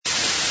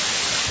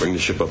Bring the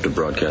ship up to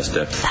broadcast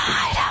deck. The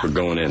Hideout. We're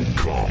going in.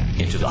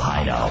 Into the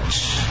Hideout.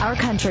 Our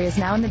country is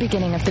now in the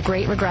beginning of the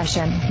Great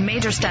Regression.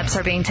 Major steps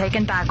are being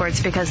taken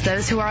backwards because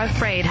those who are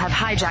afraid have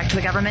hijacked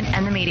the government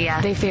and the media.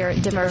 They fear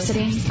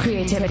diversity,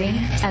 creativity,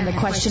 and the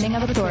questioning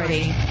of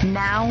authority.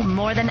 Now,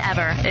 more than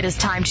ever, it is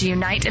time to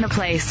unite in a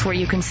place where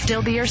you can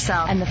still be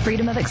yourself and the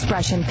freedom of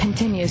expression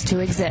continues to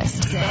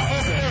exist.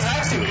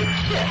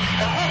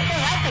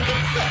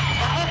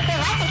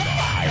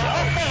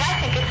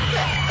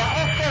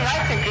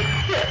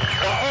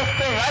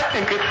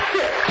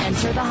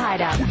 Enter the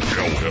Hideout.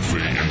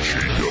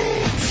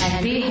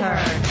 And be heard.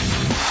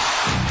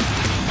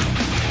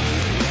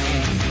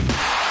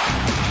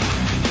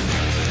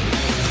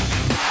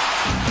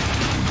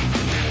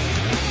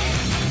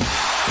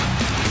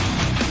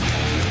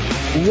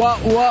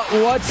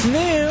 What's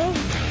new?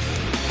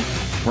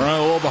 We're running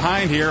a little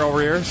behind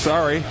over here.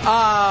 Sorry.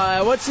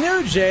 What's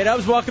new, Jade? I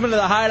was welcome into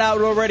the Hideout,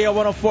 Real Radio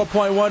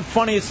 104.1,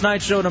 funniest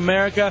night show in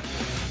America,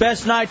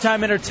 best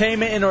nighttime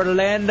entertainment in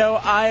Orlando.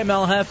 I am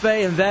El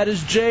Jefe, and that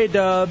is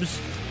J-Dubs.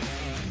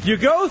 You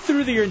go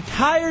through the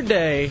entire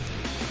day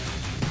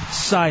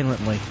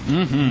silently,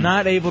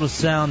 not able to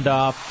sound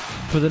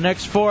off. For the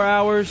next 4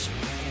 hours,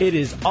 it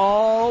is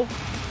all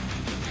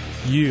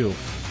you.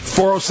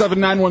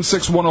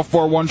 407-916-1041,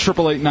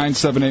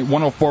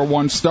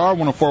 888-978-1041, star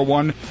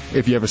 1041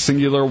 if you have a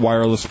singular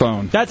wireless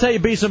phone. That's how you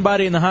beat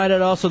somebody in the Hideout.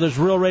 Also, there's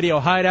Real Radio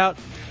Hideout,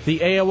 the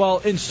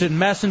AOL Instant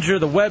Messenger.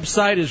 The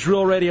website is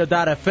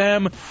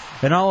realradio.fm,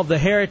 and all of the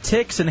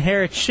heretics and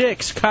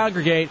heretics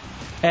congregate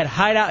at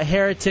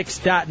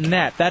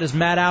hideoutheretics.net. That is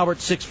Matt Albert,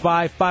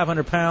 6'5",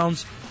 500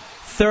 pounds,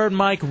 third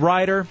mic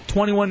rider,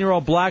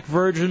 21-year-old black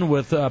virgin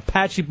with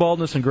patchy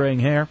baldness and graying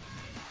hair.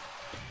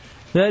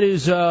 That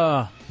is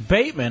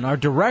Bateman, our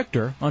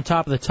director, on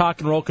top of the talk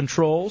and roll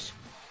controls,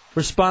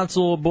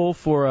 responsible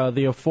for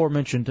the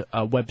aforementioned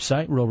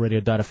website,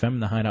 realradio.fm,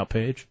 and the Hideout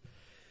page.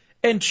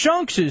 And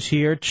Chunks is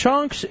here.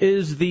 Chunks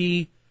is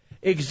the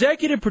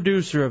executive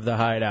producer of the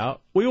Hideout.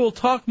 We will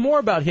talk more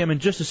about him in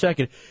just a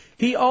second.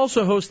 He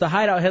also hosts the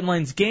Hideout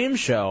Headlines game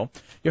show.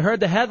 You heard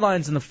the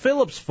headlines in the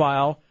Phillips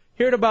file.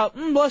 Here in about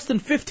less than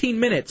 15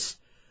 minutes,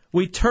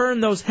 we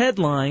turn those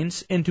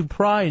headlines into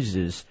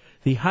prizes.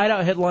 The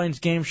Hideout Headlines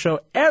game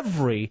show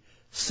every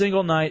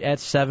single night at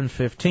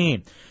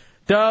 7:15.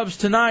 Dubs,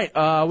 tonight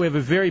we have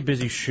a very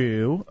busy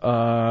show.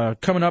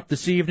 Coming up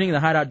this evening, the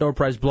Hideout Door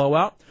Prize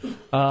Blowout.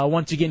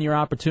 Once again, your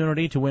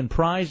opportunity to win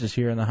prizes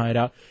here in the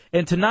Hideout.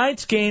 And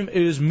tonight's game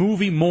is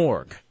Movie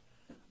Morgue.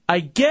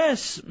 I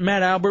guess,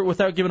 Matt Albert,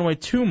 without giving away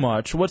too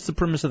much, what's the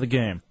premise of the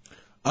game?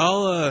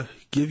 I'll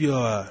give you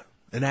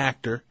an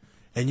actor,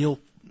 and you'll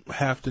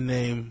have to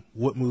name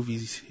what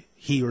movies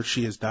he or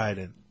she has died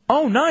in.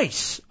 Oh,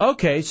 nice.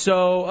 Okay,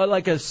 so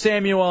like a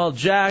Samuel L.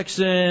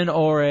 Jackson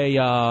or a...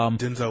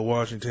 Denzel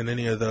Washington,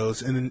 any of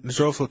those. And then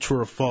there's also true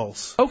or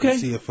false. Okay. To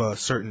see if a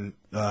certain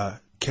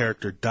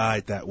character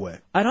died that way.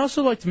 I'd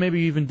also like to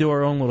maybe even do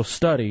our own little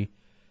study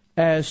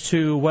as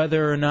to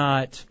whether or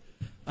not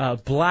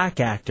black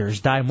actors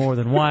die more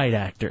than white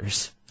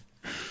actors.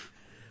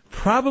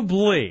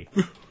 Probably.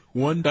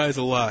 One dies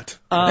a lot.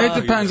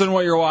 It depends on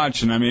what you're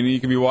watching. I mean,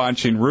 you could be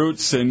watching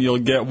Roots, and you'll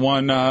get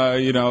one,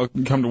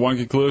 come to one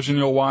conclusion.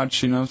 You'll watch,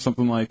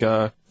 something like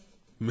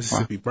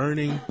Mississippi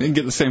Burning. And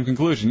get the same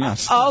conclusion,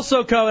 yes.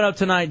 Also coming up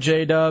tonight,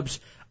 J-Dubs,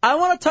 I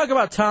want to talk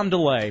about Tom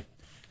DeLay,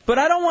 but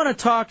I don't want to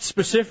talk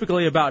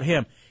specifically about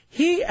him.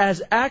 He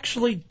has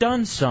actually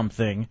done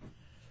something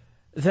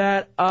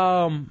that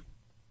I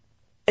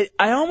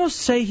almost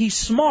say he's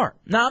smart.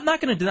 Now, I'm not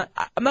going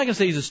to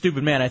say he's a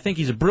stupid man. I think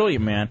he's a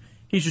brilliant man.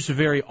 He's just a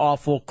very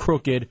awful,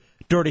 crooked,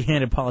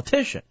 dirty-handed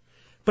politician.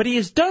 But he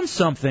has done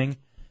something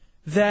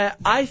that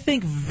I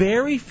think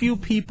very few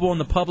people in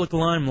the public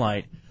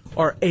limelight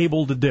are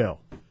able to do.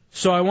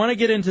 So I want to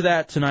get into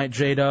that tonight,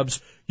 J-Dubs.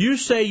 You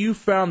say you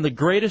found the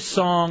greatest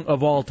song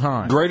of all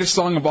time. Greatest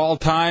song of all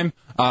time?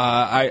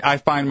 I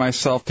find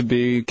myself to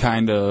be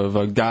kind of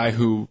a guy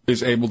who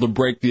is able to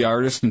break the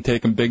artist and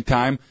take him big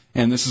time.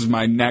 And this is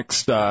my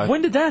next...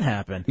 When did that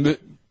happen?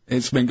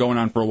 It's been going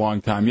on for a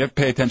long time. You have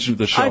to pay attention to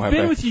the show. I've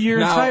been with you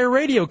your entire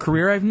radio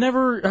career. I've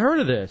never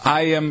heard of this.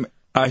 I am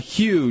a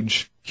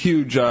huge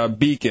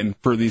beacon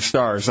for these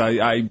stars.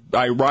 I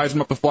rise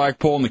them up the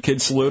flagpole and the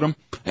kids salute them.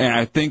 And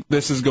I think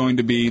this is going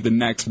to be the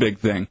next big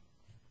thing.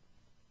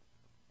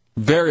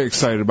 Very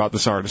excited about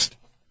this artist.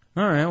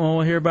 All right. Well,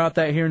 we'll hear about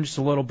that here in just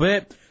a little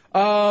bit.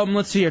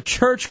 Let's see here.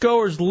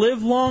 Churchgoers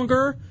live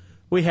longer.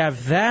 We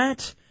have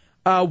that.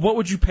 What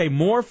would you pay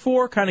more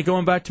for? Kind of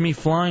going back to me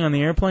flying on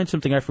the airplane,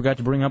 something I forgot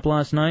to bring up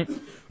last night.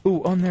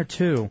 Ooh, on there,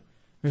 too.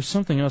 There's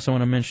something else I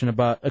want to mention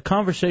about a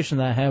conversation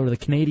that I had with a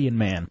Canadian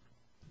man.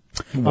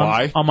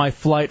 Why? On my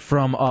flight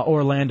from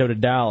Orlando to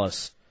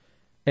Dallas.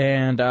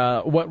 And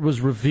what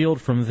was revealed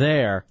from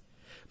there.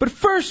 But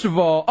first of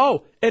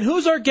all, and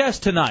who's our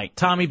guest tonight?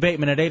 Tommy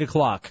Bateman at 8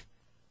 o'clock.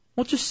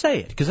 Well, just say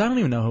it, because I don't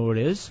even know who it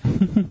is.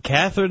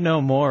 Catherine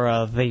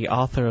Nomura, the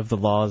author of The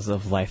Laws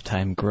of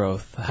Lifetime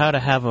Growth. How to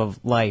have a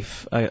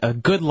life, a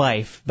good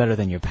life, better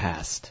than your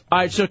past. All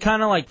right, so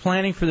kind of like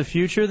planning for the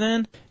future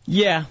then?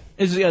 Yeah.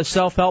 Is it a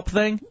self-help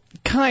thing?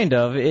 Kind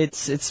of.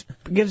 It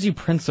gives you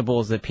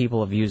principles that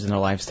people have used in their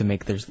lives to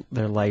make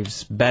their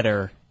lives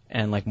better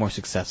and like more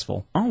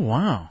successful. Oh,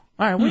 wow.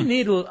 All right, we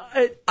need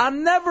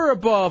I'm never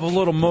above a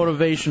little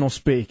motivational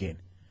speaking.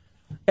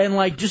 And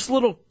like just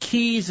little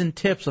keys and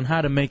tips on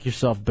how to make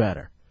yourself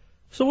better.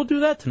 So we'll do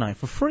that tonight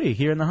for free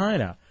here in the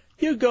Hideout.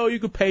 You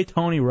could pay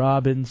Tony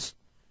Robbins,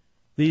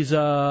 these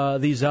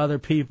other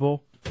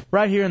people.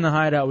 Right here in the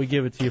Hideout, we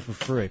give it to you for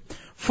free.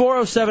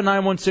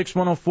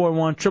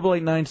 407-916-1041,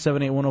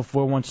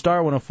 888-978-1041,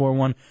 star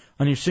 1041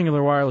 on your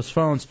singular wireless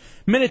phones.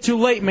 Minute Too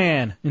Late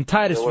Man in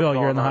Titusville,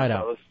 you're in the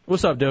Hideout. Fellas?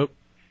 What's up, dude?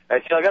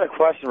 Hey, I got a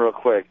question real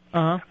quick.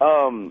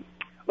 Uh-huh.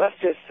 Let's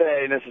just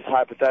say, and this is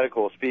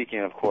hypothetical speaking,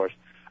 of course,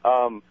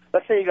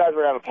 let's say you guys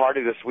were to have a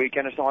party this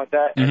weekend or something like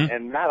that,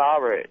 and Matt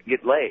Albert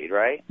get laid,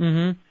 right?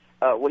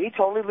 Mm-hmm. Would he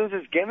totally lose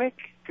his gimmick?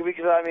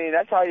 Because, I mean,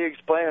 that's how you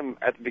explain him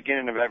at the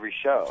beginning of every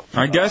show.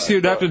 I guess he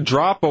would have to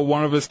drop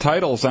one of his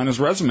titles on his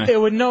resume. It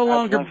would no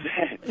longer...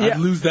 I'd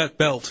lose that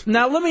belt.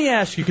 Now, let me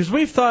ask you, because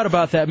we've thought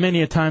about that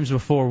many a times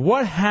before.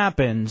 What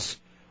happens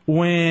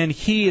when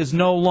he is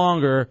no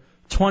longer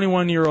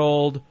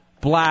 21-year-old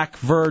black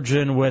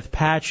virgin with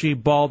patchy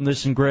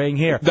baldness and graying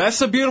hair? That's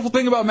the beautiful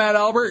thing about Matt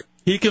Albert.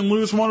 He can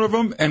lose one of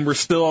them, and we're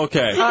still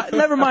okay.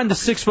 Never mind the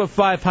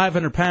 6'5",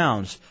 500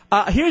 pounds.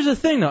 Here's the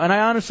thing, though, and I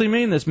honestly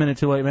mean this, Minute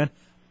Too Late, man.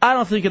 I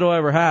don't think it'll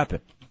ever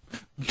happen.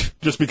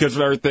 Just because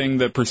of everything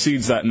that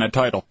precedes that in that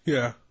title.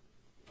 Yeah.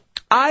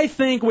 I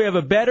think we have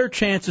a better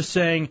chance of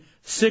saying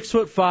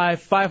 6'5",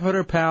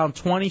 500-pound,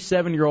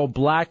 27-year-old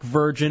black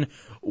virgin,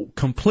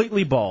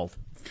 completely bald,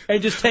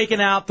 and just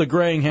taking out the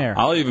graying hair.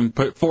 I'll even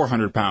put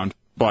 400-pound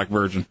black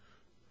virgin.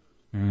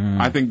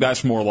 I think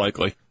that's more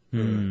likely.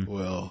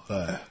 Well,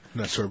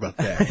 not sure about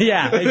that.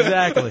 Yeah,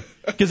 exactly.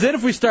 Because then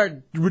if we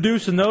start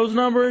reducing those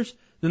numbers,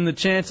 then the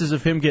chances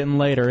of him getting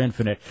laid are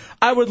infinite.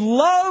 I would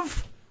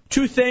love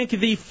to thank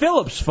the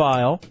Phillips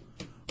File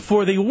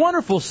for the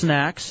wonderful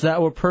snacks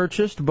that were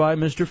purchased by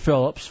Mr.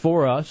 Phillips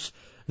for us.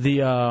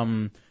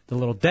 The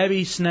Little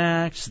Debbie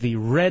snacks, the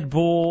Red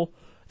Bull,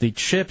 the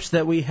chips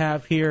that we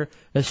have here.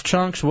 As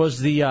Chunks was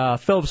the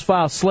Phillips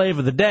File slave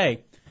of the day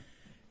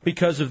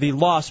because of the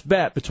lost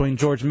bet between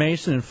George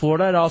Mason and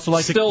Florida. I'd also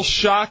like Still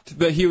shocked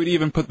that he would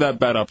even put that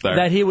bet up there.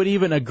 That he would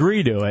even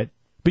agree to it,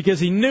 because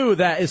he knew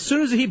that as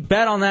soon as he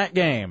bet on that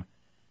game,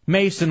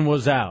 Mason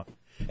was out.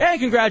 And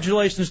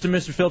congratulations to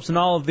Mr. Phillips and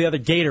all of the other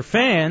Gator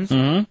fans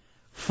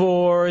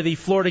for the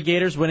Florida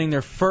Gators winning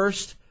their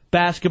first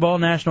basketball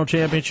national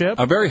championship.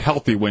 A very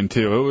healthy win,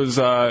 too.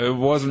 It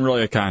wasn't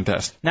really a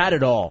contest. Not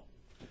at all.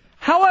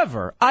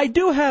 However, I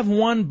do have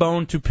one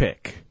bone to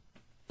pick.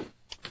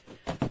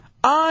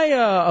 I,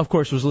 of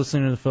course, was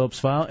listening to the Phillips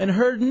File and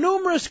heard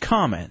numerous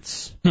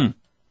comments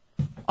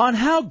on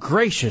how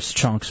gracious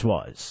Chunks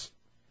was,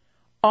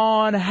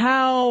 on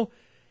how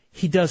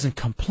he doesn't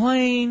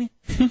complain,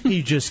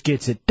 he just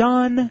gets it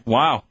done.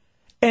 Wow.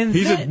 And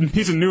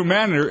he's a new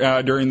man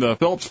during the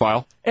Phillips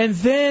File. And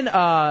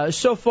then,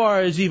 so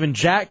far as even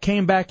Jack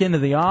came back into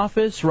the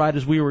office right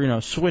as we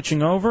were,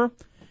 switching over,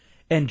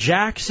 and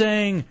Jack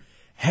saying,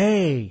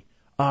 "Hey,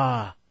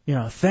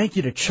 thank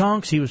you to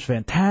Chunks. He was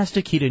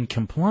fantastic. He didn't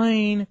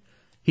complain.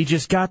 He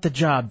just got the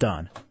job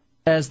done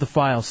as the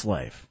file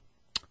slave."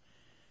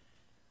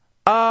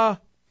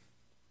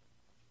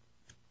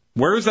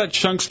 Where is that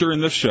Chunks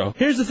during this show?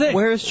 Here's the thing.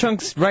 Where is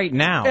Chunks right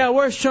now? Yeah,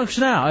 where's Chunks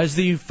now? As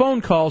the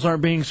phone calls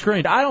aren't being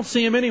screened. I don't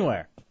see him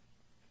anywhere.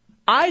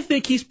 I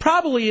think he's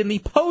probably in the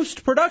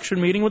post-production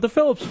meeting with the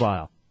Phillips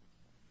File.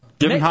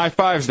 Giving high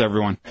fives to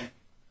everyone.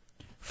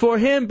 For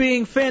him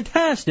being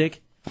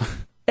fantastic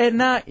and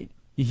not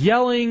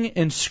yelling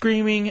and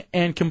screaming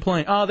and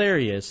complaining. Oh, there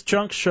he is.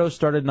 Chunks' show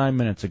started 9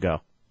 minutes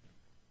ago.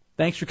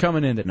 Thanks for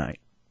coming in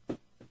tonight.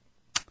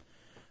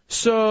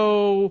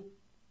 So,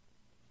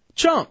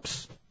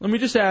 Chunks, let me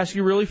just ask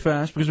you really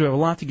fast, because we have a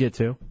lot to get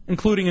to,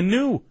 including a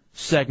new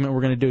segment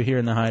we're going to do here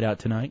in the Hideout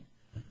tonight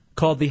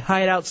called the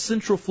Hideout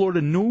Central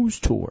Florida News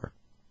Tour.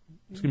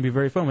 It's going to be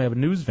very fun. We have a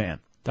news van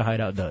the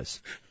Hideout does.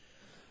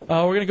 We're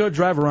going to go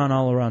drive around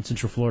all around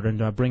Central Florida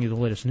and bring you the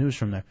latest news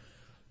from there.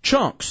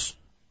 Chunks,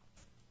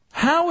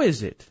 how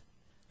is it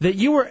that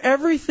you were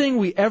everything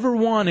we ever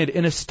wanted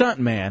in a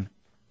stuntman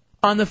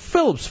on the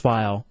Phillips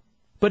File,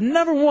 but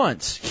never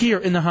once here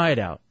in the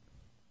Hideout?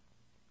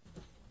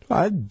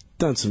 I've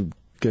done some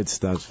good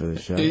stunts for the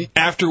show.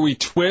 After we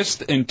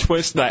twist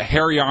that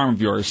hairy arm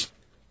of yours,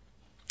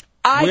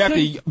 we have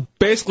to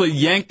basically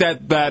yank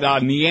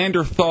that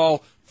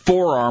Neanderthal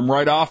forearm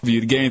right off of you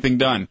to get anything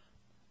done.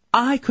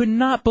 I could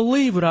not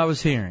believe what I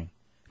was hearing.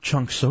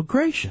 Chunks so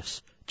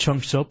gracious.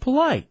 Chunks so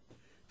polite.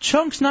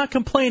 Chunks not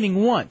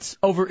complaining once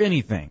over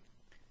anything.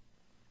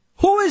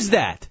 Who is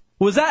that?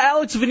 Was that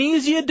Alex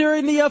Venezia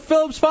during the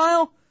Phillips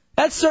File?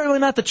 That's certainly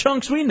not the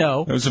Chunks we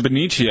know. It was a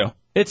Benicio.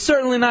 It's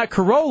certainly not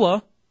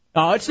Corolla.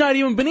 Oh, it's not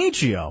even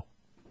Benicio.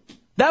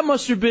 That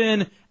must have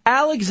been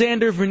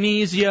Alexander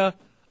Venezia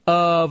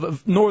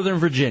of Northern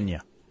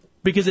Virginia,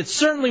 because it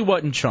certainly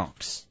wasn't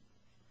Chunks.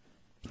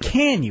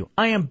 Can you?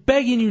 I am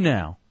begging you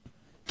now.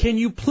 Can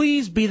you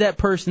please be that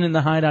person in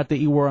the hideout that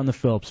you were on the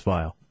Phillips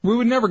file? We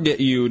would never get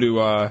you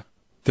to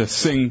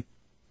sing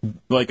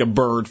like a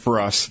bird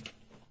for us.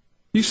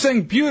 You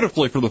sang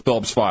beautifully for the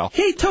Phillips file.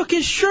 He took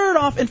his shirt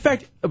off. In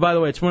fact, by the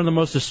way, it's one of the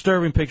most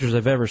disturbing pictures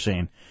I've ever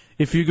seen.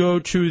 If you go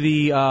to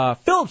the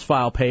Phillips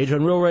file page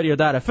on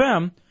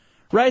RealRadio.fm,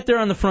 right there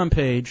on the front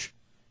page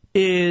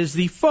is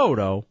the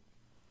photo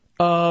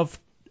of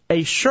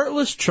a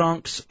shirtless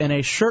Chunks and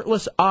a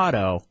shirtless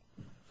Otto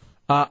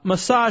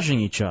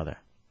massaging each other.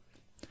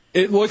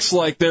 It looks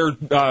like they're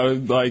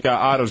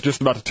Otto's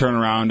just about to turn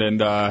around and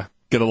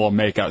get a little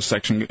makeout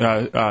section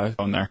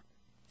on there.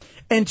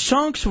 And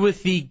Chunks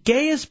with the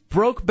gayest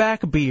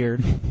broke-back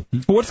beard.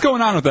 What's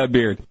going on with that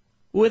beard?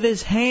 With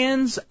his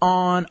hands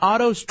on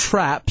Otto's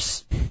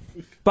traps.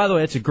 By the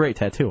way, that's a great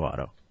tattoo,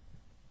 Otto.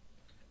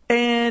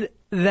 And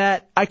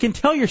that I can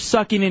tell you're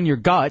sucking in your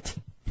gut.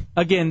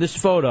 Again, this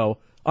photo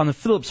on the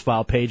Phillips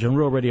file page on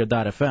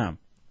RealRadio.fm.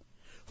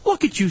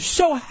 Look at you,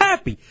 so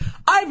happy.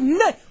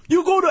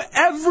 You go to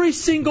every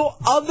single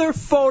other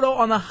photo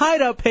on the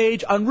Hideout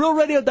page on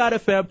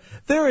RealRadio.fm.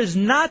 There is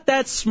not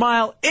that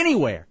smile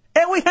anywhere.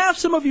 And we have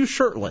some of you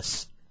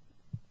shirtless.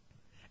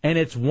 And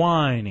it's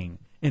whining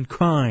and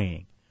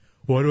crying.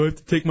 Why do I have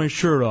to take my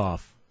shirt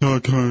off?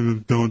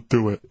 Don't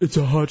do it. It's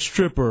a hot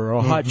stripper or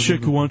a hot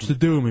chick who wants to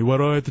do me. Why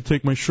do I have to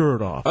take my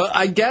shirt off?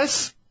 I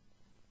guess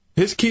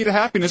his key to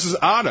happiness is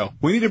Otto.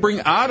 We need to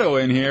bring Otto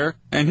in here,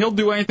 and he'll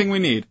do anything we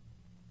need.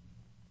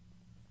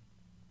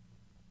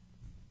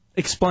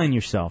 Explain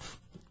yourself.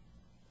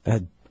 I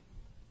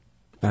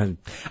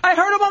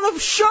heard him on the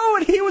show,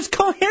 and he was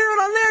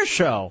coherent on their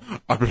show.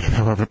 Let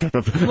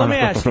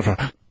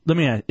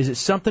me ask. Is it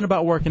something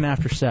about working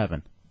after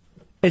 7?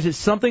 Is it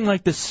something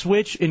like the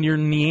switch in your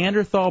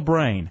Neanderthal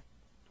brain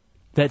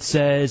that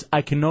says,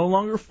 I can no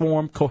longer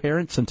form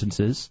coherent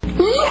sentences? Because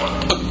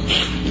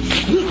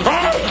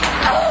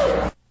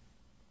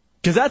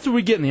that's what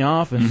we get in the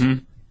office.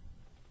 Mm-hmm.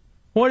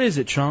 What is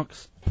it,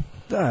 Chunks?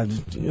 What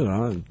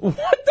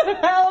the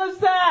hell is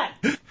that?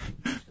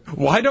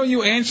 Why don't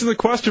you answer the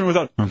question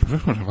without... I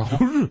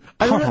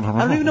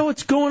don't even know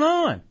what's going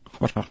on.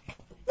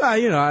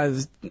 I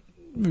was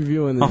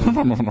reviewing the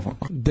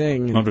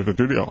thing.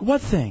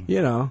 What thing?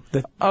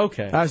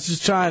 Okay. I was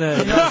just trying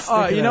to...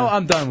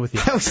 I'm done with you.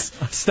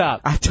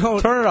 Stop. Turn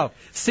it off.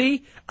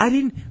 See?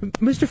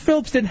 Mr.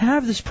 Phillips didn't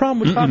have this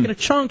problem with talking to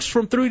Chunks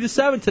from 3 to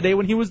 7 today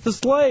when he was the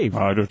slave.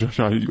 I'm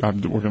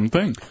doing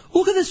thing.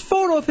 Look at this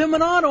photo of him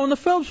and Otto on the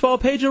Phillips file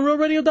page on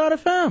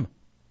RealRadio.fm.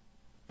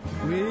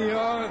 We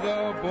are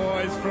the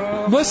boys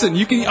from... Listen,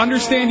 you can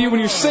understand you when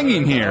you're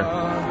singing here.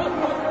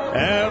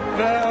 F-L-O-R-I-D-A.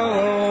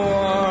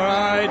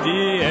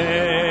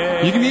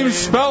 You can even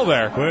spell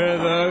there. Where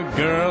the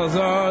girls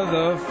are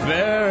the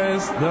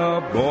fairest,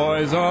 the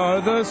boys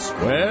are the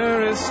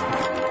squarest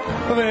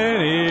of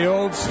any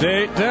old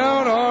state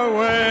down our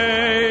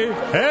way.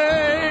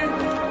 Hey,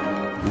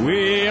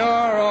 we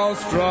are all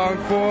strong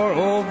for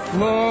old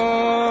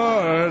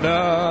Florida,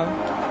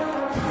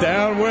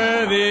 down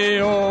where the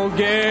old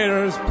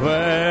Gators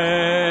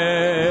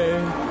play.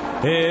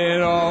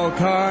 In all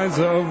kinds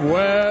of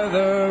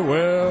weather,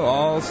 we'll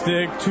all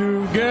stick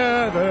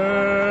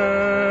together.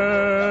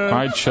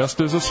 My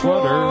chest is a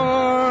sweater.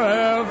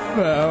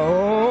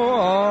 F-L-O-R-I-D-A.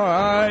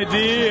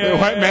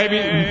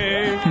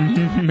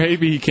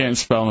 Maybe he can't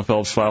spell in the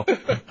Phillips file.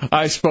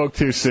 I spoke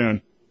too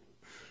soon.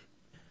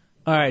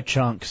 All right,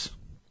 Chunks.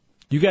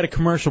 You got a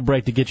commercial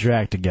break to get your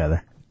act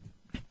together.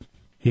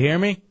 You hear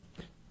me?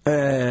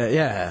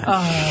 Yeah. All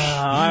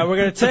right, we're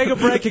going to take a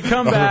break and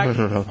come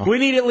back. We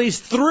need at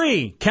least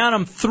 3, count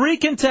them, 3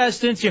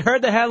 contestants. You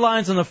heard the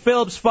headlines on the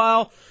Phillips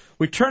file.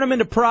 We turn them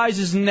into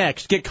prizes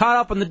next. Get caught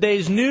up on the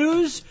day's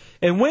news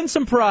and win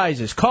some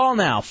prizes. Call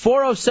now,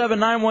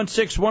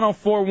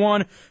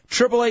 407-916-1041,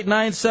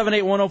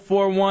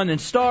 888-978-1041,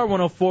 and star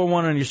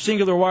 1041 on your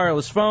singular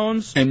wireless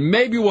phones. And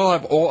maybe we'll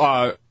have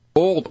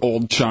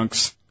old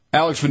Chunks,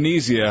 Alex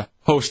Venezia,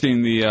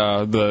 hosting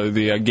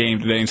the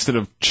game today instead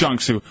of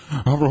Chunks, who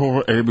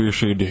A, B,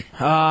 C, D.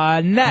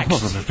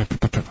 Next,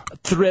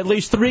 at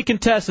least 3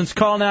 contestants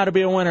call now to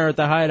be a winner at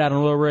the Hideout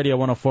on Real Radio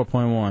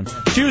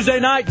 104.1. Tuesday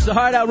night, it's the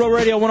Hideout Real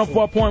Radio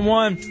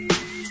 104.1.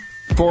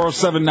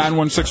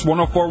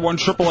 407-916-1041,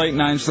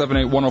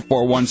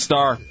 888-978-1041,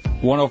 star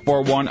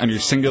 1041 on your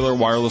singular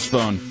wireless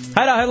phone.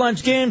 Hideout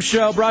Headlines Game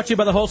Show brought to you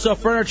by the Wholesale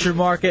Furniture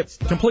Market.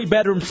 Complete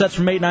bedroom sets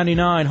from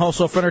 $8.99.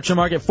 Wholesale Furniture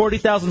Market,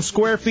 40,000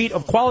 square feet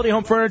of quality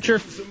home furniture,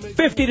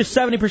 50 to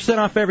 70%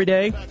 off every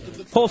day.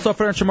 Wholesale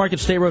Furniture Market,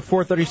 State Road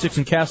 436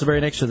 in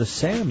Castleberry, next to the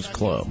Sam's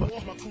Club.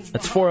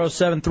 That's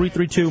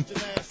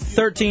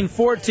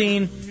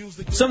 407-332-1314.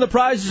 Some of the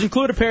prizes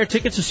include a pair of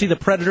tickets to see the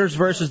Predators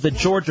versus the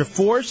Georgia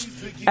Force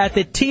at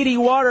the TD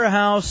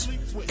Waterhouse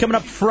Coming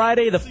up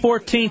Friday the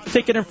 14th,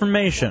 ticket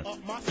information,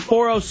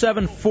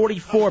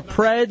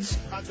 407-44-PREDS,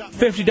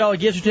 $50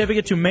 gift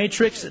certificate to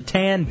Matrix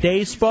Tan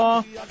Day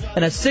Spa,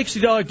 and a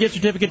 $60 gift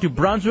certificate to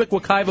Brunswick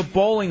Wekiva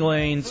Bowling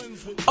Lanes.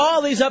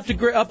 All these up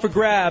for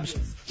grabs.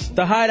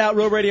 The Hideout,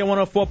 Real Radio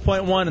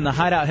 104.1, and the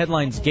Hideout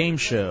Headlines Game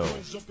Show.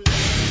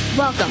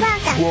 Welcome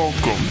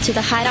to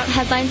the Hideout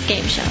Headlines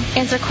Game Show.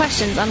 Answer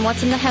questions on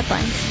what's in the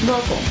headlines.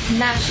 Local,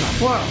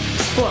 national, world,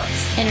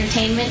 sports,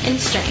 entertainment, and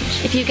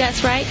strange. If you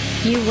guess right,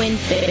 you win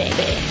big.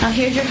 Now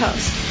here's your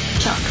host,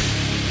 Chunks.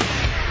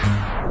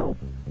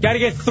 Got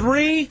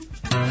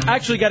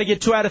to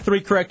get 2 out of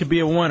 3 correct to be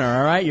a winner,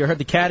 all right? You heard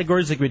the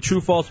categories. They could be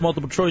true, false,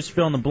 multiple choice,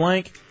 fill in the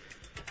blank.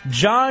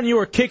 John, you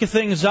are kicking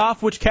things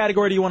off. Which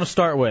category do you want to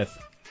start with?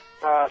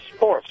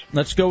 Sports.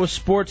 Let's go with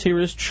sports. Here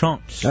is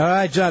Chunks. All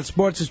right, John.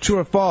 Sports is true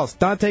or false.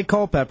 Dante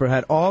Culpepper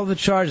had all the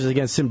charges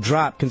against him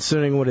dropped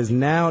concerning what is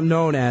now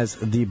known as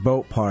the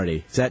boat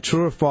party. Is that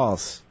true or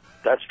false?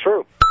 That's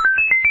true.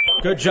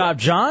 Good job,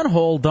 John.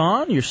 Hold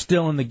on. You're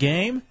still in the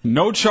game.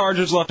 No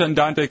charges left on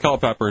Dante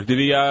Culpepper. Did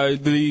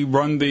he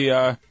run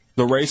the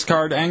race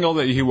card angle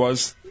that he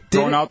was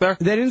throwing out there?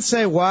 They didn't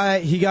say why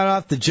he got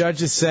off. The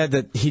judges said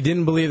that he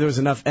didn't believe there was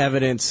enough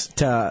evidence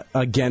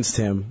against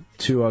him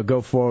to go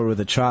forward with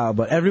a trial.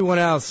 But everyone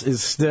else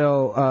is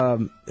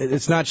still,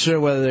 it's not sure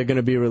whether they're going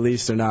to be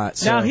released or not.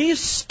 So. Now, he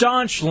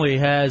staunchly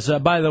has,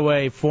 by the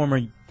way,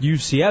 former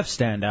UCF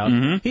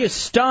standout, he has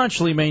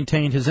staunchly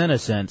maintained his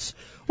innocence.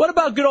 What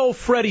about good old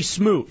Freddie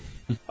Smoot?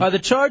 Are the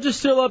charges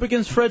still up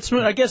against Fred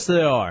Smoot? I guess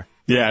they are.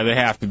 Yeah, they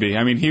have to be.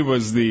 I mean, he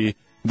was the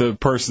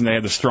person they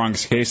had the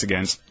strongest case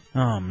against.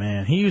 Oh,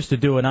 man. He used to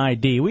do an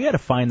ID. We got to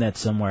find that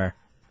somewhere.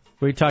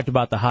 Where he talked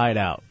about the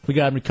Hideout. We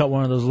got him to cut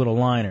one of those little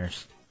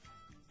liners.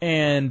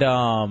 And,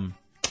 but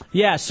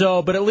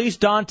at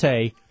least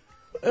Dante,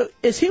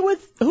 who's he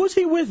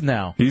with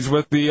now? He's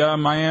with the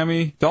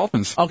Miami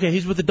Dolphins. Okay,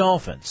 he's with the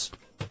Dolphins.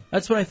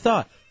 That's what I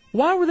thought.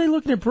 Why were they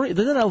looking at Breeze?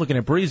 They're not looking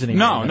at Breeze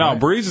anymore. No,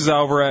 Breeze is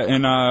over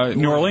in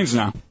New Orleans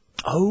now.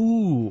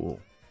 Oh.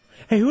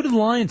 Hey, who did the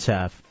Lions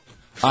have?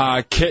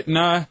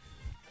 Kitna,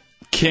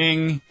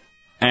 King,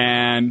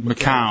 and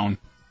McCown.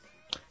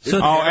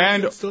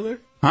 Harrington still there?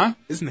 Huh?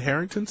 Isn't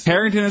Harrington still there?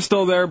 Harrington is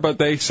still there, but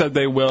they said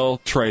they will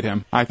trade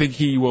him. I think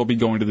he will be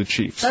going to the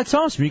Chiefs. That's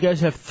awesome. You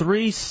guys have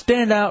 3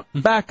 standout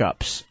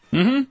backups.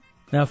 Mm-hmm.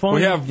 Now, if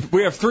only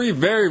we have 3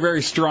 very,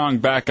 very strong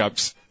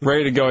backups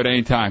ready to go at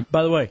any time.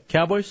 By the way,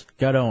 Cowboys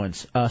got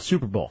Owens.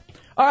 Super Bowl.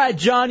 All right,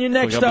 John, you're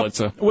next up.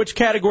 Bledsoe. Which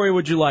category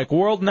would you like?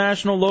 World,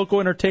 national,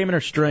 local, entertainment,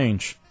 or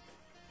strange?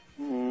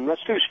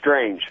 Let's do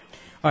strange.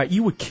 All right,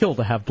 you would kill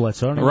to have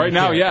Bledsoe. Right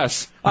now,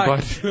 yes. All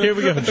right, here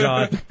we go,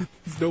 John.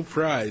 No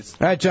prize.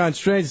 All right, John,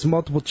 strange is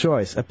multiple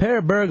choice. A pair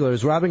of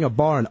burglars robbing a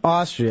bar in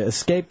Austria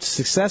escaped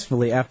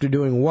successfully after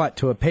doing what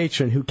to a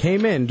patron who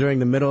came in during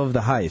the middle of the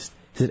heist?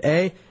 Is it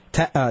A,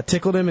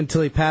 tickled him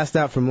until he passed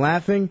out from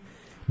laughing,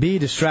 B,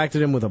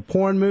 distracted him with a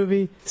porn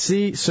movie,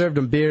 C, served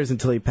him beers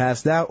until he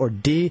passed out, or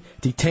D,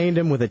 detained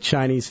him with a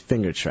Chinese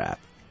finger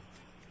trap?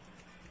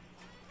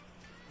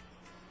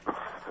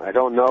 I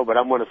don't know, but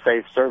I'm going to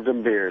say served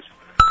him beers.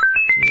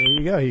 There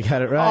you go. You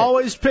got it right.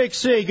 Always pick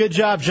C. Good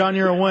job, John.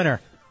 You're a winner.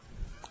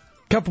 A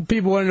couple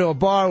people went into a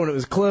bar when it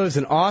was closed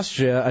in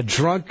Austria. A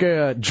drunk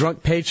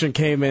patron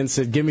came in,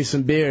 said, "Give me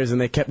some beers,"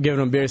 and they kept giving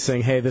him beers,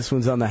 saying, "Hey, this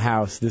one's on the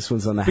house. This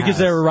one's on the house." Because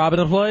they were robbing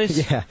the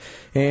place? Yeah.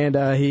 And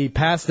he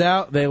passed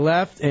out. They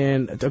left,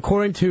 and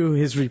according to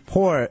his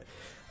report,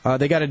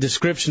 they got a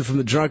description from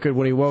the drunkard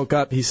when he woke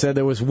up. He said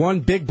there was one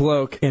big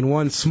bloke and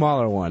one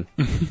smaller one.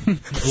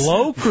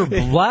 Bloke or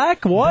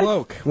black? What?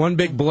 Bloke. One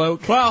big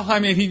bloke. Well, I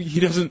mean, he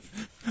doesn't.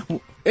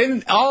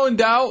 All in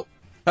doubt,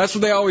 that's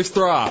what they always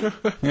throw out.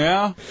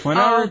 Yeah?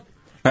 Whenever.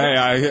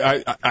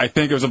 Hey, I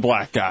think it was a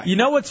black guy. You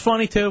know what's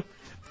funny, too?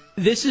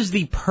 This is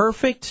the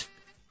perfect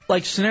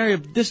scenario.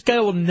 This guy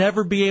will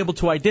never be able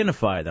to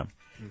identify them.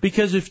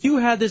 Because if you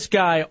had this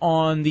guy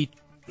on the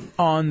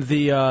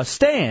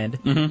stand,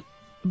 it'd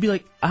be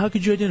like, how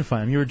could you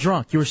identify him? You were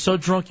drunk. You were so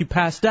drunk you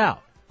passed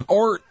out.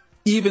 Or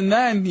even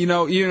then,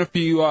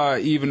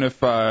 even if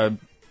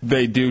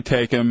they do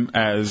take him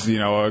as,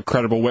 a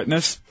credible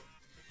witness,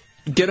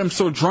 get him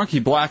so drunk he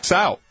blacks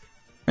out.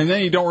 And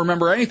then you don't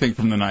remember anything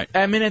from the night.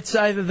 I mean, they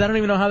don't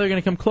even know how they're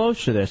going to come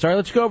close to this. All right,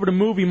 let's go over to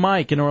Movie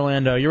Mike in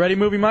Orlando. You ready,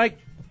 Movie Mike?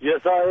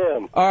 Yes, I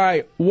am. All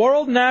right,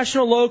 world,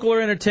 national, local,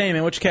 or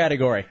entertainment? Which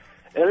category?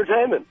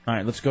 Entertainment. All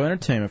right, let's go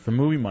entertainment for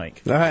Movie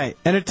Mike. All right,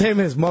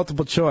 entertainment is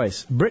multiple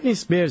choice. Britney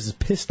Spears is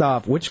pissed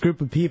off which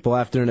group of people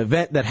after an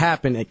event that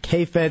happened at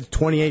K-Fed's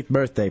 28th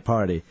birthday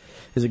party?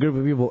 Is a group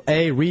of people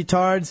A,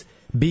 retards,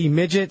 B,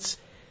 midgets,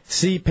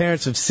 C,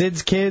 parents of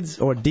SIDS kids,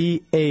 or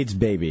D, AIDS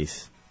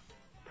babies?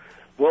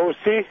 What was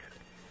C?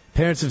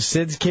 Parents of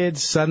SIDS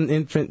kids, sudden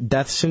infant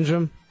death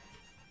syndrome?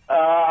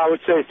 I would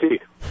say C.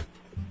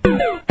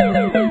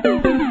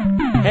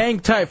 Hang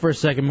tight for a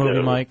second,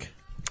 Movie Mike.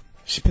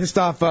 She pissed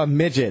off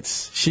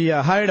midgets. She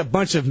hired a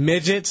bunch of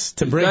midgets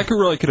to bring... That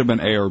could have been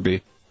A or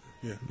B.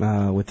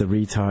 Yeah. With the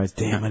retards.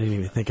 Damn, I didn't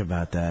even think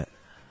about that.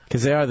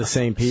 Because they are the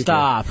same people.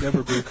 Stop.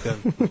 Never grouped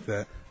them like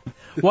that.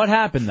 What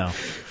happened, though?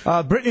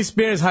 Britney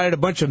Spears hired a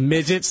bunch of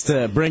midgets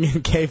to bring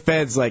in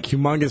K-Fed's, like,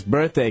 humongous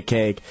birthday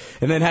cake,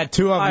 and then had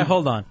two of them... All right,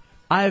 hold on.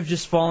 I have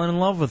just fallen in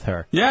love with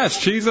her. Yes,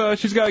 she's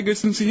got a good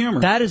sense of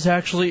humor. That is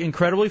actually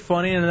incredibly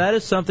funny, and that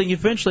is something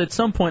eventually, at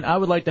some point, I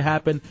would like to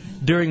happen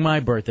during my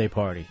birthday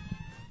party.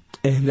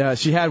 And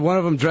she had one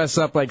of them dress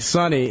up like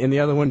Sonny, and the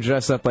other one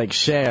dress up like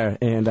Cher.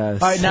 And all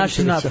right, now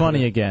she's not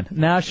funny again.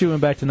 Now she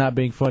went back to not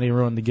being funny and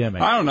ruined the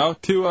gimmick. I don't know.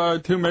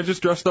 Two midgets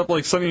dressed up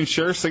like Sonny and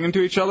Cher singing to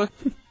each other.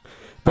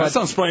 That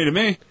sounds funny to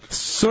me.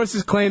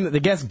 Sources claim that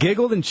the guests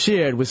giggled and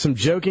cheered with some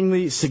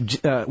jokingly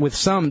suggesting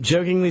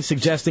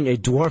a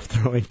dwarf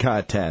throwing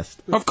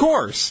contest. Of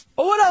course.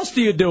 Well, what else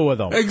do you do with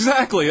them?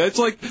 Exactly. It's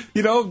like,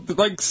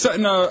 like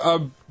setting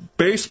a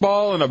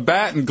baseball and a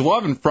bat and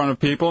glove in front of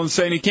people and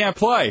saying you can't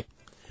play.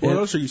 What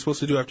else are you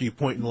supposed to do after you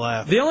point and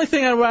laugh? The only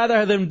thing I'd rather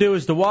have them do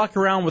is to walk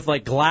around with,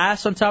 like,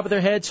 glass on top of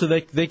their head so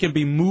they can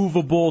be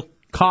movable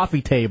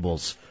coffee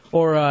tables.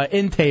 Or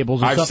end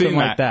tables or something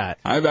like that.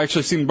 I've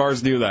actually seen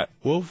bars do that.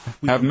 Well,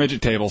 have midget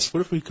tables.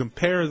 What if we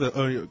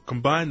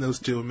combine those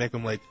two and make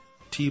them like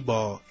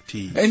T-ball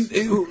tees? And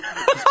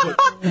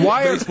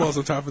why are baseballs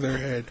on top of their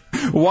head?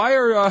 Why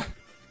are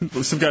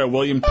some kind of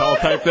William Tell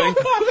type thing?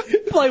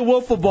 Play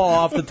wiffle ball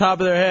off the top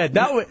of their head.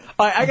 That way,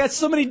 I got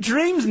so many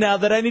dreams now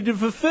that I need to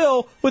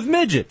fulfill with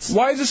midgets.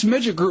 Why is this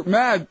midget group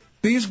mad?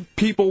 These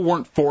people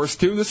weren't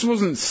forced to. This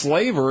wasn't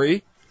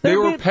slavery. They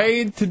were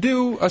paid to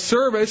do a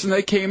service, and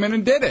they came in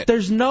and did it.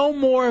 There's no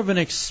more of an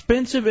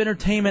expensive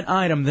entertainment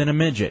item than a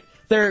midget.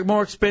 They're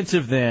more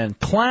expensive than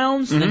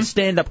clowns, than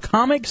stand-up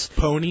comics.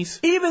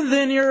 Ponies. Even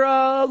than your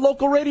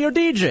local radio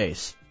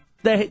DJs.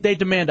 They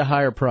demand a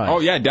higher price. Oh,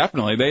 yeah,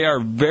 definitely. They are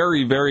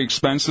very, very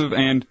expensive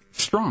and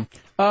strong.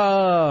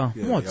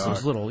 What's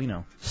those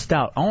little,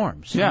 stout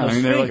arms? Yeah,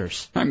 those they're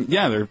fingers.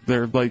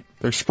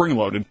 they're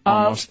spring-loaded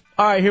almost.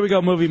 All right, here we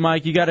go, Movie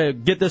Mike. You got to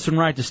get this one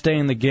right to stay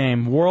in the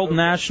game. World,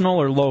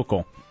 national, or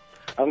local?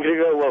 I'm going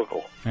to go local.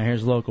 All right,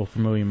 here's local for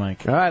Movie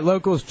Mike. All right,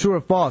 local is true or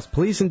false.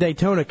 Police in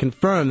Daytona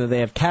confirm that they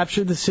have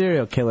captured the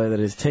serial killer that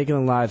has taken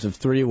the lives of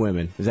 3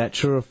 women. Is that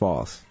true or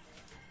false?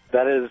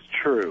 That is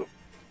true.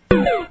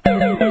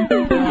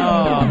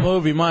 Oh,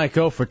 Movie Mike,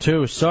 0 for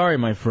 2. Sorry,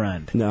 my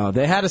friend. No,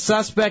 they had a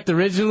suspect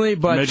originally,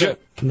 but... Midget?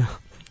 No,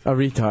 a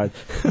retard.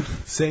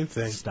 Same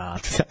thing. Stop.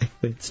 Exactly.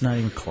 It's not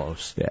even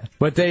close. Yeah,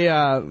 but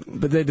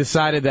they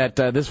decided that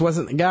this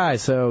wasn't the guy.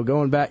 So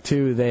going back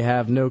to, they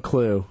have no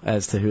clue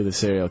as to who the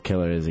serial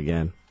killer is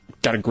again.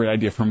 Got a great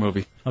idea for a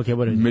movie. Okay,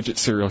 what is it? Midget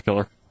serial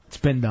killer. It's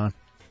been done.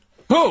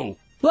 Who?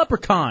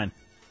 Leprechaun.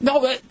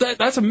 No,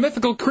 that's a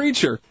mythical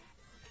creature.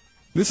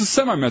 This is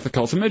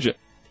semi-mythical. It's a midget.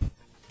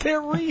 They're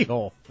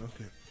real.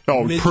 Okay.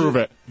 Oh, prove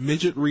it.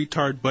 Midget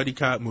retard buddy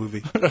cop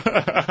movie.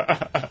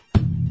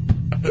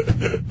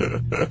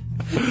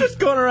 Just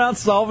going around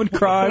solving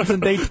crimes in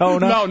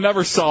Daytona. No,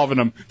 never solving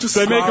them. Just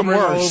they make them worse.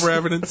 All over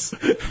evidence.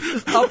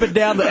 Up and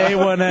down the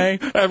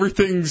A1A.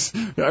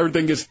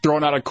 Everything gets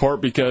thrown out of court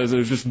because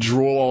there's just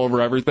drool all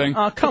over everything.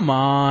 Oh, come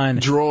on.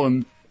 Drool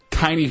and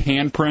tiny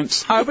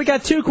handprints. All right, we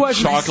got 2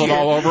 questions. Chocolate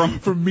all over them.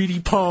 From meaty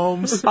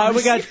palms. All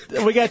right,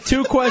 we got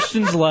 2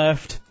 questions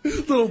left.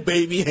 Little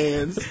baby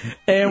hands.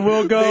 And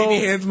we'll go...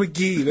 Baby hands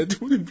McGee. That's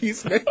what it'd be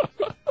saying.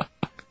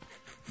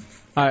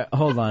 All right,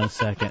 hold on a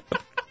second.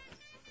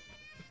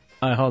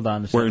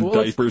 Wearing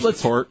diapers at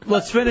court.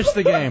 Let's finish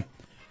the game.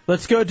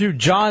 Let's go to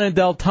John in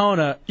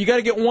Deltona. You got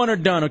to get one or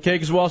done, okay?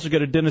 Because we'll also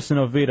get a Dennis and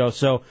Oviedo.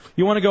 So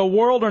you want to go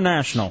world or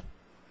national?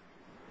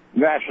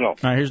 National. All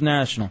right, here's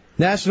national.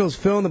 National's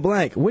fill in the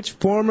blank. Which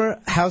former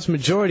House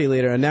Majority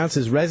Leader announced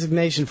his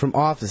resignation from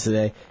office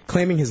today,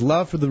 claiming his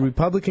love for the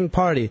Republican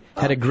Party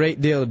had a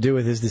great deal to do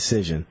with his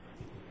decision?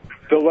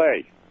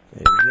 Delay.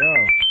 There you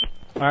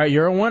go. All right,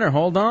 you're a winner.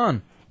 Hold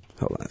on.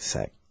 Hold on a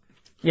sec.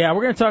 Yeah,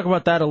 we're going to talk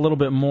about that a little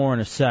bit more in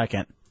a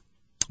second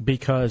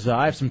because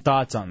I have some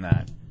thoughts on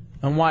that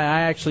and why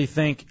I actually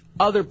think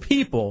other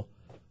people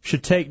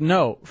should take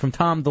note from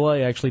Tom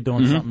DeLay actually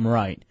doing something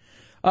right.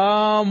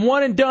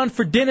 One and done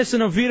for Dennis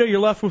and Oviedo. You're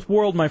left with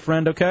world, my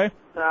friend, okay?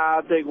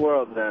 I'll take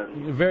world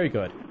then. Very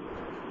good.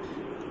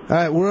 All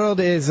right, world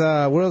is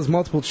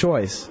multiple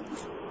choice.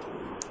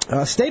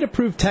 A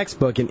state-approved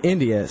textbook in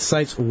India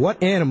cites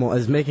what animal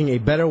as making a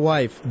better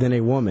wife than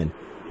a woman?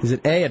 Is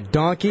it A, a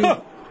donkey,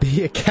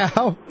 B, a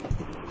cow,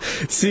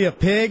 C, a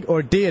pig,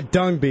 or D, a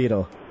dung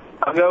beetle?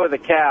 I'll go with a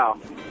cow.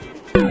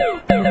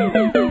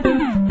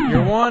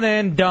 You're one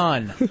and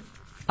done.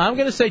 I'm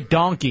going to say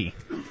donkey.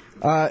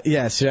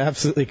 Yes, you're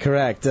absolutely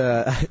correct.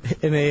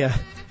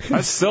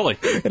 That's silly.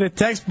 In a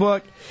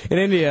textbook in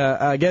India,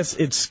 I guess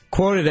it's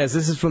quoted as,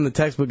 this is from the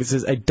textbook, it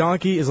says, a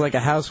donkey is like a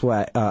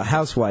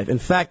housewife. In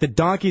fact, the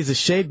donkey is a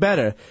shade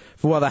better,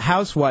 for while the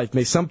housewife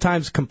may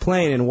sometimes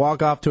complain and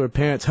walk off to her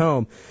parents'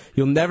 home,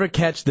 you'll never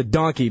catch the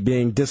donkey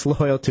being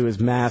disloyal to his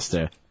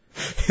master.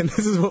 And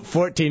this is what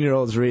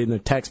 14-year-olds read in their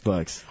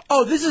textbooks.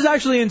 Oh, this is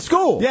actually in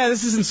school? Yeah,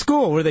 this is in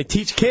school where they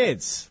teach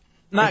kids.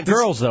 Not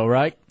girls, though,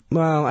 right?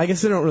 Well, I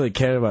guess they don't really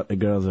care about the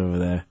girls over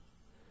there.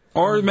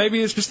 Or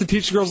maybe it's just to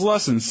teach girls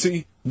lessons.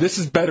 See, this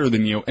is better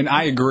than you, and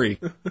I agree.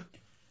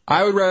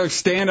 I would rather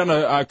stand on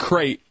a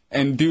crate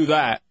and do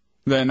that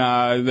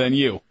than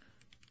you.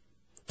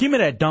 Give me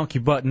that donkey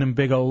butt and them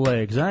big old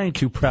legs. I ain't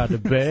too proud to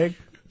beg.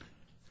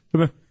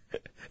 That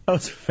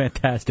was a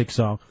fantastic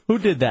song. Who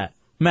did that?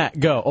 Matt,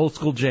 go. Old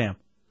school jam.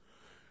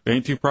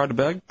 Ain't too proud to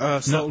beg?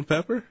 Salt and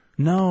Pepper?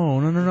 No.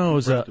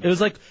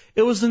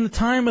 It was in the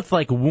time with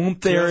like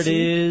Whoomp There It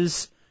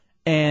Is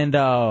and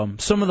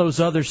some of those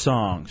other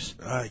songs.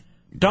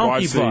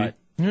 Donkey Butt.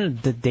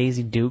 The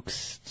Daisy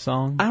Dukes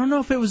song? I don't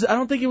know if it was. I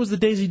don't think it was the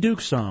Daisy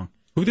Dukes song.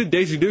 Who did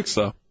Daisy Dukes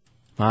though?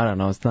 I don't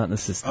know. It's not in the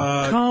system.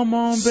 Come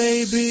on,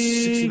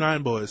 baby.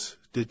 69 Boys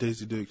did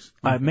Daisy Dukes.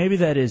 All right, maybe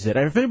that is it.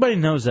 If anybody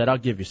knows that, I'll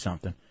give you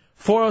something.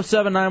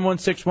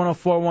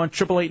 407-916-1041,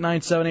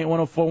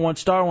 888-978-1041,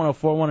 star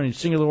 1041 on your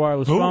singular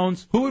wireless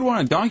phones. Who would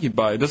want a donkey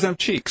butt? It doesn't have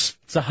cheeks.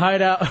 It's a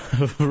Hideout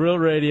of Real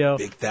Radio.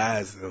 Big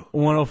thighs, though.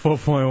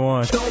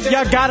 104.1.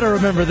 Y'all got to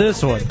remember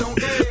this one.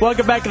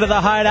 Welcome back into the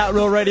Hideout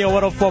Real Radio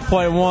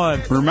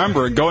 104.1.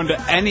 Remember, go into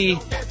any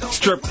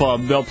strip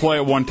club, they'll play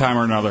it one time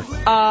or another.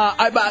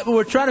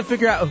 We're trying to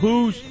figure out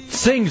who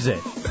sings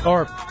it.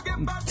 Or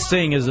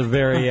sing is a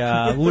very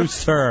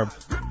loose term.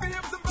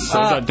 So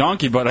that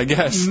donkey butt, I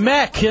guess.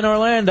 Mech in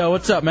Orlando.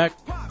 What's up, Mech?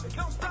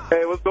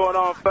 Hey, what's going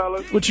on,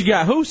 fellas? What you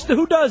got?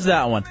 Who does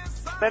that one?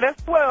 Man,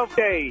 that's 12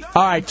 gauge.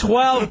 All right,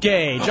 12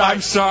 gauge.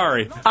 I'm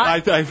sorry.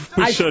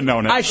 We should have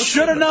known it. I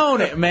should have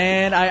known it,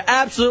 man. I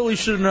absolutely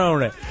should have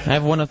known it. I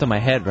have one up to my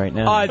head right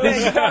now. I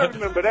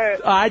remember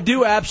that. I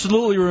do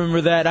absolutely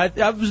remember that.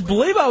 I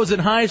believe I was in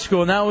high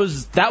school, and that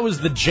was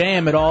the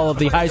jam at all of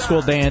the high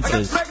school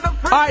dances.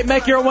 All right,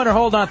 Mech, you're a winner.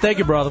 Hold on. Thank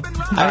you, brother.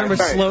 I remember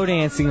slow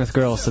dancing with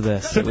girls to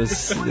this. It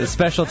was a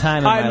special time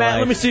in my life. All right, Matt,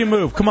 let me see you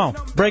move. Come on.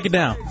 Break it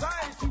down.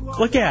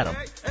 Look at him.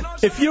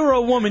 If you were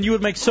a woman, you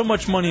would make so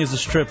much money as a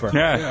stripper.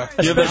 Yeah.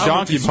 You have that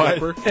donkey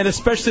butt. And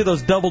especially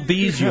those double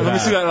Ds you have. Let me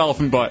see that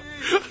elephant butt.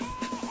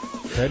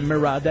 Let me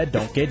ride that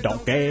donkey.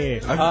 I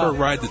prefer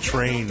ride the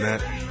train,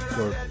 Matt.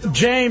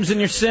 James in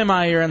your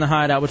semi here in the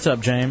Hideout. What's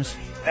up, James?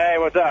 Hey,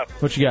 what's up?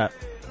 What you got?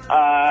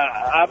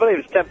 I believe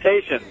it's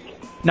Temptation.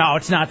 No,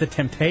 it's not the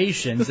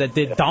Temptations that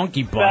did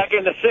Donkey Butt. Back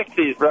in the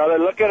 60s, brother.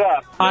 Look it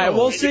up. All right,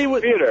 we'll see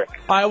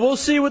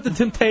what the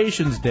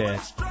Temptations did.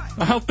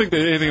 I don't think they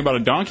did anything about a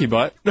donkey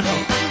butt.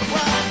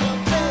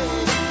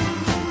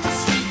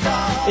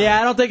 Yeah,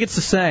 I don't think it's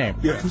the same.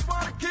 Yeah.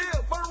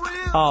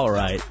 All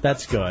right,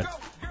 that's good.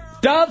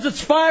 Dubs,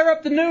 let's fire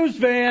up the news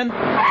van.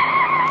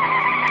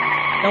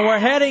 And we're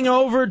heading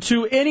over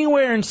to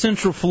anywhere in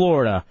Central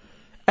Florida,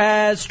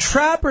 as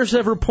trappers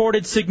have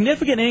reported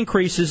significant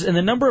increases in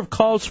the number of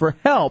calls for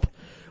help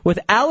with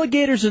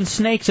alligators and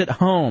snakes at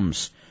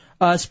homes,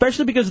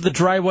 especially because of the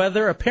dry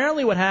weather.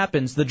 Apparently what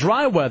happens, the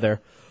dry weather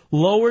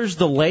lowers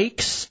the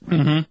lakes,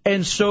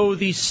 and so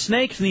these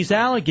snakes and these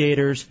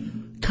alligators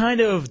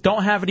kind of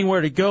don't have anywhere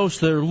to go,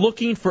 so they're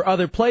looking for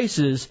other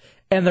places,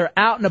 and they're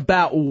out and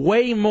about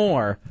way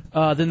more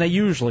than they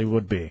usually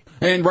would be.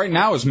 And right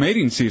now is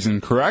mating season,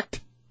 correct?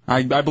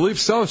 I believe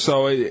so.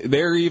 So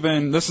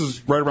this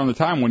is right around the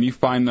time when you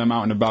find them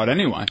out and about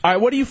anyway. All right,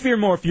 what do you fear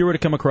more if you were to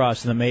come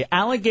across them, an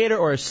alligator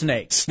or a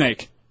snake?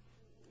 Snake.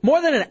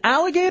 More than an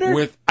alligator?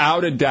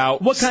 Without a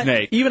doubt, what kind,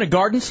 snake. Even a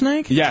garden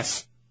snake?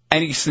 Yes.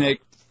 Any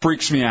snake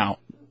freaks me out.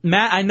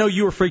 Matt, I know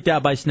you were freaked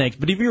out by snakes,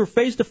 but if you were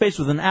face-to-face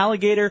with an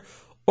alligator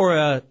or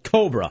a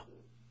cobra?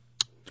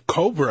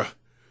 Cobra,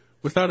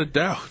 without a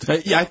doubt.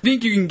 Yeah, I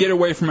think you can get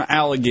away from an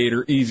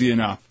alligator easy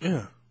enough.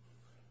 Yeah.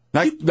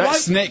 That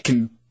snake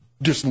can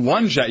just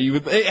lunge at you.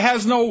 It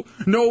has no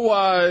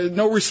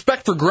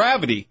respect for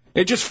gravity.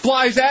 It just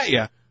flies at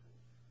you.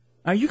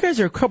 You guys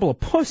are a couple of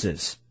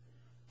pusses.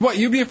 What,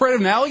 you'd be afraid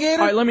of an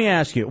alligator? All right, let me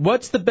ask you.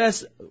 What's the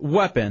best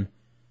weapon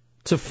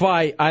to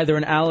fight either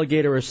an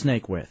alligator or a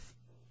snake with?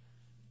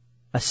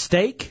 A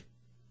steak,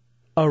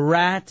 a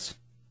rat,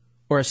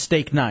 or a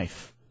steak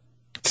knife?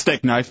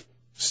 Steak knife.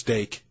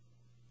 Steak.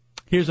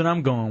 Here's what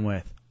I'm going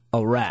with.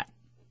 A rat.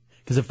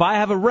 Because if I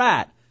have a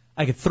rat,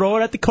 I can throw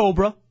it at the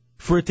cobra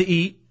for it to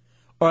eat.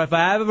 Or if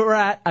I have a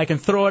rat, I can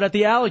throw it at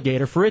the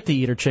alligator for it to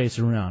eat or chase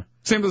around.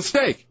 Same with a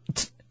steak.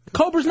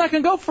 Cobra's not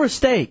going to go for a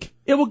steak.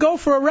 It will go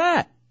for a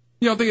rat.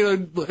 You don't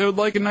think it would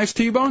like a nice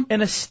T-bone?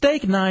 And a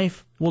steak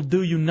knife will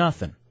do you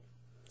nothing.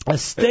 A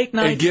steak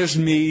knife... It gives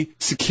me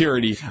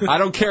security. I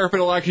don't care if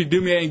it'll actually do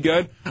me any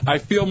good. I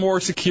feel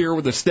more secure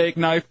with a steak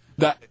knife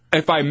that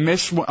if I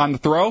miss on the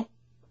throw,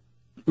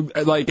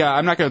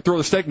 I'm not going to throw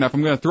the steak knife,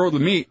 I'm going to throw the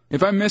meat.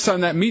 If I miss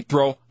on that meat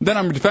throw, then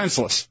I'm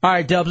defenseless. All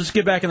right, Dubs, let's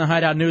get back in the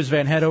Hideout News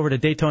van, head over to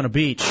Daytona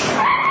Beach.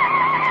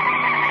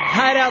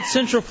 Hideout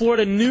Central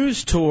Florida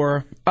News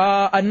Tour.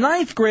 A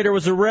ninth grader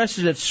was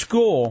arrested at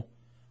school,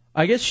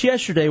 I guess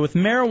yesterday, with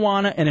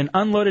marijuana and an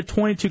unloaded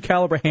 .22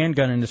 caliber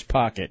handgun in his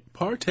pocket.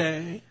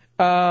 Partay.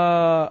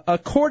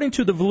 According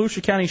to the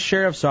Volusia County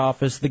Sheriff's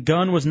Office, the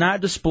gun was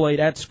not displayed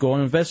at school,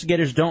 and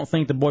investigators don't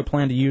think the boy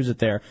planned to use it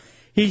there.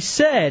 He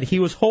said he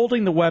was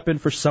holding the weapon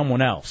for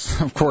someone else.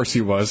 Of course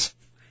he was.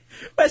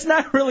 That's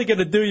not really going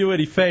to do you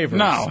any favors.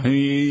 No,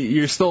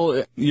 you're still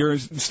in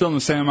the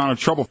same amount of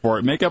trouble for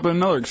it. Make up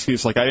another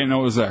excuse like I didn't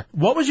know it was there.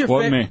 What was your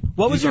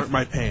These aren't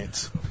my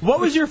pants. What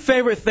was your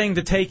favorite thing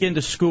to take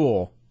into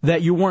school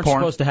that you weren't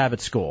supposed to have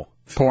at school?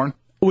 Porn.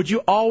 Would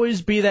you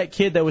always be that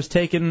kid that was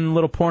taking a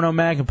little porno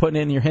mag and putting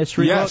it in your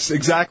history book? Yes,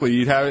 exactly.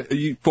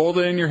 You fold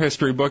it in your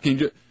history book,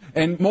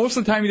 and most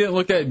of the time you didn't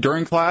look at it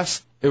during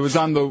class. It was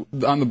on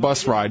the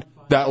bus ride.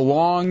 That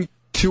long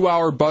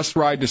 2-hour bus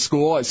ride to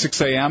school at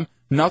 6 a.m.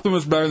 Nothing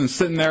was better than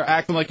sitting there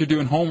acting like you're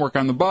doing homework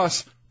on the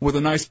bus with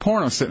a nice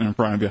porno sitting in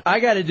front of you.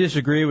 I got to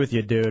disagree with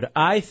you, dude.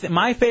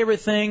 My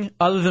favorite thing,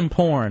 other than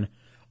porn,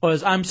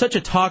 was I'm such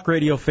a talk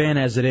radio fan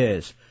as it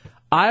is.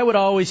 I would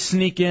always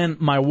sneak in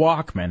my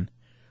Walkman,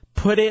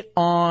 put it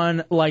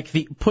on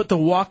put the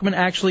Walkman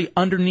actually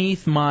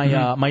underneath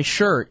my my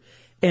shirt,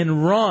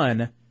 and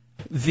run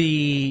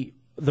the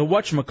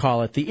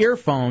whatchamacallit, the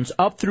earphones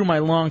up through my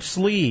long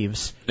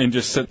sleeves. And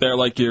just sit there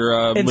like you're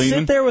and leaning?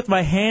 sit there with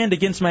my hand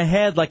against my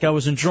head like I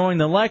was enjoying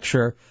the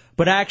lecture,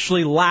 but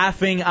actually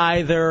laughing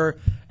either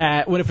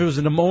at if it was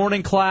in the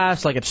morning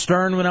class, like at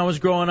Stern when I was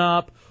growing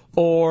up,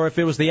 or if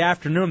it was the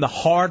afternoon, the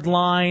Hard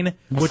Line,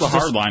 which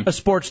is a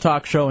sports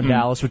talk show in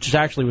Dallas, which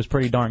actually was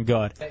pretty darn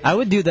good. I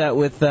would do that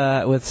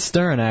with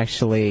Stern,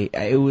 actually.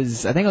 I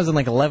think I was in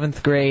like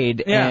 11th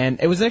grade, and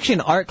it was actually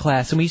an art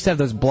class, and we used to have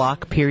those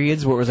block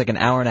periods where it was like an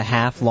hour and a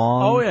half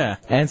long. Oh, yeah.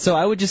 And so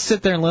I would just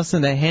sit there and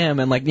listen to him,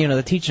 and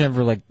the teacher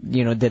never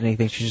did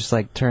anything. She just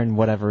turn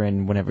whatever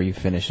in whenever you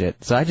finish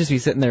it. So I'd just be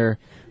sitting there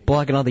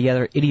blocking all the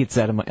other idiots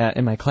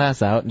in my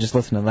class out and just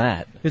listen to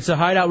that. It's a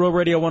Hideout Road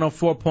Radio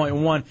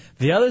 104.1.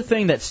 The other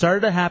thing that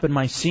started to happen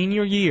my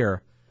senior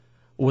year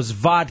was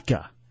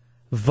vodka.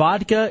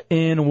 Vodka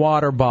in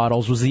water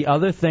bottles was the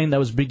other thing that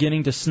was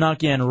beginning to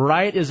snuck in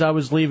right as I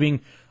was leaving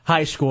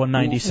high school in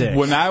 96.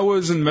 When I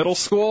was in middle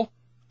school,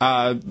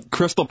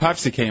 Crystal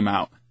Pepsi came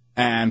out,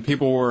 and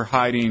people were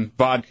hiding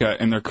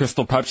vodka in their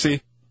Crystal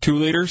Pepsi 2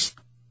 liters.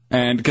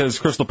 And because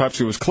Crystal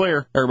Pepsi was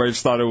clear, everybody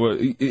just thought it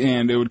would,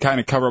 and it would kind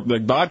of cover up the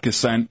vodka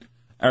scent.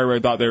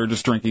 Everybody thought they were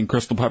just drinking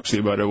Crystal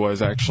Pepsi, but it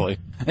was actually.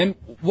 And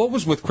what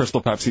was with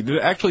Crystal Pepsi? Did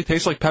it actually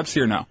taste like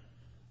Pepsi or no?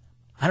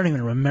 I don't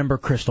even remember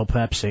Crystal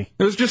Pepsi.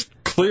 It was just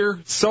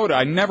clear soda.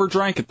 I never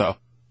drank it, though.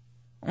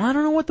 Well, I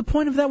don't know what the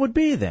point of that would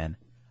be then.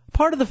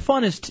 Part of the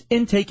fun is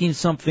intaking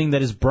something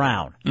that is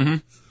brown. Mm-hmm.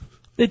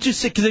 It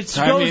just because it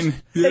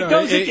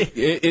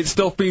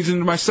still feeds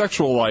into my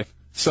sexual life.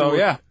 So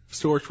yeah.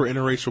 Still works for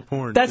interracial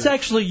porn. That's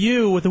actually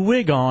you with a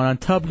wig on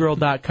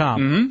tubgirl.com.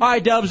 Mm-hmm. All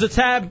right, Dubs, let's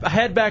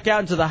head back out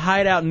into the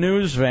Hideout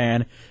news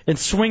van and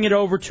swing it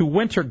over to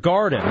Winter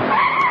Garden,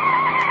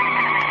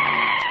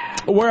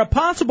 where a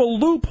possible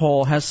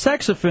loophole has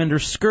sex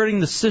offenders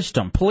skirting the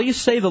system. Police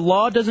say the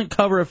law doesn't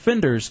cover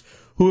offenders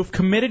who have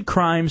committed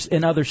crimes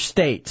in other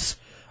states.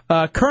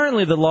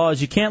 Currently, the law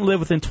is you can't live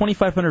within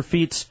 2,500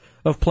 feet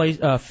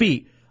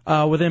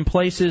within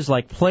places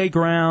like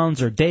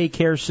playgrounds or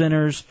daycare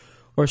centers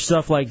or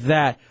stuff like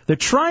that. They're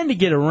trying to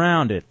get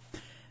around it.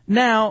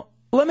 Now,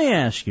 let me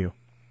ask you,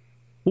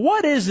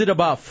 what is it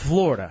about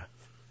Florida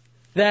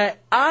that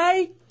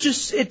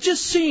it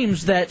just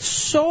seems that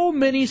so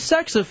many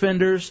sex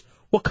offenders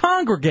will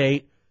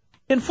congregate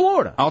in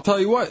Florida? I'll tell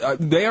you what,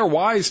 they are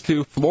wise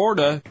to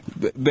Florida.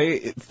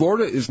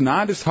 Florida is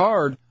not as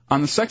hard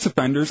on the sex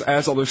offenders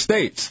as other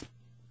states.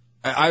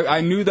 I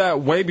knew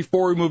that way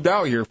before we moved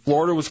out here.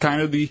 Florida was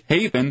kind of the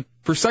haven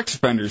for sex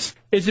offenders.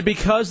 Is it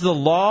because the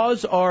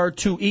laws are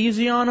too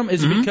easy on them?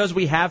 Is it because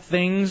we have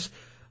things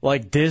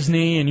like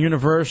Disney and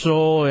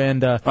Universal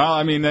and... well,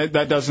 I mean,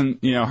 that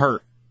doesn't,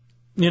 hurt.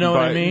 You know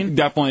what I mean?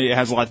 Definitely it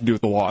has a lot to do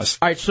with the laws.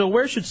 All right, so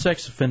where should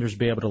sex offenders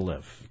be able to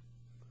live?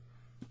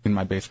 In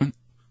my basement.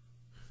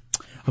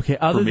 Okay,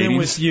 other than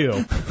with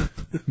you.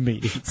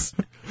 Meetings.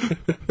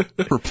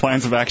 For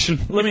plans of action.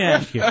 Let me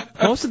ask you.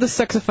 Most of the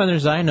sex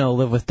offenders I know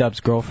live with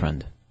Dub's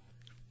girlfriend.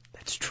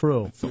 That's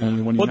true. It's the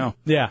only one you know.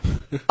 Yeah.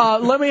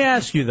 Let me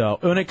ask you, though,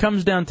 when it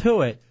comes down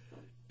to it,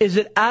 is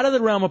it out of the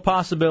realm of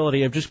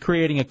possibility of just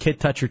creating a kid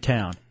toucher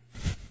town?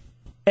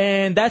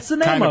 And that's the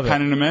name kind of it.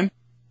 Penning them in?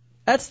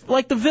 That's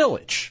like The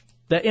Village,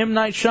 the M.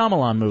 Night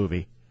Shyamalan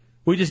movie.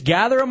 We just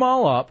gather them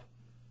all up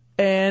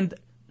and...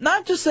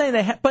 Not just saying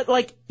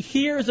but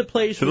here's a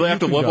place Do where they have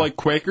to live go. like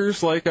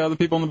Quakers, like the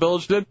people in the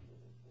village did?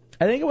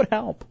 I think it would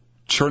help.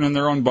 Churning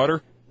their own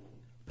butter?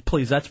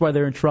 Please, that's why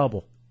they're in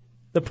trouble.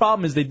 The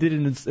problem is they did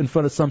it in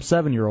front of some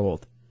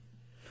 7-year-old.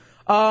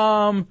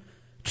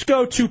 Let's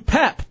go to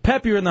Pep.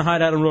 Pep, you're in the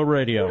Hideout on Real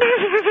Radio.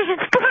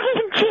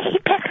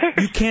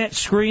 You can't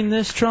screen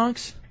this,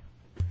 Trunks?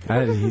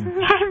 I'm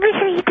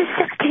really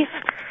deceptive.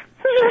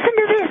 Listen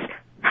to this.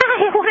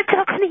 Hi, I want to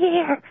talk on the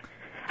air.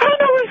 I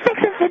know where sex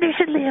offenders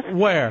should live.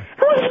 Where?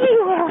 With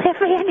you all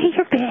halfway under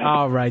your bed.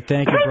 All right,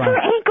 thank you, With Brian.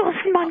 your ankles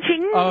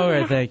munching. All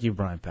right, thank you,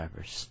 Brian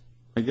Peppers.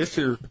 I guess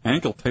your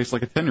ankle tastes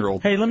like a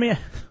 10-year-old. Hey,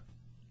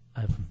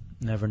 I've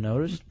never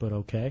noticed, but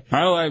okay.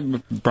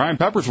 Brian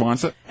Peppers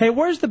wants it. Hey,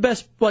 what's the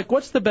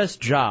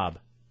best job?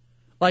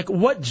 Like,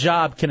 what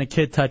job can a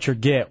kid toucher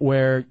get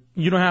where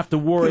you don't have to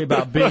worry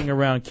about being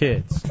around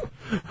kids?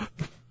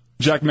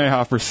 Jack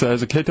Mayhofer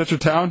says, a kid toucher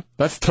town?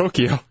 That's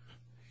Tokyo.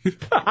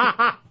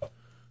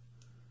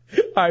 All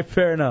right,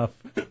 fair enough.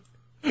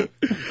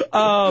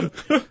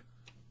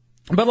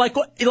 But like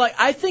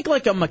I think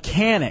like a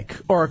mechanic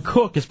or a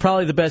cook is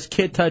probably the best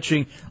kid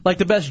touching, like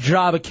the best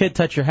job a kid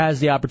toucher has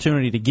the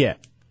opportunity to get.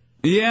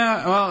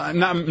 Yeah, well,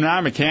 not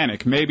a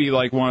mechanic. Maybe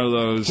like one of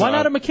those. Why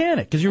not a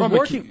mechanic? Because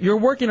you're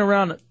working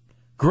around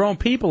grown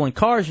people in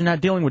cars. You're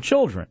not dealing with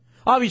children.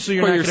 Obviously,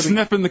 you're you're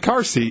sniffing the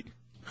car seat.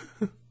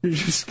 You're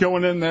just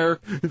going in there,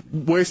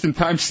 wasting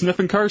time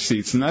sniffing car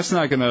seats, and that's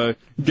not going to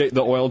get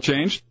the oil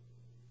changed.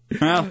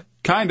 Well,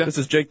 kind of. This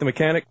is Jake the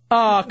mechanic.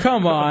 Oh,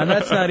 come on.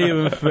 That's not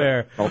even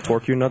fair. I'll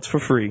torque your nuts for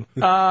free.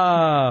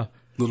 Little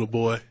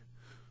boy.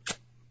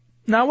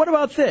 Now, what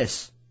about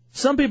this?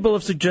 Some people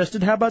have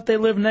suggested, how about they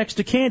live next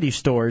to candy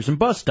stores and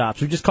bus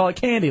stops? We just call it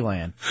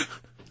Candyland.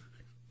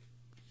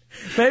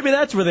 Maybe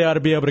that's where they ought to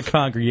be able to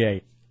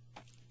congregate.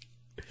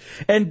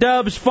 And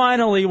Dubs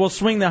finally will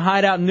swing the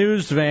Hideout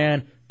news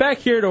van back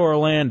here to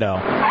Orlando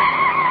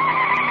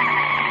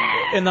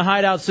in the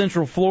Hideout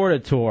Central Florida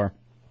tour.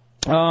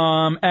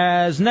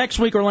 As next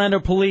week Orlando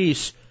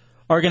police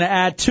are going to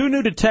add 2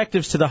 new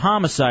detectives to the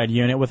homicide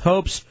unit with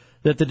hopes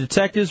that the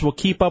detectives will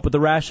keep up with the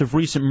rash of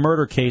recent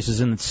murder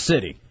cases in the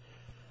city.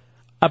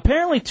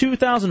 Apparently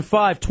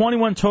 2005,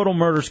 21 total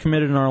murders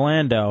committed in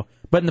Orlando,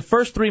 but in the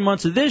first 3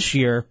 months of this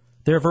year,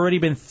 there have already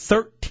been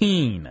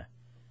 13.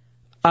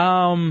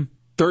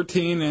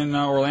 13 in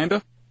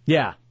Orlando?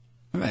 Yeah.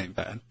 That ain't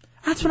bad.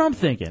 That's what I'm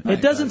thinking.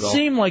 It doesn't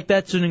seem like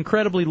that's an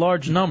incredibly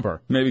large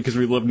number. Maybe because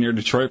we lived near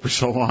Detroit for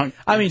so long.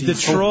 I mean,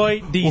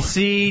 Detroit,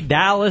 D.C.,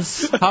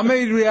 Dallas. How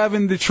many did we have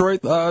in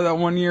Detroit that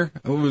one year?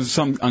 It was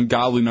some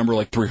ungodly number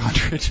like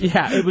 300.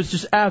 Yeah, it was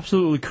just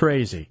absolutely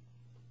crazy.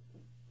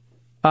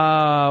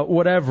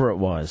 Whatever it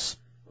was.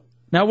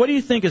 Now, what do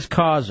you think is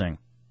causing,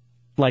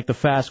 like, the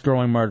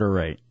fast-growing murder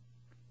rate?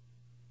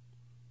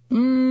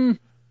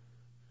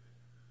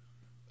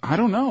 I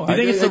don't know. Do you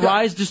think it's the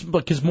rise just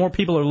because more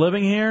people are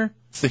living here?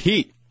 It's the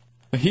heat.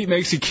 The heat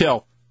makes you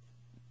kill.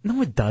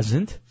 No, it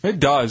doesn't. It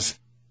does.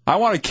 I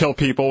want to kill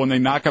people when they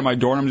knock on my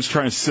door and I'm just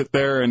trying to sit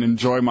there and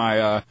enjoy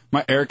my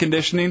my air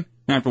conditioning.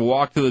 And I have to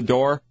walk to the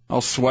door,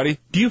 all sweaty.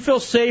 Do you feel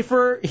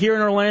safer here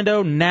in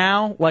Orlando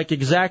now, like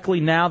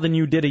exactly now, than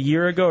you did a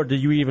year ago, or do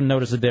you even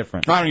notice a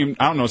difference? I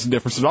don't notice a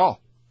difference at all.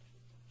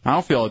 I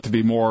don't feel it to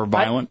be more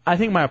violent. I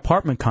think my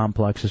apartment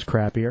complex is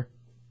crappier.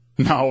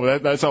 No,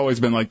 that's always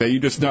been like that. You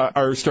just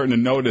are starting to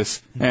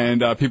notice,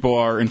 and people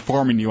are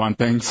informing you on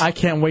things. I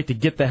can't wait to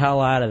get the hell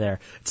out of there.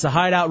 It's the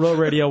Hideout Road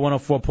Radio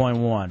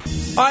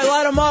 104.1. All right,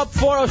 light them up,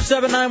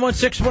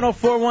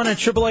 407-916-1041 and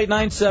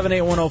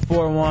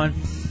 888-978-1041.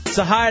 It's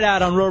the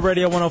Hideout on Road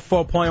Radio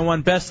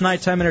 104.1, best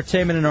nighttime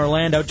entertainment in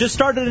Orlando. Just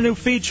started a new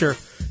feature.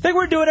 I think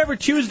we're doing it every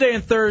Tuesday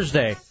and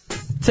Thursday.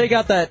 Take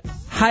out that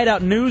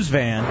Hideout news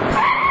van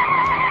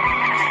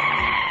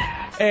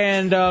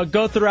and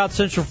go throughout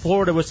Central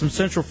Florida with some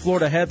Central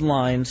Florida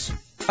headlines.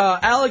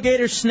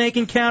 Alligator snake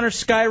encounter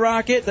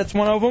skyrocket. That's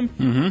one of them.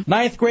 Mm-hmm.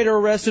 9th grader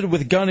arrested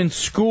with gun in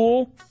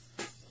school.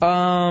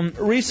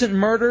 Recent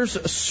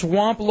murders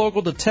swamp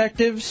local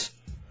detectives.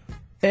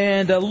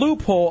 And a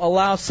loophole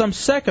allows some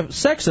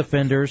sex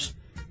offenders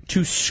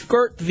to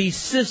skirt the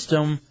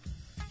system.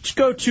 Let's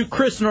go to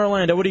Chris in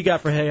Orlando. What do you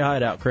got for Hey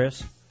Hideout,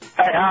 Chris?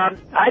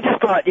 I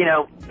just thought,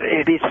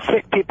 these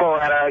sick people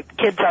that are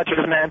kid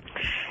touchers, man,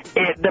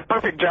 the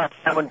perfect job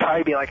for them would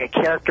probably be like a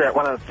character at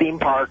one of the theme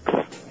parks.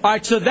 All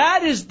right, so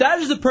that is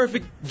the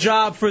perfect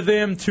job for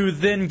them to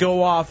then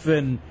go off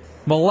and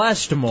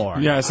molest more.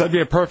 Yes, that'd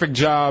be a perfect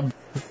job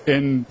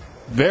in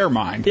their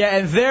mind. Yeah,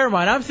 in their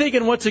mind. I'm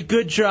thinking what's a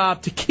good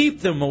job to keep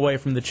them away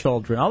from the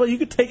children. Although you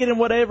could take it in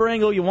whatever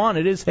angle you want.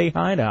 It is Hey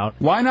Hideout.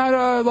 Why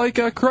not like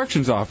a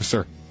corrections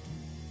officer?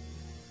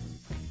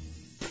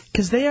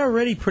 Because they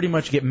already pretty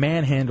much get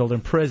manhandled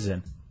in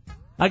prison.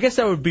 I guess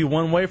that would be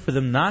one way for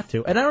them not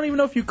to. And I don't even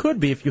know if you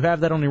could be if you have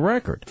that on your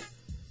record.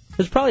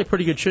 There's probably a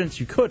pretty good chance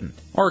you couldn't.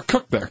 Or a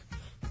cook there.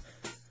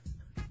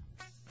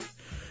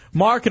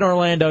 Mark in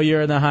Orlando,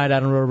 you're in the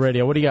Hideout on Road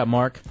Radio. What do you got,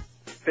 Mark?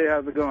 Hey,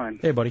 how's it going?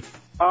 Hey, buddy.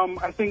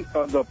 I think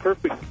the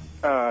perfect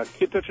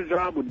kid toucher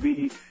job would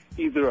be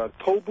either a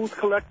toll booth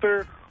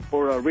collector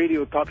or a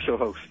radio talk show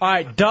host. All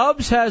right,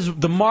 Dubs has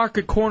the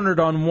market cornered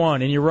on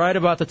one, and you're right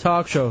about the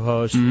talk show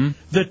host. Mm-hmm.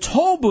 The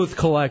toll booth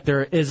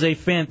collector is a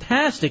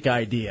fantastic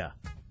idea.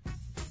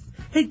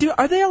 Hey,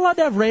 are they allowed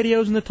to have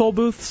radios in the toll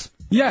booths?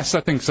 Yes, I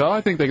think so.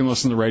 I think they can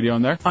listen to the radio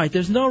in there. All right,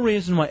 there's no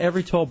reason why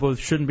every toll booth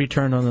shouldn't be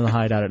turned on in the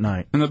Hideout at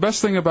night. And the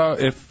best thing about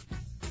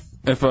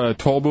if a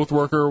toll booth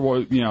worker,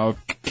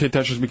 if kid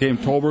touchers became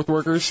toll booth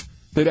workers,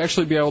 they'd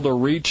actually be able to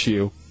reach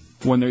you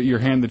when you're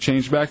handing the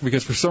change back,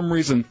 because for some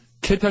reason,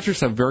 kid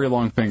touchers have very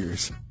long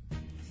fingers.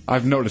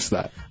 I've noticed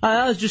that.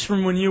 That was just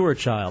from when you were a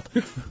child.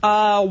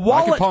 I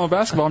can palm a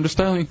basketball, I'm just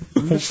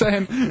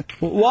saying.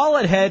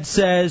 Wallet Head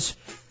says,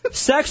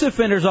 sex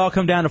offenders all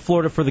come down to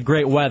Florida for the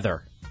great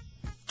weather.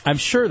 I'm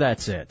sure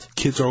that's it.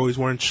 Kids are always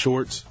wearing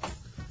shorts,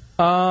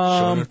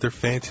 showing off their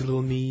fancy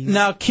little knees.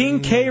 Now, King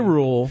K.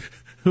 Rule,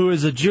 who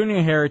is a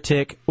junior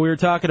heretic, we were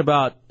talking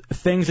about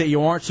things that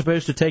you aren't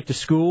supposed to take to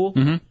school.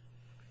 Mm-hmm.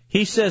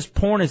 He says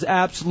porn is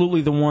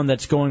absolutely the one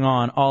that's going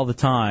on all the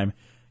time.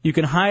 You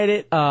can hide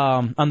it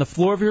on the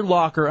floor of your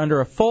locker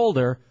under a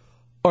folder,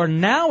 or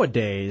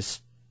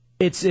nowadays,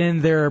 it's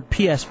in their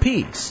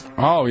PSPs.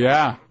 Oh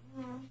yeah.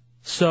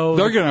 So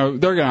they're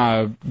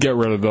gonna get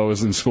rid of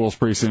those in schools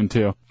pretty soon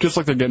too, just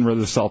like they're getting rid of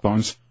the cell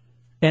phones.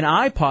 And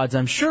iPods,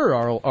 I'm sure,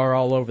 are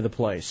all over the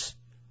place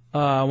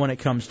when it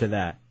comes to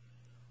that.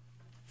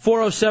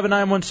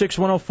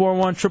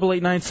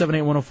 407-916-1041,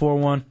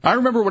 888-978-1041. I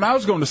remember when I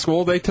was going to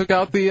school, they took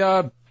out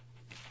the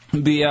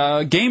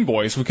Game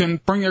Boys. We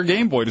couldn't bring your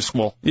Game Boy to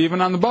school, even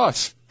on the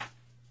bus.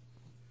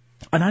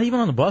 Not even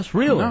on the bus,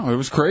 really? No, it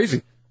was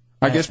crazy.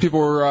 I guess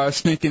people were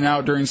sneaking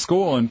out during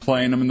school and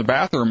playing them in the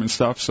bathroom and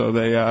stuff, so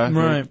they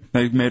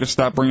made us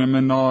stop bringing them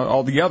in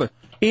all together.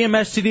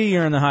 EMSTD,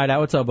 you're in the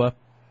Hideout. What's up, bud?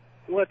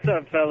 What's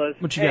up, fellas?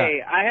 What you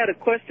Hey, I had a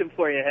question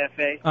for you,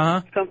 Hefe.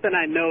 Uh-huh. Something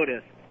I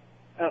noticed.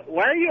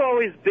 Why are you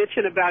always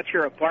bitching about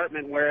your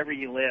apartment wherever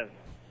you live?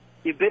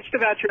 You bitched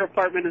about your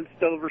apartment in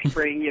Silver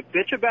Spring. You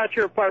bitch about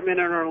your apartment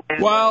in Orlando.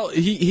 Well,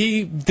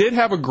 he did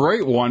have a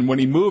great one when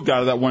he moved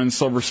out of that one in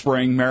Silver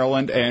Spring,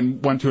 Maryland,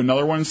 and went to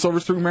another one in Silver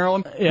Spring,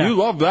 Maryland. Yeah. You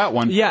love that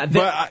one. Yeah,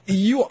 but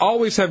you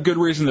always have good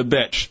reason to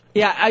bitch.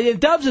 Yeah,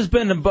 Dubs has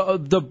been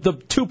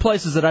the two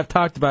places that I've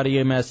talked about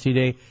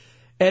EMSTD,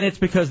 and it's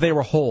because they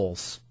were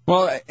holes.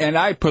 Well, and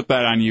I put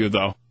that on you,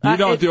 though. You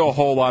don't do a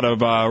whole lot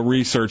of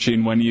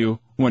researching when you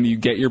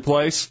get your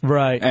place.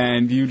 Right.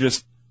 And you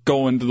just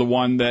go into the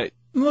one that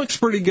looks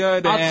pretty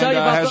good and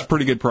has a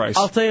pretty good price.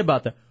 I'll tell you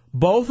about that.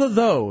 Both of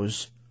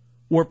those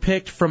were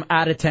picked from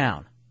out of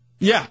town.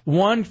 Yeah.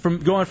 One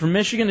going from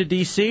Michigan to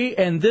D.C.,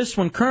 and this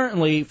one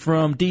currently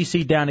from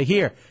D.C. down to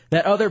here.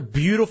 That other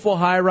beautiful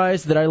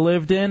high-rise that I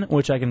lived in,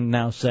 which I can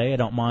now say I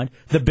don't mind,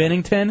 the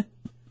Bennington.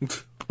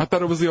 I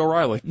thought it was the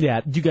O'Reilly. Yeah,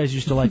 you guys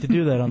used to like to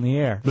do that on the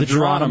air. The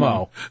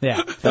Geronimo.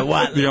 Yeah. The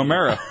what? The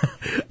O'Mara.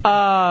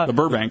 The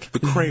Burbank. The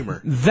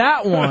Kramer.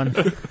 That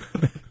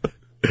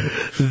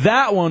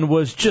one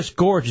was just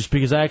gorgeous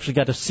because I actually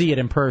got to see it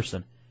in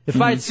person. If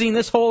I had seen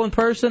this hole in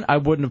person, I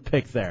wouldn't have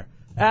picked there.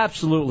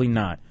 Absolutely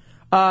not.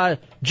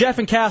 Jeff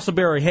and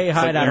Castleberry, hey,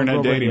 Hideout on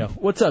Real Radio.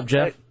 What's up,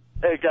 Jeff?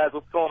 Hey, guys,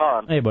 what's going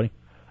on? Hey, buddy.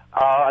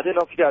 I didn't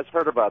know if you guys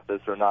heard about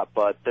this or not,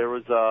 but there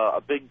was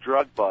a big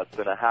drug bust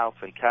in a house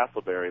in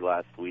Castleberry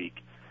last week,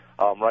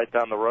 right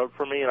down the road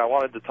from me, and I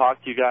wanted to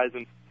talk to you guys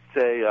and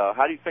say,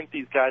 how do you think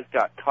these guys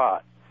got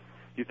caught?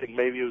 Do you think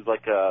maybe it was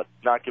like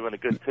not giving a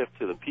good tip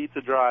to the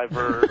pizza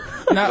driver?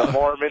 The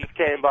Mormons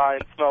came by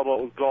and smelled what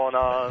was going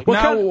on.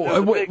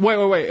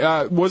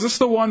 Wait. Was this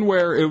the one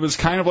where it was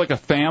kind of like a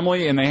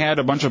family and they had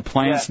a bunch of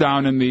plants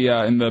down in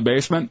the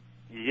basement?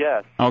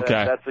 Yes.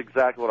 Okay. That's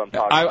exactly what I'm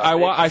talking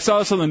about. I saw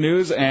this on the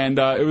news, and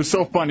it was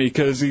so funny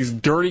because these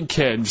dirty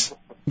kids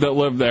that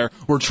live there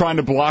were trying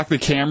to block the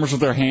cameras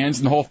with their hands,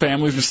 and the whole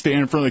family's just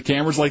standing in front of the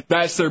cameras. Like,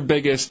 that's their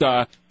biggest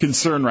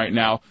concern right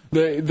now.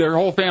 Their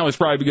whole family's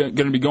probably going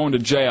to be going to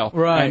jail.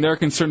 Right. And they're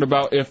concerned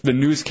about if the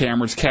news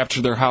cameras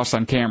capture their house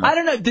on camera. I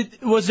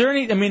don't know. Was there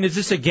any... I mean, is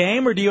this a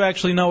game, or do you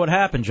actually know what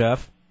happened,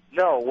 Jeff?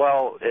 No,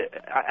 well,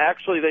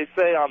 actually they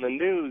say on the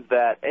news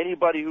that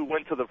anybody who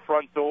went to the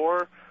front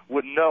door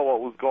would know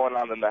what was going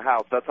on in the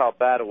house. That's how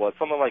bad it was.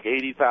 Something like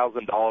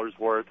 $80,000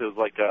 worth. It was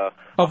like a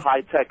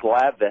high-tech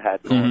lab they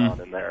had going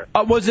on in there.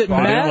 Was it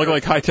meth? They didn't look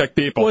like high-tech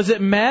people. Was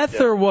it meth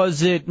or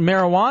was it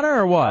marijuana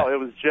or what? No, it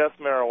was just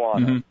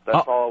marijuana.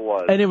 That's all it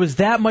was. And it was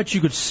that much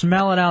you could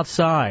smell it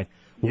outside.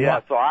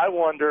 Yeah, so I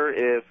wonder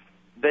if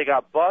they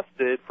got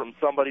busted from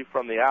somebody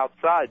from the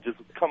outside just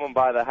coming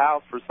by the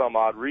house for some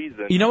odd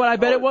reason. You know what I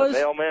bet it was?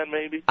 A mailman,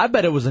 maybe? I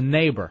bet it was a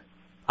neighbor.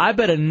 I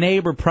bet a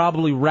neighbor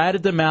probably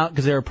ratted them out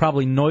because they were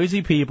probably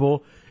noisy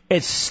people.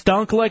 It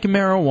stunk like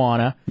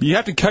marijuana. You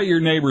have to cut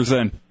your neighbors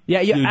in. Yeah,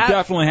 you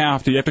definitely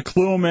have to. You have to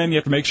clue them in. You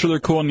have to make sure they're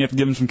cool, and you have to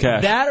give them some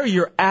cash. That or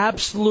you're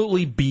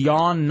absolutely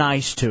beyond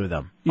nice to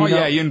them.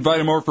 Yeah, you invite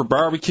them over for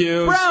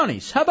barbecues.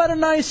 Brownies. How about a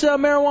nice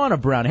marijuana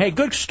brownie? Hey,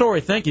 good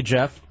story. Thank you,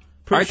 Jeff.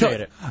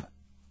 Appreciate it.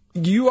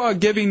 You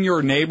giving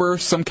your neighbor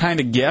some kind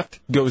of gift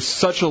goes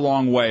such a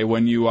long way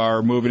when you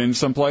are moving into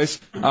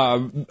someplace.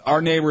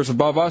 Our neighbors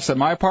above us at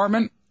my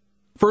apartment,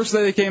 first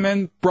day they came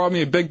in, brought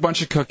me a big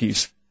bunch of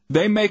cookies.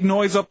 They make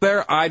noise up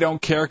there. I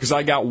don't care because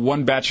I got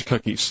one batch of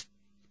cookies,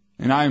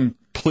 and I'm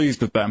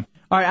pleased with them.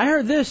 All right, I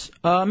heard this.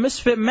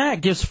 Misfit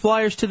Matt gives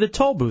flyers to the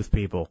toll booth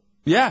people.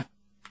 Yeah.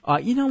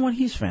 You know what?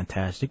 He's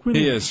fantastic.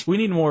 He is. We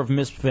need more of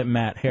Misfit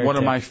Matt. One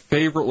of my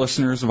favorite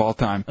listeners of all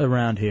time.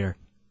 Around here.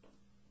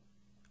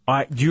 All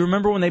right, do you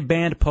remember when they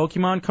banned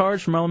Pokemon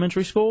cards from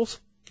elementary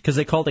schools? Because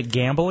they called it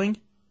gambling?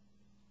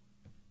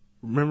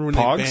 Remember when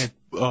Pogs? they banned...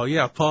 Oh,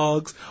 yeah,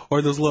 Pogs.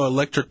 Or those little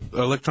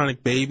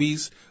electronic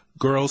babies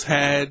girls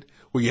had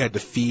where you had to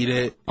feed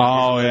it.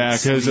 Oh, yeah,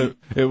 because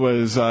it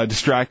was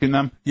distracting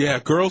them. Yeah,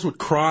 girls would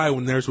cry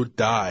when theirs would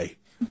die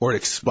or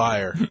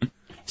expire.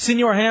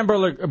 Senor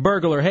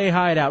Hamburglar, hey,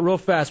 Hideout, real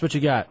fast, what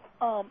you got?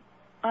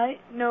 I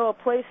know a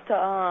place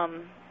to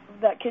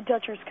that kid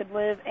touchers could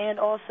live, and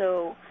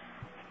also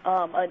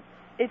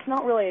it's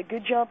not really a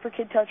good job for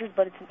kid touchers,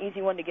 but it's an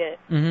easy one to get.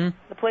 Mm-hmm.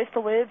 The place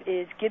to live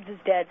is Gibbs'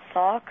 dad's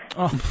socks.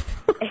 Oh.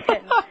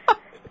 And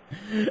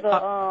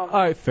all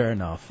right, fair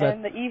enough.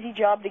 And the easy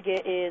job to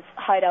get is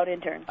Hideout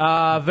intern.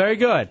 Very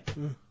good.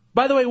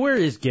 By the way, where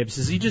is Gibbs?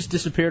 Has he just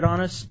disappeared on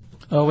us?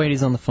 Oh, wait,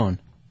 he's on the phone.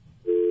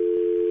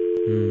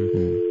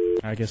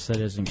 I guess that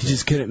isn't He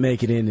just couldn't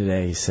make it in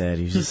today, he said.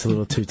 He was just a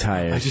little too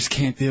tired. I just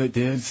can't do it,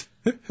 dudes.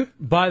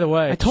 By the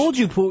way, I told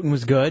you Putin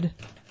was good.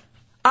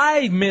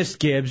 I miss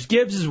Gibbs.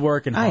 Gibbs is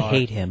working hard. I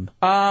hate him.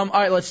 All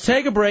right, let's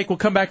take a break. We'll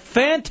come back.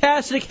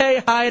 Fantastic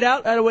Hey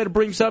Hideout. Had a way to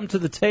bring something to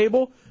the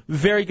table.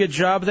 Very good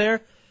job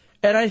there.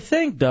 And I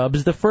think,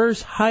 Dubs, the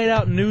first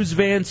Hideout News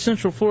Van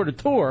Central Florida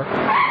tour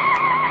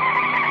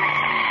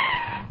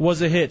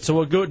was a hit. So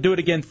we'll go do it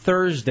again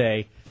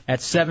Thursday at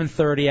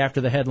 7:30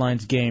 after the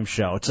Headlines game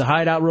show. It's a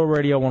Hideout Real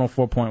Radio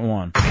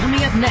 104.1.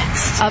 Coming up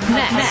next on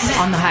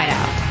the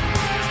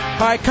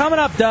Hideout. All right, coming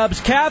up, Dubs,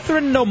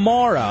 Catherine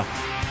Nomura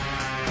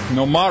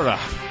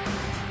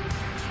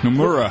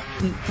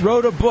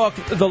wrote a book,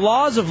 The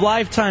Laws of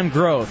Lifetime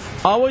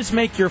Growth. Always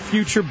make your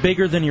future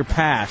bigger than your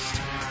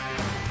past.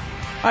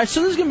 All right,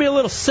 so this is going to be a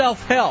little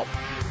self-help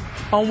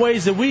on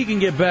ways that we can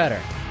get better.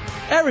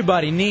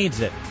 Everybody needs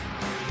it.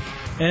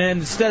 And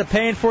instead of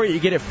paying for it, you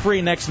get it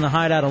free next in the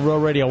Hideout on Real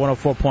Radio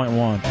 104.1.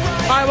 All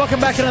right, welcome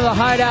back into the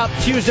Hideout.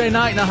 Tuesday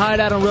night in the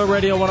Hideout on Real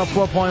Radio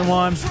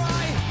 104.1.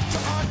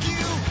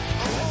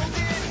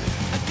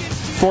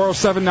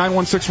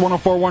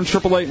 407-916-1041,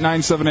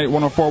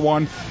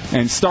 888-978-1041,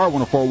 and star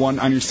 1041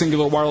 on your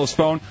singular wireless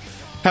phone.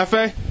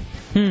 Hefe,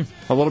 a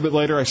little bit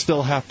later, I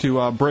still have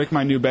to break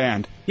my new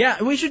band.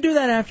 Yeah, we should do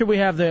that after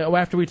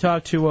we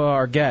talk to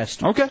our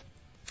guest. Okay.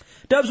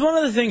 Dubs, one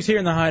of the things here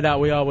in the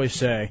Hideout we always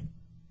say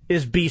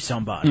is be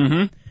somebody.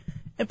 Mm-hmm.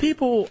 And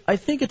people, I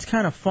think it's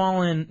kind of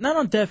fallen, not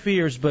on deaf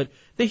ears, but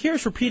they hear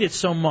us repeat it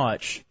so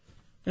much,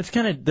 it's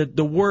kind of,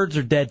 the words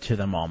are dead to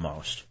them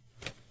almost.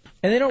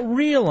 And they don't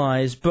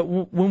realize, but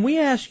when we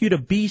ask you to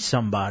be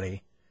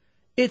somebody,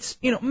 it's,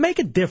 make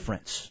a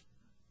difference.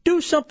 Do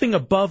something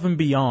above and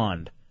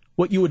beyond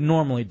what you would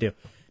normally do.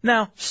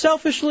 Now,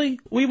 selfishly,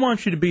 we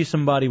want you to be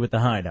somebody with the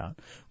Hideout.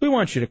 We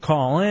want you to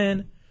call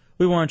in.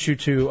 We want you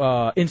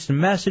to instant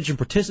message and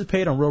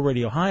participate on Real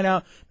Radio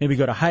Hideout. Maybe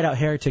go to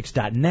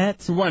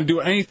hideoutheretics.net. We want to do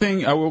anything.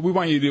 We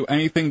want you to do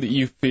anything that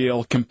you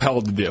feel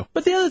compelled to do.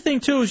 But the other thing,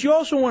 too, is you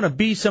also want to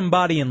be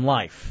somebody in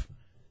life.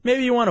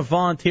 Maybe you want to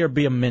volunteer,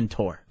 be a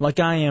mentor, like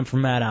I am for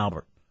Matt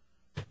Albert.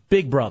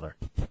 Big brother.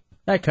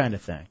 That kind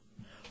of thing.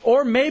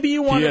 Or maybe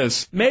you want He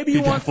is. Maybe you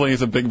he definitely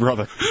is a big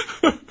brother.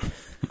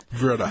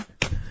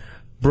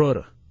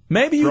 Brother.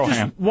 Maybe you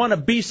just want to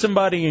be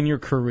somebody in your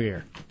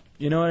career.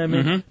 You know what I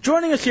mean? Mm-hmm.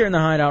 Joining us here in the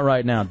Hideout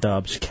right now,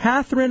 Dubs,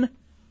 Catherine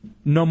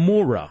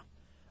Nomura,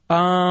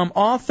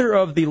 author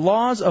of The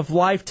Laws of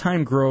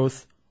Lifetime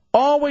Growth.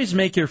 Always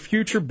make your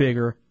future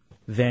bigger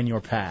than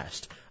your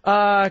past.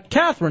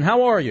 Catherine,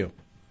 how are you?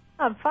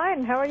 I'm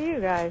fine. How are you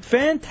guys?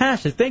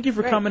 Fantastic. Thank you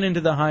for coming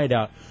into the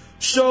Hideout.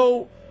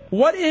 So,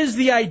 what is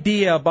the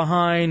idea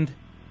behind,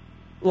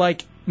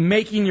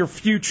 making your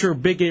future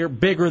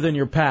bigger than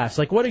your past?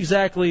 What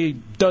exactly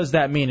does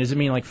that mean? Does it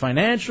mean,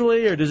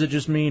 financially, or does it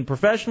just mean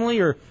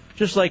professionally, or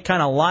just,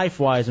 kind of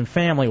life-wise and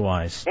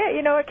family-wise? Yeah,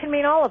 it can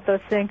mean all of those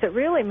things. It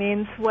really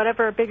means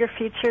whatever a bigger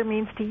future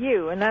means to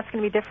you, and that's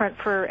going to be different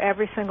for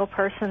every single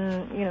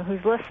person,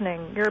 who's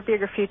listening. Your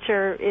bigger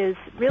future is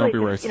really,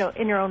 just,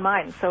 in your own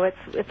mind. So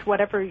it's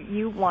whatever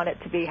you want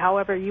it to be,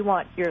 however you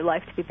want your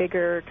life to be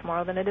bigger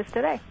tomorrow than it is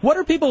today. What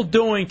are people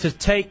doing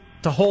to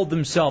hold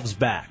themselves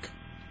back?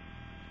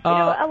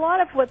 A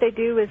lot of what they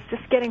do is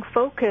just getting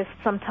focused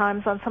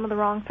sometimes on some of the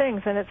wrong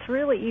things, and it's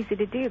really easy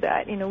to do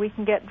that. We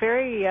can get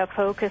very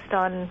focused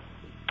on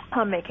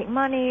making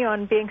money,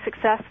 on being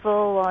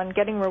successful, on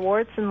getting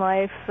rewards in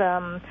life,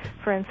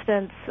 for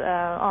instance,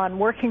 on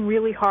working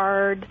really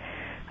hard,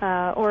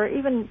 or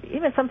even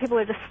some people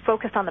are just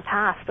focused on the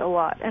past a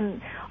lot.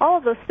 And all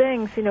of those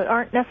things,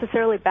 aren't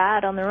necessarily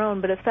bad on their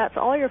own, but if that's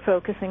all you're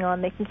focusing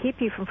on, they can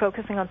keep you from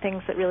focusing on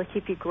things that really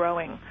keep you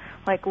growing,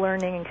 like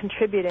learning and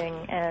contributing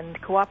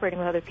and cooperating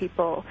with other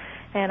people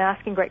and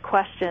asking great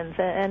questions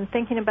and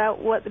thinking about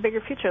what the bigger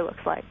future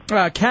looks like.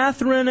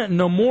 Catherine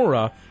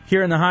Nomura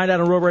here in the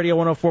Hideout on Real Radio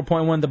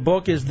 104.1. The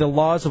book is The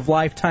Laws of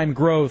Lifetime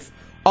Growth.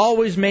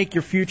 Always make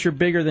your future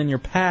bigger than your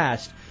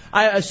past.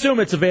 I assume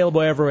it's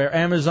available everywhere.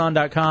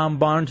 Amazon.com,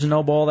 Barnes &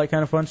 Noble, all that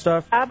kind of fun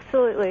stuff?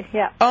 Absolutely,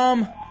 yeah.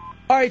 All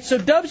right, so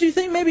Dubs, do you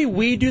think maybe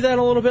we do that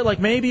a little bit?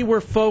 Maybe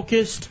we're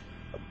focused,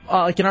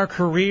 in our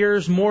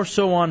careers, more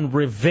so on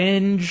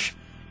revenge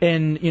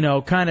and,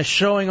 kind of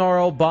showing our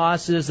old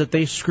bosses that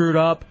they screwed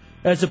up,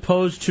 as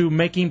opposed to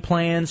making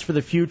plans for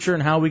the future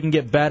and how we can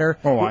get better?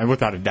 Oh,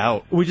 without a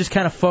doubt. We just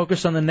kind of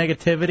focus on the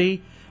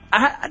negativity.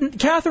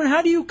 Catherine,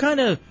 how do you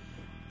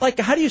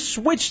how do you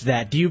switch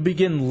that? Do you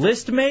begin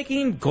list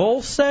making,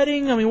 goal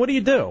setting? What do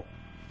you do?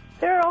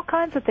 There are all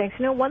kinds of things.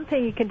 One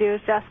thing you can do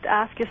is just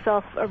ask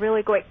yourself a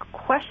really great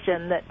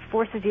question that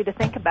forces you to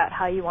think about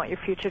how you want your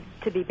future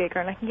to be bigger.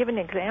 And I can give an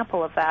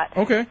example of that.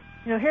 Okay.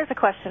 Here's a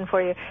question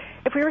for you.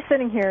 If we were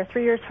sitting here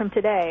 3 years from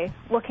today,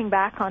 looking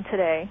back on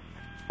today,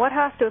 what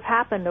has to have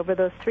happened over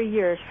those 3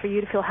 years for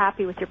you to feel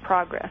happy with your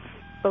progress?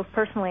 both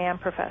personally and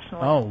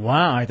professionally. Oh,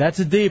 wow. That's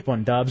a deep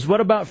one, Dubs.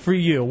 What about for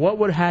you? What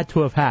would have had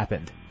to have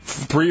happened?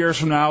 3 years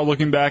from now,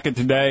 looking back at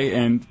today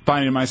and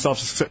finding myself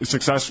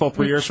successful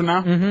 3 years from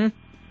now,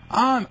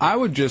 I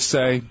would just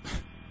say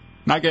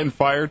not getting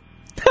fired,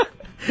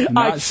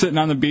 not sitting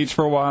on the beach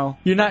for a while.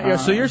 You're not.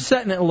 So you're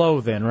setting it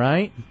low then,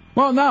 right?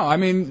 Well, no. I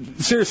mean,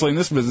 seriously, in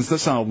this business,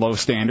 that's not a low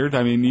standard.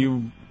 I mean,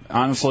 you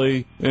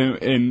honestly,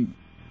 when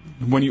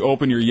you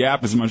open your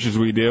Yap as much as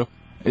we do,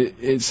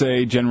 it's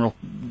a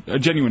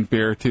genuine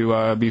fear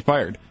to be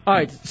fired. All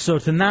right, so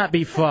to not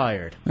be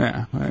fired.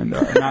 Yeah, and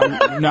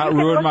not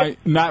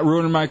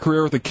ruining my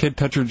career with a kid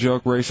toucher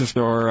joke, racist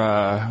or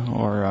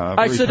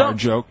retard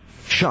joke.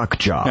 Shock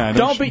jock. Yeah,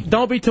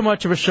 don't be too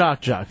much of a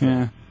shock jock.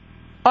 Yeah.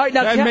 All right,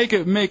 now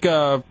and make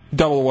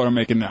double what I'm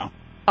making now.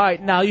 All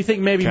right, now you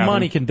think maybe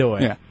money can do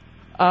it? Yeah.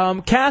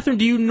 Catherine,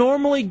 do you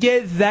normally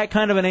get that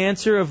kind of an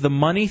answer of the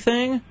money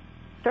thing?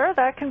 Sure,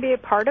 that can be a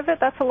part of it.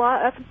 That's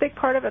a big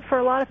part of it for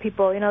a lot of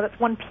people. You know, that's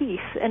one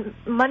piece. And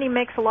money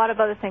makes a lot of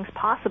other things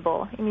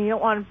possible. I mean, you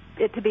don't want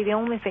it to be the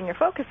only thing you're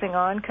focusing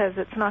on because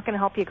it's not going to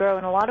help you grow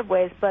in a lot of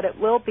ways, but it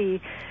will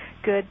be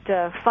good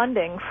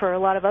funding for a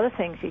lot of other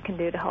things you can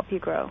do to help you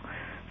grow.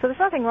 So there's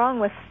nothing wrong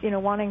with,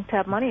 wanting to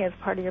have money as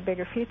part of your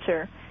bigger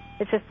future.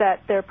 It's just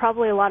that there are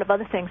probably a lot of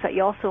other things that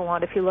you also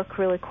want if you look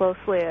really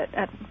closely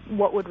at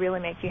what would really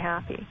make you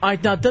happy. All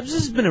right, now, this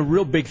has been a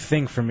real big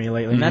thing for me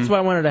lately, and that's why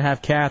I wanted to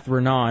have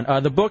Catherine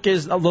on. The book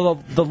is The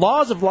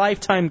Laws of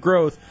Lifetime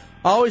Growth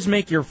Always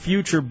Make Your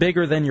Future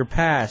Bigger Than Your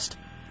Past.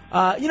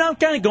 I'm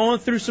kind of going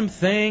through some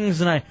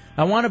things, and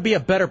I want to be a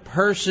better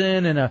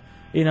person, and,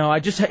 I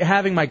just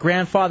having my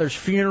grandfather's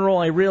funeral,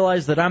 I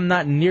realized that I'm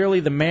not nearly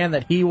the man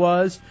that he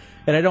was,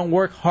 and I don't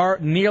work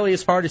nearly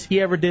as hard as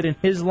he ever did in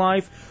his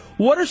life.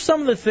 What are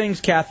some of the things,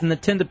 Catherine,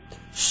 that tend to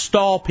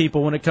stall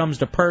people when it comes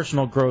to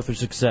personal growth or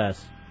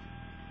success?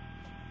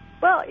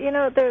 Well,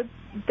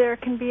 there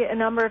can be a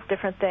number of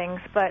different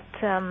things, but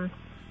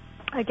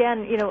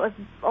again,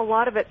 a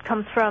lot of it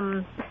comes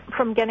from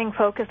getting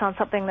focused on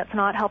something that's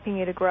not helping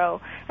you to grow,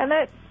 and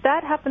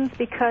that happens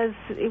because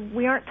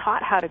we aren't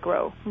taught how to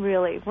grow.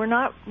 Really, we're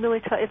not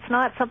really. It's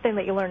not something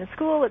that you learn in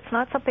school. It's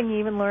not something you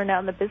even learn out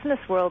in the business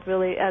world,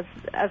 really, as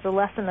a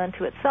lesson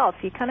unto itself.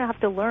 So you kind of have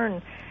to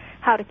learn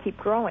how to keep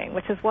growing,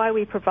 which is why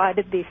we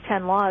provided these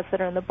 10 laws that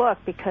are in the book,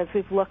 because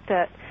we've looked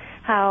at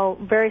how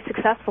very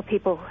successful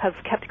people have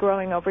kept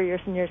growing over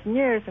years and years and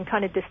years and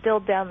kind of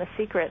distilled down the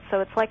secret. So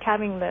it's like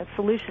having the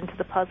solution to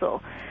the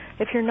puzzle.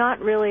 If you're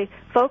not really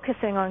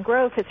focusing on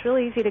growth, it's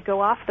really easy to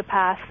go off the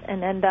path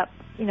and end up,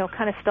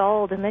 kind of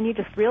stalled, and then you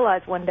just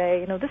realize one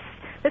day,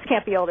 this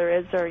can't be all there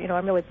is, or,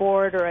 I'm really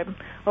bored, or I'm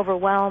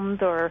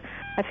overwhelmed, or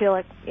I feel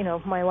like,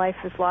 my life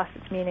has lost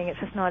its meaning. It's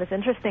just not as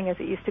interesting as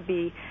it used to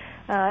be.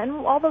 And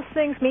all those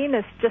things mean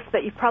is just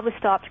that you've probably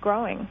stopped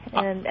growing.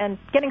 And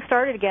getting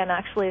started again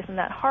actually isn't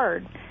that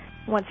hard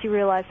once you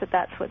realize that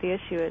that's what the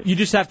issue is. You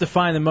just have to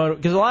find the motive.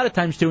 Because a lot of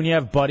times, too, when you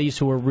have buddies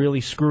who are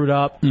really screwed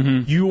up,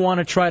 you want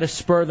to try to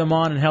spur them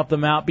on and help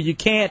them out, but you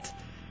can't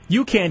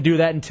do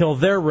that until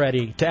they're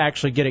ready to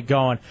actually get it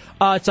going.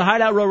 It's a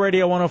Hideout Row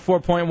Radio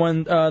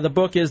 104.1. The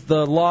book is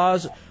The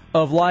Laws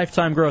of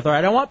Lifetime Growth. All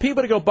right, I want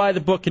people to go buy the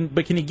book,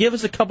 but can you give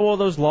us a couple of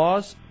those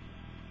laws?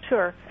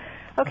 Sure.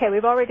 Okay,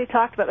 we've already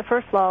talked about the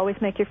first law, always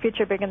make your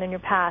future bigger than your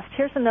past.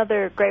 Here's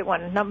another great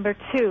one. Number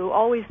 2,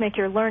 always make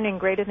your learning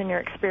greater than your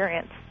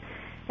experience.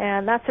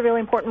 And that's a really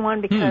important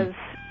one because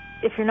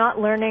if you're not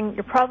learning,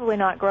 you're probably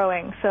not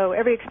growing. So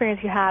every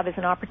experience you have is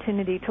an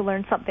opportunity to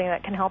learn something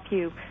that can help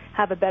you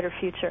have a better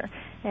future.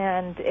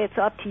 And it's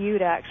up to you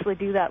to actually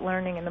do that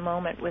learning in the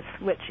moment with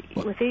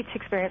each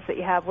experience that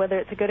you have, whether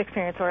it's a good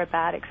experience or a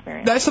bad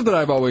experience. That's something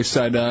I've always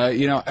said.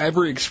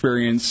 Every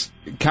experience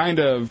kind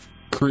of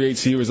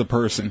creates you as a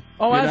person.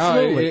 Oh,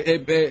 absolutely.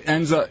 It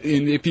ends up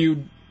if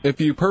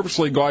you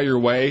purposely go out your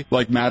way,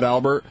 like Matt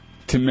Albert,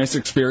 to miss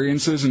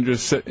experiences and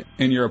just sit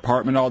in your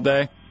apartment all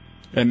day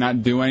and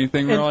not do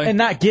anything really, and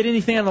not get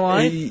anything on the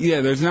line.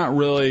 Yeah, there's not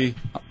really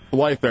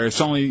life there.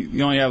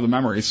 You only have the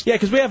memories. Yeah,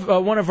 because we have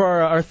one of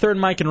our third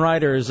Mike and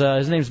writers.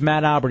 His name's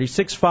Matt Albert. He's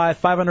 6'5",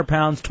 500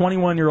 pounds,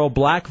 21-year-old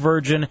black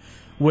virgin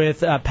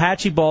with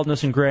patchy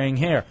baldness and graying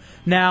hair.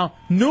 Now,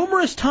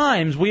 numerous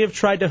times we have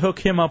tried to hook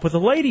him up with a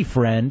lady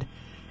friend,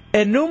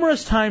 and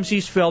numerous times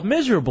he's failed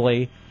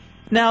miserably.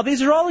 Now,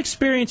 these are all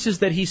experiences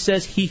that he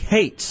says he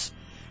hates.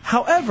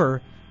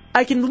 However,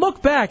 I can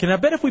look back, and I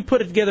bet if we put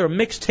together a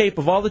mixtape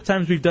of all the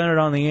times we've done it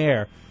on the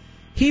air,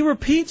 he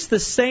repeats the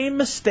same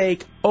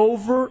mistake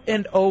over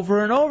and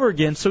over and over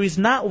again, so he's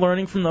not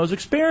learning from those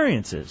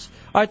experiences.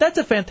 All right, that's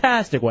a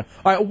fantastic one.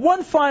 All right,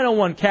 one final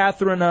one,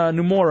 Catherine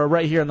Numora,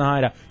 right here in the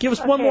Hideout. Give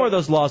us one more of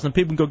those laws, and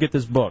people can go get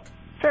this book.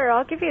 Sure,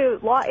 I'll give you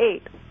Law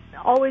 8.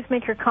 always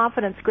make your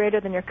confidence greater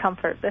than your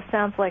comfort. This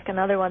sounds like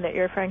another one that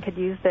your friend could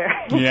use there.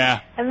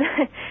 Yeah. And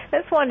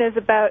this one is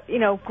about,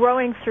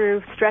 growing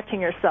through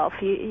stretching yourself.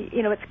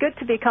 It's good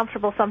to be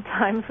comfortable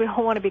sometimes. We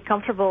all want to be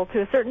comfortable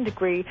to a certain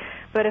degree.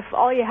 But if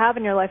all you have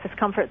in your life is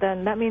comfort,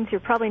 then that means you're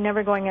probably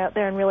never going out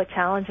there and really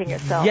challenging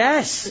yourself.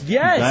 Yes.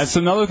 That's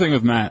another thing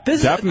with Matt.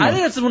 Definitely. I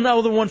think that's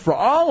another one for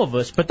all of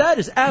us, but that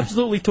is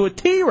absolutely to a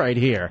T right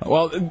here.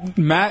 Well,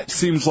 Matt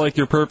seems like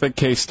your perfect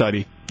case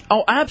study.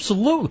 Oh,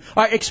 absolutely.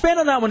 All right, expand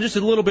on that one just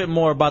a little bit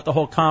more about the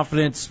whole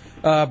confidence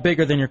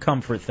bigger than your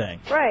comfort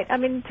thing. Right. I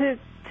mean, to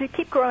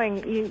keep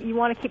growing, you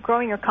want to keep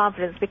growing your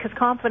confidence, because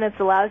confidence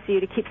allows you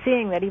to keep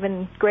seeing that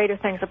even greater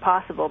things are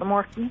possible. The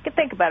more you can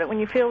think about it, when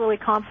you feel really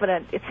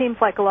confident, it seems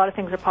like a lot of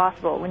things are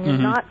possible. When you're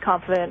not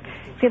confident,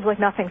 it seems like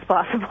nothing's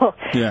possible.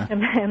 Yeah.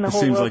 and the it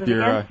whole seems world like is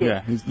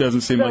against you. it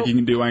doesn't seem like you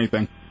can do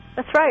anything.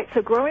 That's right.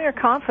 So growing your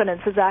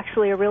confidence is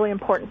actually a really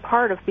important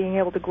part of being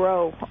able to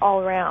grow all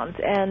around.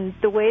 And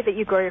the way that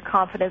you grow your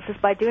confidence is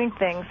by doing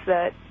things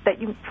that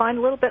you find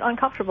a little bit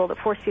uncomfortable, that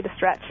force you to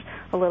stretch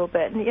a little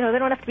bit. And, they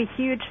don't have to be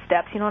huge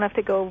steps. You don't have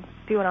to go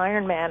do an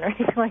Ironman or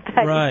anything like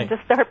that. Right. You can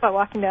just start by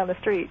walking down the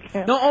street.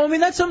 No, I mean,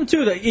 that's something,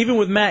 too, that even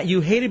with Matt,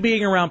 you hated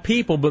being around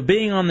people, but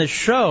being on this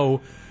show,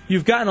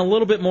 you've gotten a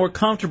little bit more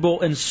comfortable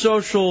in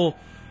social,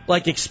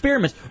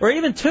 experiments. Or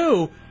even,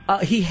 too,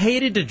 he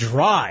hated to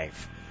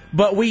drive.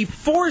 But we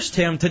forced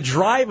him to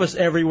drive us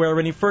everywhere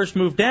when he first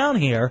moved down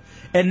here,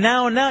 and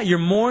now you're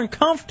more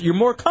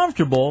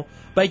comfortable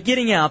by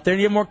getting out there, and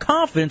you have more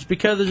confidence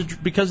because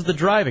of the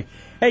driving.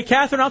 Hey,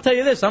 Catherine, I'll tell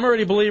you this: I'm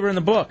already a believer in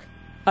the book.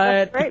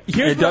 That's great.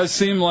 It does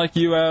seem like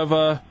you have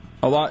a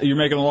lot. You're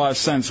making a lot of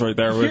sense right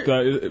there,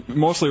 with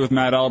mostly with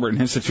Matt Albert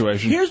and his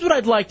situation. Here's what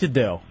I'd like to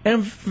do,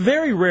 and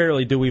very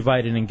rarely do we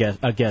invite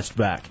a guest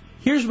back.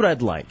 Here's what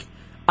I'd like.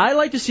 I'd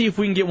like to see if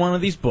we can get one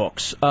of these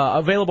books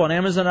available on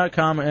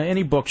Amazon.com or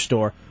any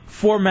bookstore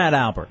for Matt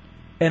Albert.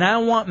 And I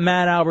want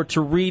Matt Albert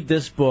to read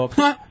this book,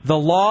 The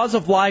Laws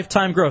of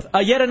Lifetime Growth.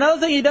 Yet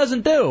another thing he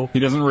doesn't do. He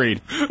doesn't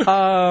read. He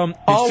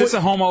sits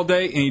at home all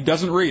day and he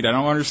doesn't read. I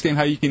don't understand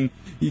how you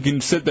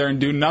can sit there and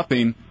do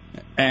nothing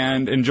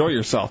and enjoy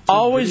yourself.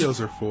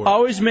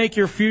 Always make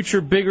your future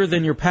bigger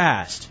than your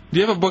past. Do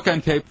you have a book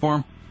on tape for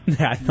him?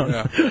 I don't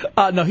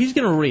know. No, he's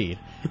going to read.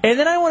 And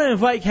then I want to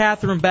invite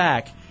Catherine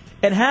back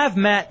and have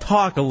Matt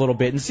talk a little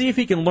bit and see if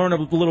he can learn a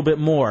little bit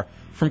more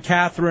from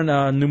Catherine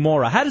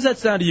Numora. How does that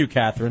sound to you,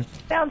 Catherine?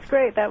 Sounds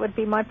great. That would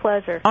be my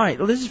pleasure. All right.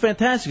 Well, this is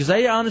fantastic, because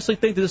I honestly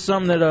think this is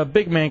something that a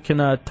big man can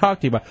talk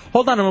to you about.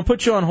 Hold on. I'm going to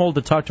put you on hold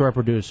to talk to our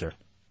producer.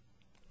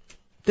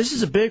 This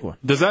is a big one.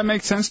 Does that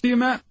make sense to you,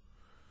 Matt?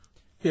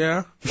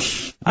 Yeah.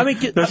 I mean,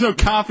 there's no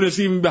confidence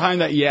even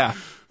behind that yeah.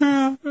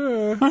 Let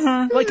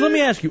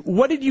me ask you,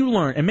 what did you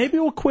learn? And maybe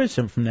we'll quiz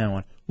him from now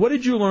on. What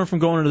did you learn from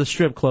going to the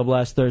strip club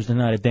last Thursday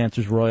night at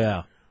Dancers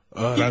Royale?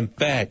 I'm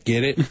fat,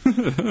 get it?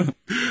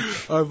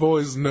 I've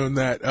always known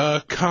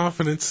that.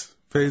 Confidence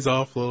pays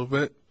off a little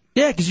bit.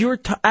 Yeah, because you were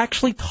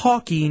actually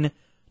talking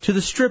to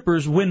the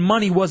strippers when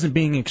money wasn't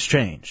being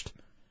exchanged.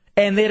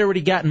 And they'd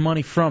already gotten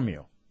money from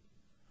you.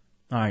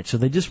 All right, so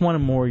they just wanted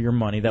more of your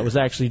money. That was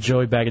actually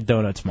Joey Bag of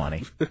Donuts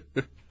money.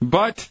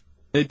 But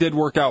it did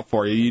work out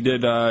for you. You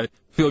did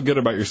feel good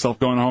about yourself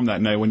going home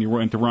that night when you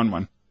went to run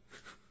one.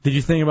 Did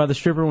you think about the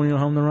stripper when you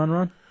went home to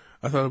run?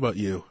 I thought about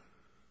you.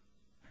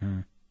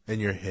 And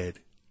your head.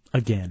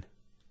 Again.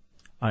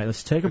 All right,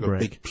 let's take a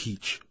break. A big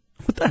peach.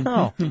 What the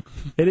hell?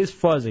 It is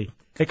fuzzy.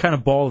 It kind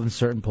of bald in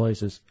certain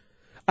places.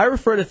 I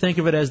prefer to think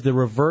of it as the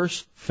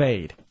reverse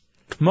fade.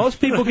 Most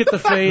people get the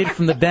fade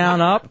from the down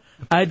up.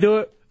 I do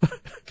it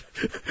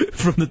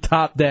from the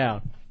top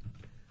down.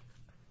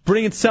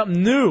 Bringing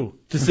something new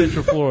to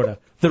Central Florida.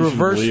 The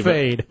reverse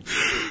fade.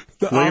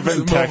 Leave it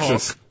in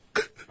Texas.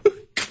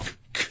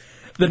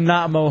 The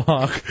not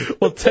Mohawk.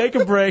 We'll take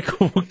a break.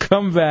 We'll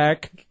come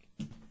back.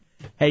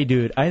 Hey,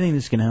 dude, I think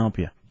this can help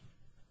you.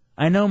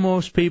 I know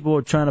most people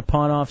are trying to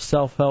pawn off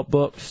self-help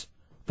books,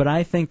 but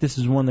I think this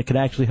is one that could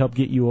actually help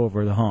get you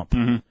over the hump.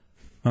 Mm-hmm.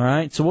 All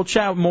right? So we'll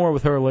chat more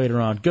with her later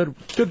on. Good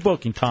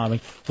booking,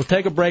 Tommy. We'll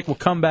take a break. We'll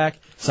come back.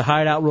 It's the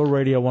Hideout, Real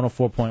Radio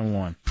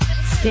 104.1.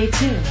 Stay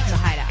tuned. The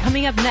Hideout.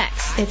 Coming up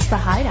next, it's the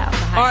Hideout.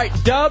 All right,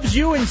 Dubs,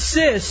 you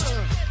insist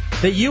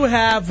that you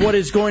have what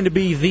is going to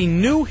be the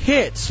new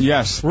hits.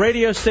 Yes.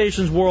 Radio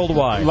stations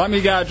worldwide. Let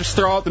me just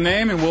throw out the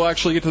name, and we'll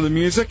actually get to the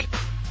music.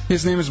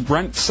 His name is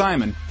Brent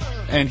Simon,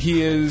 and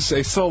he is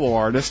a solo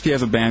artist. He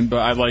has a band, but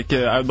I'd like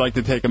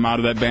to take him out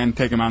of that band,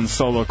 take him on the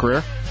solo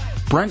career.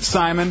 Brent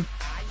Simon,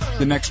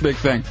 the next big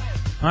thing.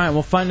 All right,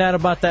 we'll find out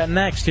about that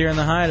next here in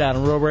the Hideout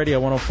on Real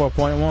Radio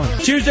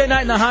 104.1. Tuesday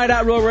night in the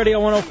Hideout, Real Radio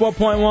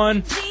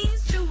 104.1.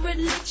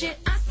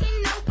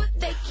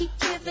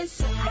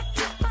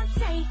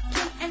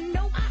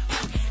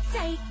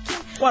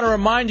 I want to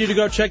remind you to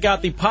go check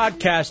out the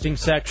podcasting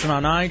section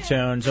on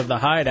iTunes of the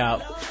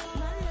Hideout.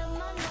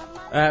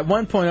 At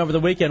one point over the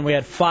weekend, we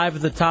had 5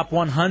 of the top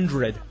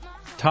 100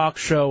 talk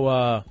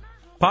show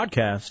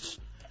podcasts.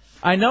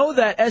 I know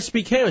that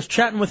SBK was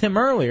chatting with him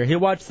earlier. He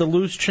watched the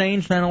Loose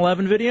Change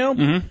 9/11 video,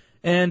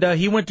 And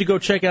he went to go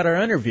check out our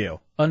interview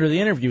under the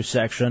interview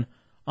section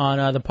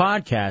on the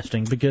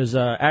podcasting because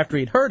after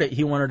he'd heard it,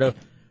 he wanted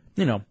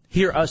to,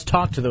 hear us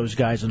talk to those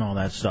guys and all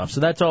that stuff. So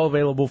that's all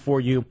available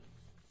for you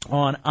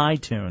on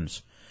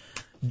iTunes.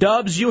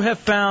 Dubs, you have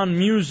found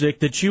music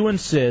that you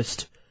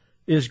insist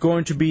is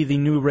going to be the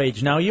new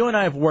rage. Now, you and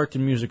I have worked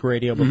in music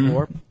radio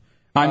before.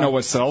 I know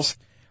what sells.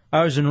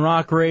 I was in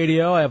rock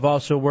radio. I have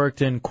also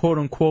worked in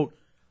quote-unquote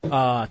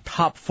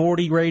top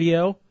 40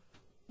 radio.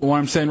 What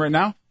I'm saying right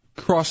now,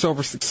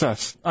 crossover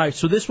success. All right,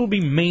 so this will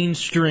be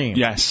mainstream.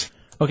 Yes.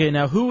 Okay,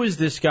 now who is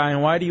this guy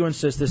and why do you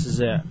insist this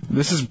is it?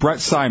 This is Brent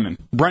Simon.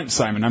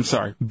 I'm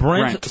sorry.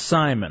 Brent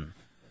Simon.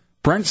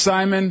 Brent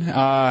Simon,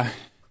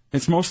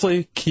 it's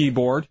mostly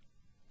keyboard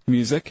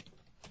music,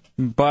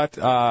 but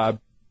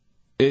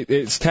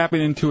it's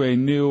tapping into a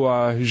new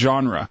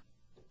genre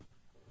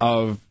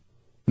of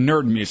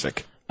nerd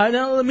music.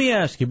 Now, let me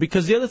ask you,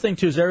 because the other thing,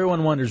 too, is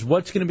everyone wonders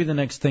what's going to be the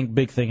next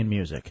big thing in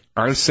music.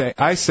 I say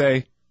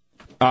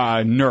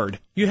nerd.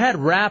 You had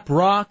rap,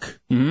 rock.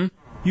 Mm-hmm.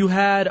 You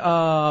had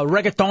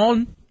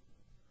reggaeton.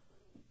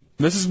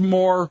 This is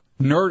more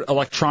nerd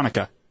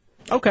electronica.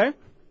 Okay.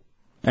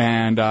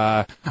 And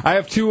I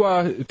have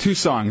two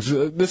songs.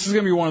 This is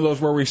going to be one of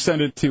those where we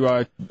send it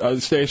to the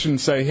station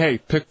and say, hey,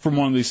 pick from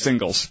one of these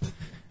singles.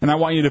 And I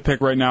want you to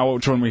pick right now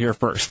which one we hear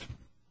first.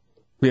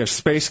 We have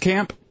Space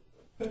Camp.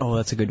 Oh,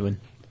 that's a good one.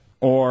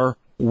 Or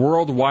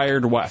World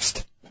Wired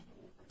West.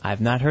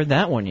 I've not heard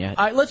that one yet.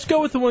 All right, let's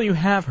go with the one you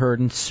have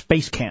heard in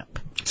Space Camp.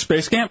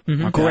 Space Camp?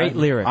 Mm-hmm. Okay. Great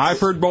lyrics. I've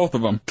heard both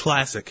of them.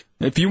 Classic.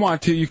 If you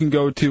want to, you can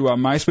go to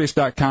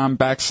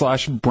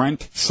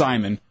myspace.com/Brent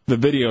Simon. The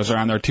videos are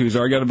on there, too,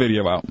 so I got a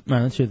video out. All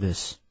right, let's hear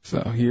this.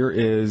 So here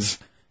is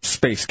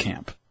Space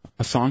Camp,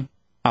 a song,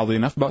 oddly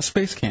enough, about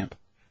Space Camp.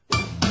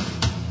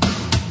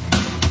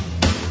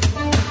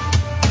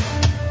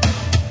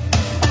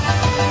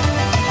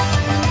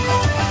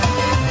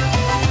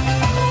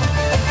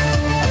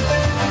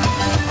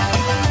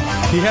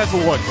 He has a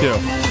look, too.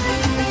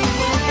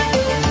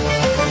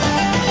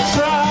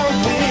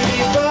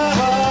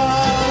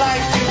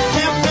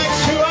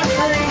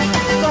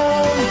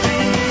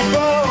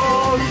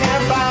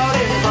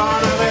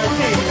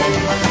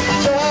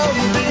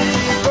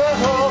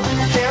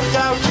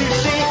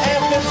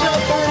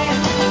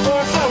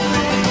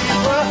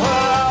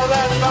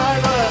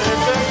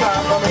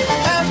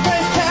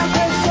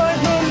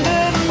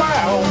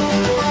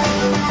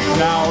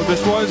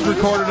 This was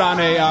recorded on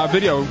a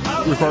video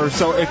recorder,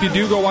 so if you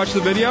do go watch the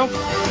video,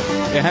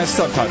 it has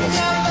subtitles.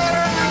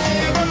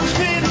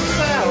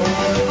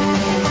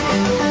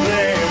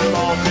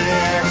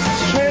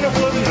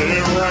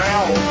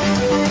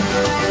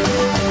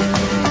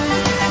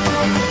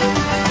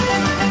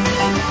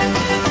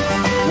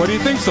 What do you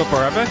think so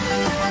far, Evan?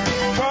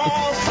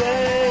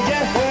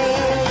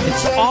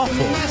 It's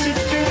awful.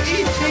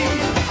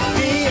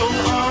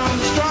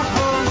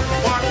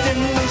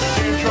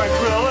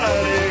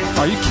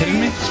 Are you kidding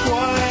me?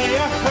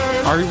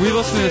 Are we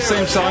listening to the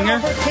same song here?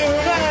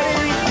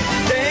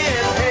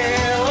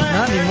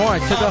 Not anymore. I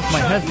took off my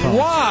headphones.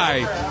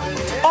 Why?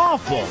 It's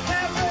awful.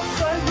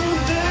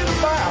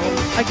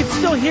 I can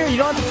still hear you. You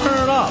don't have to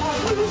turn it up.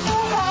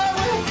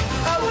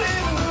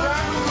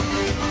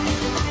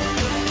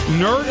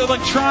 Nerd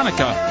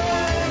electronica.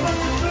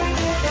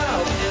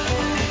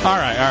 All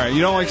right.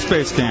 You don't like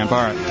Space Camp.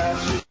 All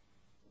right.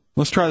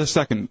 Let's try the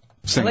second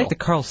single. I like the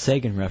Carl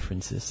Sagan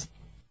references.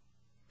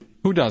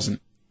 Who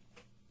doesn't?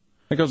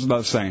 That goes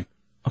without saying.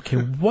 Okay,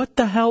 what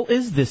the hell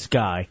is this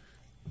guy?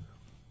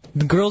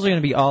 The girls are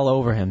going to be all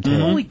over him, too.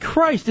 Holy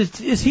Christ,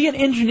 is he an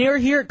engineer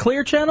here at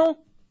Clear Channel?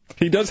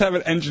 He does have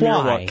an engineer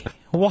look.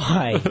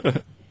 Why?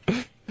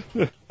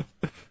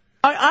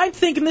 I'm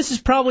thinking this is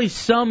probably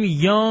some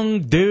young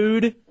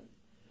dude.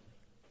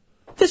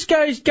 This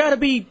guy's got to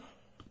be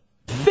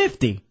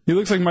 50. He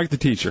looks like Mike the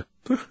Teacher.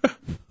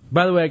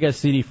 By the way, I got a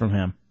CD from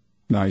him.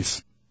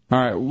 Nice. All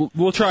right,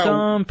 we'll try.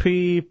 Some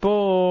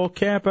people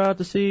camp out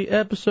to see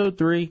episode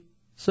 3.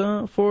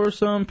 For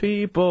some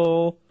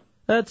people,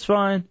 that's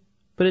fine.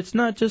 But it's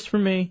not just for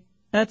me.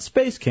 At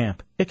Space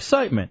Camp,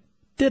 excitement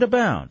did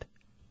abound.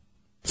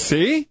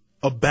 See?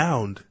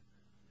 Abound.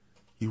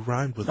 You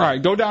rhymed with it. All right,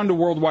 go down to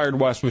World Wired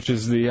West, which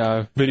is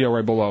the video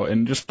right below,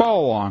 and just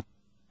follow along.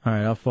 All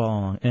right, I'll follow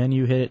along. And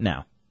you hit it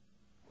now.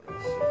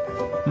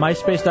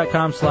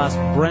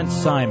 MySpace.com/Brent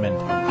Simon.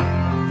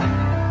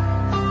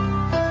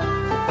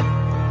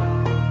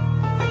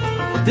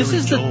 This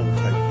is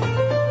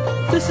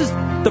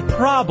the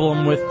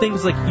problem with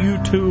things like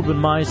YouTube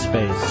and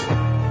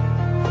MySpace.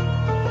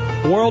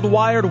 World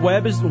Wired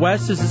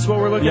West, is this what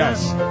we're looking at?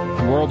 Yes,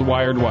 World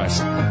Wired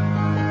West. All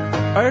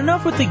right,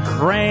 enough with the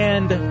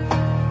grand...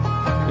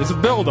 There's a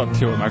build-up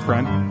to it, my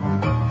friend.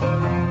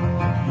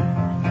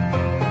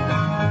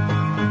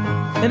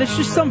 And it's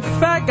just some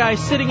fat guy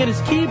sitting at his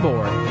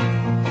keyboard.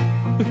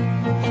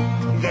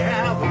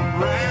 Gather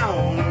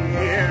round,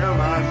 hear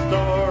my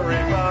story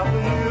about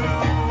the new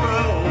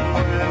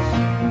romance.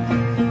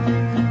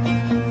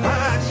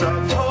 I saw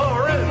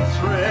torrents,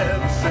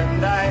 ribs,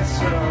 and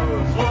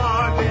isos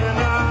walking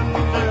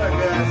under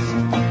dust.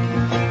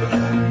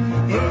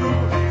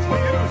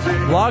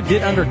 logged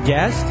in under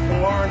guest?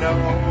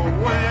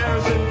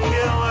 Wares and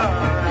killer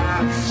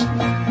apps.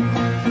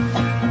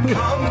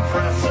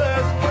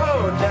 Compressors,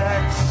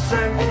 codecs,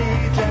 and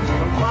keygens,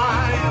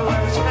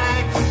 compilers,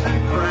 hacks,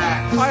 and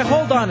cracks. All right,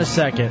 hold on a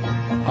second.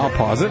 I'll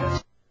pause it.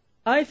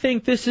 I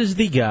think this is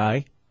the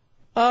guy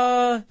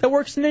that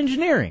works in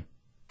engineering.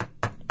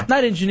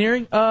 Not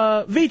engineering,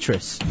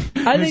 Vitris.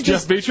 I think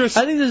Jeff Vitris?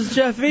 I think this is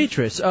Jeff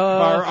Vitris.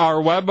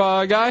 Our web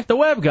guy? The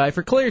web guy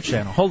for Clear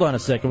Channel. Hold on a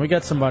second. We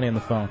got somebody on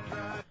the phone.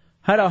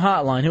 Hideout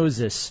Hotline. Who is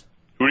this?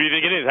 Who do you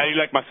think it is? How do you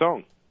like my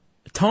song?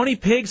 Tony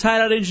Pigg's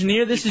Hideout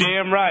Engineer. This is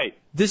damn right.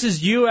 This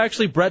is you,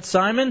 actually, Brett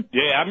Simon?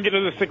 Yeah, I'm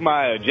getting to stick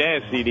my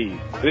jazz CDs.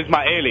 This is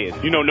my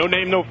alias. You know, no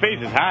name, no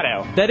faces,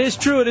 Hideout. That is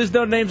true. It is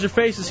no names or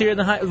faces here in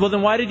the Well,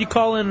 then why did you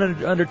call in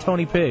under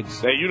Tony Pigg's?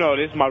 Hey, you know,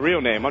 this is my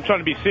real name. I'm trying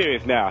to be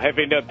serious now.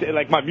 Heaven up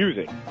like my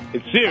music.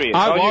 It's serious.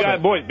 I All you love guys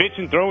it. boys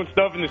bitching, throwing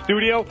stuff in the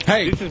studio.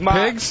 Hey, this is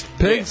my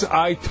Pigs,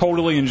 I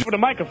totally enjoy. For the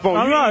microphone,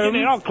 I'm you not-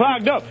 getting it all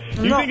clogged up.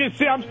 You No. think it's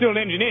I'm still an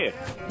engineer?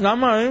 I'm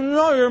not even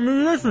know you're a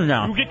musician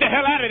now. You get the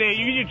hell out of there.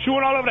 You're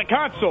chewing all over the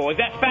console. Is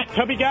that fat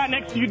tubby guy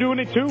next to you doing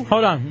it too?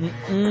 Hold on.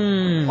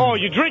 Oh,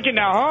 you're drinking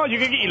now, huh? You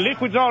can get your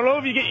liquids all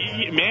over. You get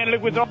your man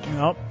liquids all.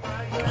 Nope.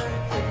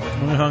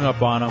 We hung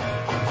up on him.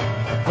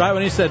 Right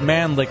when he said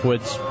man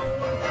liquids.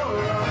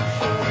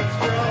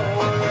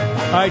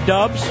 All right,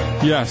 Dubs.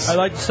 Yes. I'd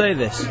like to say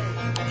this.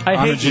 I'm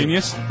hate a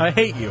genius. You. I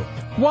hate you.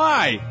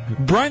 Why?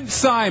 Brent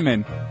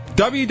Simon.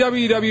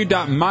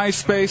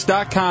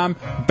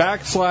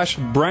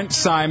 www.myspace.com/Brent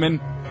Simon.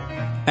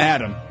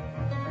 Adam.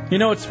 You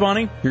know what's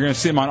funny? You're going to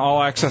see him on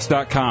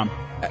allaccess.com.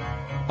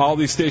 All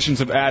these stations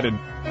have added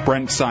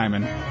Brent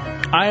Simon.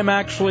 I am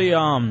actually,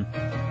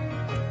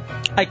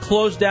 I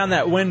closed down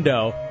that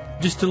window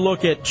just to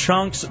look at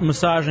Chunks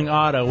massaging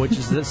Otto, which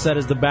is set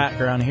as the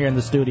background here in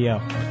the studio.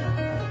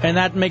 And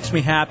that makes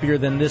me happier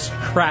than this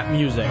crap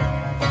music.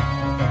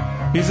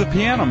 He's a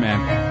piano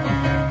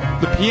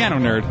man. The piano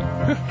nerd.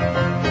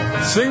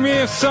 Sing me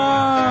a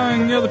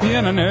song, you're the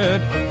piano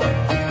nerd.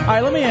 All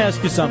right, let me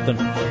ask you something.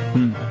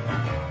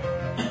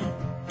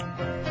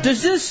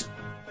 Does this...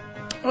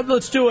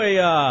 Let's do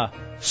a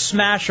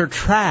smash or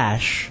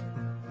trash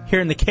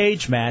here in the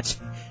cage match.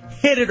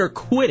 Hit it or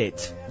quit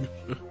it.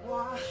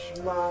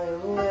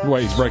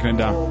 Wait, he's breaking it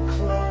down.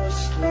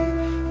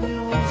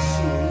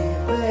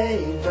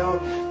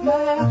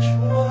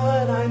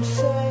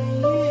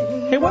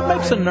 Hey, what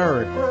makes a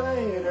nerd?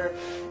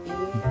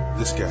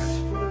 This guy.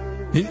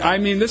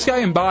 This guy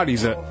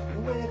embodies it.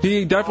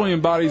 He definitely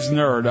embodies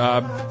nerd.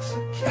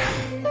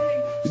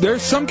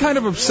 There's some kind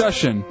of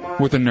obsession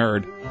with a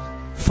nerd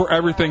for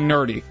everything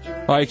nerdy.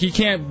 Like, he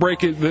can't break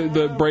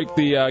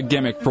the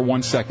gimmick for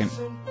 1 second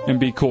and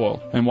be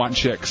cool and want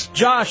chicks.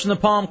 Josh in the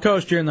Palm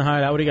Coast, you're in the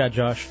Hideout. What do you got,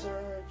 Josh?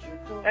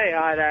 Hey,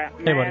 Hideout.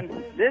 Hey, Man,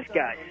 this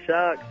guy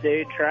sucks,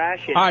 dude.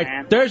 Trash it, All right,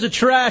 man. there's a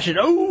trash it.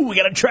 Oh, we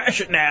got to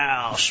trash it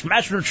now.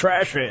 Smash it or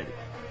trash it.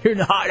 Here in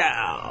the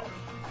Hideout.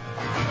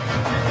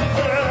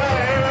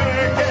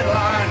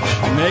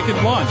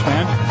 Naked lunch,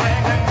 man.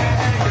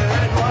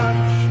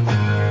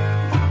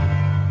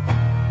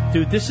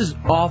 Dude, this is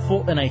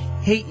awful, and I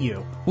hate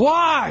you.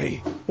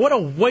 Why? What a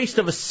waste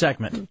of a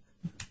segment.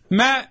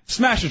 Matt,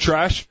 smash or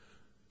trash?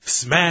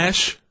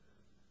 Smash.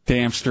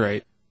 Damn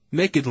straight.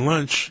 Naked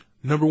Lunch,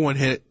 #1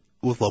 hit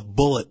with a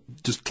bullet,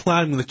 just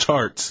climbing the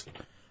charts.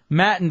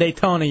 Matt and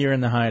Daytona, you're in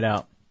the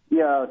Hideout.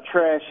 Yo,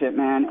 trash it,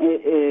 man.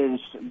 It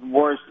is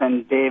worse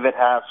than David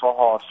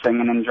Hasselhoff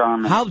singing in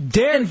German. How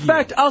dare you? In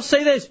fact, I'll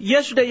say this.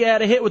 Yesterday you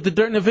had a hit with the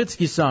Dirk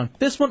Nowitzki song.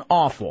 This one,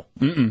 awful.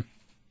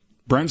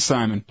 Brent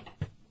Simon.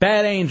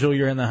 Bad Angel,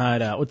 you're in the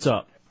Hideout. What's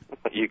up?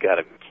 You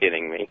gotta be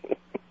kidding me.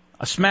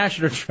 A smash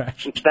it or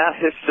trash it? That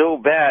is so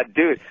bad.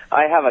 Dude,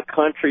 I have a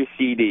country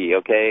CD,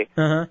 okay?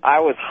 Uh-huh. I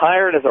was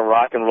hired as a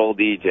rock and roll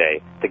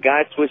DJ. The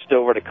guy switched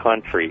over to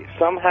country.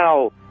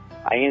 Somehow,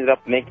 I ended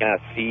up making a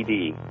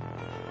CD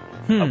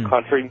of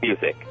country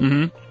music.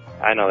 Mm-hmm.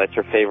 I know, that's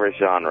your favorite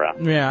genre.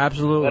 Yeah,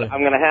 absolutely. But I'm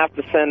going to have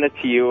to send it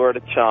to you or to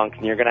Chunk,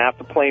 and you're going to have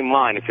to play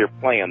mine if you're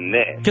playing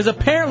this. Because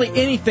apparently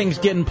anything's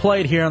getting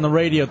played here on the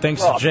radio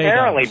thanks Well, to Jay.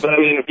 apparently, but I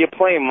mean, if you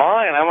play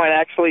mine, I might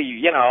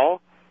actually,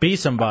 Be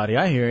somebody,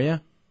 I hear you.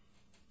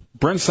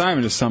 Brent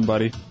Simon is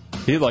somebody.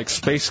 He like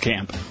Space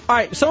Camp. All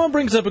right, someone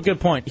brings up a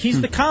good point.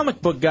 He's the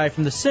comic book guy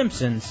from The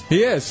Simpsons.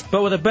 He is.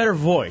 But with a better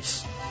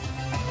voice.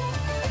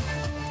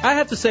 I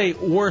have to say,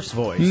 worse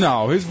voice.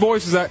 No, his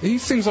voice is he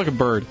sings like a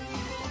bird.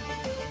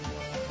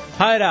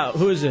 Hideout,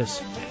 who is this?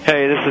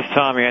 Hey, this is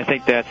Tommy. I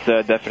think that's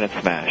a definite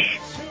smash.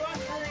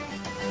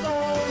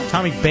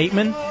 Tommy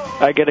Bateman?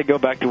 I got to go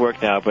back to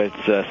work now, but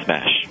it's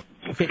smash.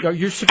 Okay,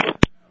 you're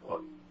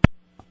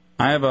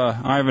I have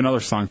another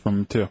song from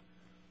him too.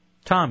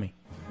 Tommy.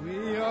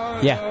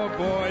 Yeah.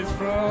 Boys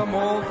from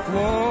old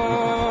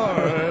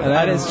Florida.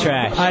 That is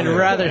trash. I'd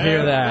rather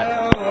hear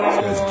that.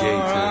 That's gay,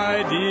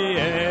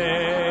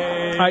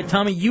 All right,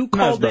 Tommy, you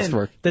called in.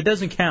 work. That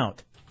doesn't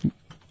count.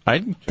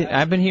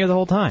 I've been here the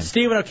whole time.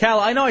 Steve in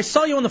Ocala, I know, I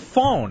saw you on the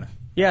phone.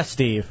 Yeah,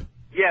 Steve.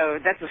 Yeah,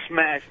 that's a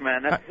smash,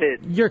 man. That's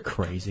it. You're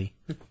crazy.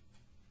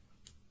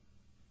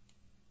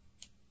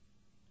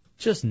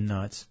 Just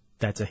nuts.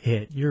 That's a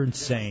hit. You're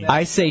insane.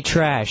 I say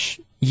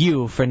trash.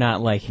 You for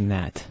not liking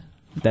that.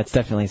 That's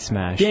definitely a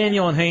smash.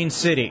 Daniel in Haines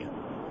City.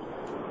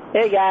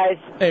 Hey, guys.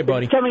 Hey,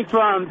 buddy. It's coming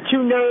from two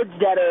nerds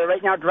that are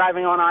right now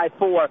driving on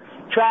I-4.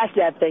 Trash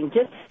that thing.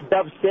 Just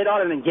sit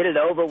on it and get it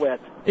over with.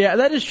 Yeah,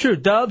 that is true.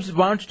 Dubs,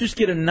 why don't you just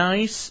get a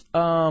nice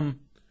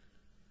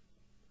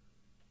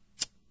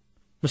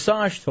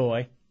massage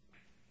toy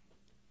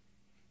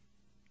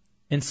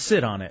and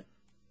sit on it.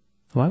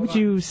 Why would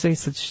you say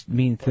such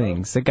mean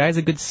things? The guy's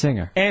a good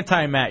singer.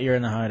 Anti-Matt, you're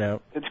in the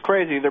Hideout. It's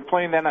crazy. They're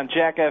playing that on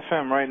Jack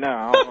FM right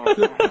now. I don't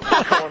know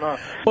what's going on.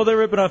 Well, they're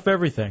ripping off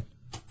everything.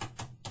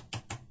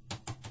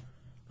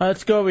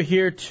 Let's go over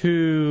here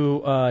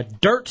to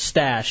Dirt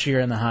Stash here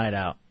in the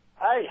Hideout.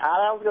 Hey,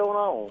 how's going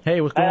on?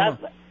 Hey, what's going on?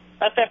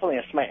 That's definitely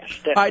a smash.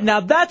 Definitely. All right, now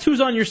that's who's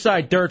on your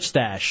side, Dirt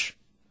Stash.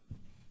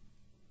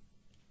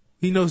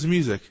 He knows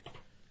music.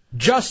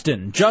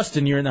 Justin,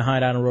 you're in the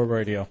Hideout on Road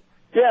Radio.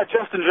 Yeah,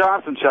 Justin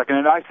Johnson checking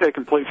in. I say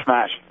complete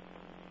smash.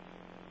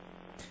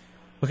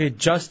 Okay,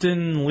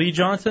 Justin Lee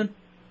Johnson?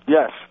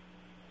 Yes.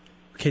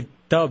 Okay,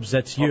 Dubs,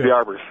 that's you. The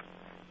Arbors.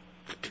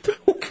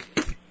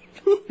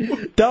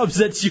 Dubs,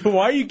 that's you.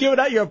 Why are you giving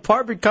out your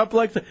apartment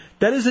complex?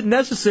 That isn't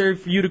necessary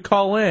for you to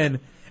call in.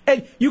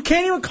 And you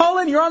can't even call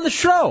in. You're on the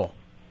show.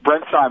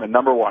 Brent Simon,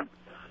 number one.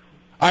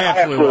 I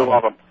absolutely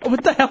love him.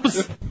 What the hell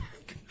is...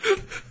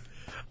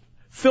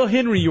 Phil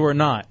Henry, you are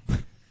not.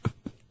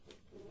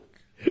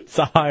 It's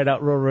a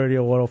Hideout Road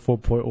Radio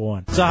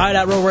 104.1. It's a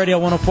Hideout Road Radio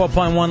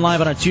 104.1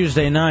 live on a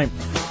Tuesday night.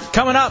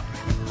 Coming up,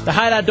 the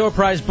Hideout Door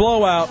Prize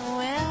Blowout.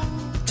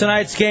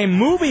 Tonight's game,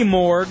 Movie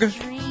Morgue.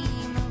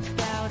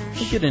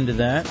 We'll get into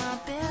that.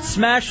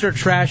 Smash or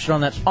trash it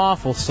on that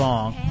awful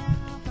song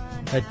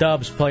that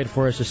Dubs played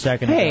for us a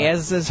second ago. Hey,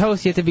 as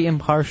host, you have to be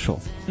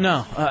impartial.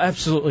 No,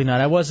 absolutely not.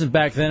 I wasn't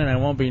back then, and I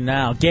won't be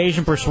now. Gauge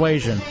and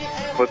Persuasion.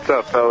 What's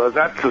up, fellas?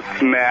 That's a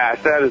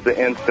smash. That is an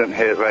instant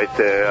hit right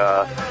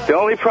there. The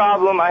only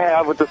problem I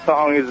have with the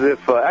song is if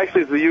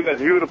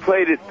you would have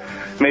played it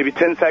maybe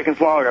 10 seconds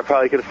longer, I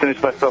probably could have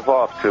finished myself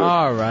off, too.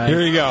 All right.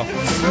 Here you go.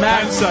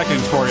 10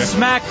 seconds for you.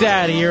 Smack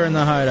Daddy, you're in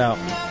the Hideout.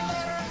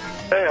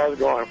 Hey, how's it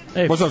going?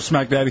 Hey. What's up,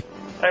 Smack Daddy?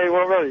 Hey,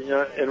 well, really,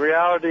 in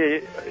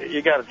reality,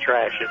 you got to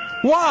trash it.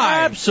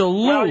 Why?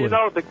 Absolutely.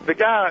 Well, the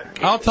guy...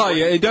 I'll tell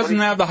you, it doesn't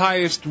have the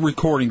highest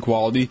recording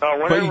quality,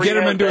 but you get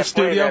him into a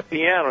studio. That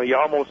piano, you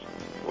almost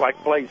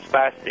plays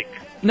spastic.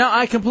 No,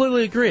 I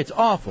completely agree. It's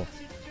awful.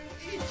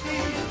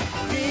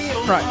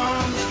 Right.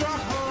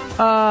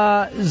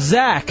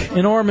 Zach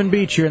in Ormond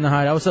Beach here in the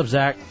Hideout. What's up,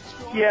 Zach?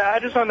 Yeah, I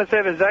just wanted to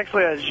say there's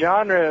actually a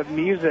genre of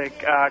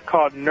music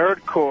called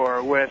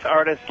nerdcore with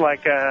artists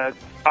like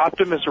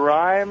Optimus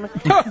Rhyme.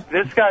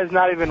 This guy's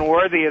not even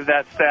worthy of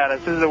that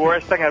status. This is the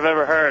worst thing I've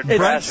ever heard.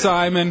 Brent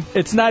Simon.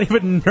 It's not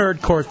even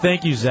nerdcore.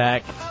 Thank you,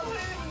 Zach.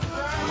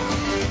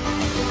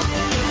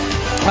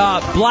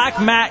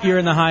 Black Matt, you're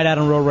in the Hideout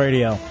on Road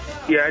Radio.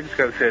 Yeah, I just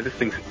gotta say, this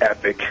thing's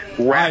epic.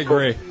 I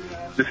agree.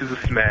 This is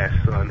a smash,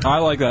 son. I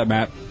like that,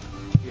 Matt.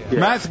 Yeah.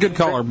 Matt's a good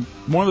caller.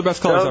 One of the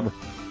best callers ever.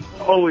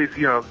 Always,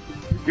 you're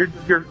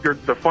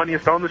the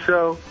funniest on the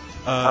show.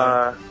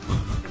 I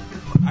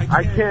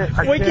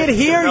can't. We can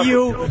hear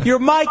you. Your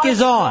mic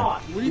is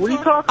on. What are you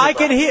talking about? I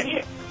can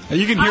hear.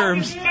 You can hear him.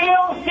 I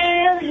still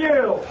hear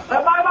you.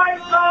 Am I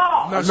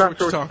myself? I'm not sure what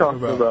you're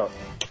talking about.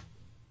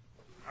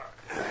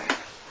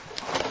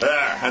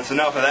 There, that's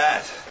enough of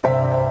that.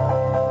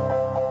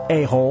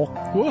 A-hole.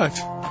 What?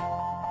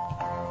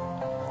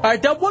 All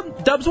right,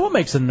 Dubs, what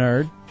makes a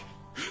nerd?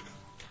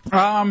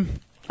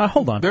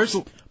 Hold on. There's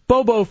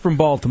Bobo from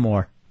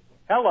Baltimore.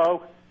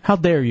 Hello. How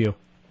dare you?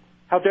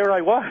 How dare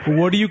I what?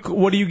 What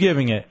are you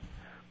giving it?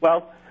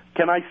 Well,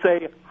 can I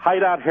say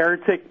Hideout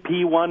Heretic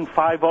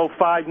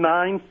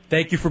P15059?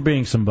 Thank you for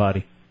being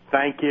somebody.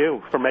 Thank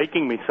you for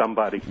making me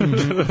somebody.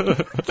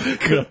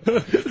 What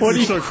are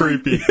you so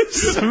creepy?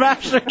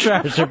 Smash or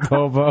trash or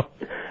Bobo?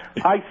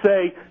 I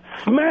say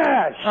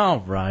smash. All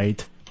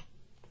right.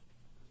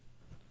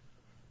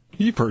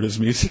 You've heard his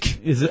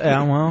music. Is it?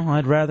 Well,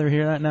 I'd rather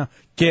hear that now.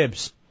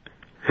 Gibbs.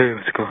 Hey,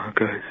 what's going on,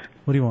 guys?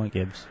 What do you want,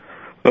 Gibbs?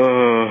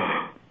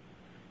 I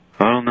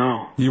don't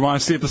know. You want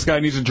to see if this guy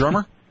needs a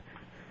drummer?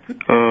 What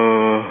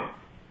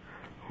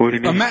do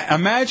you mean?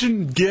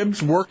 Imagine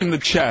Gibbs working the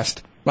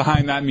chest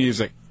behind that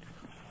music.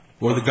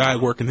 Or the guy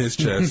working his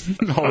chest.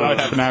 All that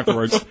happened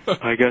afterwards.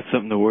 I got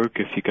something to work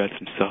if you got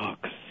some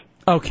socks.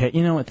 Okay,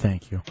 you know what?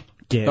 Thank you.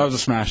 Gibbs. That was a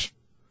smash.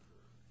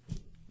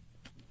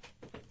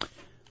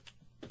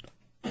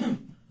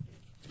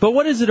 But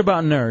what is it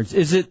about nerds?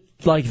 Is it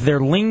like their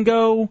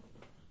lingo?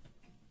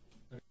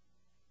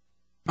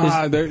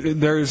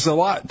 There's a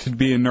lot to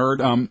be a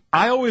nerd.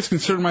 I always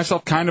consider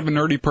myself kind of a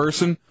nerdy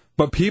person,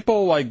 but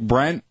people like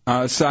Brent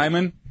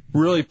Simon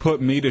really put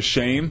me to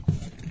shame.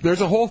 There's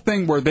a whole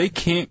thing where they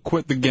can't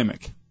quit the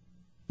gimmick.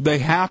 They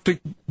have to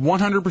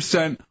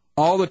 100%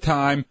 all the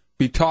time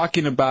be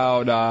talking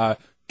about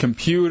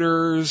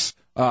computers,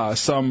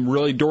 some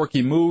really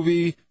dorky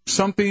movie,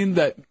 something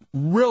that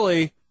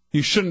really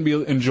you shouldn't be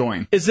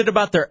enjoying. Is it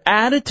about their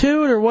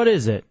attitude, or what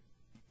is it?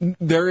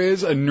 There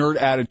is a nerd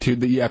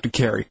attitude that you have to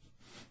carry.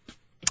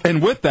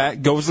 And with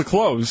that goes the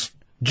close.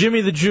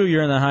 Jimmy the Jew,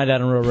 you're in the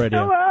Hideout on Real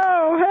Radio.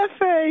 Hello,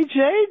 Hefe,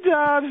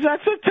 J-Dubs.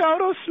 That's a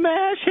total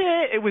smash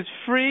hit. It was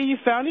free. You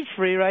found it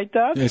free, right,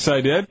 Dubs? Yes,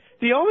 I did.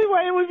 The only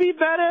way it would be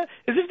better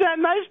is if that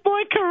nice boy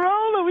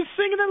Corolla was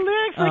singing the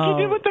lyrics like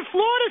he did with the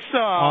Florida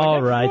song.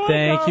 All right, That's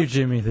thank Dubs. you,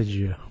 Jimmy the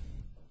Jew.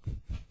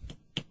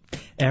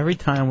 Every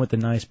time with the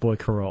nice boy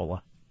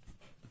Corolla,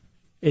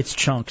 it's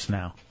chunks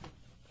now.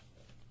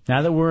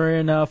 Now that we're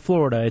in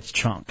Florida, it's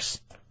chunks.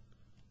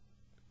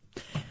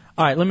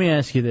 All right, let me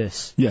ask you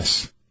this.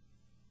 Yes.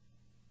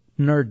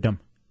 Nerddom.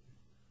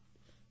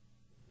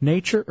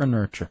 Nature or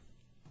nurture?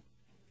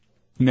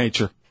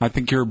 Nature. I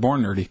think you're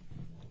born nerdy.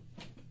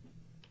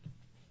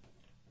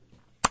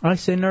 I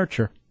say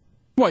nurture.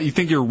 What, you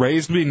think you're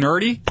raised to be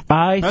nerdy?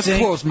 That's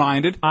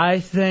close-minded. I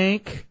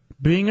think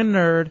being a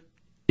nerd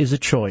is a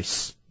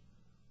choice.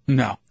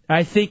 No.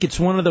 I think it's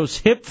one of those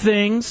hip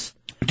things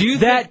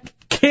that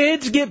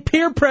kids get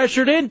peer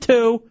pressured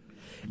into,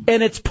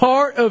 and it's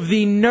part of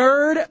the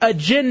nerd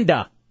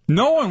agenda.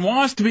 No one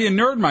wants to be a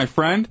nerd, my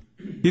friend.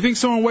 You think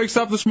someone wakes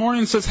up this morning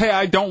and says, hey,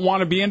 I don't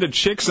want to be into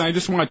chicks and I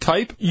just want to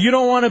type? You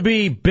don't want to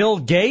be Bill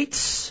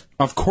Gates?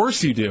 Of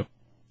course you do.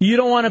 You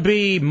don't want to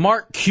be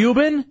Mark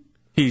Cuban?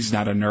 He's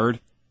not a nerd.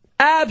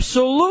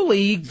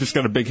 Absolutely. He's just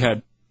got a big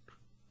head.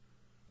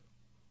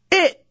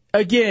 It,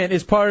 again,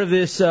 is part of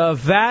this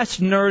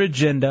vast nerd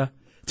agenda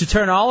to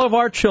turn all of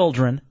our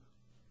children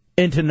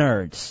into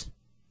nerds.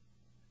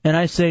 And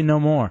I say no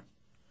more.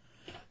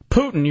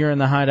 Putin, you're in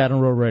the Hideout on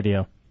Real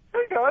Radio.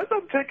 Hey guys,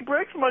 I'm taking a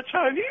break from my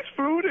Chinese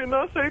food and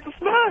I'll say it's a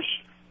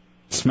smash.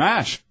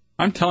 Smash.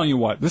 I'm telling you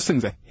what, this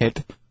thing's a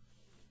hit.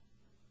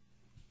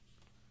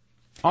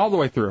 All the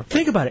way through.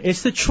 Think about it.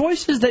 It's the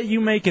choices that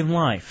you make in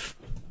life.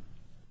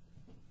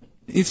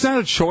 It's not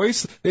a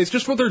choice. It's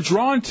just what they're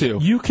drawn to.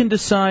 You can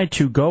decide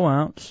to go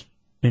out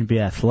and be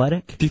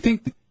athletic. Do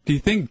you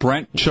think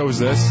Brent chose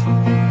this?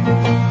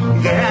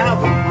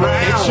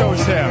 It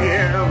shows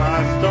him.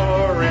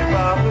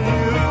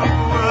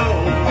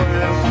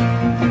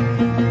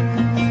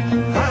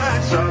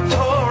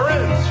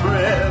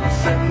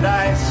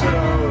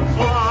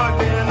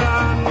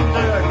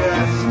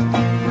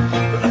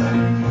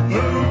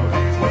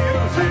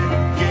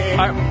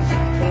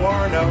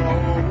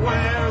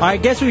 I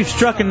guess we've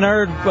struck a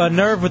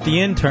nerve with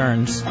the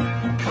interns.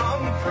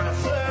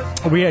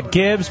 We had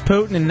Gibbs,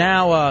 Putin, and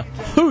now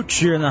Hooch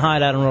here in the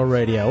Hideout on Real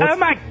Radio. Oh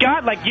my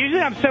God! Like usually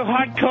I'm so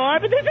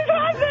hardcore, but this is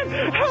awesome.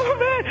 Oh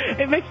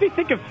man, it makes me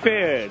think of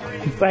food,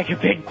 like a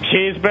big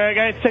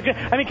cheeseburger. It's so good.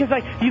 I mean, 'cause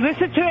like you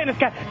listen to it and it's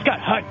got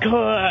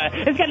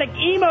hardcore. It's got like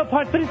emo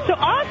parts, but it's so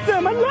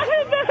awesome. I love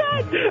it,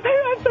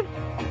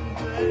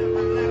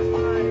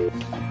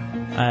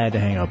 man. I had to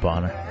hang up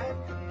on her.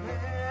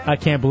 I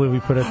can't believe we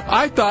put it.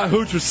 I thought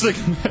Hooch was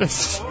singing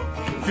this.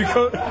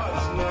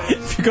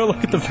 If you go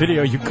look at the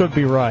video, you could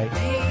be right.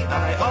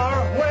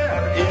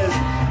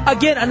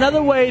 Again,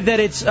 another way that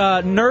it's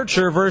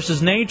nurture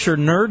versus nature,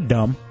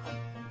 nerddom,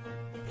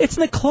 it's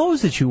in the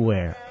clothes that you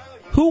wear.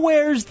 Who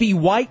wears the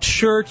white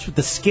shirts with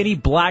the skinny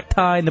black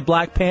tie and the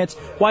black pants?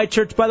 White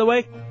shirts, by the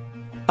way,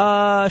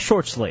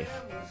 short sleeve.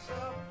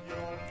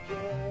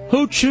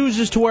 Who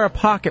chooses to wear a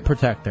pocket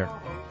protector?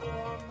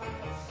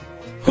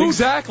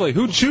 Exactly.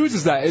 Who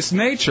chooses that? It's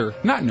nature,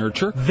 not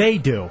nurture. They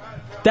do.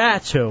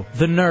 That's who.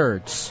 The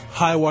nerds.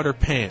 High water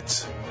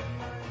pants.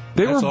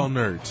 That's all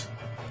nerds.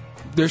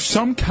 There's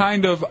some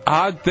kind of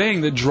odd thing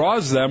that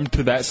draws them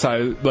to that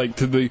side, like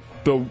to the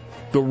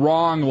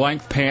wrong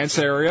length pants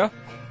area.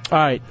 All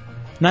right.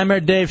 Nightmare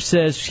Dave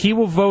says he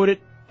will vote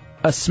it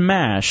a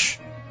smash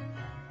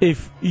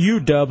if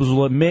you, Dubs,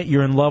 will admit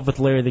you're in love with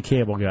Larry the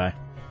Cable Guy.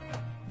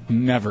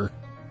 Never.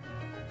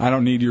 I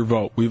don't need your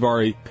vote. We've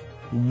already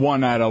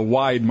won at a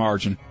wide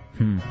margin.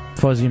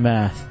 Fuzzy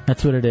math.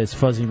 That's what it is,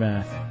 fuzzy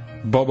math.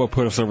 Bobo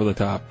put us over the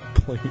top.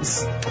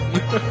 Please.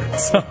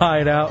 It's a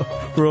Hideout.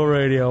 Real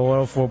Radio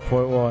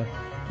 104.1.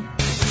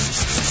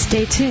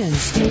 Stay tuned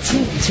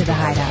to the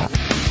Hideout.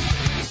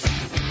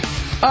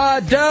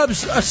 Dubs,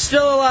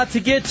 still a lot to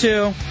get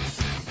to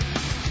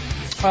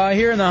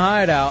here in the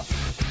Hideout.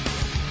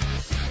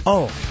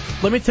 Oh,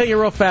 let me tell you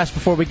real fast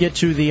before we get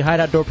to the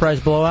Hideout Door Prize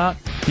Blowout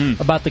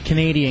about the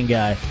Canadian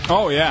guy.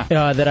 Oh, yeah.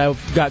 That I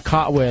got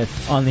caught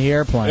with on the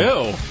airplane.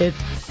 Ew.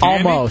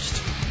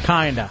 Almost.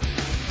 Kinda.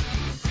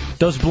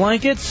 Those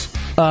blankets,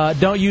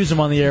 don't use them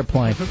on the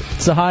airplane.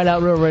 It's a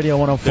Hideout Real Radio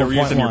 104.1. They were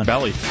using your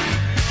belly.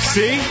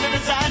 See?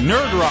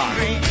 Nerd rock.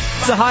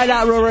 It's a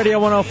Hideout Real Radio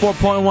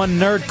 104.1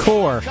 Nerd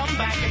Core.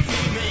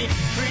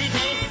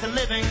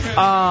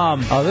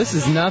 Oh, this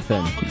is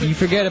nothing. You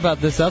forget about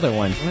this other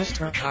one.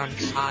 Mr.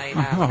 Punks, I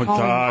have Oh,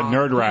 God,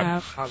 nerd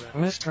rap.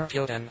 Mr.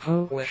 Putin,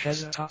 who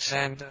wishes to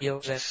send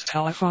you this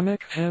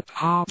telephonic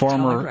hip-hop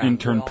Former telegram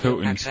intern will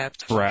Putin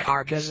accept rap.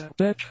 charges,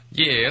 bitch.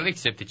 Yeah, I'll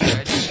accept it,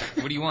 Judge.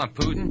 What do you want,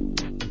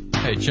 Putin?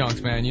 Hey,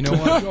 Chunks, man, you know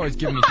what? You always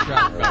give me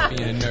crap about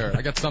being a nerd.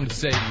 I got something to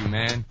say to you,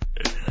 man.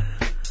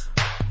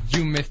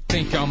 You may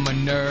think I'm a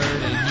nerd,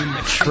 and you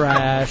may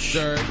Trash.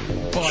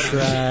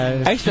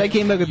 Trash. Actually, I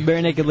came back with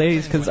Bare Naked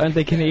Ladies because aren't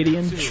they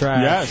Canadian?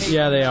 Trash. Yes.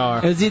 Yeah, they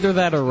are. It was either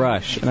that or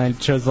Rush, and I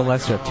chose the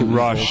lesser of two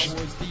Rush.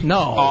 evils. No.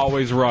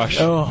 Always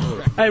Rush. Oh.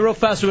 Hey, real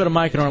fast, we got a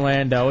Mike in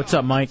Orlando. What's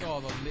up, Mike?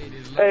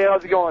 Hey,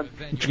 how's it going?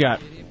 What you got?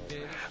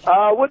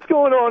 What's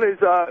going on is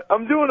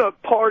I'm doing a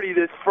party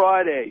this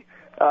Friday.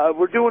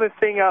 We're doing a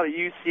thing out at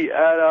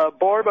at a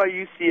bar by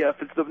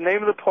UCF. The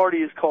name of the party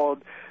is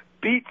called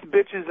Beats,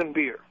 Bitches, and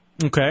Beer.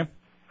 Okay.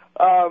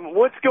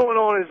 What's going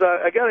on is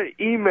I got an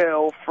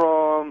email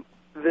from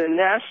the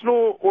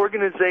National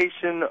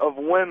Organization of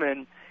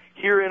Women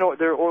here in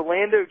their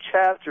Orlando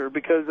chapter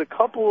because a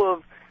couple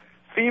of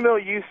female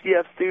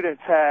UCF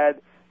students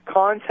had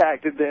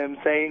contacted them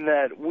saying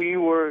that we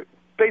were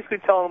basically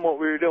telling them what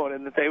we were doing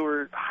and that they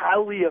were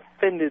highly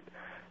offended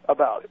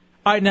about it.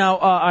 All right,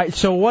 now,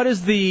 so what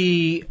is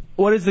the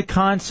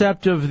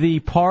concept of the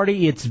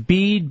party? It's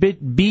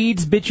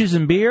beads, bitches,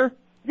 and beer?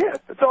 Yeah,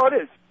 that's all it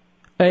is.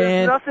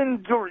 And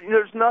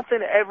There's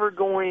nothing ever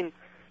going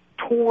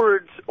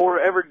towards or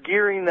ever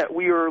gearing that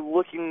we are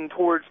looking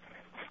towards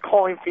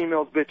calling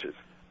females bitches.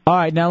 all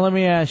right, now let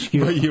me ask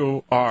you. But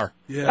you are.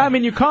 I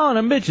mean, you're calling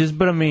them bitches,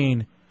 but I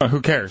mean,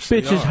 who cares?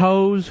 bitches,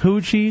 hoes,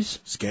 hoochies,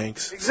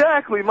 skanks.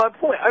 Exactly my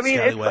point. I mean,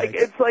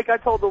 it's like I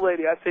told the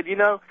lady. I said,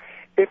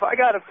 if I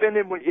got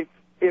offended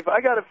if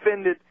I got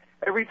offended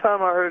every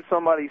time I heard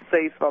somebody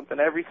say something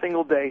every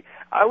single day,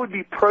 I would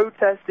be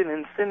protesting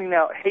and sending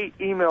out hate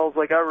emails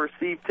like I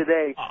received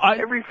today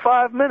every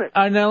 5 minutes.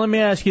 Now let me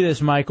ask you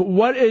this, Mike.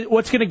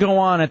 What's going to go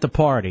on at the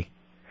party?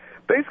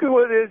 Basically,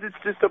 what it is, it's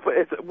just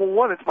it's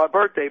my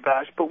birthday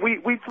bash, but we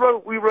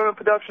run a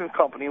production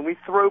company and we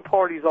throw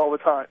parties all the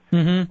time.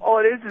 Mm-hmm. All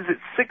it is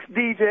it's 6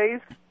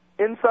 DJs,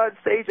 inside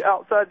stage,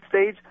 outside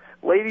stage.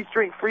 Ladies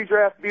drink free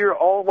draft beer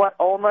all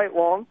night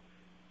long.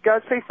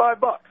 Guys pay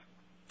 $5.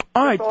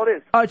 All right. That's all it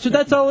is. All right, so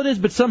that's all it is,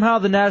 but somehow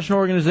the National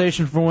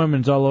Organization for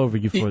Women's all over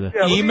you for this.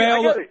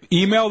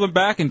 Email them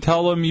back and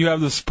tell them you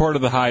have the support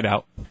of the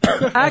Hideout.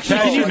 Actually,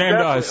 That's your name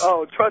to us.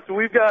 Oh, trust me,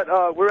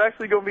 we're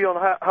actually going to be on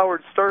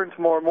Howard Stern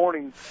tomorrow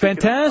morning.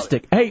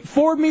 Fantastic. Hey,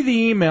 forward me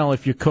the email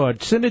if you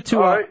could. Send it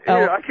to All right,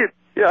 I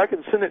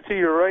can send it to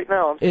you right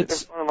now. I'm sitting in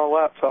front of my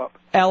laptop.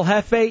 El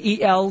Jefe,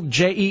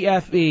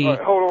 ELJEFE. All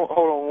right, hold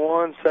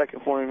on 1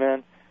 second for me,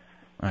 man.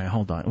 All right,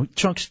 hold on.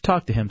 Chunks,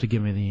 talk to him to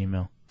give me the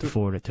email, to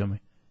forward it to me.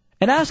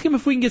 And ask him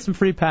if we can get some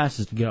free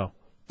passes to go.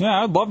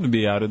 Yeah, I'd love to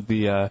be out at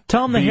the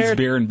Tell him Beads,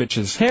 Beer, and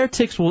Bitches.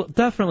 Heretics will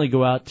definitely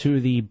go out to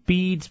the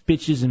Beads,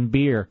 Bitches, and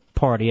Beer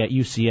party at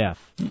UCF.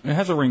 It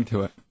has a ring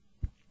to it.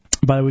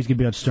 By the way, he's going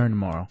to be on Stern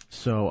tomorrow.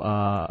 So,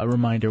 a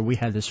reminder, we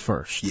had this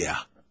first. Yeah.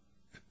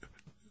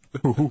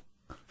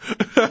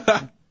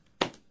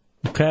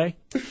 Okay?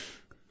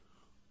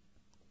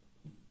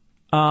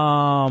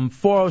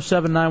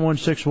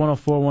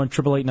 407-916-1041,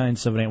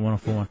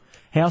 888-978-1041.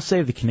 Hey, I'll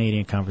save the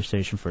Canadian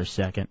conversation for a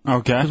second.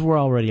 Okay. Because we're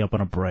already up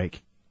on a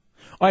break.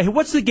 All right,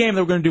 what's the game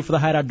that we're going to do for the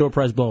Hideout Door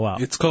Prize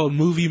Blowout? It's called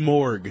Movie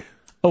Morgue.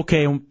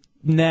 Okay,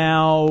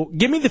 now,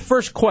 give me the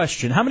first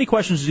question. How many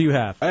questions do you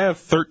have? I have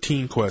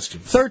 13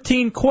 questions.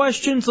 13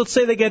 questions? Let's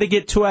say they got to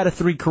get 2 out of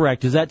 3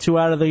 correct. Is that 2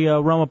 out of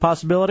the realm of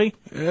possibility?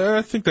 Yeah,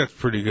 I think that's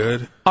pretty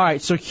good. All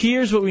right, so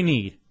here's what we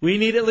need. We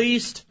need at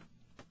least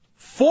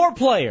 4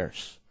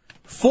 players.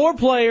 4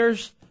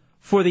 players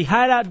for the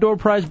Hideout Door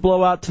Prize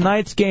Blowout.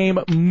 Tonight's game,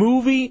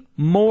 Movie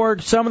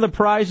Morgue. Some of the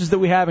prizes that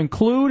we have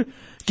include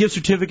gift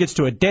certificates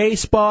to a day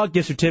spa,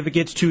 gift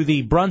certificates to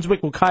the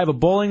Brunswick-Wekiva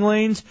bowling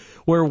lanes,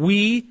 where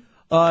we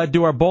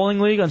do our bowling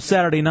league on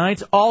Saturday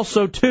nights.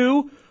 Also,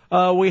 too,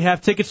 we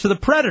have tickets to the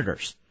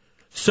Predators.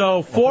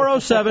 So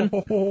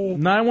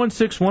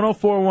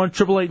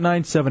 407-916-1041,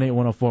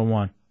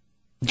 888-978-1041.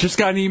 Just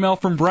got an email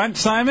from Brent,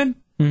 Simon.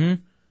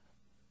 Mm-hmm.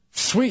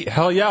 Sweet,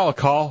 hell yeah, I'll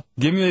call.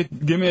 Give me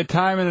a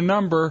time and a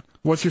number.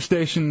 What's your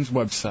station's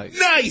website?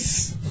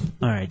 Nice.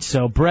 All right,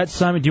 so Brett,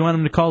 Simon, do you want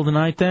him to call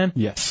tonight then?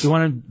 Yes. You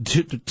want him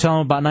to tell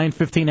him about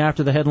 9:15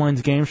 after the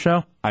Headlines game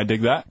show? I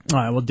dig that. All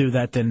right, we'll do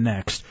that then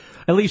next.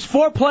 At least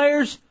 4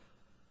 players.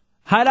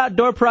 Hideout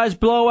Door Prize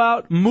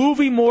Blowout.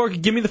 Movie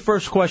Morgue. Give me the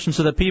first question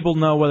so that people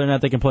know whether or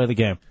not they can play the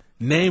game.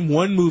 Name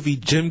one movie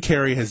Jim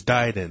Carrey has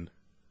died in.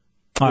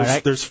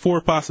 There's 4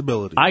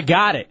 possibilities. I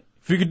got it.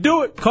 If you could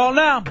do it, call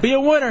now. Be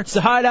a winner. It's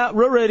the Hideout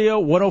Real Radio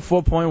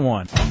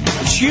 104.1.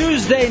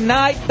 Tuesday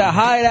night, the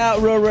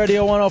Hideout Real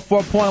Radio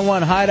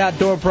 104.1 Hideout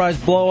Door Prize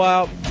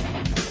Blowout.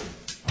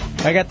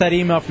 I got that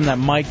email from that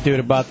Mike dude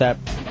about that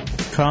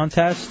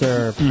contest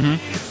or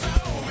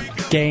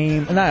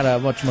game, not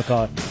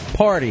whatchamacallit,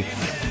 party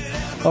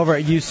over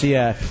at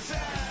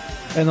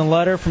UCF. And the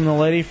letter from the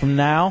lady from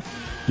Now.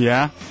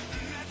 Yeah.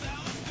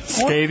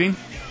 Skating?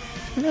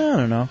 I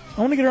don't know. I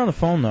want to get her on the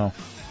phone, though.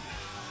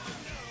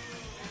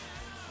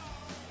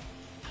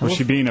 Was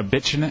she being a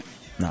bitch in it?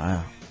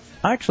 Nah.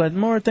 Actually, the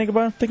more I think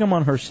about it, I think I'm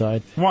on her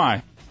side.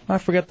 Why? I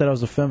forget that I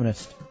was a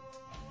feminist.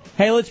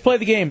 Hey, let's play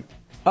the game.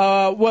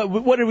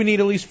 What do we need?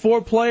 At least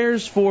 4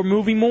 players for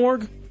Movie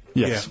Morgue?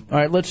 Yes. Yeah. All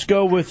right, let's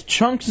go with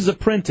Chunks'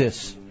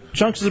 Apprentice.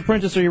 Chunks'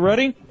 Apprentice, are you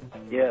ready?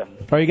 Yeah. All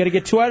right, you got to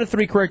get 2 out of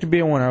 3 correct to be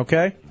a winner,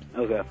 okay?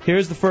 Okay.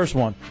 Here's the first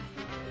one.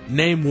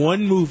 Name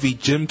one movie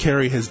Jim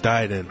Carrey has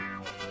died in.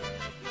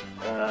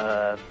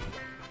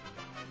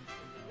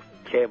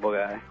 Cable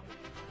Guy.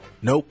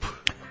 Nope.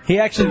 He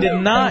actually did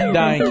not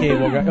die in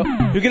Cable Guy.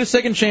 Oh, you get a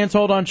second chance.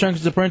 Hold on,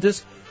 Chunks'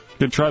 Apprentice.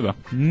 Good try, though.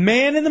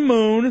 Man in the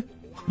Moon.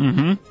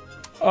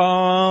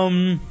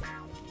 Mm-hmm.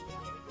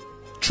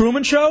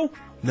 Truman Show?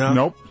 No.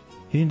 Nope.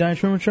 He didn't die in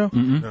Truman Show?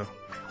 Mm-mm. No.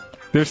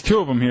 There's 2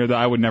 of them here that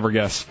I would never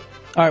guess.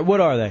 All right, what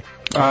are they?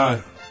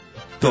 The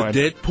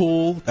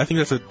Deadpool. I think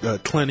that's a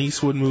Clint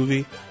Eastwood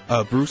movie.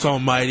 Bruce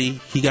Almighty.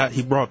 He got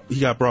brought back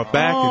in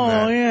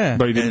that. Oh, yeah.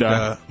 But he didn't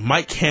die.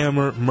 Mike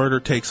Hammer. Murder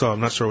Takes All. I'm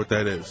not sure what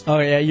that is. Oh,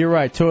 yeah, you're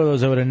right. 2 of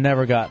those I would have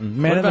never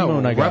gotten. Man in the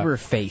Moon I got. Rubber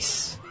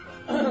Face?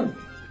 All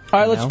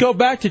right, let's go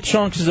back to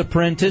Chunks'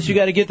 Apprentice. You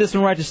got to get this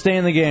one right to stay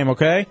in the game,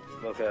 okay?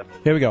 Okay.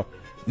 Here we go.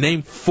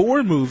 Name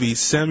 4 movies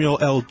Samuel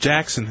L.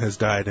 Jackson has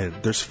died in.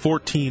 There's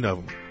 14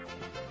 of them.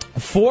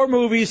 4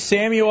 movies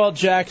Samuel L.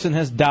 Jackson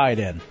has died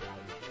in.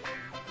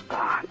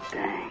 Ah,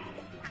 dang.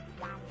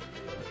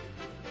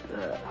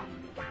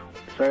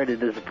 Sorry to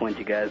disappoint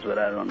you guys, but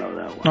I don't know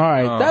that one. All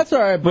right, that's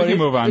all right, buddy. We can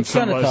move on. It's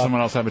kinda Let tough.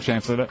 someone else have a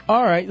chance at it.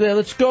 All right,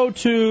 let's go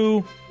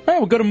to... Hey,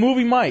 we'll go to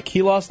Movie Mike.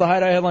 He lost the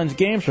Hideout Headlines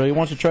game show. He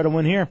wants to try to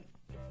win here.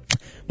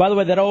 By the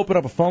way, that'll open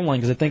up a phone line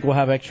because I think we'll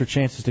have extra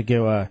chances to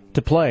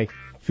to play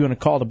if you want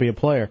to call to be a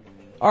player.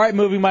 All right,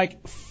 Movie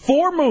Mike.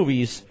 4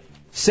 movies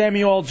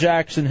Samuel L.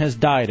 Jackson has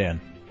died in.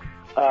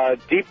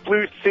 Deep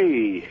Blue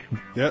Sea.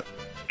 Yep.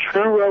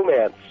 True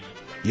Romance.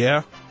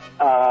 Yeah.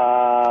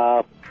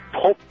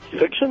 Pulp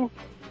Fiction?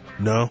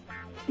 No.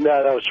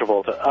 No, that was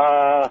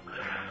Travolta.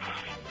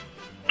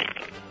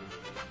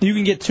 You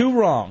can get 2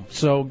 wrong,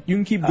 so you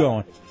can keep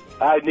going.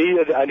 I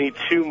need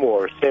 2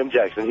 more. Sam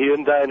Jackson. He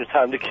didn't die in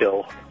Time to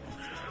Kill.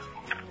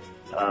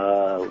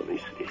 Let me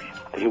see.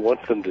 He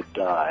wants them to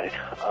die.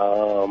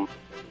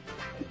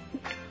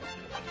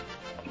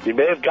 You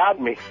may have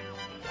gotten me.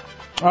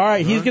 All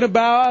right, he's going to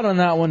bow out on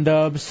that one,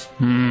 Dubs.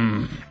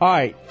 All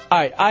right.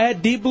 I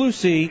had Deep Blue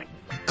Sea,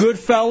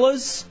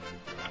 Goodfellas.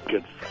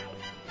 Good.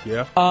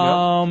 Yeah.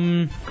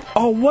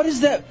 Oh, what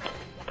is that?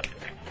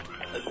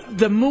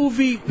 The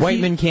movie... White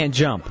Men Can't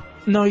Jump.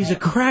 No, he's a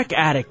crack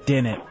addict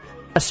in it.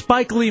 A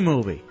Spike Lee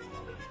movie.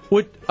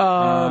 What?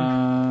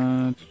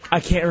 I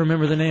can't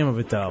remember the name of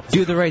it, though.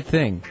 Do the Right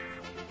Thing.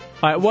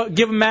 All right,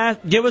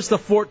 give us the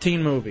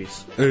 14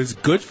 movies. There's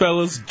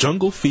Goodfellas,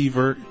 Jungle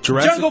Fever,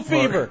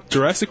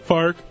 Jurassic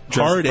Park,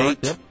 Hard 8,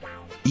 yep.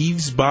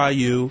 Eve's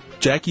Bayou,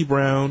 Jackie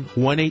Brown,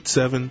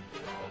 187,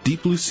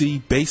 Deep Blue Sea,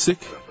 Basic,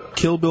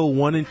 Kill Bill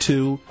 1 and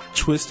 2,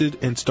 Twisted,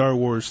 and Star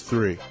Wars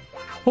 3.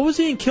 What was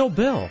he in Kill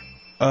Bill?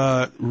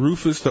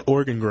 Rufus the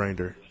Organ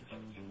Grinder.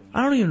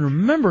 I don't even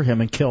remember him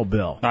in Kill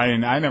Bill. I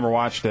never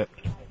watched it.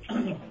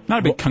 Not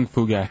a big kung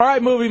fu guy. All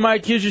right, Movie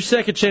Mike, here's your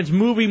second chance.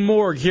 Movie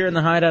Morgue here in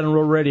the Hideout on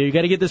Real Radio. You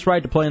got to get this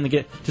right to play in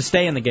the to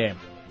stay in the game.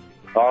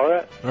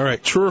 All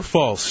right. True or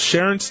false?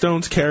 Sharon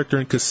Stone's character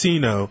in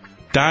Casino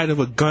died of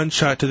a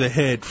gunshot to the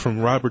head from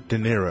Robert De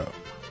Niro.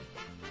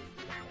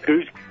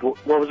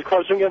 What was the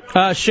question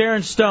again?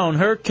 Sharon Stone.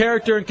 Her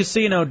character in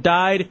Casino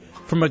died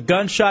from a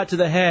gunshot to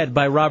the head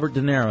by Robert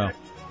De Niro.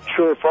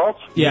 True or false?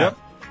 Yeah.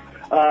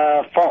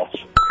 False.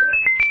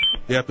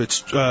 Yep, it's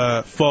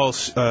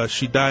false.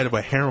 She died of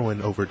a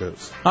heroin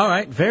overdose. All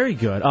right, very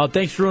good. Oh,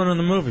 thanks for ruining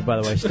the movie,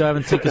 by the way. Still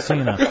haven't seen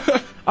Casino.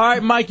 All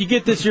right, Mike, you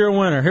get this. You're a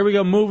winner. Here we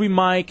go. Movie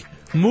Mike.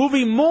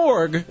 Movie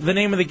Morgue, the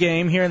name of the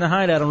game here in the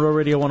Hideout on Real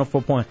Radio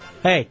 104 point.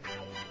 Hey,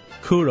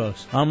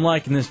 kudos. I'm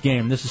liking this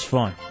game. This is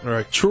fun. All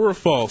right, true or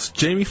false?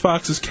 Jamie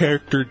Foxx's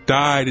character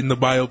died in the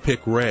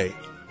biopic Ray.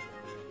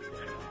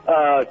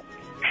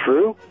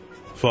 True.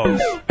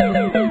 False.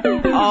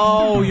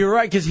 Oh, you're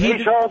right, because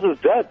Ray Charles is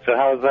dead, so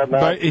how is that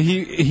not? But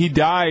he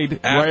died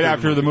right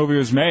after the movie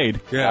was made.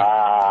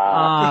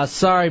 Yeah.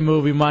 Sorry,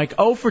 Movie Mike.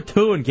 0 for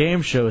 2 in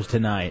game shows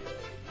tonight.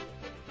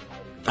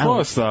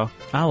 Close, though.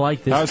 I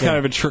like this. That was kind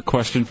of a trick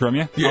question from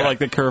you. Yeah. I like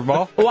the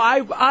curveball. Well,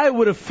 I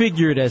would have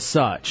figured as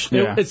such.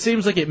 Yeah. It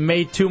seems like it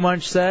made too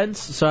much sense,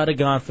 so I'd have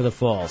gone for the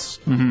false.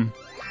 Mm-hmm.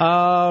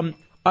 All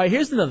right,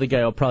 here's another guy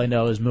who'll probably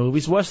know his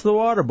movies. Wes the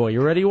Waterboy.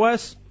 You ready,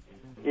 Wes?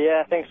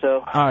 Yeah, I think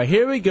so. All right,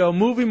 here we go.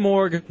 Movie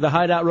Morgue, the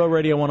Hideout Row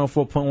Radio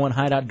 104.1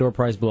 Hideout Door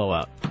Prize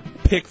Blowout.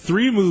 Pick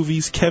 3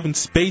 movies Kevin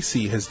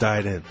Spacey has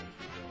died in.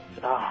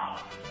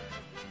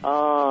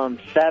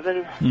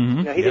 7.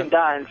 Mm-hmm. No, he didn't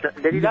die.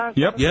 Did he die?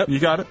 Yep. You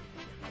got it.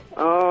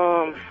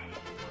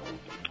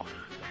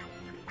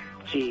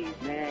 Gee,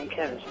 man,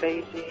 Kevin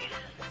Spacey.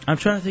 I'm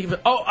trying to think of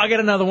it. Oh, I got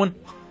another one.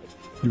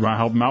 You want to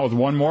help him out with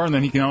one more, and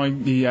then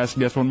he has to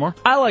guess one more?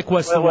 I like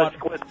Wes the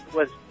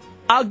Waterboy.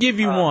 I'll give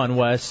you one,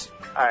 Wes.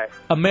 All right.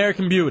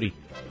 American Beauty.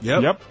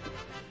 Yep.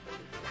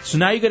 So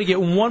now you got to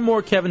get one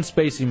more Kevin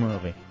Spacey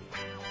movie.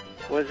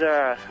 Was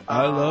there?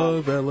 I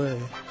love L.A.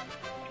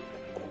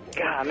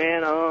 God,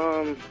 man.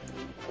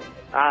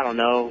 I don't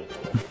know.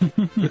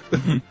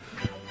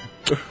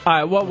 All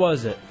right, what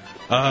was it?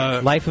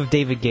 Life of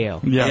David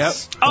Gale.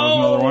 Yes. Yep. That was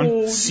another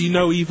one. See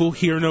No Evil,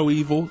 Hear No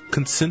Evil,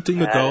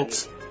 Consenting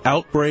Adults,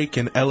 Outbreak,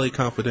 and L.A.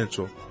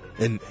 Confidential.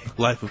 in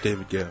Life of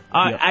David Gale.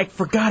 I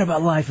forgot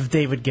about Life of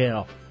David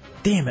Gale.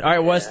 Damn it. All right,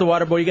 Wes the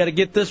Waterboy, you got to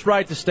get this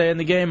right to stay in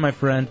the game, my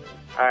friend.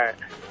 All right.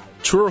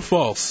 True or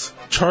false?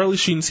 Charlie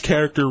Sheen's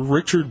character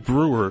Richard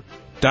Brewer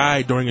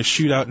died during a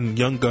shootout in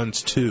Young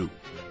Guns 2.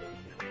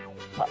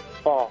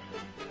 False.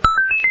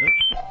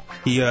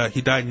 He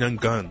died in Young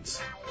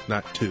Guns,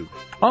 not 2.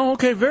 Oh,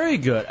 okay, very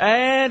good.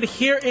 And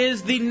here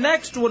is the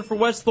next one for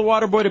Wes the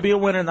Waterboy to be a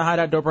winner in the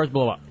Hideout Dope Prize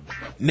Blow Up.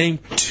 Name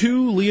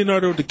 2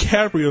 Leonardo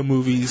DiCaprio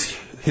movies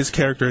his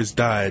character has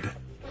died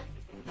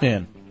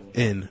in.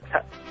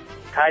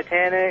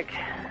 Titanic.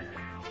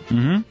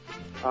 Mm-hmm.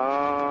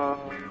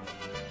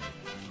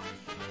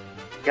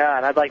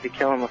 God, I'd like to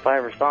kill him if I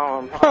ever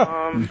saw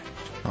him.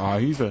 Oh,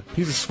 he's a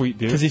sweet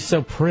dude. Because he's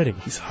so pretty.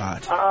 He's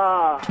hot.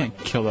 Can't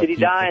kill that. Did he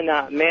die in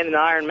Man in the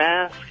Iron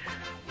Mask?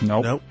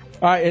 Nope. Nope.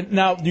 All right, and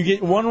now you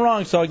get one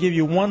wrong, so I'll give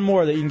you one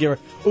more that you can give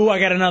her. Ooh, I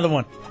got another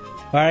one.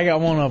 All right, I got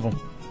one of them.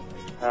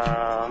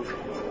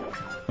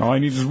 All I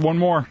need is one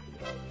more.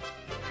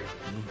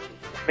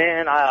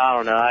 Man, I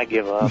don't know. I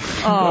give up.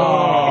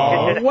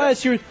 Oh,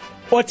 Wes,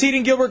 what's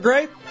eating Gilbert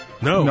Grape?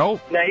 No. No,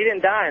 he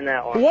didn't die in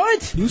that one.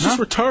 What? He was just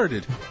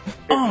retarded.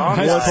 Oh,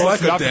 That's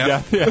like a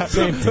death. Yeah,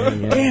 same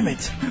thing. Damn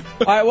it.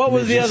 All right, what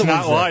was the other one?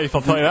 It's not life,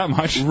 I'll tell you that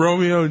much.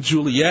 Romeo and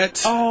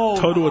Juliet, Oh.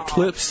 Total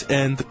Eclipse,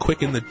 and The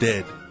Quick and the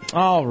Dead.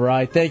 All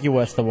right, thank you,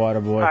 Wes the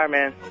Waterboy. All right,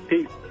 man.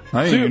 Peace.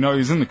 I didn't even know he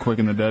was in The Quick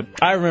and the Dead.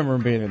 I remember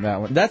him being in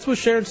that one. That's with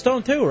Sharon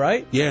Stone, too,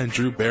 right? Yeah, and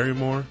Drew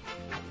Barrymore.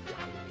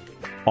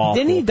 Awful.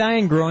 Didn't he die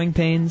in growing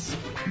pains?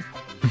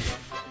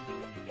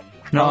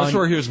 No, that's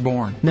where he was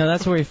born. No,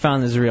 that's where he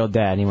found his real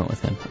dad, and he went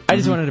with him. I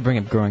just wanted to bring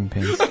up growing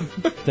pains.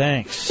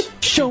 Thanks.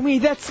 Show me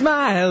that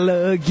smile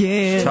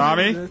again.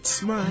 Tommy, That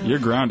smile. you're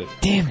grounded.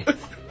 Damn it.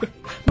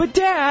 But,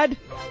 Dad...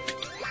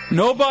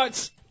 No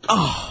buts.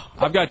 Oh,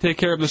 I've got to take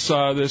care of this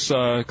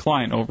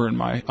client over in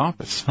my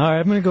office. All right,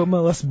 I'm going to go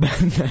molest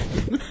Ben then.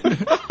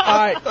 All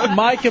right,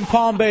 Mike and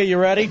Palm Bay, you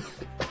ready?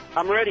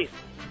 I'm ready.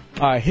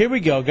 All right, here we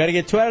go. Got to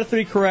get 2 out of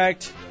 3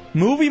 correct.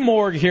 Movie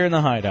morgue here in the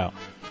Hideout.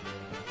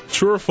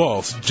 True or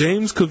false?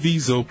 James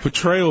Caviezel's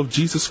portrayal of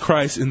Jesus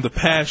Christ in The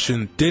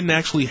Passion didn't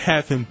actually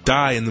have him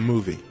die in the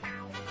movie.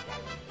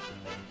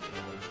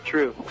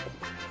 True.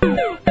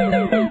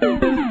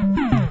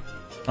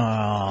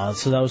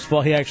 So that was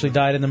false. He actually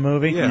died in the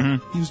movie? Yeah,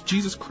 he was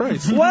Jesus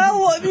Christ.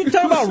 Well, you're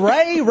talking about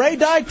Ray. Ray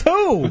died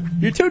too.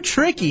 You're too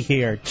tricky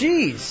here.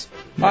 Jeez.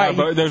 Yeah, All right,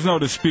 but there's no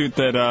dispute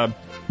that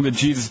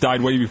Jesus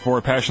died way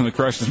before Passion of the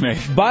Christ was made.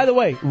 By the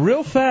way,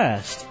 real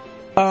fast,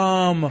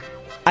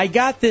 I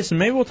got this, and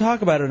maybe we'll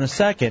talk about it in a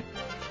second.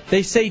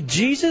 They say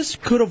Jesus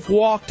could have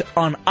walked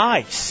on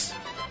ice.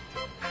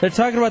 They're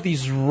talking about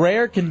these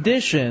rare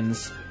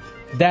conditions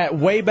that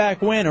way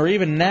back when, or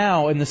even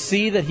now, in the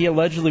sea that he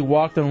allegedly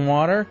walked on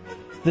water,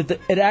 that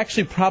it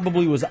actually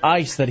probably was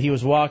ice that he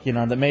was walking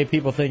on that made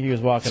people think he was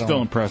walking on.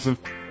 Still impressive.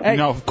 Hey, you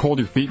know how cold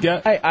your feet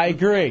get? Hey, I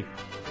agree.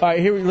 All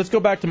right, let's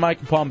go back to Mike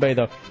and Palm Bay,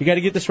 though. You got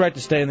to get this right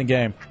to stay in the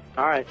game.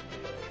 All right.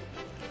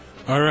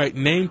 All right,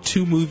 name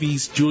 2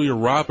 movies Julia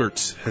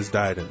Roberts has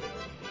died in.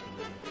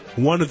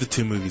 One of the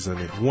 2 movies, I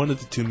mean. One of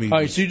the 2 movies. All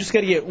right, so you just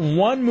got to get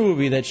one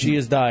movie that she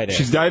has died in.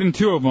 She's died in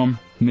 2 of them.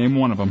 Name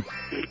one of them.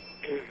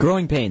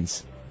 Growing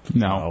pains.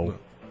 No.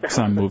 It's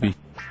not a movie.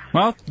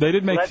 Well, they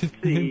did make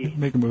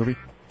a movie.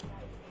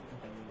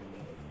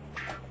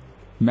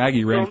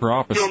 Maggie ran for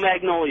office. Steel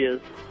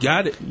Magnolias.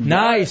 Got it.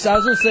 Nice. I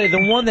was going to say,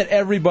 the one that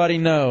everybody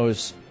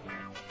knows.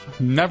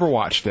 Never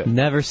watched it.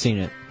 Never seen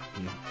it.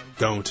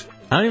 Don't.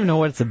 I don't even know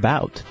what it's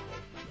about.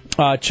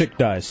 Chick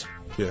dies.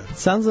 Yeah. It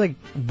sounds like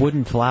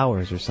wooden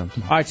flowers or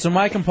something. All right, so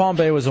Mike and Palm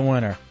Bay was a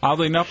winner.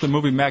 Oddly enough, the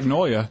movie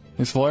Magnolia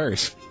is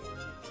hilarious.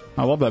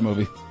 I love that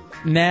movie.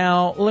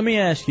 Now, let me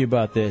ask you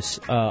about this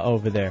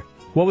over there.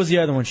 What was the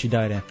other one she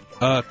died in?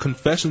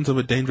 Confessions of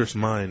a Dangerous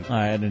Mind.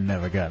 I had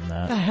never gotten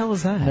that. What the hell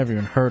is that? Never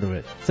even heard of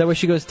it. Is that where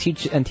she goes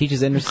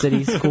teaches inner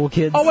city school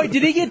kids? Oh, wait,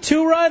 did he get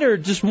 2 right or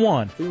just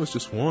 1? I think it was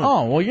just 1.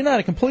 Oh, well, you're not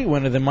a complete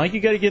winner then, Mike. You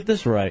got to get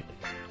this right.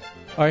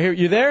 All right, here,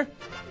 you there?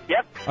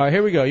 Yep. All right,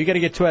 here we go. You got to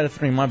get 2 out of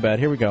 3. My bad.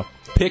 Here we go.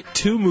 Pick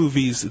 2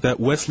 movies that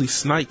Wesley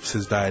Snipes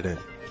has died in.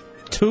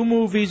 2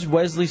 movies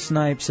Wesley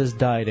Snipes has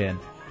died in.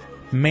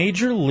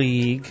 Major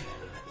League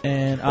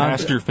and...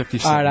 Master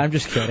 57. All right, I'm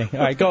just kidding. All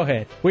right, go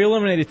ahead. We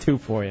eliminated 2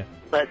 for you.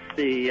 Let's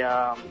see.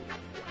 I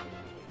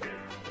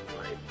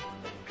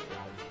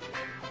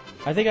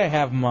think I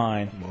have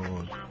mine. Come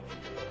on.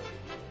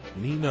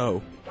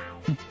 Nino.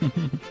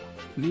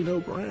 Nino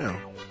Brown.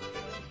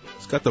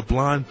 He's got the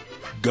blonde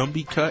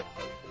Gumby cut.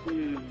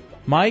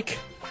 Mike?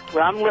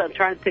 Well, I'm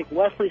trying to think.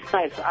 Wesley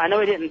Snipes. I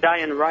know he didn't die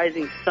in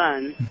Rising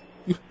Sun.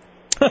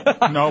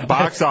 No,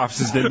 box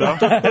offices did, though.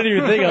 I didn't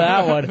even think of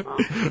that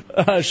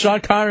one. Sean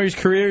Connery's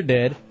career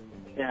did.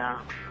 Yeah.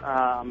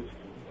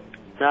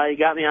 No, you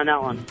got me on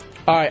that one.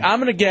 All right, I'm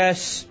going to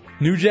guess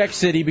New Jack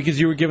City because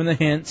you were given the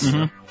hints.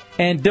 Mm-hmm.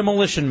 And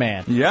Demolition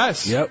Man.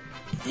 Yes. Yep.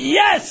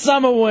 Yes,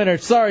 I'm a winner.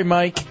 Sorry,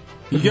 Mike.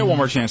 You get one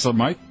more chance, though,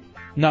 Mike.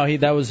 No,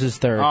 that was his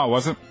 3rd. Oh,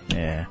 was it?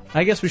 Yeah.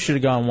 I guess we should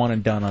have gone 1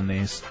 and done on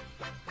these.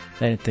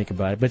 They didn't think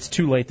about it, but it's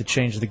too late to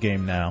change the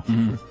game now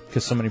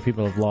because so many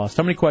people have lost.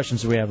 How many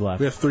questions do we have left?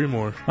 We have 3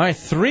 more. All right,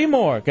 3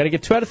 more. Got to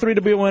get 2 out of 3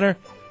 to be a winner.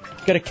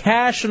 Got a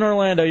Cash in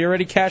Orlando. You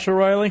ready, Cash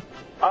O'Reilly?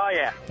 Oh,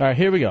 yeah. All right,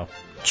 here we go.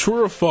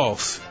 True or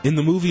false? In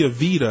the movie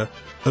Evita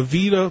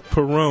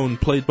Perón,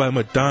 played by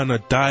Madonna,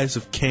 dies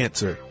of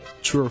cancer.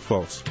 True or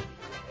false?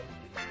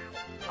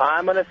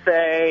 I'm going to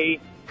say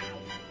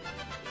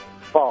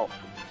false.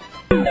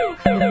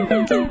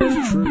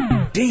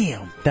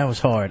 Damn, that was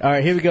hard. All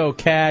right, here we go,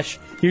 Cash.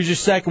 Here's your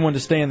second one to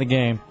stay in the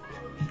game.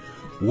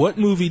 What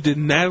movie did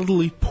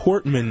Natalie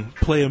Portman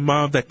play a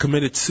mom that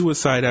committed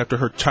suicide after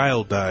her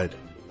child died?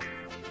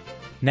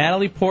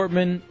 Natalie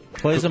Portman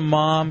plays a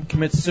mom,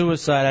 commits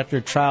suicide after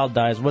her child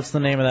dies. What's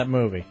the name of that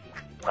movie?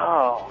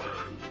 Oh.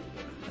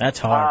 That's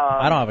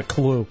hard. I don't have a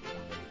clue.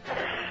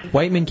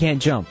 White men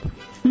can't jump.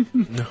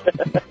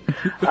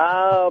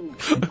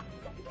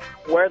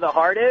 Where the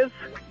heart is?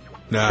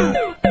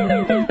 Nah.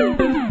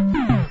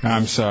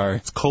 I'm sorry.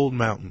 It's Cold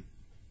Mountain.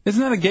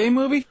 Isn't that a gay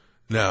movie?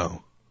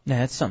 No. Nah,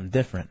 that's something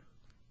different.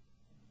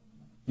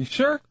 You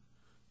sure?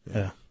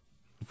 Yeah.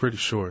 I'm pretty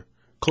sure.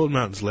 Cold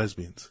Mountain's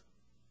lesbians.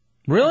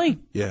 Really?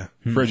 Yeah.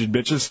 Frigid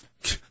bitches.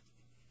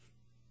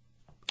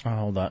 Oh,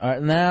 hold on. All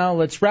right, now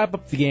let's wrap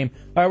up the game.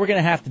 All right, we're going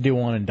to have to do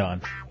one and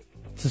done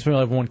since we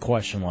only have one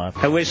question left.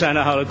 I wish I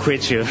know how to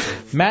quit you.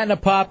 Matt and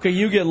Apopka,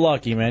 you get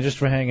lucky, man, just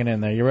for hanging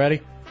in there. You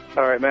ready?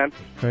 All right, man.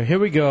 All right, here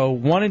we go.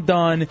 One and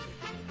done.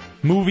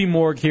 Movie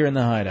morgue here in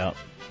the Hideout.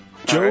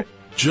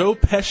 Joe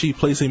Pesci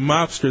plays a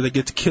mobster that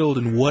gets killed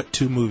in what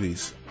 2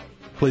 movies?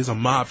 Plays a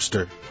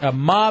mobster. A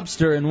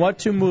mobster in what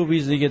 2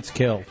 movies he gets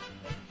killed?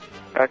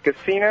 A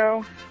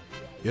Casino.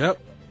 Yep.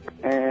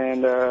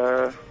 And,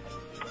 oh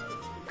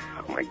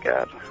my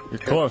God. You're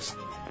close.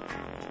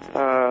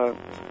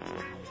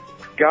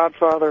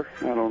 Godfather.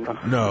 I don't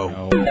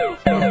know.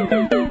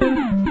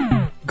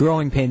 No.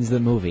 Growing Pains the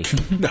movie.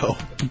 No.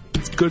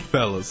 It's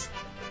Goodfellas.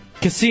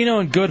 Casino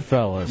and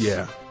Goodfellas.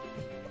 Yeah.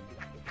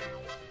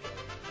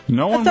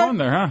 No one won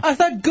there, huh? I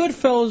thought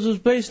Goodfellas was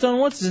based on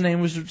what's his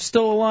name was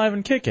still alive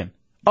and kicking.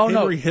 Oh,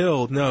 Henry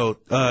Hill. No.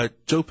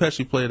 Joe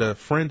Pesci played a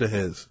friend of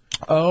his.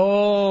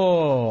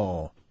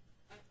 Oh.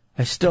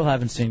 I still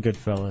haven't seen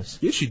Goodfellas.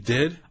 Yes, you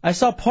did. I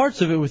saw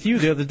parts of it with you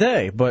the other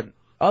day, but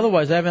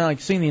otherwise I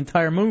haven't seen the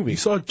entire movie. You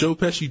saw Joe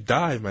Pesci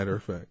die, matter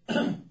of fact.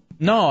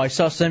 No, I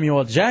saw Samuel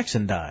L.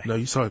 Jackson die. No,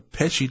 you saw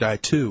Pesci die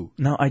too.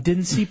 No, I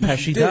didn't see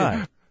Pesci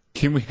die.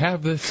 Can we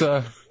have this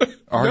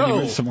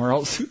argument somewhere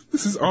else?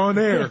 This is on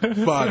air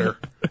fodder.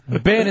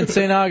 Ben in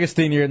St.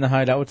 Augustine, you're in the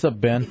Hideout. What's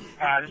up, Ben?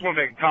 I just want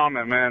to make a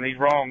comment, man. He's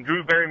wrong.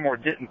 Drew Barrymore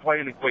didn't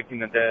play The Quick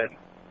and the Dead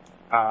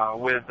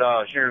with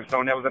Sharon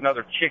Stone. That was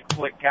another chick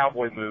flick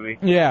cowboy movie.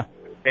 Yeah.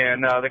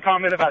 And the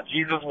comment about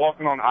Jesus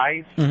walking on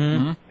ice.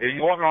 Mm-hmm. If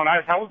he's walking on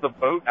ice, how was the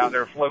boat out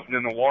there floating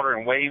in the water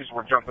and waves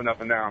were jumping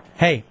up and down?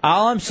 Hey,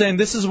 all I'm saying,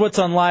 this is what's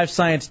on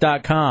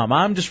livescience.com.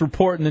 I'm just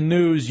reporting the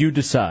news. You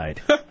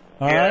decide.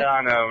 All right?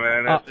 I know,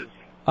 man. That's just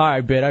all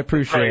right, Ben, I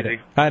appreciate it.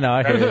 I know,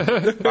 I hear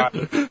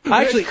you.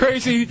 Actually,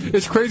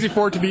 it's crazy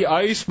for it to be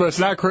ice, but it's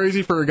not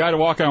crazy for a guy to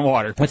walk on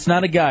water. It's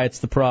not a guy, it's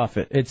the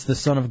prophet. It's the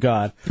Son of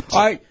God.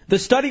 All right, the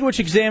study which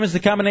examines the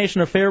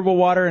combination of favorable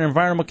water and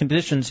environmental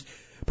conditions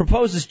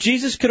proposes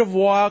Jesus could have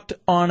walked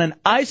on an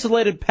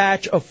isolated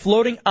patch of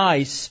floating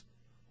ice.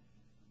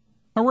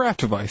 A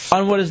raft of ice.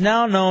 On what is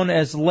now known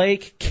as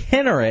Lake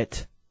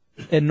Kinneret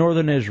in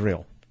northern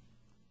Israel.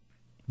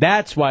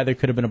 That's why there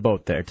could have been a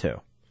boat there,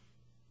 too.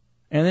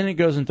 And then it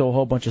goes into a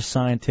whole bunch of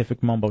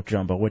scientific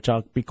mumbo-jumbo, which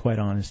I'll be quite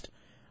honest,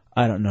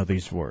 I don't know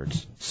these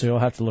words. So you'll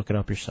have to look it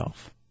up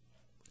yourself.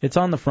 It's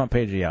on the front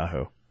page of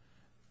Yahoo.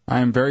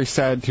 I am very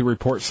sad to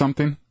report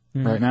something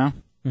right now.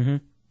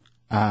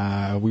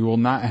 Mm-hmm. We will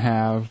not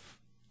have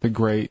the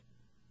great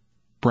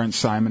Brent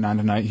Simon on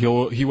tonight. He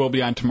will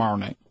be on tomorrow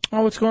night.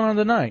 Oh, what's going on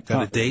tonight?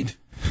 Got a date?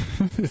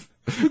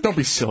 Don't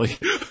be silly.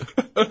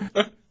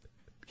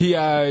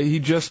 He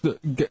just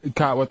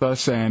caught with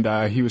us,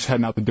 and he was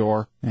heading out the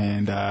door,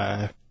 and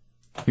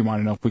he wanted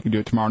to know if we could do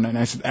it tomorrow night. And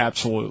I said,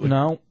 absolutely.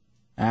 No.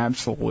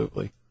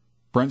 Absolutely.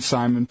 Brent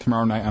Simon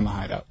tomorrow night on the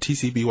Hideout.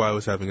 TCBY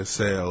was having a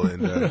sale,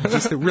 and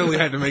just really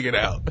had to make it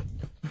out.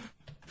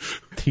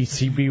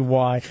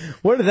 TCBY.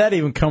 Where did that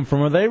even come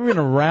from? Are they even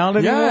around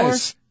anymore?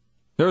 Yes.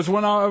 There was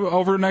one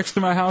over next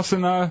to my house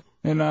in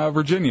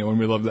Virginia when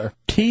we lived there.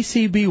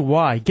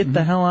 TCBY. Get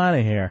the hell out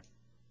of here.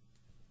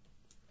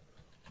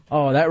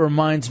 Oh, that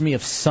reminds me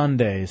of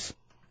Sundays.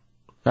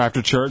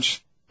 After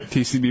church,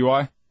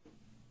 TCBY?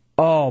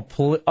 Oh,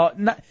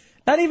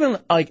 not even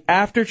like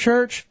after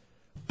church,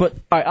 but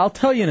I'll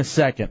tell you in a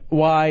second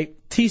why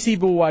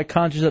TCBY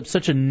conjures up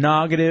such a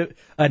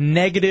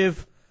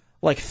negative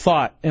like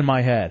thought in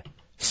my head.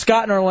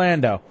 Scott in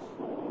Orlando.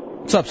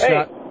 What's up,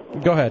 Scott? Hey.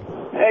 Go ahead.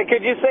 Hey,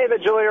 could you say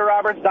that Julia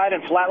Roberts died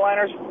in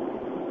Flatliners?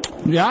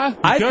 Yeah,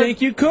 I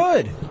think you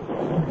could.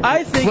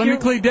 I think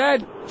clinically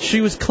dead. She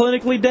was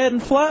clinically dead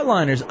in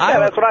Flatliners. Yeah,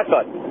 that's what I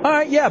thought. All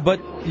right, yeah,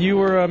 but you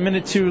were a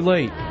minute too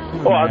late.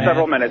 Well,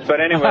 several minutes, but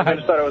anyway, I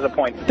just thought it was a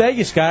point. Thank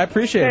you, Scott. I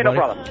appreciate it. Hey, no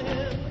buddy.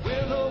 problem.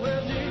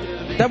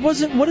 That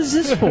wasn't. What is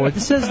this for?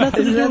 This has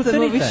nothing to do with the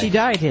anything. movie she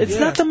died in. It's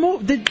not the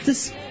movie.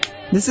 This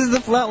is the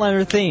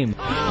Flatliner theme.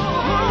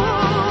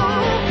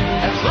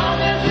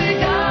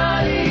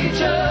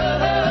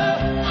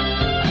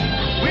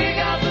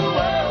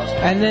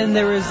 And then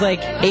there was like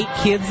 8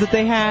 kids that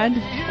they had,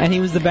 and he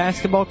was the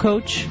basketball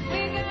coach.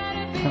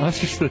 Well, that's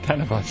just the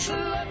 10 of us.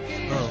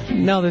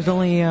 No, there's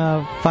only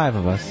 5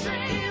 of us.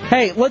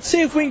 Hey, let's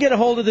see if we can get a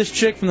hold of this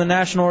chick from the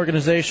National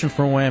Organization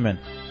for Women.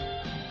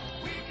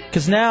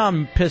 Because now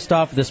I'm pissed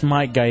off at this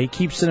Mike guy. He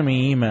keeps sending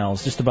me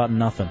emails just about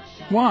nothing.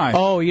 Why?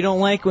 Oh, you don't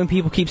like when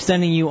people keep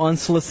sending you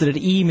unsolicited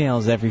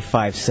emails every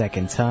 5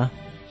 seconds, huh?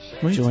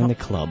 Join the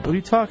club. What are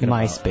you talking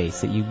about?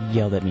 MySpace that you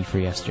yelled at me for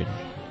yesterday.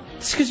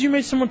 It's because you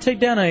made someone take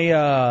down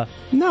a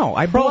No,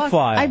 I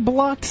profile. I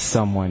blocked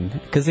someone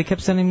because they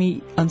kept sending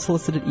me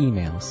unsolicited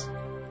emails.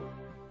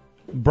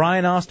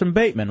 Brian Austin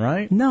Bateman,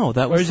 right? No,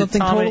 that Or was is it something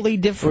Tommy- totally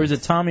different. Or is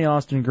it Tommy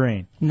Austin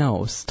Green?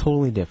 No, it's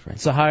totally different.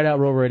 It's a Hideout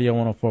Row Radio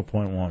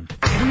 104.1.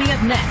 Coming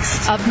up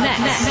next on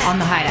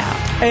the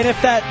Hideout. And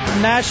if that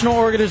national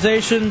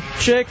organization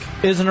chick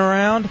isn't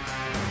around,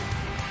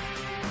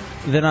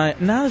 then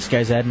now this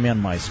guy's adding me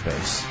on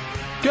MySpace.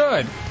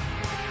 Good.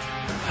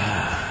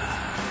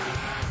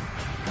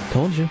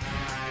 Told you.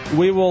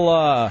 We will,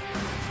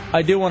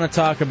 I do want to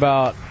talk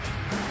about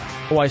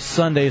why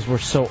Sundays were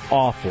so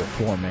awful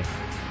for me.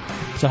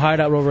 It's a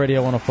Hideout Row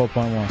Radio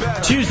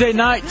 104.1. Tuesday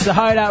night, it's a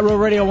Hideout Row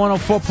Radio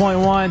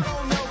 104.1.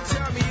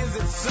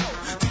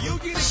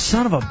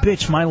 Son of a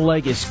bitch, my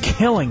leg is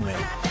killing me.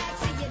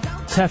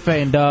 It's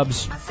Hefe and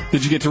Dubs.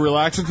 Did you get to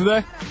relax it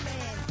today?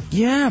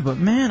 Yeah, but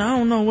man, I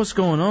don't know what's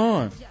going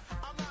on.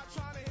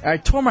 I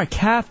tore my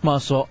calf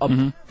muscle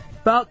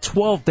about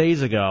 12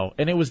 days ago,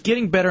 and it was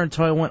getting better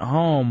until I went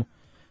home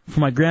for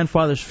my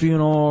grandfather's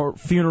funeral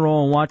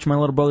and watched my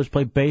little brothers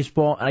play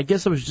baseball. And I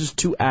guess I was just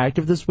too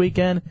active this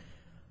weekend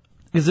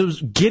because it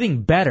was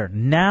getting better.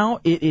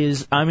 Now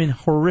I'm in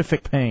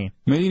horrific pain.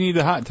 Maybe you need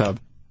a hot tub.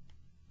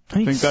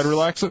 Think that'd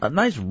relax it? A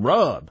nice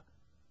rub.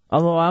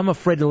 Although I'm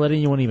afraid to let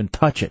anyone even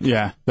touch it.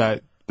 Yeah,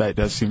 that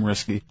does seem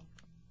risky.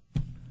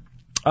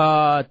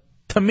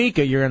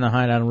 Tamika, you're in the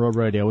Hideout on Road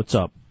Radio. What's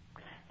up?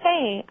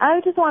 Hey,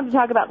 I just wanted to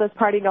talk about this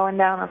party going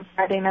down on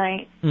Friday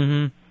night.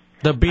 Mm-hmm.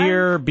 The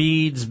beer,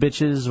 beads,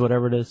 bitches,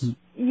 whatever it is.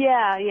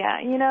 Yeah.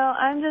 You know,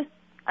 I'm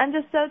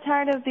just so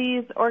tired of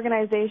these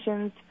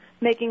organizations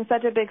making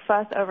such a big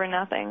fuss over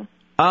nothing.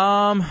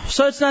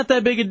 So it's not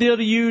that big a deal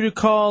to you to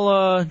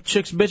call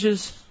chicks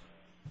bitches?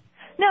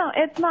 No,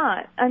 it's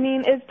not. I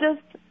mean, it's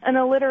just an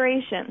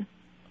alliteration.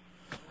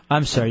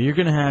 I'm sorry, you're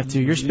gonna have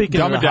to. You're speaking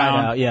Dumb of the it down.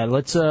 Hideout. Yeah,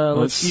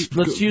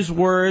 let's use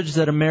words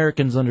that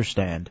Americans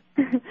understand.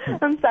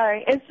 I'm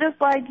sorry. It's just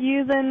like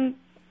using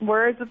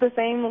words with the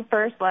same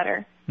first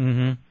letter.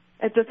 Mm-hmm.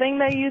 It's the thing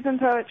they use in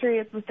poetry.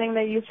 It's the thing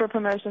they use for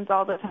promotions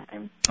all the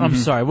time. I'm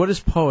sorry. What is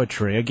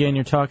poetry? Again,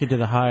 you're talking to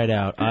the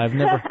Hideout. I've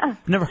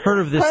never heard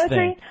of this Poetry?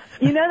 thing.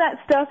 You know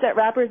that stuff that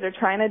rappers are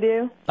trying to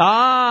do?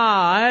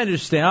 Ah, I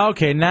understand.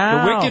 Okay,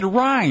 now The wicked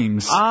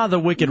rhymes. Ah, the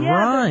wicked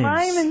rhymes. The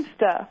rhyming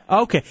stuff.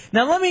 Okay,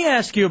 now let me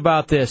ask you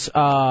about this,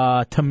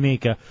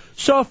 Tamika.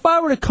 So if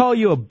I were to call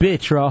you a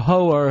bitch or a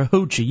hoe or a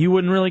hoochie, you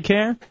wouldn't really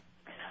care?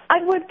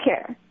 I would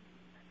care.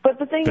 But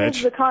the thing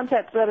is the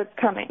context that it's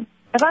coming.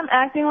 If I'm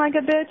acting like a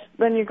bitch,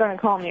 then you're going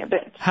to call me a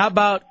bitch. How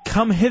about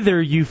come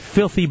hither, you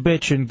filthy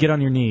bitch, and get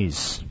on your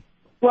knees?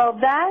 Well,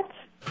 that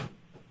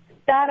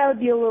I would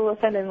be a little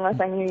offended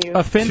unless I knew you.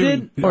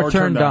 Offended or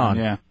turned on?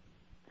 Yeah.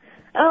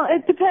 Oh,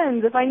 it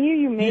depends. If I knew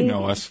you, maybe. You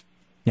know us.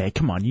 Yeah,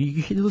 come on.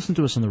 You listen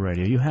to us on the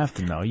radio. You have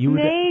to know. You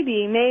would...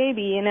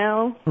 Maybe, you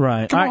know.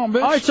 Right. Come on,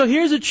 bitch. All right, so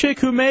here's a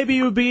chick who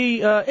maybe would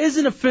be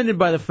isn't offended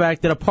by the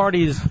fact that a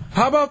party is...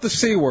 How about the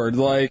C word?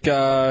 Like,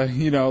 I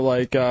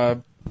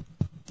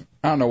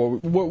don't know.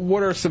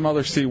 What are some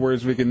other C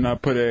words we can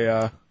put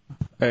a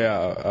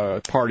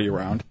party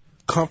around?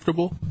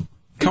 Comfortable.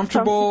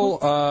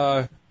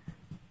 Comfortable,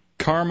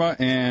 karma,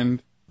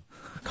 and...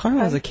 Karma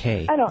has a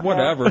K. I don't know.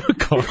 Whatever.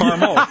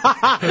 Caramel.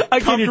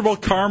 Comfortable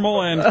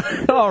caramel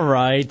and... All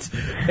right.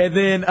 And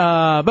then,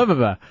 All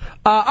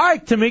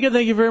right, Tamika,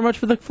 thank you very much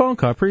for the phone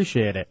call.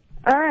 Appreciate it.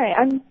 All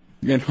right.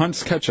 And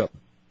Hunt's ketchup.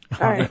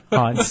 All right.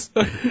 Hunts.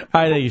 All right,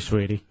 thank you,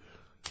 sweetie.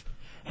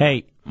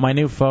 Hey, my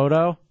new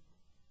photo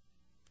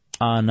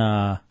on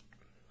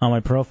my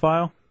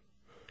profile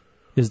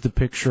is the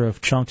picture of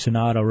Chunks and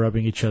Otto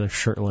rubbing each other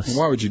shirtless.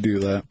 Why would you do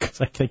that?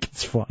 Because I think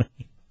it's funny.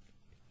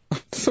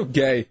 It's so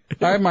gay.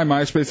 I have my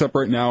MySpace up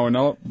right now, and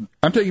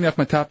I'm taking off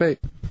my top 8.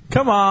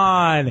 Come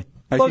on.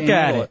 Look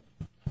at it.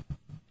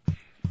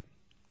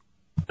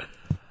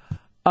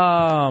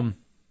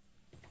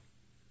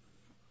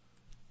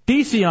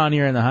 DC on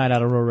here in the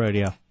Hideout of Row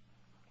Radio.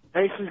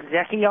 Hey, this is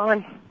Decky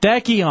on.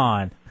 Decky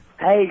on.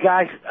 Hey,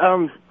 guys.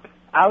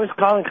 I was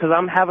calling because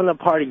I'm having a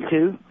party,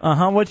 too.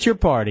 Uh-huh. What's your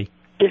party?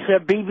 It's a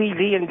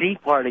BBD&D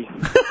party.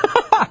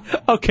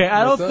 Okay,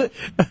 I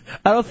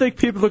don't think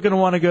people are going to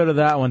want to go to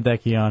that one,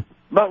 Decky on.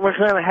 But we're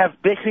going to have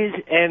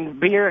bitches and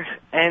beer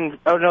and...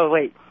 Oh, no,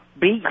 wait.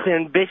 Beats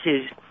and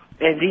bitches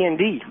and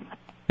D&D.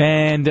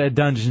 And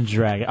Dungeons &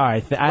 Dragons. All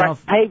right.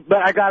 Hey, but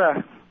I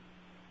got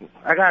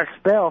I got a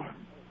spell.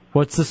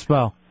 What's the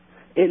spell?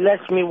 It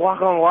lets me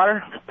walk on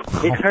water.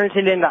 It turns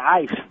it into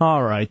ice.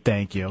 All right,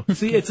 thank you.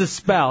 See, it's a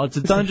spell. It's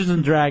a Dungeons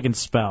and Dragons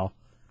spell.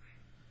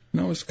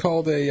 No, it's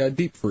called a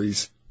deep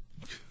freeze.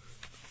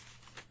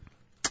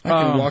 I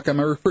can walk on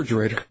my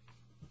refrigerator.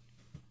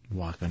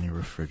 Walk on your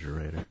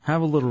refrigerator.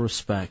 Have a little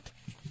respect.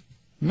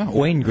 No.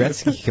 Wayne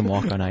Gretzky can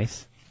walk on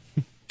ice.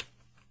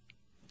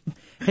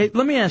 Hey,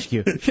 let me ask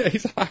you. Yeah,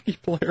 he's a hockey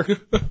player.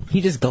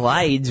 He just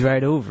glides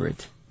right over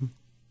it.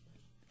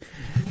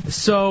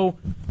 So,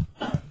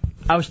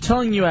 I was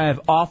telling you I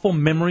have awful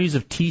memories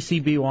of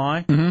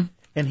TCBY,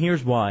 and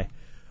here's why.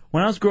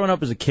 When I was growing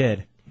up as a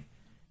kid,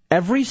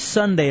 every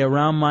Sunday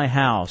around my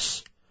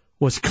house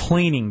was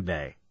cleaning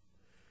day.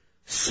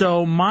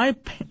 So my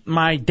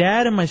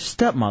dad and my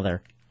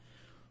stepmother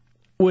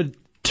would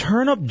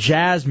turn up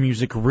jazz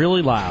music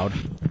really loud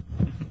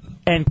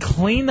and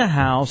clean the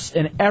house,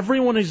 and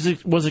everyone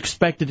was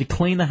expected to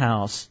clean the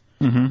house.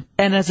 And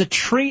as a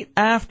treat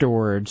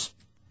afterwards,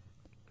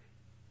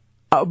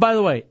 by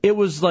the way, it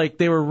was like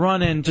they were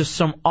running just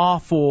some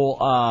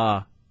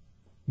awful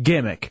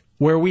gimmick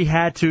where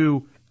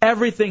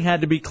everything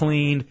had to be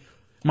cleaned.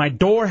 My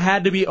door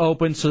had to be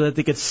open so that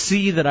they could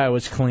see that I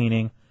was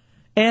cleaning.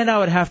 And I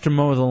would have to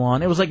mow the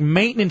lawn. It was like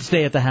maintenance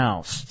day at the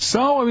house.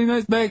 So, I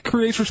mean, that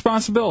creates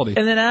responsibility.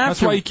 And then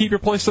that's why you keep your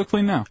place so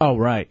clean now. Oh,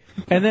 right.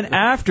 And then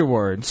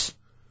afterwards,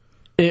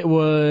 it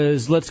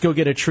was, let's go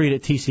get a treat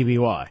at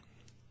TCBY.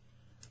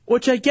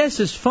 Which I guess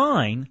is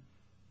fine.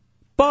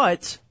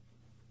 But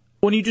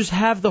when you just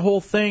have the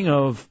whole thing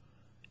of,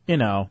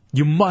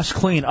 you must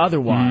clean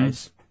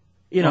otherwise.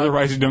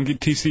 Otherwise you don't get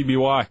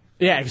TCBY.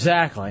 Yeah,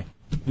 exactly.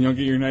 You don't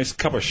get your nice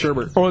cup of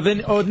sherbet. Or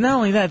not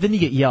only that, then you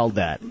get yelled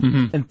at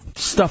and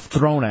stuff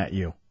thrown at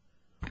you.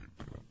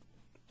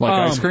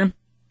 Like ice cream?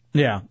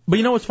 Yeah. But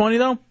you know what's funny,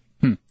 though?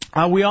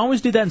 We always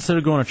did that instead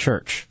of going to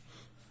church.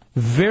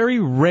 Very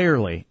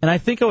rarely. And I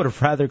think I would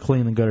have rather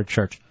clean than go to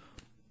church.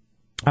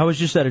 I was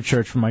just at a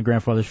church for my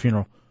grandfather's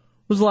funeral.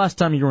 When was the last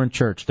time you were in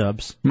church,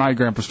 Dubs? My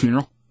grandpa's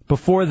funeral.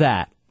 Before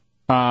that?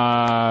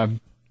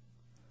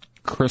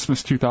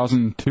 Christmas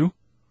 2002.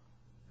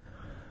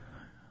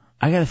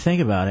 I got to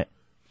think about it.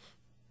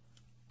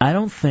 I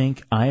don't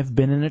think I have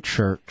been in a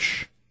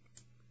church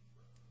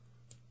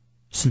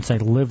since I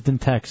lived in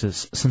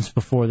Texas, since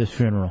before this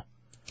funeral.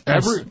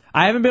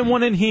 I haven't been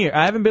one in here.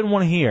 I haven't been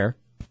one here.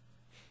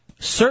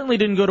 Certainly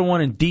didn't go to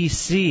one in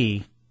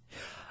D.C.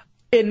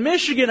 In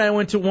Michigan, I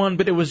went to one,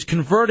 but it was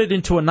converted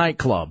into a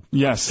nightclub.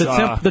 Yes,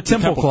 the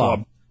Temple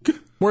Club.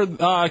 Where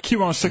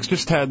Q106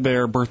 just had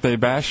their birthday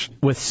bash.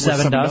 With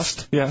Seven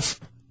Dust? Yes.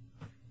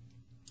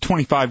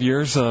 25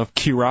 years of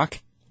Q-Rock.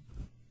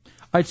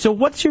 All right, so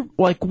what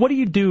do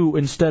you do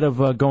instead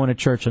of going to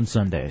church on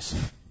Sundays?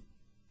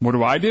 What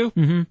do I do?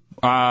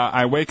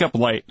 I wake up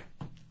late.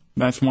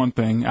 That's one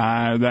thing.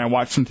 Then I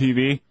watch some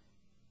TV,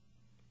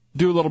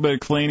 do a little bit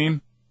of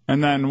cleaning,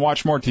 and then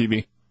watch more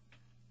TV.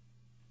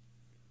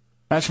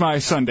 That's my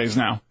Sundays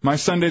now. My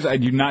Sundays, I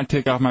do not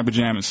take off my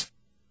pajamas.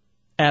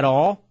 At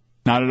all?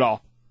 Not at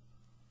all.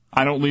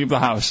 I don't leave the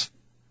house.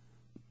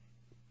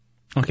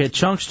 Okay,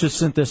 Chunks just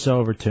sent this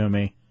over to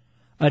me.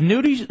 A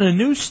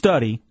new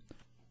study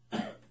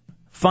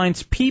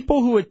finds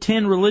people who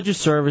attend religious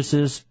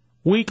services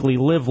weekly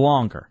live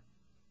longer.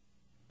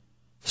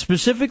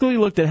 Specifically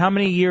looked at how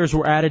many years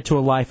were added to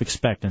a life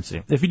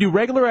expectancy. If you do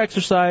regular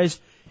exercise,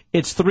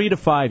 it's 3 to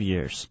 5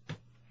 years.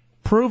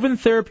 Proven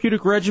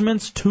therapeutic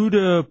regimens, 2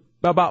 to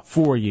about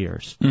 4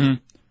 years.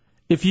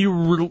 If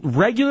you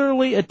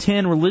regularly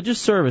attend religious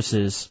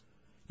services,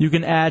 you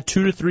can add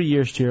 2 to 3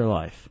 years to your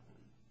life.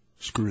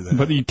 Screw that.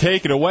 But you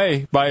take it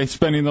away by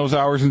spending those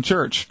hours in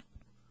church.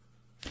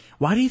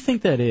 Why do you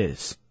think that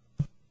is?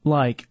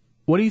 Like,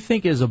 what do you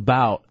think is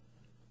about,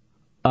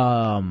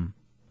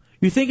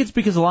 you think it's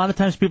because a lot of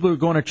times people who are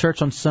going to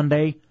church on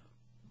Sunday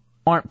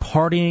aren't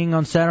partying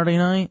on Saturday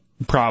night?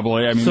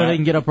 Probably. I mean, so they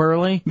can get up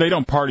early? They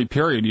don't party,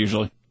 period,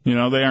 usually. They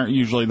aren't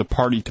usually the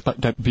party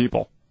type of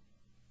people,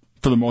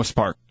 for the most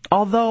part.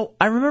 Although,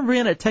 I remember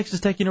being at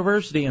Texas Tech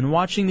University and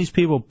watching these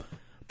people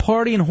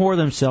party and whore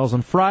themselves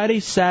on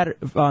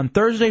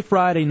Thursday,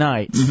 Friday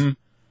nights.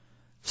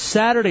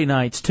 Saturday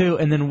nights, too,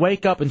 and then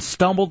wake up and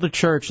stumble to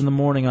church in the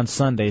morning on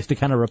Sundays to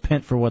kind of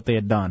repent for what they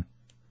had done.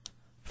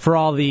 For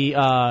all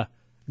the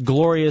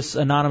glorious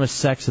anonymous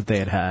sex that they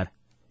had had.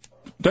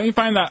 Don't you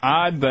find that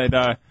odd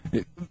that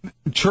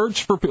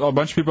church for a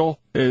bunch of people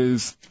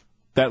is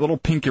that little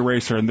pink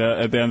eraser at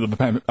the end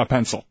of a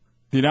pencil?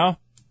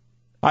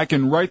 I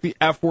can write the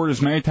F word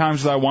as many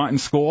times as I want in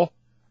school,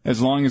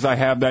 as long as I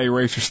have that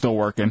eraser still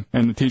working,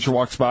 and the teacher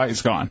walks by,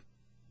 it's gone.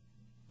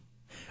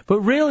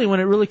 But really, when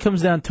it really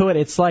comes down to it,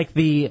 it's like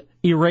the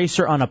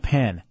eraser on a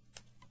pen.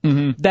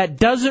 That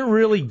doesn't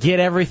really get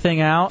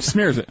everything out.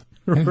 Smears it.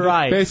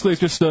 Right. Basically,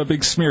 it's just a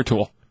big smear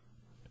tool.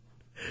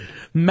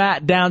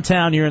 Matt,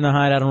 downtown, you're in the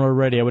Hideout on Road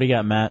Radio. What do you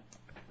got, Matt?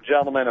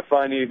 Gentlemen, a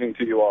fine evening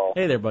to you all.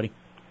 Hey there, buddy.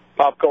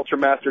 Pop Culture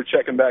Master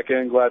checking back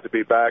in. Glad to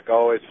be back.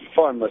 Always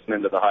fun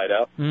listening to the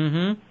Hideout.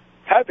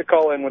 had to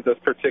call in with this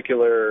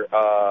particular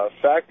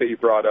fact that you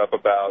brought up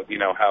about,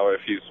 how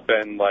if you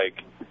spend,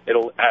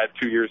 it'll add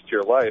 2 years to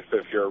your life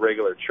if you're a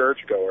regular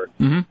churchgoer.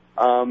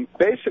 Mm-hmm.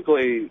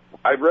 Basically,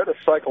 I read a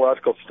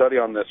psychological study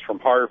on this from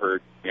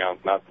Harvard,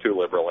 not too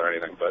liberal or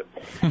anything, but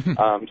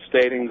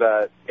stating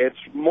that it's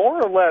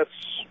more or less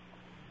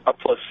a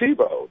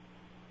placebo.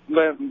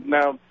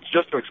 Now,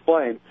 just to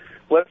explain,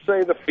 let's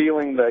say the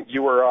feeling that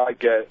you or I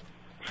get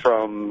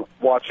from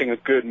watching a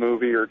good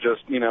movie or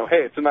just,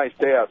 hey, it's a nice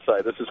day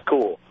outside, this is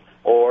cool.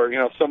 Or,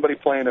 somebody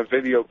playing a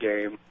video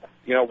game,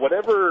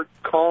 whatever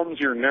calms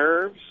your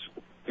nerves,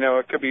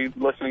 it could be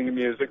listening to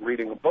music,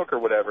 reading a book or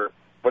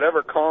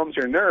whatever calms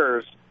your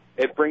nerves,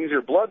 it brings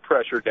your blood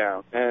pressure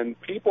down. And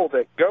people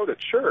that go to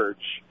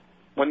church,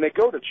 when they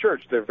go to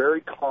church, they're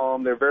very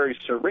calm, they're very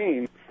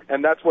serene,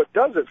 and that's what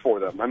does it for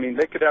them. I mean,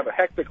 they could have a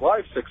hectic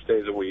life 6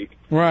 days a week,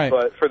 right?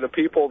 But for the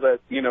people that,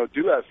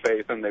 do have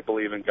faith and they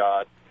believe in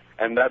God,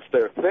 and that's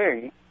their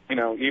thing,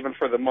 even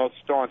for the most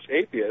staunch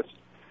atheists,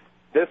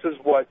 this is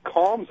what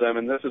calms them,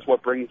 and this is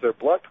what brings their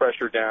blood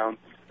pressure down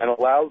and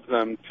allows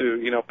them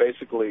to,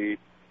 basically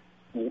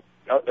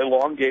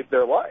elongate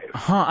their life.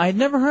 Huh, I'd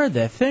never heard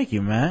that. Thank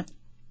you, Matt.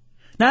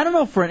 Now, I don't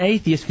know for an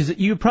atheist, because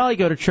you probably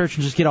go to church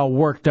and just get all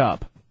worked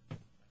up.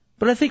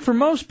 But I think for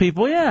most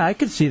people, yeah, I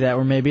could see that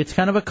where maybe it's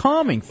kind of a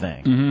calming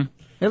thing.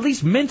 Mm-hmm. At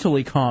least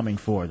mentally calming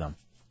for them.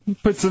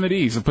 It puts them at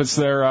ease. It puts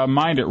their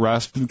mind at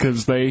rest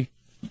because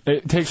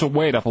it takes a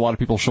weight off a lot of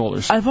people's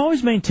shoulders. I've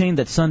always maintained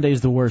that Sunday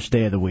is the worst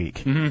day of the week.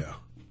 Mm-hmm. Yeah.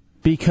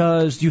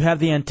 Because you have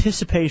the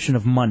anticipation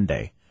of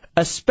Monday,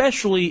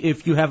 especially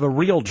if you have a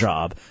real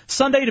job.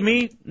 Sunday to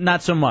me,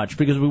 not so much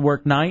because we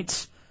work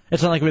nights.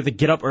 It's not like we have to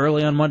get up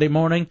early on Monday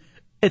morning.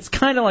 It's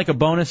kind of like a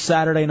bonus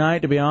Saturday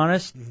night, to be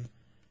honest. Mm-hmm.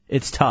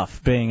 It's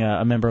tough being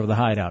a member of the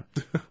Hideout.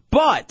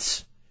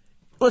 But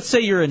let's say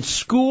you're in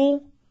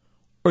school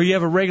or you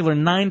have a regular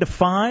 9 to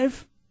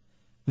 5,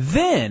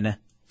 then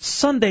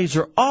Sundays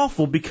are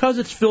awful because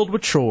it's filled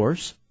with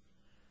chores,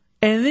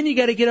 and then you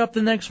got to get up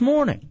the next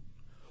morning.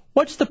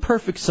 What's the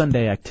perfect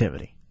Sunday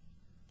activity?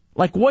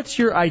 Like, what's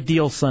your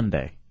ideal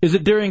Sunday? Is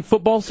it during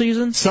football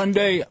season?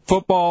 Sunday,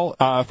 football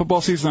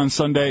season on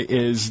Sunday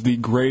is the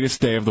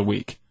greatest day of the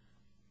week.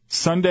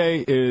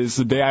 Sunday is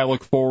the day I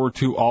look forward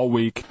to all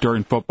week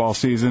during football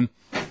season.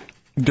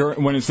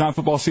 When it's not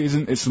football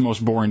season, it's the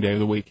most boring day of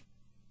the week.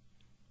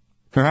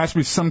 There has to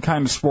be some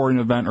kind of sporting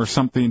event or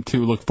something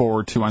to look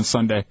forward to on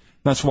Sunday.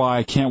 That's why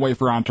I can't wait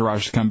for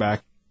Entourage to come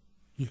back.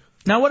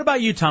 Now, what about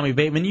you, Tommy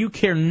Bateman? You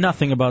care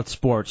nothing about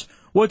sports.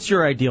 What's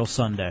your ideal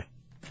Sunday?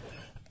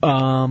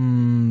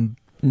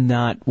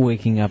 Not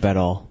waking up at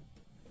all.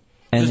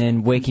 And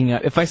then waking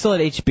up. If I still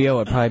had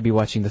HBO, I'd probably be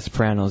watching The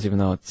Sopranos, even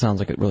though it sounds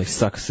like it really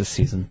sucks this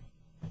season.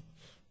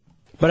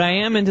 But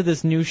I am into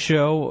this new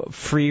show,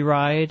 Free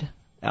Ride,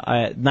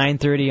 at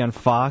 9:30 on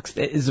Fox.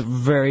 It is a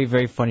very,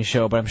 very funny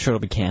show, but I'm sure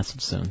it'll be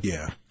canceled soon.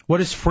 Yeah. What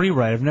is Free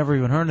Ride? I've never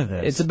even heard of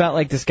this. It's about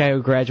like this guy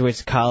who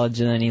graduates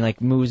college and then he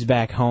moves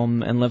back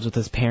home and lives with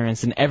his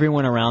parents, and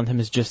everyone around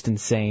him is just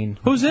insane.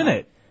 Who's in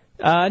it?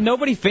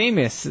 Nobody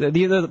famous.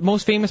 The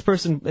most famous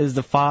person is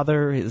the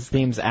father. His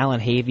name's Alan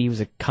Havey. He was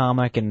a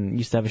comic and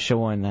used to have a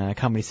show on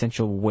Comedy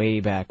Central way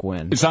back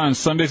when. It's on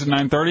Sundays at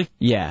 9:30?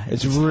 Yeah,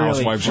 it's really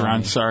Housewives funny. are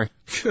on, sorry.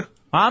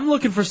 I'm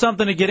looking for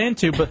something to get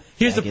into, but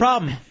here's the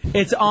problem.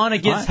 It's on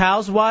against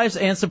Housewives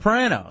and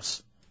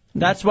Sopranos.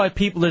 That's why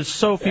there's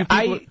so few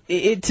people.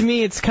 To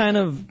me, it's kind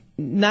of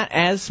not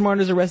as smart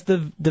as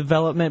Arrested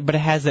Development, but it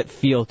has that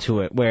feel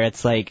to it where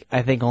it's like,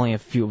 I think only a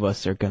few of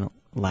us are going to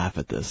laugh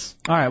at this.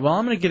 All right, well,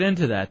 I'm going to get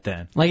into that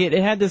then. Like, it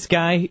had this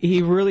guy,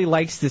 he really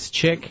likes this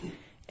chick,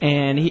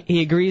 and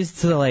he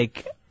agrees to,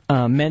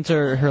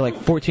 mentor her,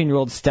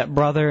 14-year-old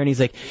stepbrother, and he's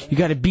like, you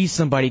got to be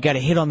somebody, you got to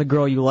hit on the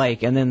girl you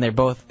like, and then they're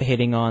both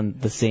hitting on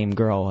the same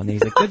girl, and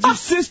he's like, that's your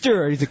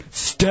sister, and he's like,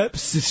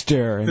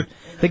 stepsister, and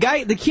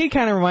the kid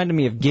kind of reminded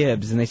me of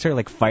Gibbs, and they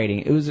started,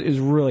 fighting. It was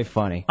really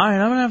funny. All right,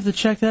 I'm going to have to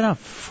check that out.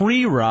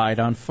 Free Ride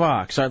on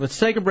Fox. All right, let's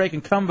take a break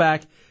and come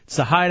back. It's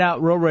the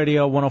Hideout, Real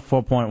Radio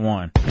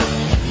 104.1.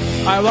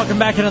 All right, welcome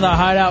back into the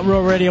Hideout,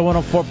 Real Radio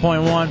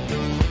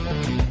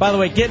 104.1. By the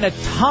way, getting a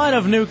ton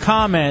of new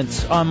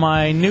comments on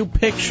my new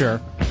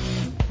picture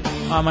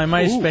on my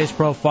MySpace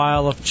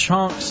profile of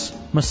Chunks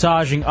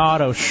massaging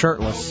Otto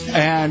shirtless.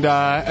 And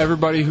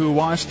everybody who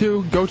wants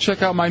to, go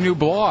check out my new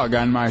blog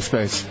on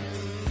MySpace.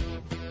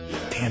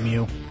 Damn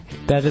you.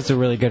 That is a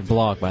really good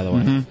blog, by the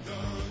way.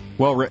 Mm-hmm.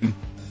 Well written.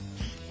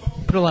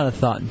 Put a lot of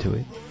thought into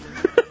it.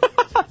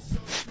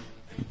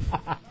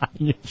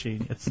 You're a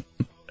genius.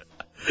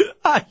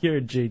 You're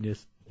a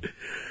genius.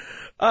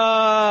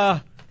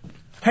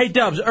 Hey,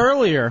 Dubs,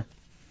 earlier,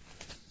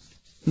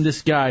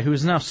 this guy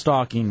who's now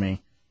stalking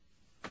me,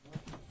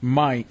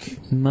 Mike.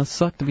 It must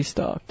suck to be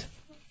stalked.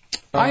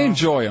 I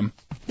enjoy him.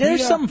 Yeah,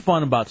 there's something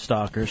fun about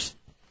stalkers.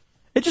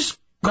 It just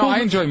No, I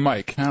enjoy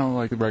Mike. I don't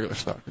like the regular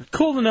stalkers.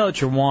 Cool to know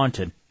that you're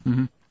wanted.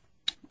 Mm-hmm.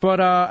 But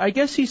I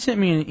guess he sent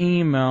me an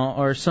email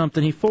or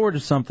something. He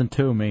forwarded something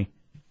to me.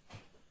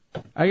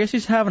 I guess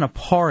he's having a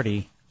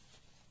party,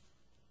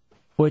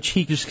 which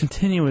he just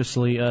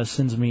continuously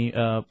sends me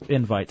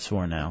invites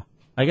for now.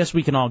 I guess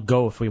we can all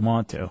go if we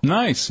want to.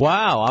 Nice.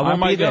 Wow, I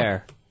won't be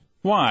there.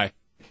 Why?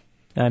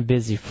 I'm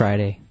busy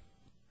Friday.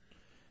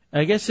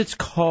 I guess it's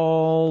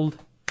called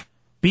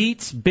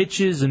Beats,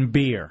 Bitches, and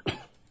Beer.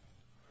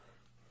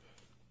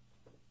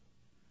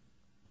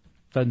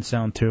 Doesn't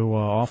sound too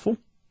awful.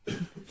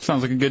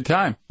 Sounds like a good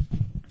time.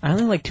 I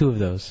only like 2 of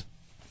those.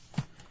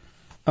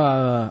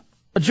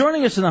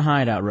 Joining us in the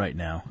Hideout right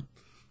now,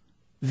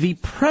 the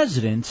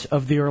president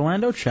of the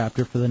Orlando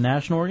chapter for the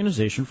National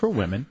Organization for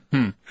Women,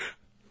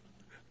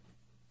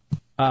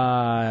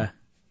 Jenna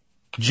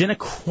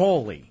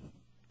Crowley.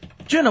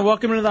 Jenna,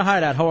 welcome into the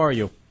Hideout. How are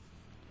you?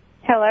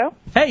 Hello.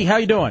 Hey, how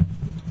you doing?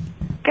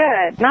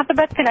 Good. Not the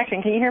best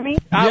connection. Can you hear me?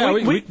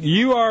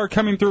 You are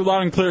coming through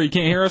loud and clear. You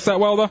can't hear us that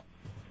well, though?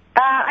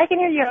 I can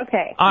hear you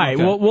okay. All right,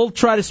 we'll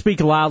try to speak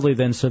loudly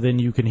then, so then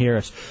you can hear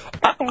us.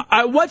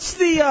 What's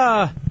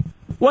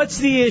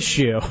the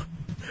issue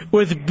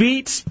with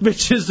Beats,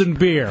 Bitches, and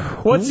Beer?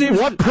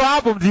 What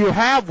problem do you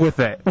have with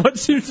it? What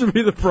seems to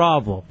be the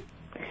problem?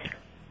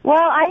 Well,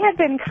 I had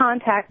been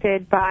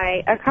contacted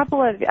by a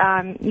couple of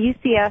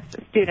UCS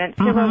students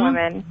who were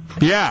women.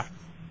 Yeah.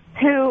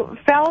 Who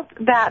felt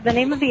that the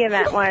name of the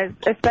event was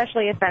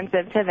especially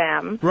offensive to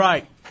them.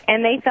 Right.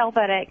 And they felt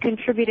that it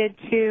contributed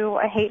to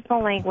a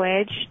hateful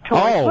language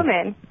towards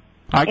women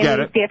I get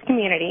in the UCS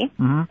community.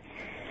 Mm-hmm.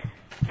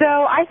 So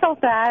I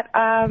felt that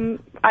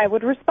I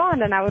would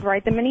respond and I would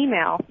write them an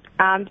email.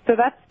 So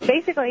that's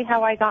basically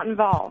how I got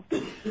involved.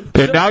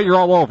 And now you're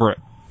all over it.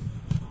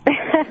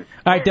 All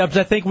right, Dubs,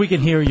 I think we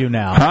can hear you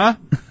now. Huh?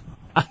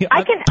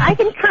 I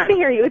can kind of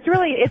hear you.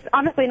 It's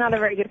honestly not a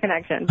very good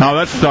connection. Oh,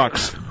 that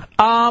sucks.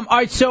 All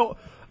right, so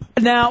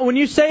now when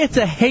you say it's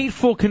a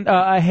hateful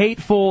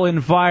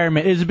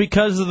environment, is it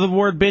because of the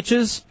word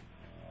bitches?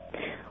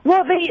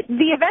 Well, the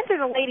event is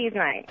a ladies'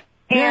 night.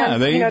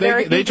 And,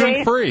 they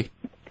drink free.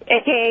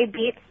 AKA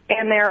Beats,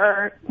 and there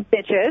are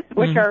bitches,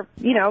 which are,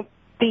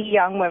 the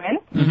young women.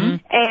 Mm-hmm.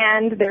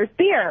 And there's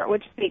beer,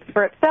 which speaks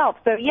for itself.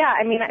 So, yeah,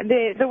 I mean,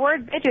 the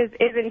word bitches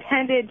is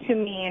intended to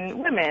mean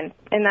women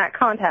in that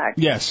context.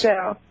 Yes.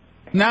 So,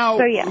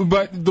 yeah.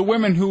 But the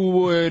women who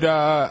would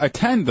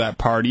attend that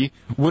party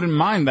wouldn't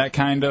mind that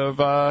kind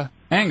of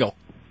angle.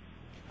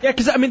 Yeah,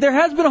 because, I mean, there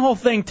has been a whole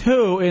thing,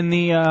 too, in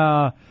the,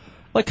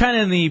 kind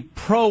of in the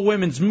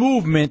pro-women's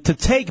movement to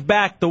take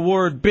back the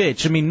word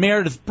bitch. I mean,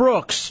 Meredith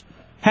Brooks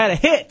had a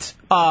hit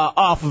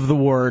off of the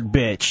word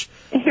bitch.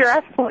 You're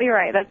absolutely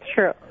right. That's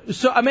true.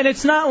 So, I mean,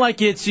 it's not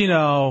like it's,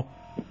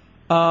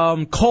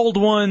 Cold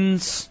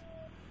Ones.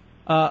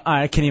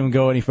 I can't even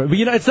go any further.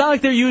 But, it's not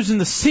like they're using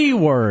the C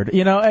word.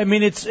 I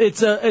mean, it's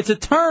a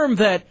term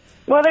that...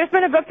 Well, there's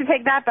been a book to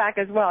take that back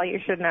as well, you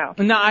should know.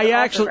 No,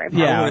 I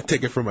want to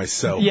take it for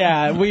myself.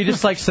 Yeah, we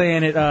just like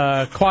saying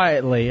it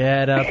quietly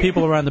at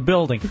people around the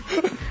building.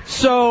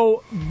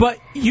 So, but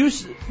you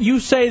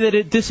say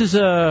that this is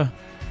a...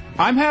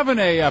 I'm having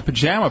a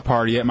pajama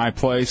party at my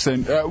place,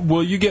 and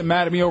will you get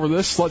mad at me over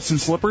this, sluts and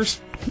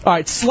slippers? All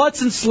right,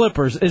 sluts and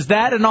slippers. Is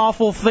that an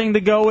awful thing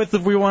to go with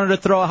if we wanted to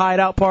throw a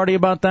hideout party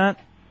about that?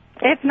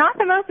 It's not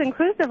the most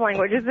inclusive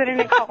language. Is it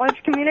in a college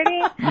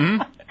community?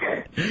 Mm-hmm.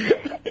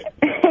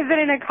 Is it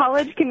in a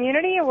college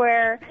community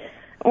where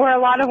a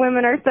lot of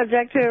women are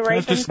subject to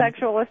rape and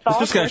sexual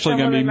assault? It's just actually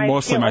going to be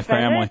mostly my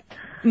family.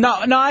 No,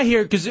 I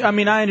hear, because, I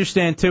mean, I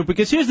understand, too,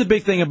 because here's the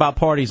big thing about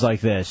parties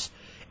like this.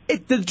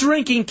 The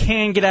drinking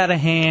can get out of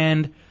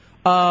hand.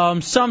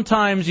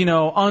 Sometimes,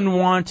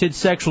 unwanted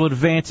sexual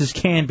advances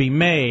can be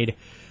made.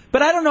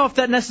 But I don't know if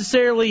that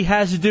necessarily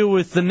has to do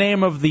with the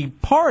name of the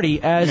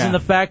party, as in the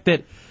fact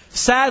that,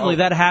 sadly,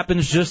 that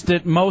happens just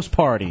at most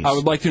parties. I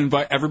would like to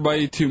invite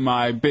everybody to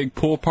my big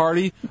pool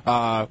party,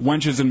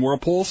 Wenches and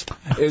Whirlpools.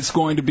 It's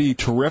going to be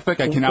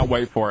terrific. I cannot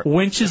wait for it.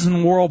 Wenches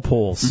and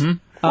Whirlpools. Mm-hmm.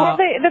 Well,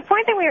 the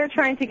point that we were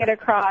trying to get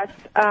across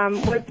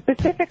was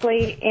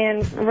specifically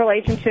in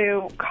relation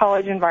to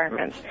college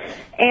environments.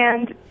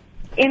 And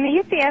in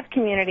the UCF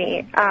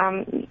community,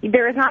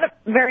 there is not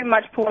very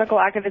much political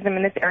activism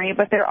in this area,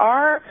 but there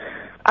are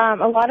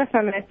a lot of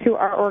feminists who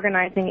are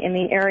organizing in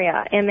the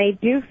area, and they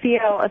do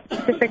feel a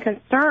specific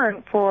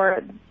concern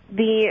for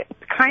the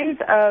kind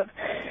of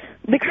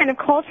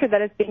culture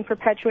that is being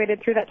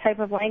perpetuated through that type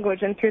of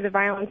language and through the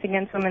violence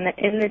against women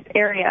in this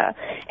area.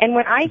 And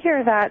when I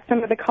hear that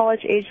some of the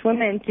college-aged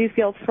women do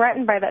feel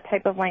threatened by that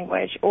type of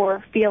language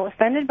or feel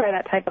offended by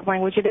that type of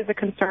language, it is a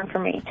concern for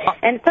me.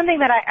 And it's something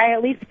that I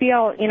at least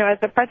feel, as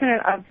the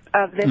president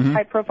of this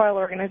high-profile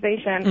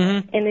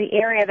organization in the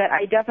area, that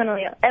I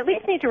definitely at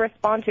least need to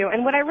respond to.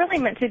 And what I really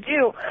meant to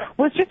do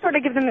was just sort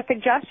of give them a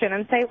suggestion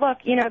and say, look,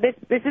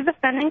 this is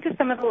offending to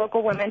some of the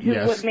local women who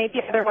would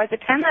maybe otherwise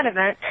attend that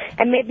event,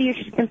 and maybe you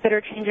should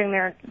consider changing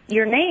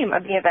your name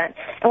of the event.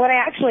 And what I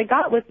actually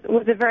got was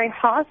a very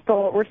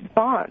hostile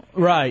response.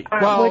 Right.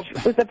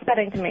 Which was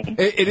upsetting to me.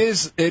 It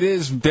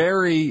is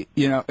very,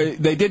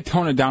 they did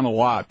tone it down a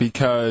lot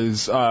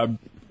because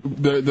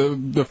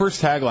the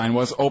first tagline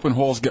was "Open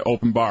holes get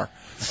open bar."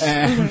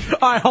 And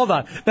all right, hold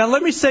on. Now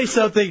let me say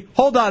something.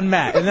 Hold on,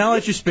 Matt, and then I'll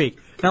let you speak.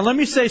 Now, let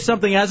me say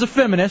something as a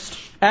feminist,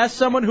 as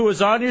someone who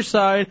is on your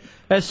side,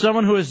 as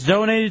someone who has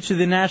donated to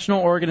the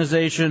National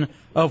Organization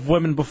of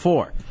Women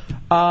before.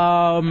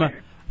 And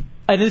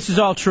this is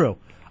all true.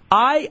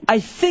 I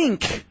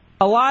think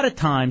a lot of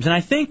times, and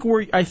I think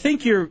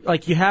you're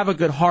like you have a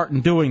good heart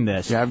in doing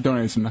this. Yeah, I've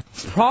donated some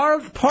necklaces.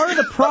 Part of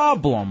the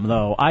problem,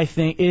 though, I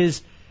think,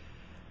 is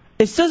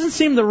it doesn't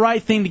seem the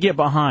right thing to get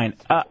behind.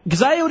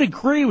 Because I would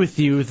agree with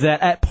you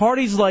that at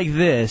parties like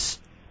this,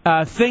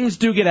 things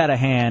do get out of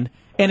hand,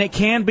 and it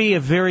can be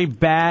a very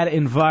bad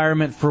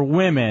environment for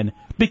women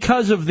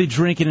because of the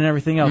drinking and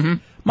everything else.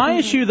 Mm-hmm. My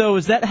issue, though,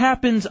 is that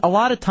happens a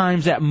lot of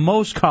times at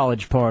most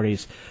college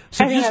parties.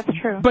 So I think that's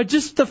true. But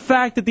just the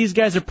fact that these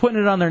guys are putting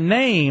it on their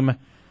name,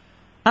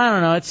 I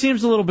don't know, it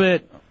seems a little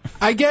bit...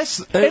 I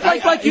guess,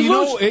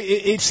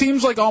 it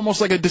seems like almost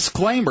like a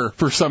disclaimer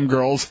for some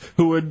girls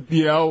who would,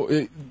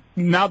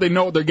 now they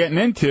know what they're getting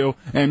into,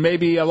 and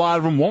maybe a lot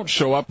of them won't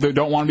show up that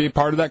don't want to be a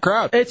part of that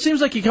crowd. It seems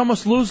like you can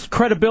almost lose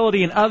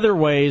credibility in other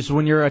ways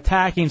when you're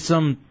attacking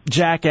some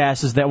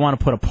jackasses that want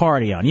to put a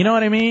party on. You know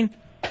what I mean?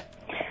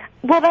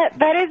 Well,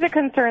 that is a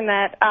concern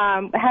that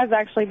has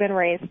actually been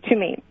raised to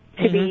me,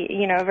 to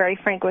be, very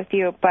frank with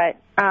you. But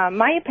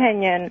my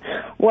opinion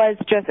was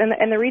just,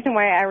 and the reason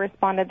why I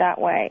responded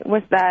that way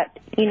was that,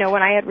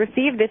 when I had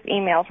received this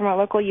email from a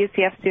local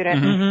UCF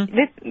student,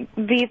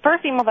 the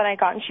first email that I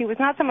got, and she was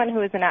not someone who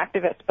was an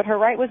activist, but her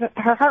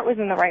heart was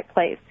in the right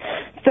place.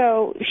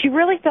 So she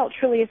really felt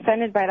truly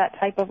offended by that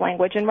type of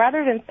language, and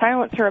rather than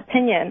silence her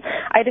opinion,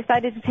 I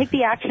decided to take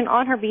the action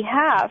on her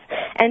behalf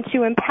and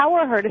to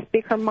empower her to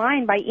speak her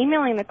mind by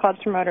emailing the club's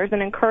promoters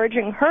and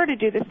encouraging her to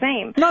do the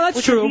same. No,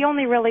 that's true. Which is the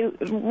only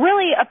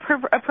really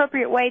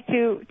appropriate way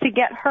to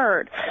get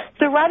heard.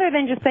 So rather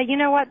than just say, you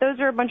know what, those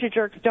are a bunch of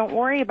jerks, don't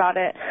worry about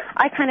it,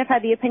 I kind of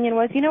had the opinion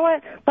was, you know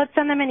what, let's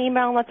send them an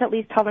email and let's at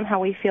least tell them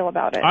how we feel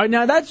about it. All right,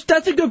 now that's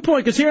a good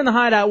point, because here in the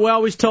Hideout, we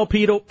always tell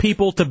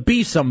people to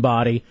be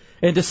somebody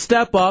and to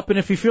step up, and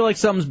if you feel like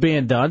something's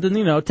being done, then,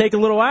 take a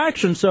little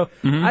action. So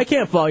I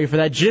can't follow you for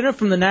that. Jenna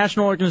from the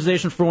National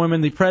Organization for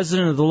Women, the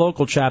president of the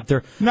local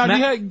chapter. Now, do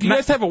you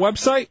guys have a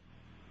website?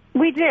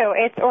 We do.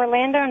 It's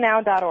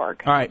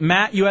orlandonow.org. All right,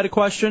 Matt, you had a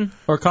question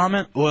or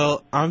comment?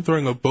 Well, I'm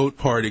throwing a boat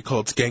party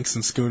called Skanks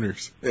and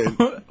Schooners.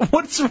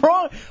 What's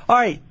wrong? All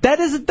right,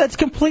 that's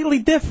completely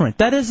different.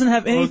 That doesn't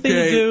have anything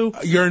to do...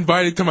 You're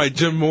invited to my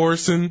Jim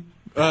Morrison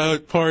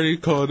party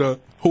called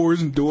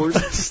Whores and Doors.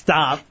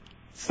 Stop.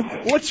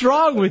 What's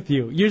wrong with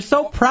you? You're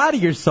so proud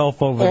of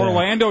yourself over there.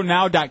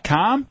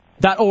 OrlandoNow.com?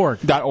 .org.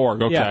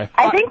 .org, okay. Yeah.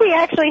 I think we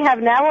actually have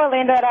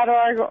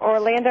NowOrlando.org,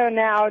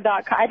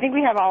 OrlandoNow.com. I think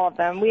we have all of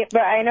them. But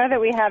I know that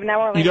we have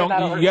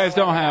NowOrlando.org. You guys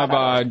don't have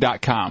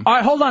 .com. All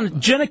right, hold on.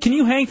 Jenna, can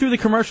you hang through the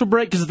commercial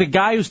break? Because the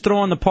guy who's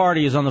throwing the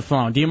party is on the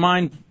phone. Do you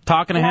mind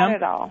talking to him? Not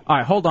at all. All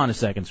right, hold on a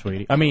second,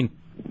 sweetie.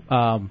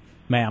 Ma'am.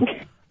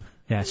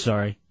 Yeah,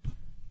 sorry.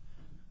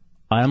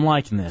 I am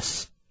liking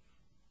this.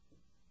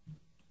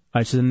 All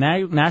right, so the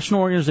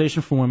National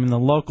Organization for Women, the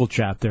local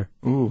chapter.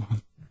 Ooh.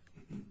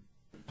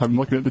 I'm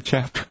looking at the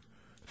chapter.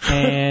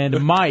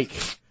 And Mike,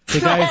 the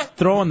guy who's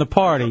throwing the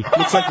party.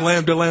 Looks like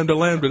Lambda,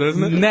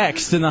 doesn't it?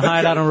 Next in the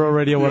Hideout on Real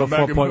Radio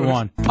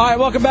 104.1. All right,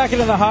 welcome back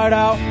into the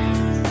Hideout.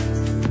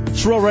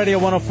 It's Real Radio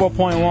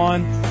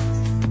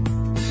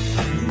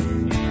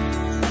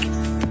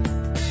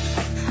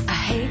 104.1. I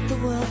hate the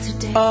world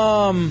today.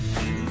 All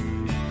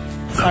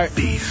right.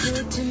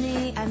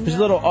 There's a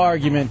little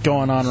argument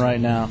going on right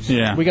now.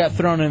 Yeah. We got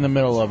thrown in the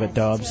middle of it,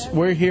 Dubs.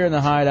 We're here in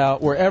the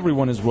Hideout where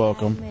everyone is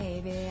welcome,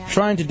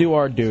 trying to do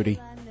our duty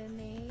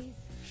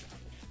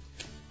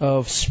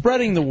of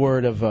spreading the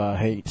word of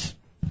hate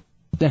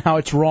and how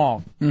it's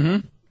wrong.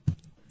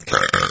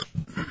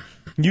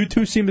 You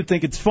two seem to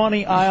think it's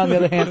funny. I, on the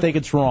other hand, think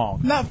it's wrong.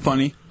 Not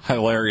funny.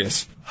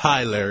 Hilarious.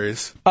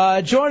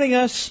 Joining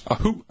us,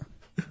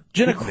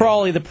 Jenna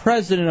Crawley, the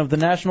president of the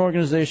National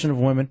Organization of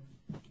Women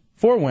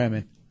for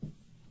Women.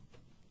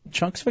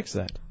 Chunks, fix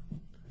that.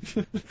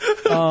 Here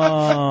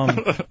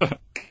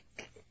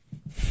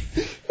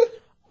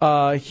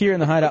in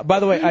the Hideout.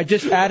 By the way, I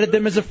just added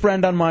them as a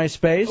friend on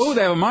MySpace. Oh,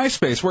 they have a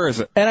MySpace. Where is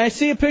it? And I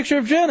see a picture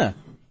of Jenna.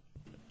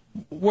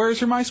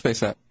 Where's your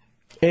MySpace at?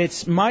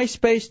 It's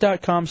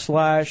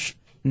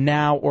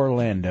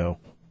myspace.com/NowOrlando.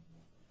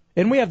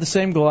 And we have the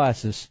same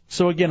glasses.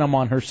 So again, I'm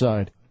on her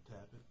side.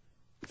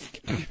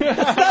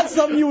 That's not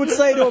something you would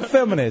say to a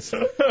feminist,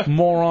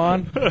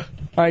 moron. All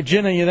right,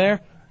 Jenna, you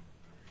there?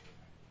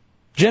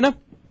 Jenna?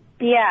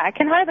 Yeah, I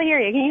can hardly hear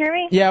you. Can you hear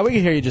me? Yeah, we can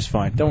hear you just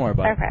fine. Don't worry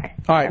about it. Okay.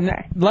 All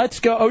right, let's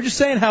go. I was just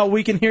saying how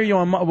we can hear you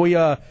on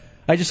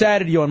I just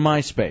added you on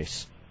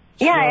MySpace.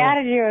 Yeah, I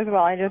added you as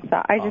well. I just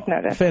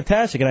noticed.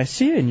 Fantastic, and I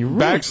see it, and you're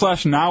really...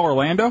 /Now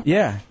Orlando?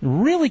 Yeah,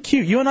 really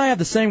cute. You and I have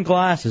the same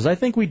glasses. I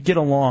think we'd get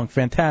along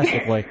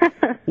fantastically.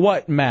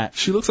 What, Matt?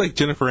 She looks like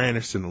Jennifer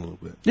Aniston a little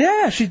bit.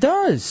 Yeah, she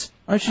does.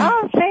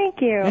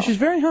 Thank you. And she's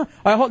very hot.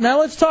 All right, now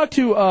let's talk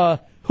to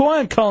who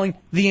I'm calling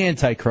the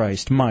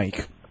Antichrist,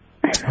 Mike,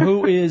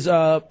 who is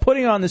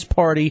putting on this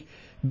party,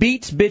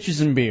 Beats,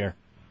 Bitches, and Beer.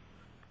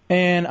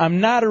 and I'm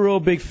not a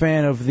real big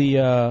fan of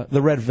the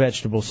red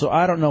vegetables, so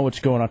I don't know what's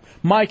going on.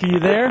 Mike, are you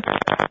there?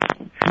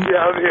 Yeah,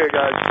 I'm here,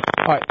 guys.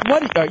 All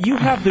right, you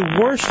have the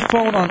worst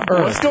phone on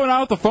earth. What's going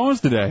on with the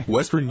phones today?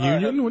 Western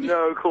Union?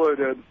 No clue,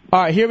 dude.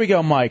 All right, here we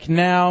go, Mike.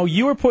 Now,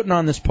 you were putting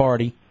on this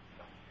party,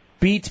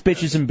 beats,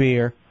 bitches, and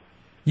beer.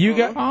 You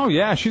got. Oh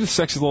yeah, she's a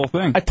sexy little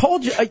thing. I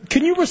told you.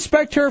 Can you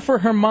respect her for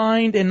her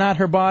mind and not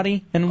her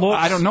body and looks?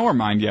 I don't know her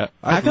mind yet.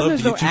 How come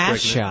there's no ass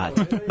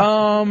shot?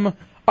 All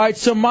right,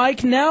 so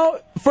Mike, now,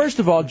 first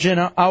of all,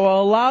 Jenna, I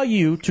will allow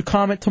you to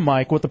comment to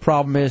Mike what the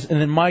problem is,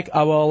 and then Mike,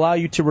 I will allow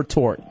you to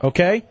retort.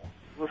 Okay?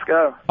 Let's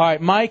go. All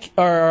right, Mike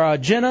or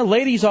Jenna,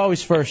 ladies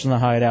always first in the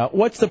Hideout.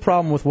 What's the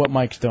problem with what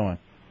Mike's doing?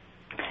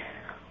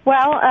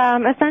 Well,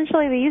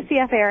 essentially the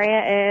UCF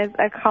area is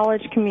a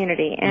college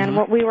community, and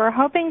what we were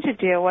hoping to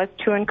do was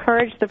to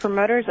encourage the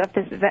promoters of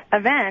this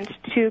event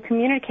to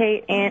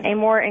communicate in a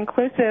more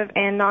inclusive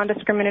and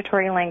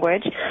non-discriminatory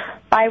language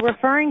by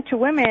referring to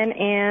women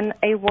in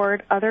a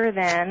word other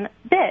than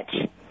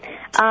bitch.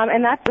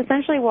 And that's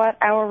essentially what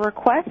our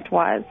request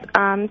was.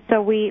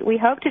 So we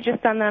hope to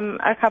just send them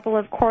a couple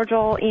of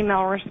cordial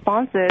email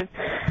responses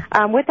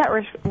with that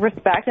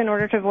respect in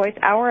order to voice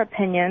our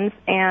opinions,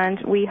 and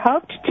we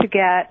hoped to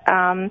get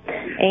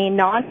a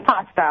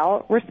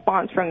non-hostile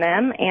response from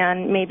them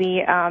and maybe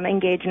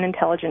engage in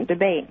intelligent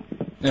debate.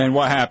 And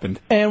what happened?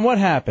 We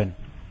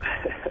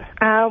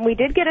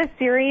did get a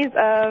series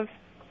of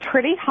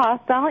pretty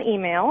hostile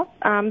emails.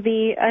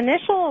 The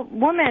initial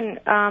woman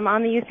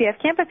on the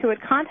UCF campus who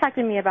had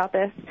contacted me about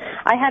this,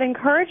 I had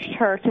encouraged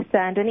her to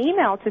send an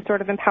email to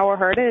sort of empower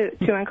her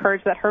to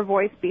encourage that her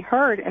voice be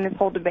heard in this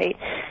whole debate.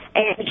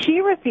 And she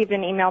received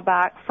an email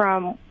back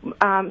from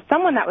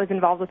someone that was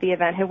involved with the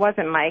event who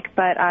wasn't Mike,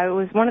 but it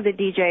was one of the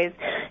DJs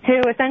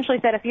who essentially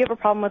said, if you have a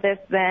problem with this,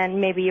 then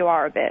maybe you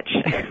are a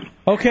bitch.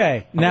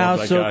 Okay, now,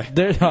 so all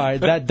right,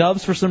 that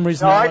Dubs for some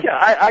reason. No,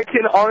 I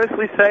can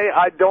honestly say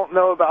I don't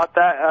know about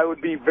that. I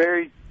would be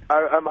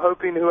I'm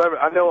hoping whoever,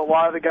 I know a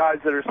lot of the guys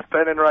that are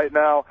spinning right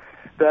now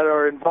that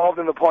are involved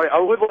in the party. I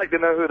would like to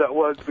know who that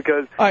was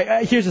because. All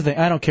right, here's the thing.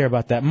 I don't care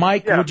about that.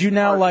 Mike, would you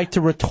now like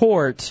to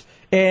retort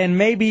and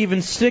maybe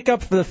even stick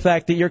up for the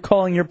fact that you're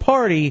calling your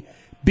party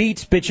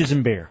beats, bitches,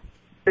 and beer?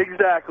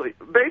 Exactly.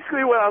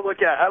 Basically, what I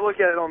look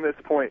at it on this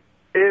point.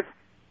 If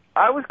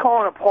I was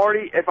calling a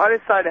party, if I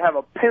decided to have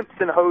a pimps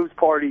and hoes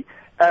party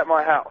at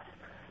my house,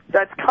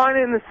 that's kind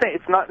of in the same.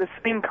 It's not the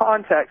same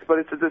context, but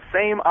it's the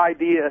same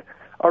idea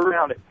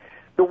around it.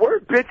 The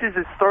word bitches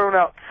is thrown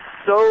out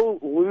so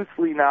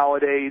loosely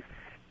nowadays,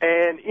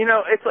 and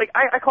it's like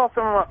I call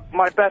some of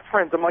my best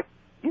friends. I'm like,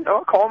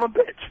 I call them a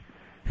bitch,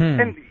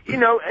 and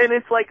and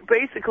it's like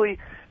basically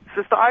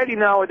society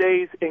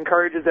nowadays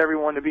encourages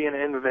everyone to be an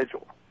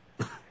individual.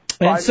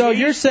 And so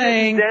you're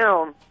saying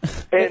down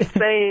and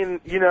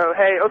saying,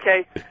 hey,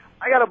 okay,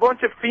 I got a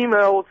bunch of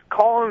females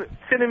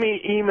sending me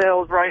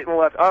emails right and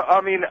left. I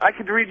mean, I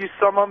could read you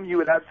some of them. You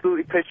would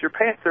absolutely piss your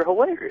pants. They're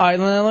hilarious. All right,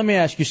 let me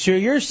ask you. So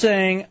you're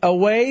saying a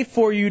way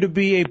for you to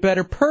be a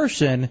better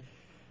person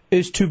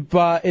is to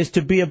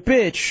be a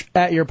bitch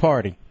at your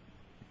party,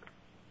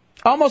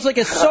 almost like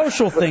a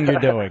social thing you're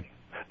doing.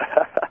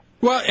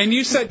 Well, and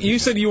you said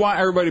you want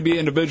everybody to be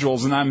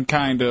individuals, and I'm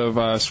kind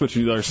of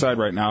switching to the other side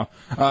right now.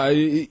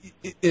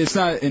 It's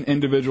not an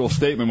individual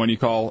statement when you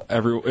call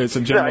it's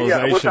a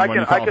generalization when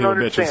you call people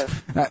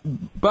bitches.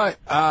 But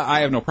I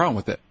have no problem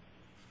with it.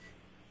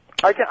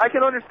 I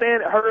can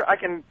understand her. I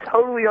can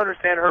totally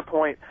understand her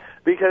point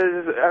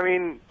because I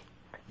mean,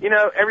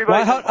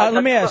 everybody. Well,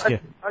 let me ask you.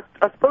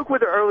 I spoke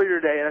with her earlier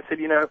today, and I said,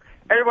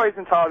 everybody's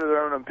entitled to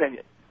their own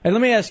opinion. And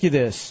let me ask you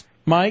this,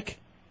 Mike.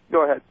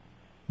 Go ahead.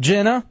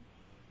 Jenna.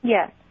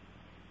 Yes.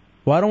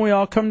 Why don't we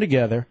all come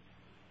together?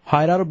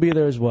 Hideout will be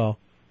there as well,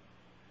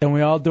 and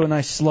we all do a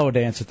nice slow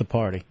dance at the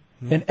party,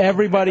 and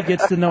everybody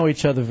gets to know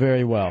each other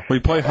very well. We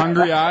play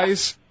Hungry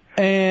Eyes,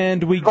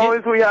 and as long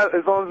as we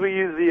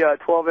use the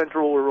 12-inch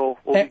ruler rule,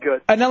 we'll be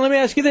good. And now let me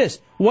ask you this: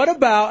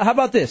 how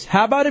about this?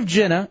 How about if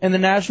Jenna and the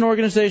National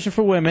Organization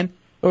for Women,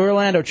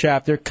 Orlando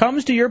chapter,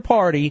 comes to your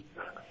party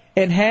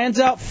and hands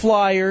out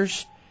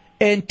flyers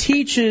and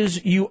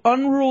teaches you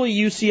unruly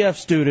UCF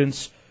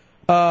students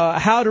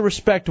how to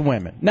respect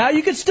women. Now,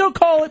 you can still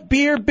call it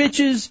beer,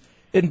 bitches,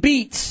 and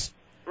beats,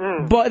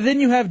 but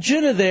then you have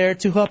Jenna there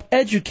to help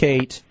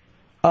educate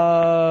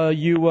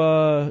you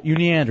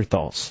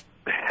Neanderthals.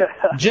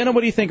 Jenna, what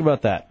do you think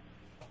about that?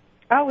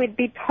 Oh, we'd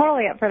be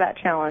totally up for that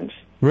challenge.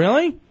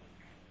 Really?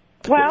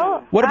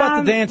 Well, what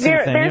about the dancing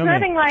thing? There's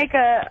nothing like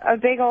a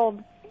big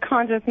old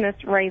consciousness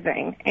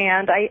raising,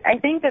 and I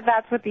think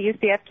that's what the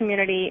UCF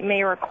community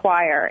may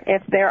require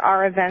if there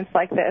are events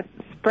like this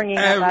springing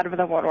up out of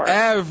the woodwork.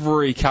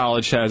 Every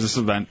college has this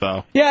event,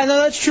 though. Yeah,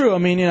 no, that's true. I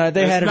mean, they had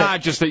it. It's not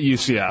just at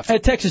UCF.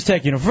 At Texas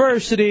Tech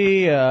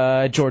University,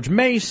 George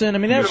Mason. I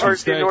mean,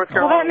 University of North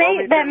Well,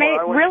 Carolina. that may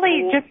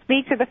really just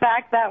speak to the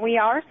fact that we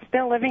are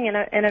still living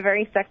in a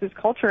very sexist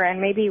culture,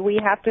 and maybe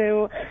we have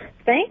to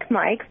thank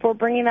Mike for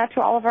bringing that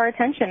to all of our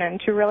attention and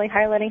to really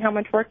highlighting how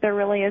much work there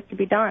really is to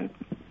be done.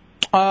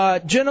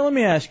 Jenna, let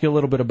me ask you a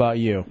little bit about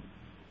you.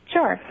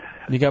 Sure.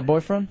 You got a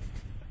boyfriend?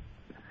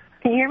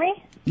 Can you hear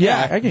me? Yeah,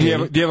 I can do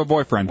hear you have a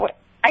boyfriend?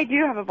 I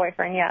do have a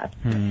boyfriend, yes.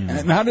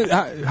 And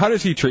how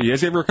does he treat you?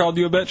 Has he ever called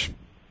you a bitch?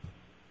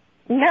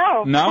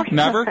 No. No? of course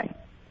Never? not.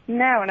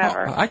 No,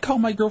 never. I call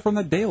my girlfriend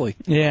that daily.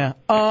 Yeah.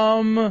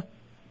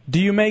 Do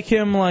you make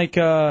him like?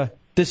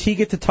 Does he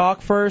get to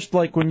talk first,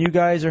 like when you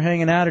guys are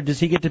hanging out, or does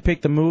he get to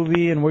pick the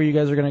movie and where you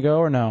guys are going to go,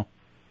 or no?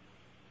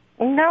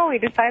 No, we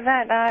decide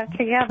that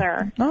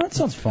together. Oh, that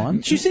sounds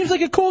fun. She seems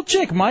like a cool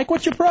chick. Mike,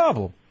 what's your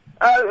problem?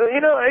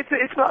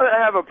 It's not that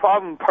I have a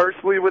problem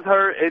personally with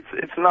her.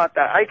 It's not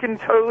that. I can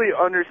totally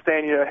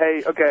understand.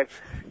 Hey, okay,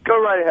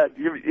 go right ahead.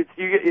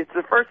 It's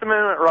the First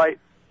Amendment right.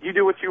 You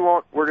do what you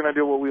want. We're gonna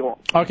do what we want.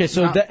 Okay,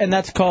 so and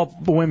that's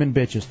called women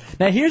bitches.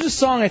 Now here's a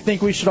song I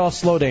think we should all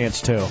slow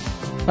dance to.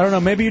 I don't know,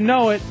 maybe you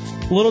know it.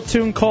 A little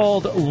tune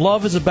called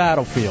 "Love Is a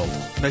Battlefield."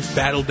 Nice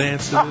battle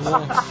dance to this.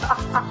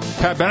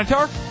 Pat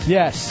Benatar?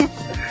 Yes.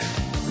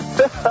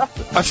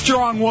 A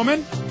strong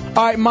woman?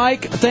 All right,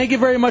 Mike, thank you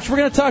very much. We're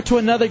going to talk to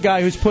another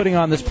guy who's putting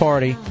on this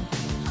party.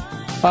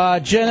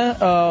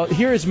 Jenna,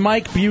 here is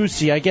Mike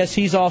Busey. I guess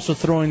he's also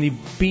throwing the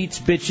Beats,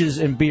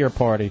 Bitches, and Beer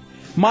party.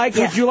 Mike,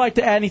 would you like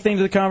to add anything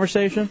to the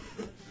conversation?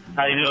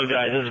 How you doing,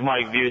 guys? This is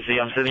Mike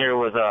Busey. I'm sitting here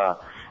with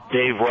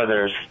Dave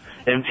Weathers,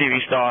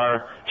 MTV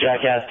star,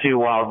 Jackass 2,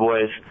 Wild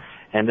Boys.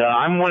 And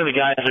I'm one of the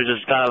guys who are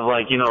just kind of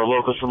like,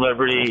 local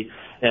celebrity,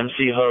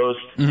 MC host.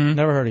 Mm-hmm.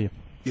 Never heard of you.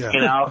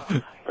 Yeah.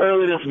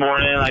 Early this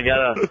morning, I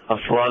got a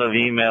flood of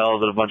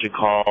emails and a bunch of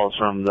calls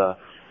from the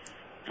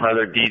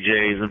other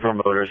DJs and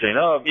promoters saying,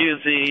 "Oh,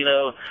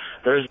 Busey,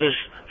 there's this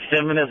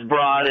feminist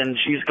broad and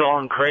she's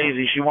going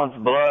crazy. She wants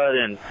blood."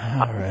 And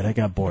all right, I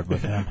got bored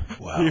with him.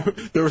 Wow.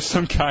 There was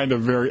some kind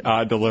of very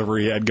odd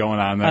delivery he had going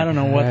on there. I don't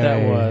know what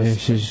that was.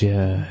 This is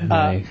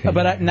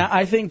but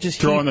I think just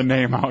throwing the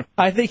name out.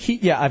 I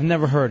think I've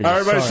never heard of it.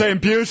 Everybody's saying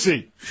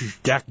Busey.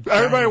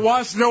 Everybody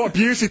wants to know what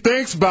Busey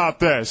thinks about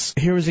this.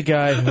 Here was a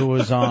guy who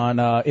was on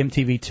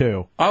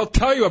MTV2. I'll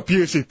tell you what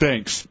Busey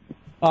thinks.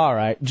 All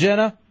right,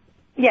 Jenna.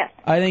 Yes.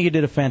 I think you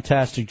did a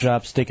fantastic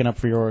job sticking up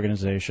for your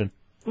organization.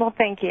 Well,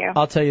 thank you.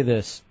 I'll tell you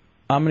this.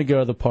 I'm going to go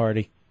to the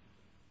party,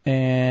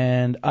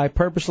 and I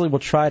purposely will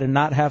try to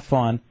not have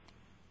fun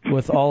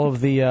with all of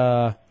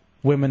the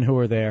women who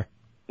are there.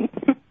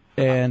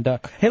 And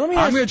hey, let me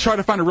ask. I'm going to try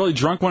to find a really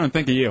drunk one and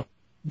think of you.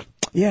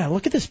 Yeah,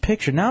 look at this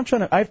picture. Now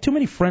I have too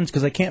many friends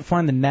because I can't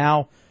find the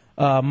Now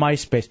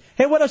MySpace.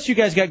 Hey, what else you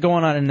guys got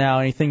going on in Now?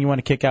 Anything you want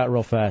to kick out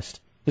real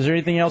fast? Is there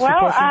anything else? Well,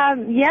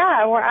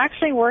 yeah, we're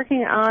actually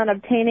working on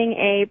obtaining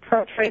a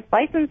pro-choice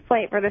license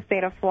plate for the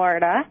state of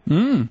Florida.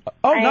 Oh,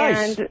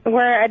 nice. And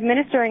we're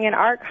administering an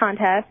art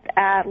contest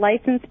at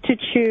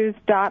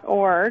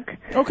licensetochoose.org.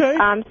 Okay.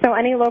 So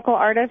any local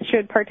artist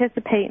should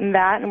participate in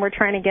that, and we're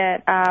trying to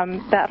get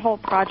that whole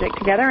project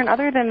together. And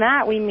other than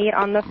that, we meet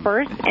on the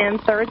first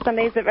and third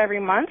Sundays of every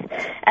month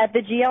at the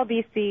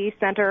GLBC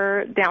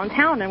Center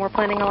downtown, and we're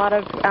planning a lot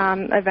of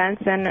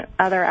events and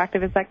other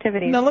activist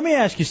activities. Now, let me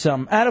ask you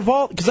something. Out of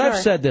all, because I've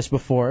said this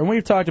before, and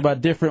we've talked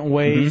about different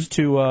ways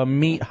to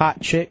meet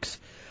hot chicks.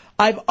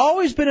 I've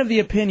always been of the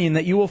opinion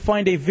that you will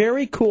find a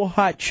very cool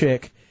hot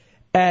chick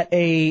at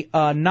a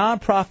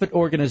non-profit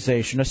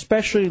organization,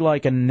 especially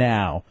like a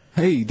Now.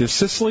 Hey, does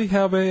Cicely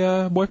have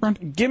a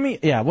boyfriend?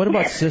 What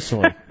about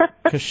Cicely?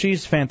 Because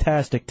she's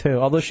fantastic, too.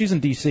 Although she's in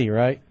D.C.,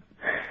 right?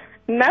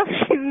 No,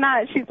 she's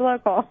not. She's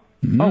local.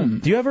 Oh,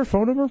 do you have her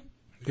phone number?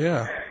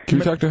 Yeah. Can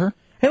we talk to her?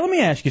 Hey, let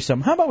me ask you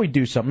something. How about we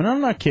do something? And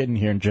I'm not kidding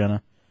here,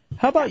 Jenna.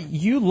 How about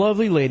you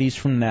lovely ladies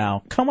from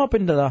Now come up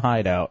into the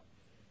Hideout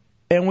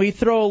and we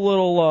throw a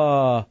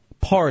little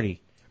party?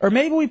 Or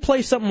maybe we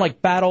play something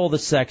like Battle of the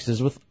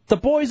Sexes with the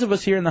boys of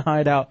us here in the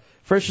Hideout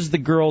versus the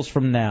girls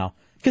from Now.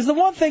 Because the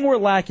one thing we're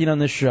lacking on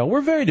this show,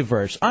 we're very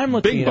diverse. I'm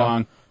Latino. Bing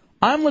bong.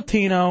 I'm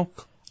Latino.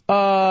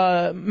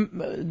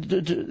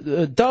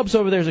 Dubs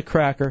over there's a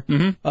cracker.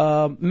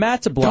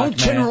 Matt's a black man. Don't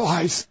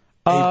generalize.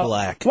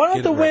 Black. Why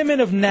don't the women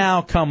of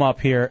Now come up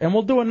here and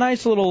we'll do a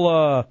nice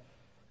little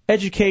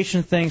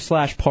education thing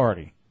 /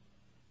 party.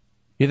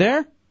 You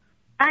there?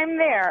 I'm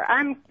there.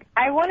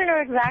 I want to know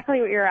exactly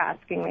what you're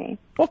asking me.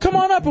 Well, come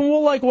on up and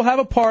we'll have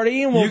a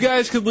party and you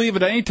guys could leave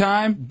at any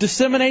time.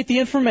 Disseminate the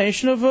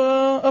information of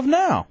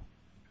Now,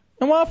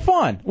 and we'll have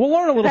fun. We'll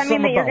learn a little Does that mean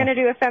something that you're about. going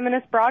to do a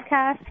feminist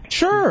broadcast?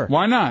 Sure.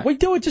 Why not? We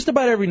do it just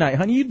about every night,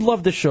 honey. You'd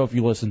love this show if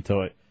you listened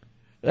to it.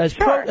 As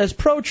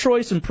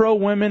pro-choice and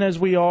pro-women as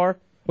we are,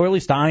 or at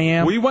least I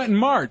am. We went and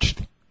marched.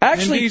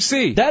 Actually, in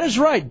D.C. That is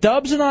right.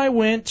 Dubs and I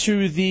went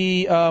to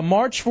the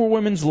March for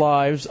Women's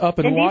Lives up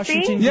in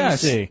Washington, D.C.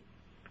 Yes.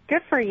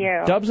 Good for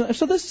you. Dubs.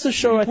 So this is a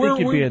show I think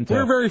you'd be into.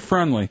 We're very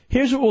friendly.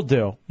 Here's what we'll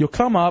do. You'll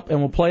come up and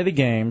we'll play the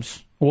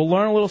games. We'll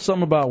learn a little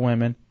something about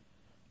women.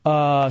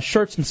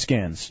 Shirts and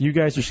skins. You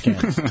guys are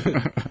skins.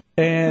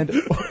 And I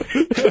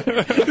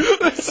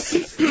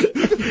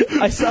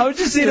was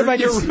just seeing if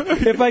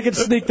I could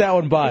sneak that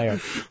one by her.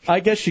 I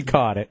guess she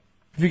caught it.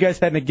 If you guys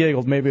hadn't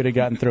giggled, maybe it would have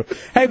gotten through.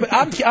 Hey, but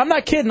I'm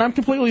not kidding. I'm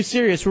completely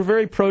serious. We're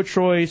very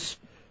pro-choice,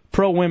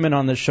 pro-women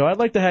on this show. I'd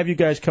like to have you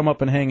guys come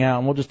up and hang out,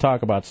 and we'll just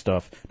talk about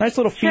stuff. Nice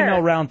little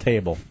female round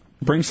table.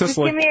 Bring Just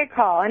Cicely. give me a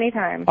call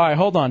anytime. All right,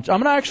 hold on. I'm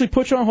going to actually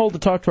put you on hold to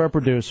talk to our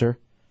producer.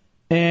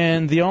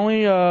 And the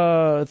only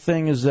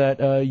thing is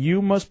that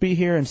you must be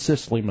here and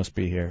Cicely must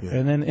be here.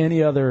 And then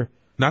any other...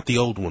 Not the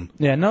old one.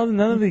 Yeah, none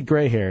of the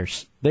gray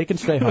hairs. They can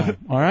stay home,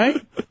 all right?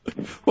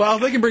 Well,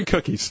 they can bring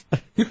cookies.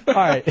 All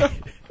right.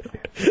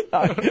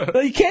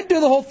 You can't do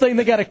the whole thing.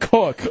 They got to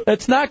cook.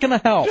 It's not going to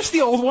help. Just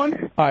the old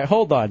one. All right,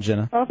 hold on,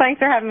 Jenna. Well, thanks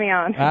for having me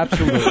on.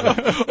 Absolutely.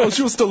 Oh,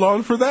 she was still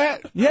on for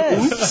that?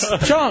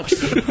 Yes. Chunks.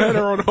 Had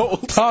her on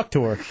hold. Talk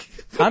to her.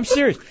 I'm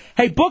serious.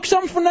 Hey, book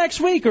something for next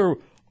week, or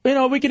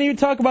we can even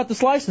talk about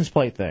this license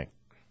plate thing.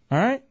 All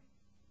right?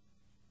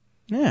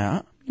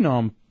 Yeah.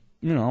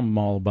 I'm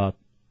all about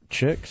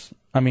chicks.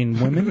 I mean,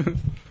 women.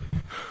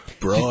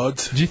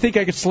 Broads. Do you think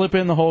I could slip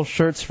in the whole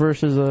shirts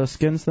versus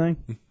skins thing?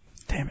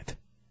 Damn it.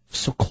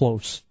 So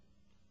close.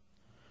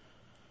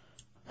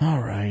 All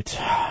right.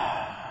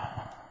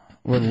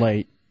 We're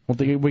late.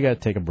 We got to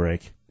take a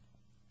break.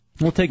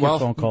 We'll take your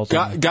phone calls.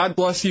 God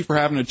bless you for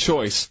having a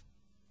choice.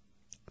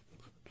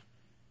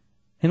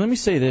 And let me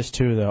say this,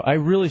 too, though. I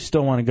really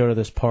still want to go to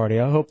this party.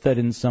 I hope that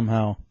didn't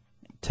somehow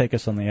take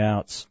us on the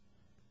outs.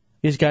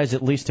 These guys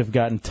at least have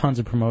gotten tons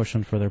of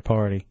promotion for their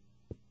party.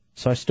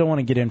 So I still want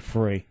to get in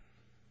free.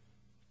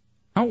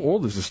 How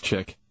old is this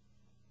chick?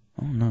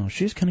 Oh, no.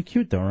 She's kind of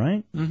cute, though,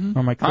 right? Mm-hmm. Or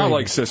am I crazy? I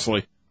like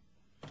Cicely.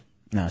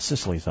 No,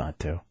 Cicely's hot,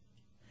 too.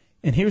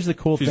 And here's the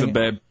cool thing. She's a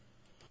babe.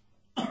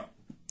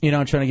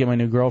 I'm trying to get my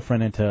new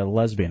girlfriend into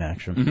lesbian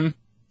action. Mm-hmm.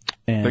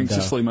 And, I think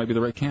Cicely might be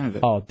the right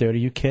candidate. Oh, dude, are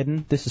you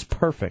kidding? This is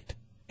perfect.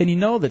 And you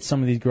know that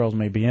some of these girls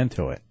may be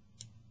into it.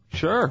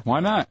 Sure, why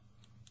not?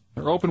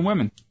 They're open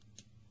women.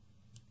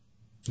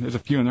 There's a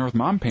few in there with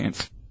mom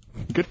pants.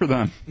 Good for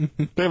them.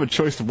 They have a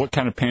choice of what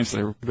kind of pants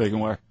they can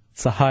wear.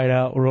 It's a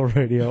Hideout, Real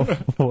Radio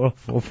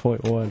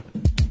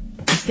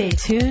 4.1. Stay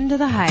tuned to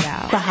the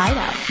Hideout. The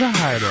Hideout. The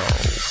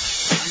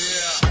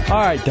Hideout. All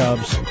right,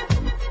 Dubs.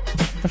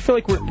 I feel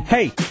like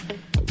Hey,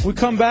 we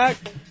come back.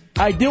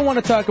 I do want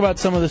to talk about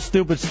some of the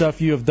stupid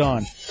stuff you have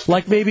done.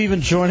 Like maybe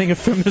even joining a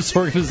feminist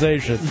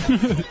organization.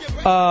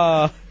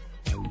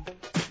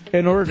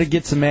 In order to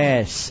get some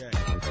ass.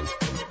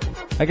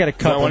 I got a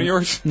couple. Is that one of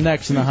yours?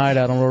 Next in the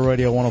Hideout on Real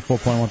Radio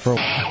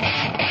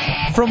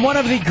 104.1. From one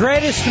of the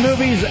greatest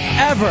movies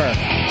ever.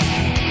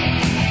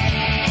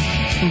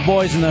 From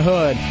Boys in the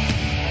Hood.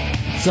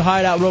 It's the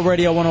Hideout, Real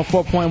Radio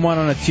 104.1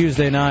 on a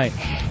Tuesday night.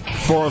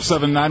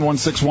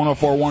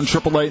 407-916-1041,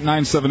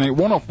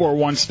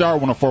 888-978-1041, star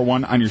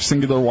 1041 on your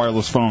singular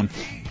wireless phone.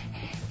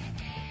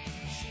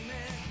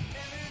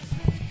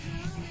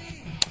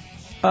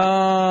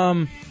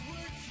 Oh,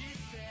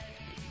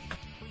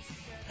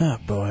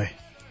 boy.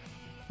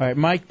 All right,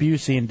 Mike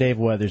Busey and Dave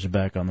Weathers are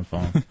back on the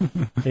phone.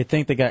 They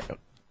think they got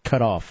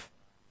cut off.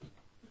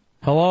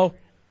 Hello?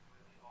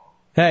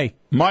 Hey.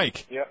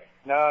 Mike. Yep.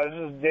 No,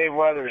 this is Dave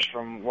Weathers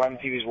from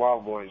YMTV's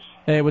Wild Boys.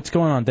 Hey, what's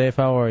going on, Dave?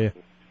 How are you?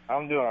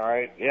 I'm doing all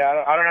right.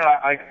 Yeah, I don't know.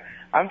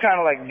 I'm kind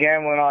of like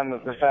gambling on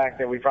the fact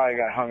that we probably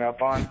got hung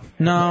up on.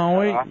 No,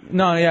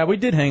 we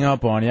did hang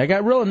up on you. I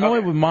got real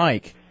annoyed with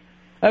Mike.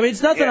 I mean,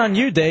 it's nothing on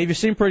you, Dave. You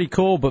seem pretty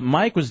cool, but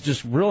Mike was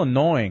just real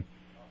annoying.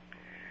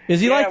 Is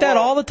he like that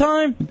all the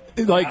time?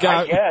 Like,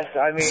 I guess.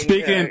 I mean,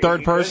 speaking in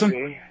third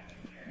person?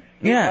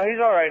 Yeah. He's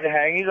all right to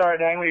hang.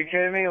 Are you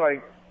kidding me?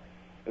 Like,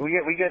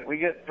 we get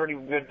pretty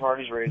good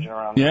parties raging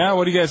around. Yeah,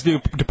 what do you guys do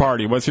to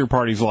party? What's your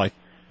parties like?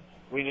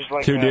 We just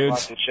like Two to have dudes?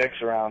 lots of chicks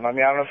around. I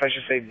mean, I don't know if I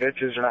should say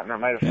bitches or not. That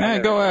might offend Yeah,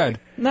 go ahead.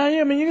 No, yeah,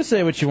 I mean, you can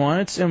say what you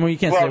want. You can't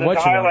say what the you want.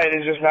 highlight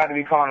is just not to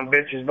be calling them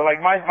bitches. But,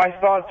 like, my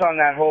thoughts on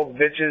that whole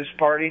bitches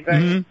party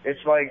thing,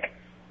 it's like,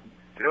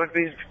 look,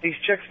 these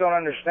chicks don't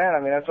understand. I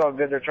mean, that's all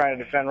good. They're trying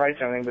to defend rights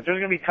and everything. But there's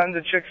going to be tons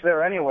of chicks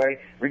there anyway,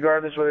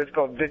 regardless whether it's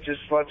called bitches,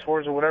 sluts,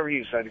 whores, or whatever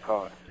you decide to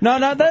call it. No,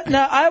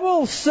 I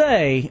will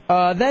say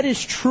that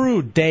is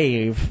true,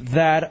 Dave.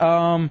 That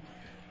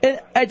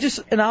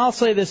and I'll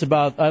say this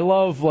about I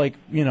love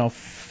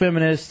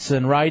feminists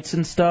and rights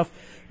and stuff,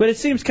 but it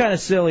seems kind of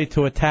silly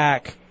to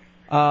attack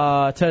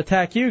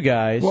you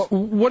guys. Well,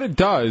 what it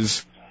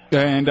does.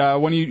 And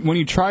when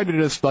you try to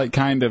just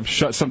kind of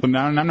shut something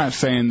down, and I'm not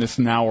saying this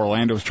now,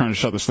 Orlando's trying to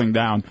shut this thing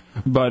down,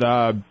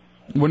 but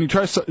when you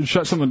try to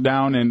shut something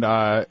down and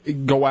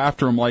go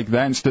after them like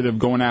that instead of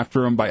going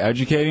after them by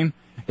educating,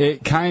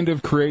 it kind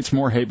of creates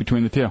more hate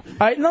between the two. All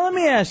right, now let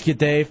me ask you,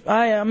 Dave.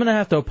 I'm going to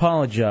have to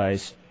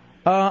apologize.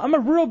 I'm a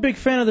real big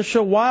fan of the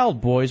show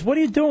Wild Boys. What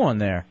are you doing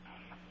there?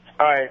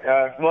 All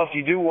right. Well, if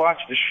you do watch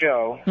the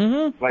show,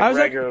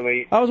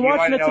 regularly, I was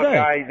watching you it might know today.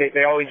 a guy,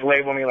 they always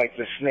label me like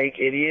the snake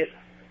idiot.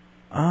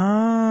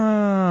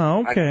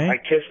 Ah, okay. I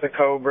kiss the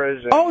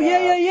cobras. And,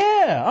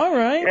 yeah. All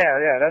right.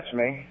 Yeah, that's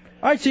me.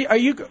 All right, see,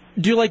 let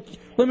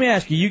me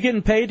ask you, you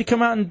getting paid to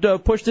come out and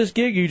push this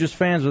gig, or you just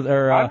fans with,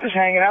 or? I'm just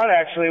hanging out,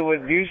 actually,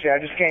 with Busey. I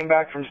just came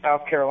back from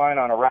South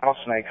Carolina on a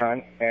rattlesnake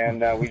hunt,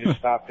 and we just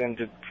stopped in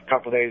a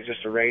couple of days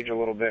just to rage a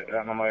little bit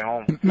on my way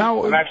home.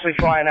 Now, I'm actually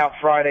flying out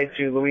Friday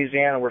to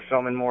Louisiana. We're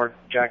filming more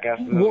Jackass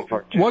the Movie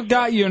Part 2. What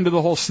got you into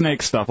the whole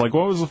snake stuff? Like,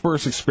 what was the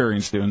first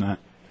experience doing that?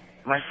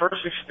 My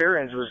first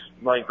experience was,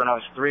 when I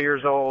was 3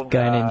 years old.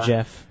 Guy named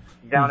Jeff.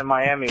 down in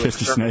Miami with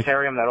Kissed a snake.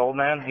 Serpentarium, that old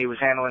man. He was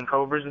handling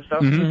cobras and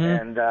stuff.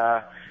 Mhm. And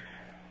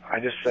I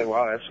just said,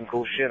 wow, that's some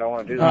cool shit. I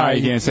want to do All that. right,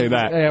 you can't say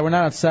that. Yeah, we're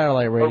not on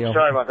satellite radio. Oh,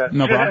 sorry about that.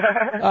 No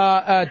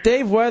problem.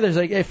 Dave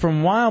Weathers,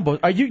 from Wild Boys.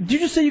 Did you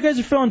just say you guys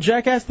are filming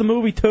Jackass the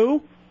movie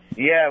too?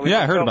 Yeah,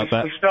 I heard about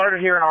that. We started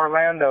here in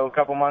Orlando a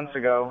couple months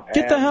ago.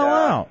 Get the hell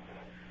out.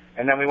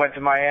 And then we went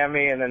to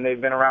Miami, and then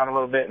they've been around a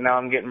little bit, and now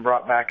I'm getting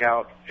brought back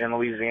out in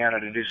Louisiana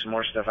to do some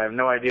more stuff. I have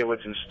no idea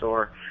what's in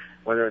store,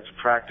 whether it's a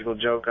practical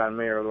joke on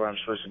me or whether I'm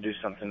supposed to do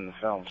something in the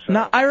film. So.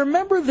 Now, I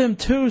remember them,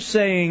 too,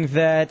 saying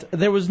that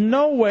there was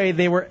no way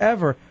they were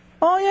ever...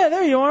 Oh, yeah,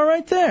 there you are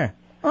right there.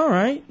 All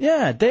right,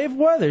 yeah, Dave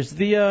Weathers.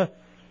 Oh,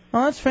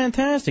 that's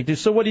fantastic, dude.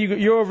 So what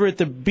you're over at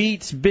the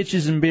Beats,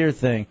 Bitches, and Beer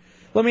thing.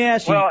 Let me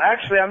ask you... Well,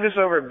 actually, I'm just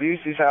over at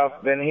Busey's house,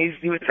 and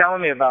he was telling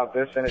me about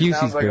this, and it Busey's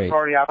sounds like great. a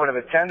party I would have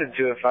attended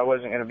to if I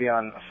wasn't going to be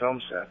on a film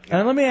set.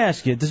 And let me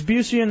ask you, does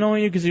Busey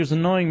annoy you? Because he was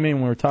annoying me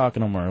when we were talking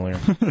to him earlier.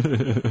 No,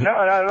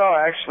 not at all.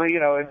 Actually,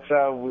 it's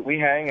we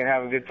hang and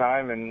have a good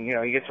time, and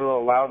he gets a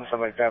little loud and stuff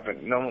like that,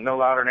 but no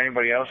louder than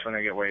anybody else when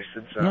they get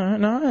wasted. So.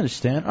 No, I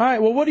understand. All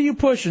right, well, what are you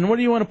pushing? What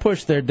do you want to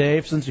push there,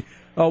 Dave? Since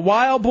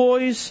Wild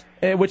Boys,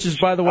 which is,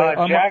 by the way...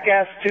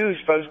 Jackass 2 is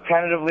supposed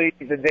tentatively,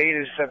 the date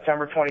is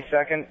September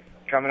 22nd,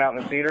 coming out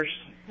in the theaters.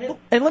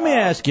 Hey, let me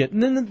ask you.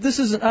 This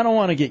isn't. I don't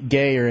want to get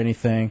gay or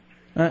anything.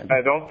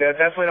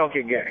 Definitely don't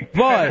get gay.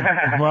 But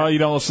well, you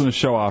don't listen to the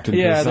show often.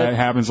 Yeah, that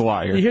happens a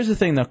lot here. Here's the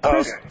thing, though.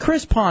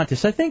 Chris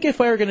Pontus. I think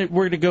if I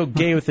were to go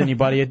gay with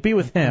anybody, it'd be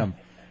with him.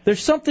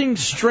 There's something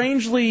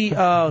strangely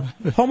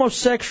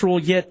homosexual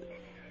yet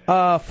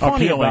funny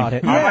appealing about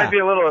it. I might be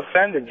a little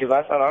offended because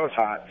I thought I was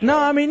hot. No,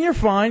 I mean you're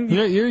fine.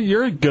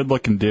 You're a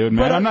good-looking dude,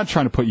 man. But, I'm not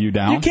trying to put you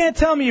down. You can't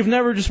tell me you've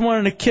never just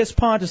wanted to kiss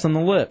Pontus on the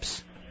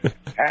lips.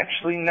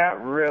 Actually,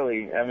 not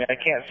really. I mean, I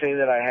can't say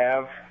that I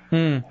have.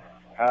 I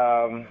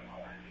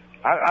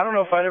don't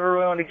know if I'd ever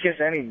really wanted to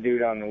kiss any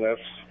dude on the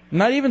lips.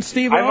 Not even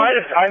Steve. I might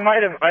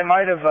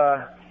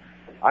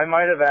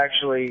have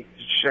actually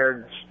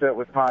shared spit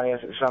with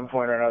Pontius at some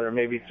point or another,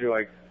 maybe through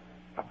like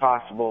a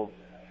possible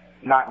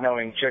not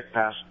knowing chick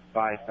pass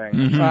by thing.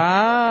 Mm-hmm.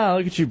 Ah,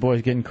 look at you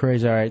boys getting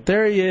crazy. All right,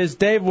 there he is,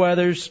 Dave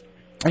Weathers.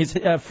 He's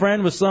a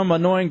friend with some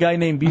annoying guy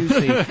named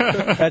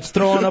Busey that's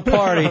throwing a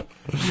party.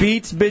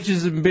 Beats,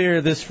 bitches, and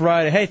beer this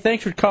Friday. Hey,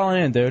 thanks for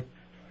calling in, dude.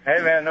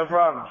 Hey, man, no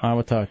problem. I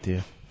will talk to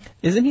you.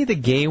 Isn't he the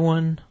gay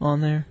one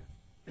on there?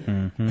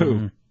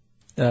 Mm-hmm.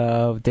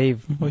 Who?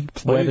 Dave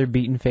Weather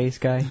beaten face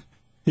guy.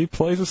 He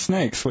plays with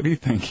snakes. What do you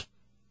think?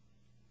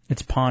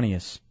 It's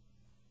Pontius.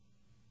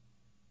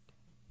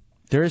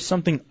 There is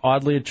something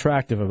oddly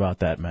attractive about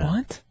that man.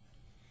 What?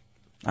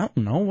 I don't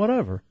know.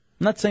 Whatever.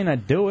 I'm not saying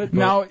I'd do it. But...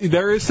 Now,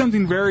 there is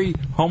something very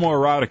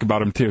homoerotic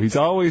about him, too. He's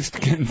always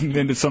getting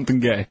into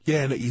something gay.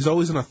 Yeah, and he's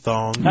always in a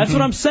thong. That's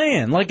what I'm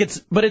saying.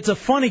 But it's a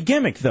funny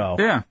gimmick, though.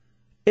 Yeah.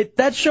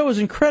 That show is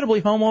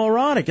incredibly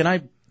homoerotic,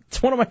 and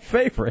it's one of my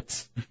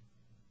favorites.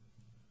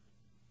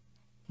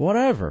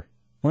 Whatever.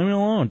 Leave me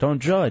alone. Don't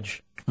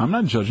judge. I'm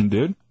not judging,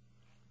 dude.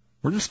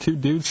 We're just two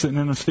dudes sitting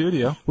in a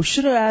studio. We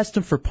should have asked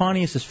him for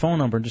Pontius' phone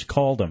number and just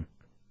called him.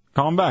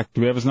 Call him back. Do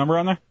we have his number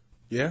on there?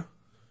 Yeah.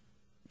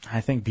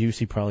 I think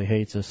Busey probably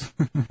hates us.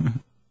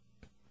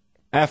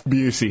 F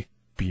Busey.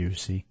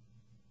 Busey.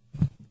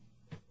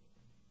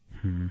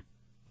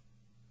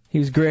 He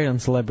was great on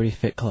Celebrity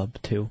Fit Club,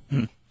 too.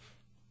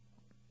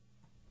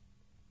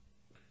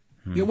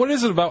 Yeah, what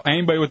is it about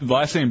anybody with the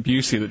last name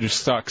Busey that just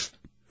sucks?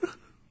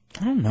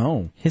 I don't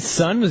know. His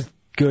son was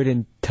good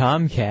in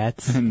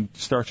Tomcats. And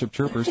Starship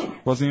Troopers.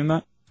 Wasn't he in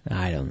that?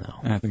 I don't know.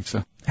 I think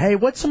so. Hey,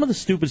 what's some of the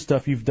stupid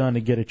stuff you've done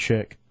to get a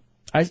chick?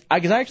 Because I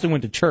actually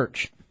went to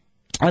church.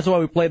 That's why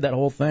we played that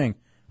whole thing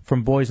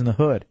from Boys in the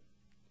Hood.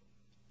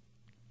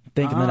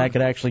 Thinking that I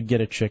could actually get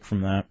a chick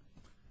from that.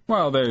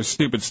 Well, there's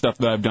stupid stuff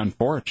that I've done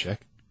for a chick.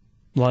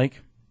 Like?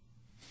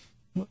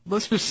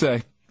 Let's just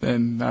say,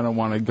 and I don't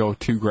want to go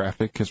too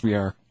graphic because we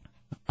are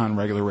on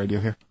regular radio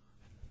here.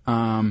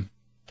 Have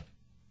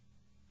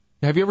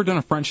you ever done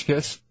a French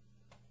kiss?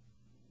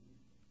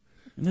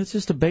 It's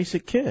just a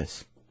basic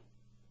kiss.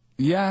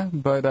 Yeah,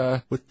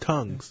 but... with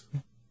tongues.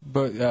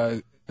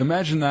 But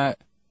imagine that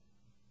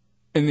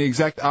in the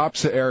exact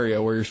opposite area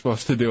where you're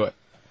supposed to do it.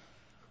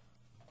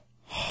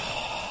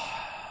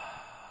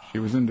 She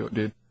was into it,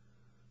 dude.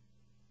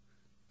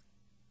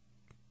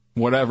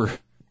 Whatever.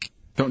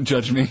 Don't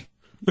judge me.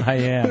 I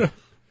am.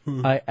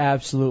 I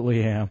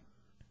absolutely am.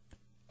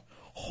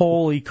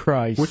 Holy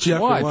Christ. What you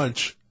have for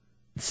lunch?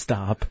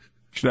 Stop.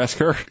 Should ask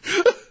her.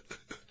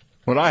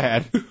 What I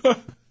had.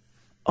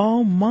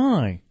 Oh,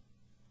 my.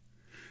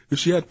 If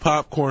she had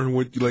popcorn,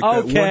 would that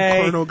one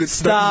kernel get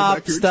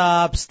stuck in the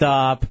back of your...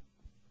 Stop.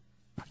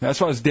 That's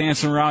why I was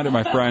dancing around it,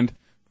 my friend.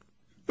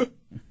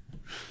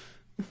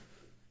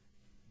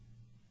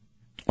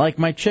 Like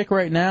my chick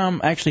right now,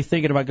 I'm actually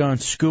thinking about going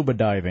scuba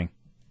diving.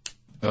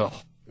 Ugh.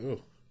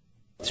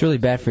 It's really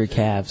bad for your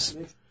calves.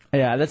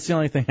 Yeah, that's the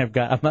only thing I've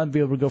got. I'm not going to be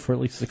able to go for at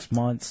least 6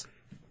 months.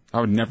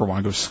 I would never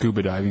want to go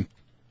scuba diving.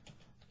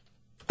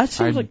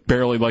 I'd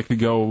barely like to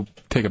go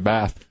take a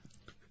bath.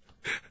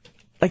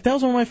 Like, that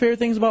was one of my favorite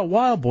things about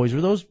Wild Boys,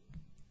 were those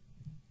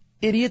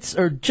idiots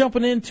are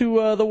jumping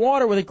into the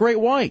water with a great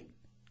white.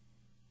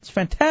 It's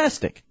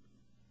fantastic.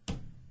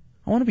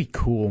 I want to be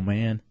cool,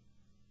 man.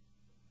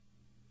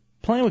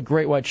 Playing with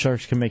great white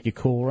sharks can make you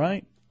cool,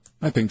 right?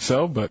 I think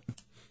so, but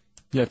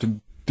you have to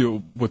do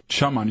it with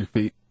chum on your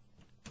feet.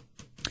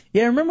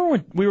 Yeah, remember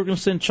when we were going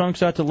to send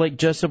Chunks out to Lake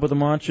Jessup with the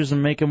monsters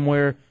and make him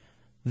wear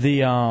the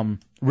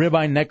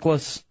ribeye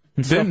necklace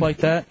and stuff like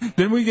that?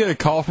 Didn't we get a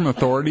call from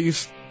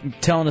authorities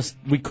telling us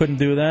we couldn't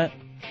do that?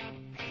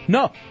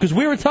 No, because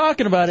we were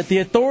talking about it. The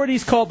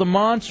authorities called the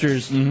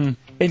monsters and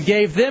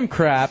gave them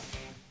crap.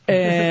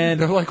 And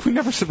they're like, we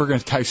never said we're going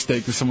to tie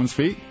steak to someone's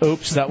feet.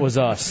 Oops, that was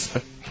us.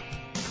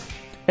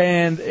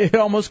 And it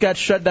almost got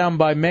shut down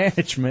by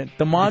management.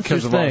 The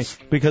monsters thing.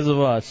 Because of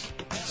us.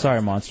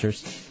 Sorry,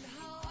 monsters.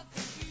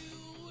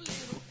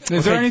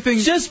 Is there anything...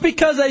 Just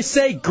because I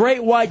say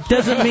great white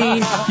doesn't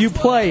mean you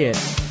play it.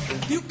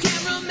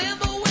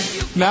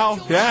 No,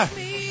 yeah.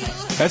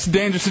 That's a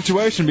dangerous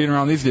situation being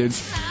around these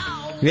dudes.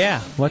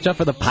 Yeah, watch out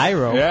for the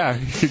pyro. Yeah,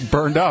 he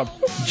burned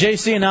up.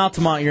 JC and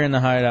Altamont, you're in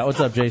the hideout. What's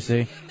up,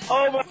 JC?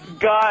 Oh, my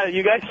God.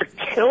 You guys are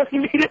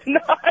killing me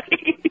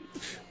tonight.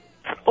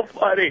 So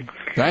funny.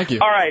 Thank you.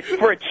 All right,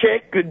 for a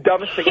chick, the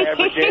dumbest thing I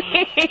ever did,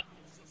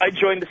 I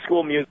joined the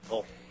school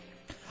musical.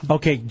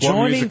 Okay,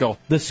 joining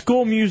the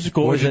school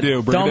musical What'd is you a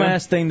do? Bring it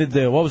dumbass thing to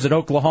do. What was it,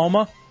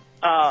 Oklahoma?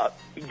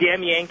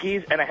 Damn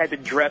Yankees, and I had to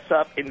dress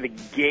up in the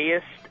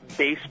gayest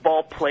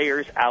baseball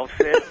player's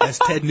outfit. As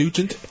Ted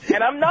Nugent?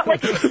 And I'm not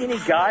like a skinny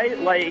guy,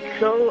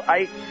 so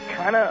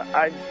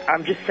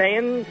I'm just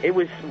saying it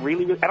was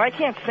really good. And I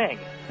can't sing.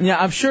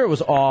 Yeah, I'm sure it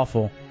was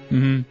awful.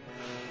 Mm-hmm.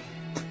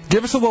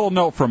 Give us a little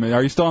note from it.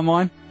 Are you still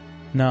online?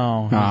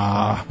 No.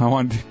 I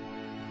wanted to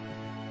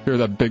hear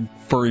that big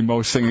furry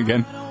Mo sing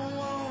again.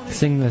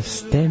 Sing the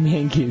damn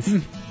Yankees.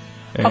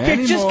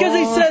 Okay, just because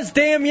he says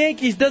damn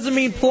Yankees doesn't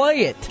mean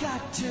play it.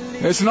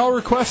 It's an all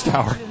request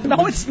hour.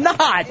 No, it's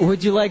not.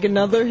 Would you like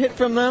another hit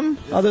from them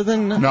other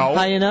than No.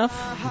 High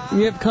Enough?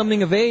 We have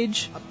Coming of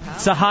Age.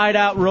 It's a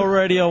Hideout, Real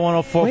Radio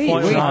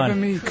 104.1.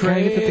 Driving me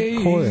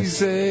chorus.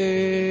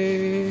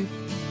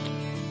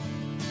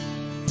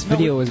 This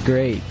video was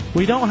great.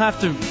 We don't have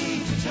to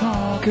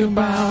talk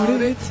about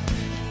it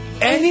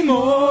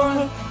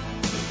anymore.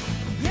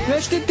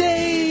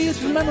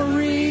 Yesterday's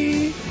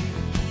memory,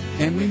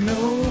 and we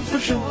know for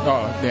sure.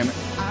 Oh, damn it.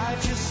 I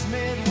just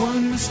made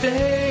one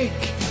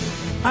mistake.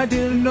 I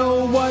didn't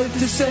know what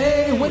to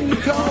say when you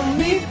called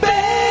me baby.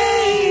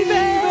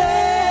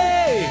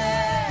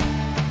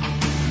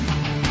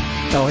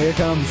 Oh, here it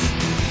comes.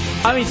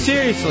 I mean,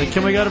 seriously,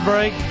 can we go to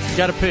break?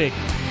 Gotta pee.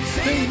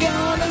 Stay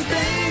gonna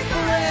stay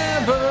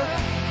forever.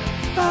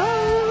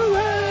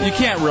 You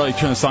can't really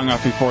turn the song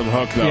off before the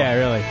hook, though. Yeah,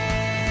 really.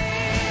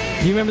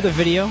 Do you remember the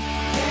video?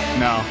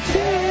 No.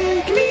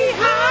 Take me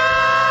higher.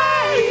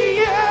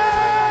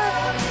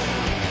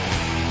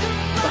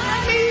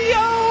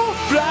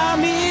 Fly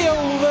me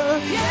over.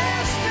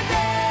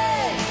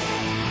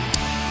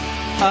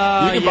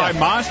 You can buy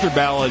Monster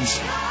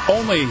Ballads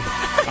only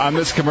on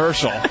this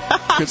commercial,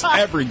 because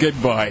every good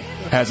boy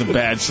has a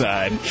bad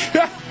side.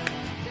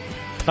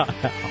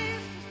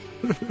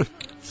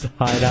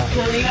 Hideout.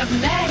 Coming up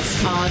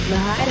next on the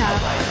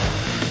Hideout.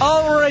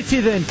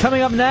 Alrighty then,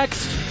 coming up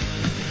next.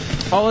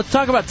 Oh, let's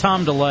talk about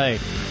Tom DeLay.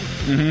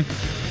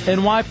 Mm-hmm.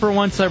 And why, for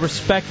once, I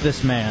respect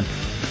this man.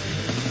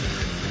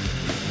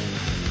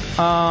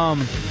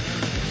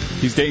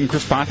 He's dating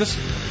Chris Pontius?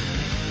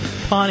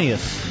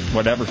 Pontius.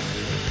 Whatever.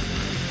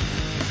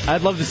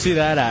 I'd love to see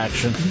that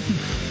action.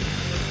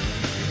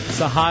 It's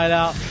a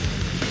Hideout.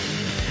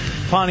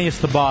 Pontius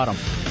the bottom.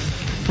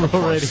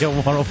 Real Radio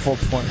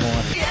 104.1.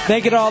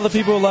 Thank you to all the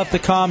people who left the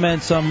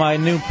comments on my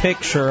new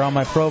picture on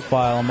my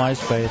profile on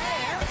MySpace.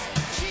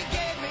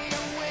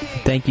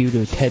 Thank you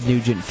to Ted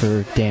Nugent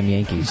for Damn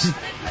Yankees.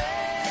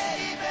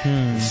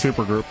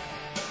 Supergroup.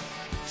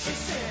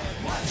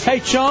 Hey,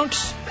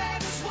 Chunks.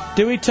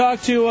 Did we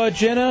talk to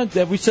Jenna?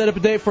 Have we set up a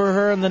date for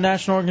her and the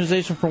National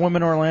Organization for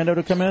Women Orlando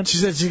to come in? She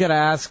said she's got to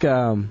ask,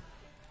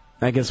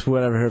 I guess,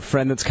 whatever, her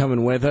friend that's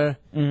coming with her.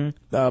 Mm-hmm.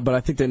 But I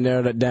think they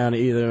narrowed it down to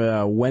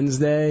either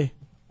Wednesday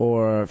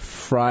or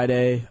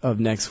Friday of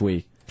next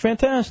week.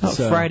 Fantastic.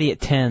 Oh, Friday at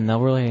 10.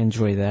 They'll really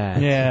enjoy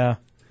that. Yeah.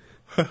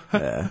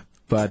 Yeah.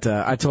 But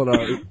I told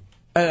her,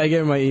 I gave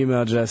her my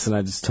email address, and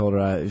I just told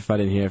her if I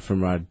didn't hear from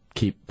her, I'd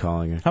keep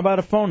calling her. How about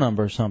a phone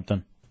number or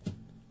something?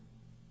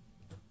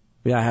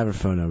 Yeah, I have her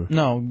phone number.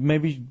 No,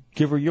 maybe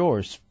give her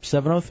yours.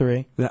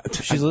 703.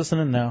 She's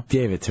listening now.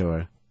 Gave it to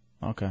her.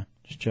 Okay,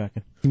 just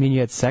checking. You mean you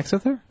had sex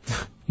with her?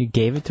 You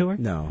gave it to her?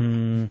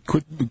 No.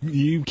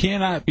 You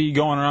cannot be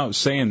going around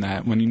saying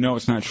that when you know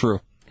it's not true.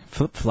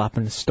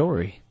 Flip-flopping the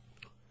story.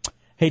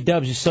 Hey,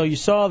 Dubs, so you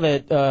saw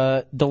that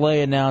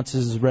DeLay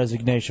announces his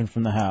resignation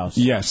from the House.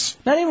 Yes.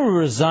 Not even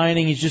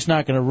resigning, he's just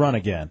not going to run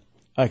again,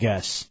 I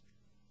guess,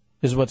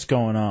 is what's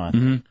going on.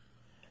 Mm-hmm.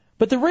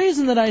 But the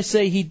reason that I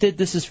say he did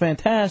this is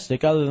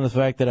fantastic, other than the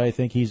fact that I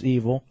think he's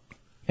evil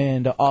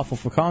and awful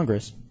for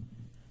Congress,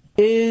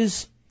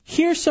 is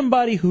here's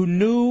somebody who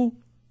knew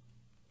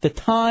the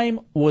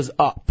time was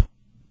up.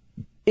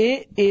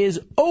 It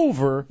is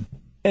over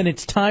and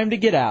it's time to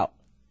get out,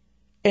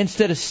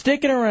 instead of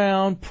sticking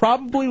around,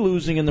 probably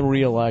losing in the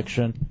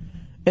re-election,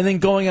 and then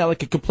going out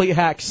like a complete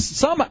hack.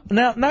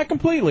 Now, not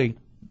completely,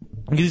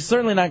 because he's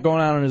certainly not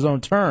going out on his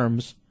own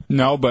terms.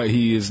 No, but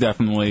he is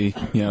definitely,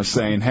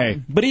 saying,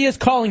 hey. But he is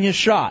calling his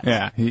shot.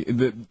 Yeah,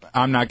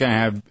 I'm not going to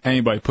have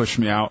anybody push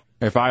me out.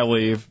 If I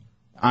leave,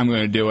 I'm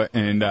going to do it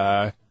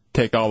and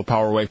take all the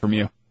power away from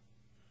you.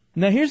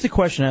 Now, here's the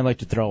question I'd like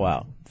to throw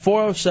out.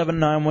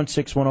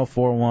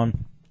 407-916-1041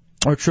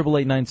 or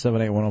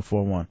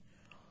 888-978-1041.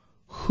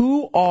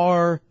 Who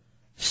are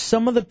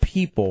some of the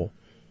people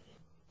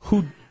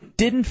who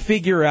didn't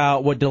figure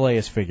out what DeLay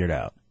has figured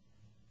out?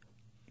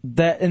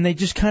 And they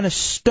just kind of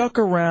stuck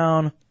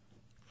around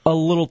a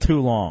little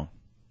too long.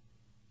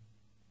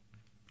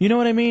 You know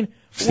what I mean?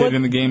 Stayed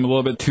in the game a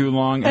little bit too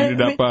long,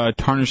 ended up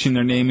tarnishing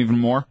their name even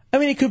more. I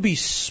mean, it could be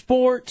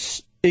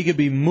sports, it could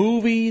be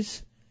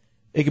movies,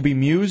 it could be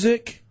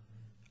music.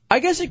 I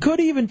guess it could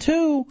even,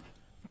 too,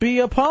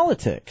 be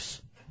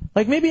politics.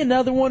 Like maybe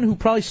another one who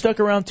probably stuck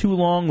around too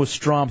long was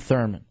Strom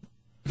Thurmond.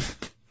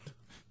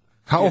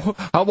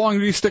 How long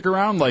did he stick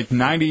around? Like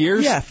 90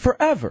 years? Yeah,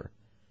 forever.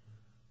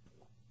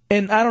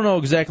 And I don't know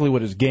exactly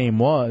what his game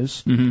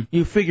was. Mm-hmm.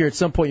 You figure at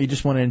some point you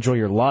just want to enjoy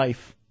your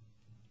life.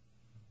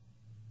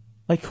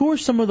 Like, who are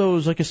some of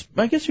those? I guess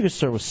you could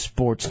start with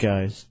sports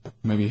guys.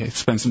 Maybe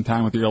spend some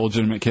time with your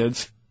illegitimate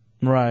kids.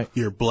 Right.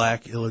 Your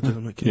black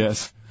illegitimate kids.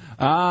 Yes.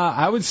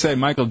 I would say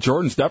Michael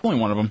Jordan's definitely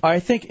one of them. I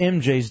think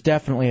MJ's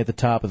definitely at the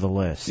top of the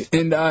list.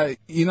 And,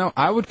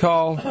 I would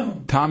call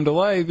Tom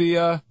DeLay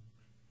the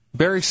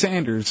Barry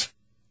Sanders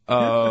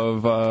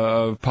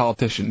of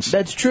politicians.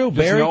 That's true. Just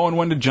Barry knowing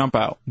when to jump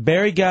out.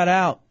 Barry got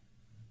out.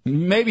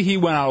 Maybe he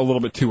went out a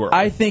little bit too early.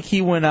 I think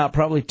he went out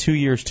probably 2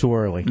 years too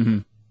early. Mm-hmm.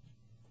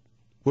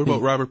 What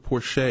about Robert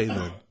Porcher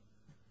then?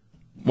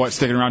 What,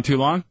 sticking around too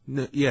long?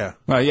 Yeah.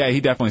 Yeah,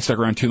 he definitely stuck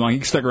around too long.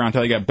 He stuck around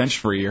until he got benched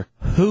for a year.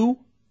 Who?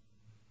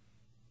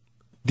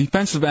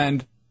 Defensive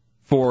end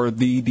for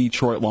the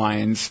Detroit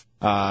Lions.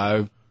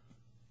 Pro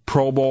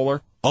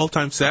Bowler.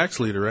 All-time sacks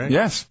leader, right?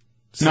 Yes.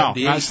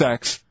 78. No, not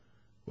sacks.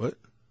 What?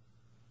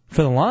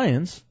 For the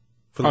Lions?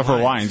 For the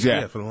Lions,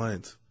 yeah. Yeah, for the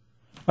Lions.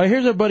 All right,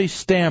 here's our buddy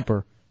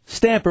Stamper.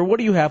 Stamper, what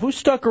do you have? Who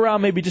stuck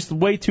around maybe just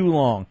way too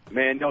long?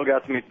 Man, y'all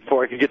got to me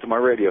before I could get to my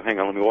radio. Hang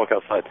on, let me walk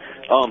outside.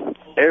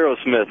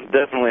 Aerosmith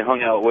definitely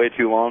hung out way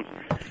too long.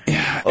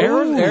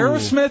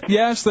 Aerosmith,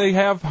 yes, they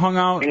have hung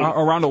out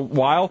around a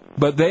while,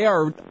 but they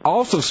are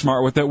also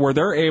smart with it where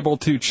they're able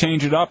to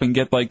change it up and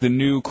get like the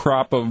new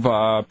crop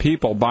of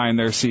people buying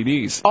their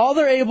CDs. All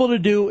they're able to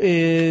do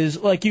is,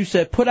 like you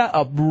said, put out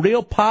a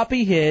real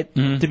poppy hit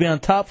to be on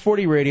top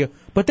 40 radio,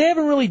 but they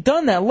haven't really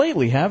done that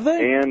lately, have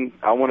they? And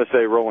I want to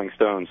say Rolling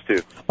Stones,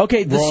 too.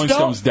 Okay, Rolling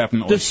Stones,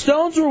 definitely. The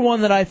Stones were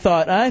one that I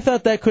thought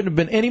that couldn't have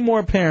been any more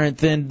apparent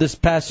than this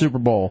past Super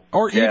Bowl.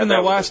 Or even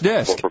their last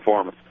disc.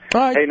 Performance.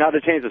 Right. Hey, not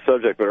to change the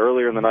subject, but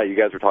earlier in the night you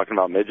guys were talking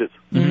about midgets.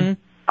 Mm-hmm.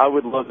 I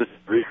would love this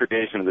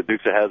recreation of the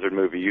Dukes of Hazzard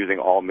movie using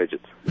all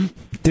midgets.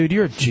 Dude,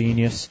 you're a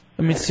genius.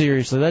 I mean,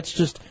 seriously, that's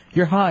just,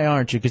 you're high,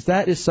 aren't you? Because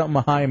that is something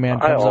a high man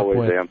comes up with.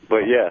 I always am,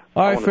 but yeah.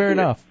 All right, fair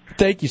enough.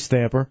 Thank you,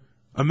 Stamper.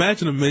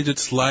 Imagine a midget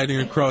sliding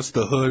across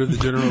the hood of the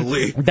General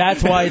Lee.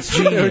 That's why it's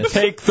genius. It would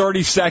take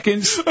 30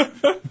 seconds.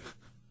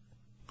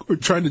 We're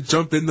trying to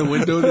jump in the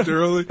window of the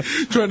General Lee,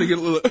 trying to get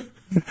a little...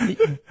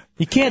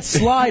 You can't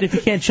slide if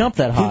you can't jump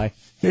that high.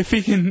 If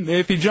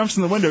he jumps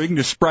in the window, he can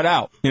just spread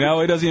out.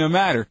 It doesn't even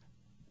matter.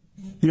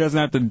 He doesn't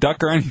have to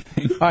duck or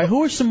anything. All right,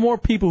 who are some more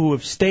people who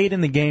have stayed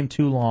in the game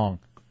too long?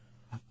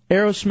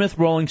 Aerosmith,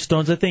 Rolling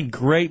Stones, I think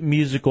great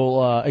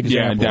musical examples.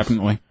 Yeah,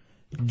 definitely.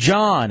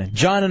 John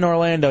in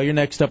Orlando, you're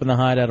next up in the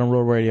Hideout on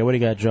Rural Radio. What do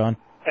you got, John?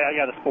 Hey, I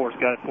got a sports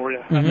guy for you.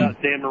 I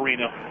got Dan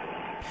Marino.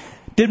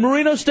 Did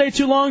Marino stay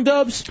too long,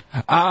 Dubs?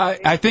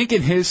 I think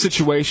in his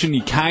situation,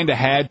 he kind of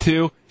had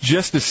to,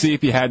 just to see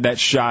if he had that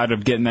shot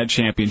of getting that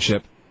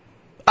championship.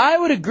 I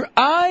would agree.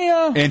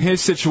 In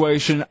his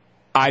situation,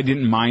 I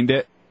didn't mind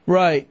it.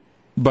 Right.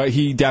 But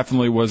he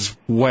definitely was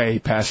way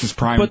past his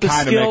prime,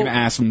 kind of making an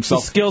ass of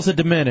himself. The skills had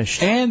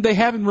diminished. And they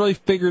haven't really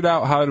figured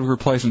out how to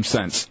replace him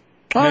since.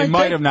 They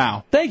might have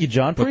now. Thank you,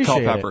 John.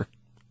 Appreciate Culpepper. it.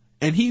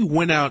 And he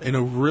went out in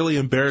a really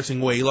embarrassing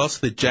way. He lost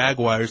to the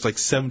Jaguars like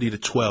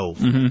 70-12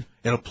 in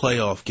a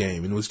playoff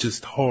game, and it was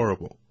just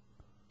horrible.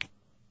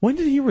 When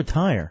did he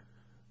retire?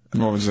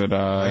 What was it?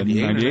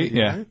 98?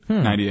 Yeah,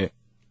 98.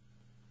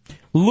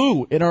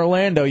 Lou in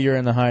Orlando, you're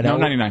in the Hideout.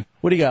 No, 99.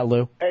 What do you got,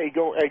 Lou? Hey,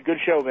 good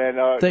show, man.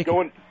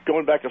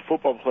 Going back to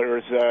football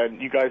players,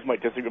 you guys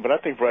might disagree, but I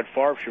think Brett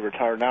Favre should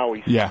retire now.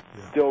 He's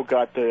still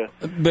got the...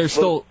 There's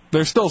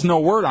still no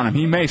word on him.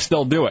 He may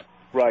still do it.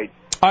 Right.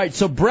 All right,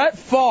 so Brett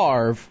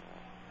Favre,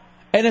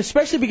 and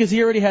especially because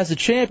he already has a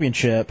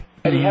championship.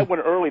 And he had one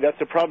early. That's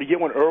the problem. You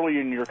get one early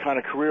in your kind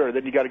of career,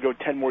 then you got to go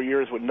 10 more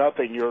years with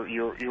nothing.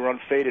 You're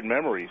unfaded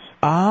memories.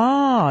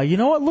 You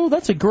know what, Lou?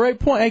 That's a great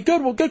point. Hey,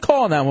 good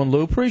call on that one,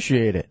 Lou.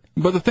 Appreciate it.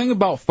 But the thing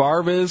about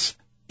Favre is,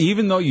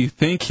 even though you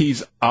think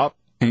he's up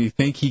and you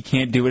think he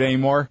can't do it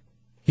anymore,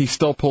 he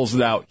still pulls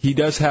it out. He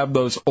does have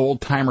those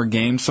old-timer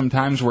games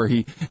sometimes where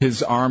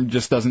his arm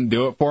just doesn't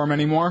do it for him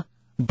anymore.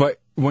 but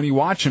when you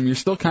watch him, you're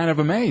still kind of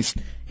amazed.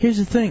 Here's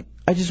the thing.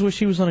 I just wish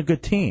he was on a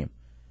good team.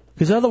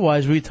 Because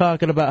otherwise, we'd be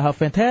talking about how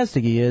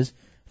fantastic he is.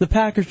 The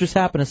Packers just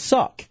happen to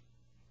suck.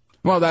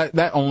 Well,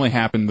 that only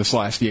happened this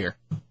last year.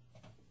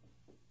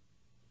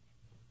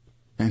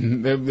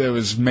 And there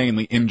was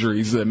mainly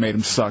injuries that made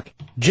him suck.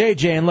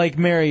 JJ and Lake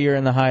Mary, you're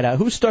in the Hideout.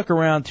 Who stuck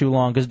around too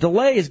long? Because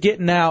delay is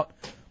getting out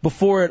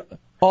before it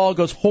all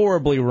goes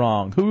horribly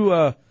wrong.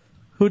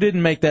 Who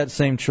didn't make that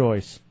same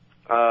choice?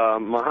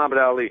 Muhammad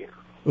Ali.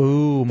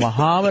 Ooh,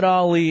 Muhammad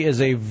Ali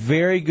is a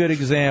very good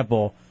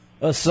example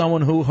of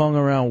someone who hung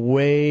around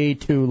way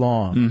too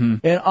long.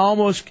 And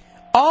almost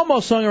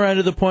hung around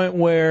to the point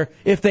where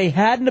if they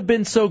hadn't have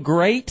been so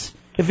great,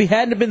 if he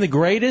hadn't have been the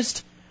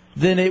greatest,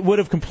 then it would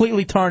have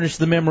completely tarnished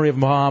the memory of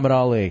Muhammad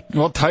Ali.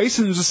 Well,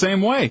 Tyson's the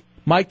same way.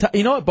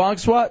 You know what, Bonk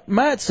Swat?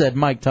 Matt said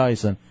Mike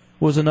Tyson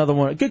was another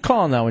one. Good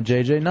call on that one,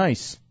 JJ.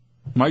 Nice.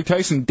 Mike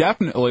Tyson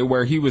definitely,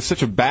 where he was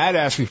such a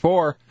badass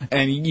before,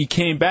 and he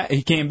came back,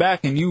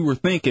 and you were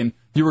thinking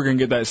you were going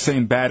to get that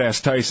same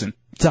badass Tyson.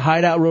 It's a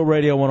Hideout, Real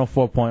Radio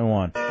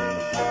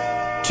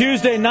 104.1.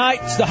 Tuesday night,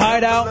 it's the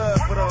Hideout,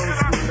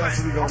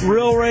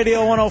 Real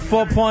Radio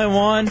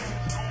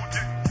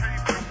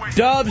 104.1.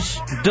 Dubs,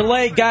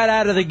 delay got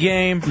out of the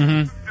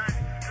game,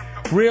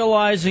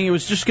 realizing it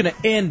was just going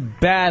to end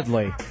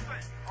badly.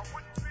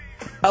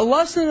 A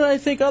lesson that I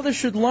think others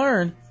should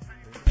learn,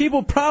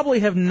 people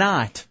probably have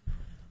not.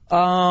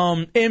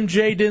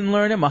 MJ didn't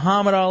learn it,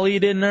 Muhammad Ali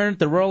didn't learn it,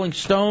 the Rolling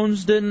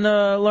Stones didn't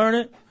learn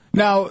it.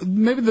 Now,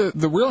 maybe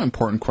the real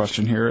important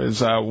question here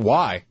is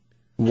why?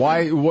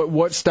 Why?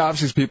 What stops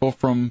these people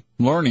from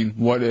learning?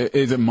 What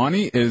is it?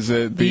 Money? Is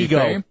it the ego?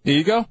 Fame?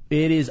 Ego?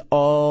 It is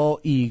all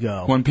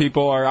ego. When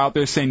people are out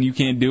there saying you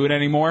can't do it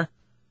anymore,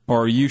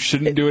 or you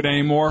shouldn't do it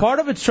anymore. Part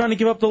of it's trying to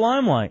give up the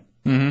limelight.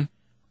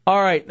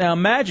 All right, now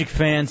Magic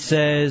Fan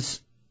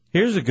says,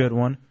 here's a good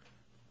one.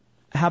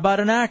 How about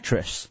an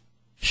actress?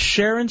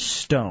 Sharon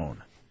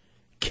Stone.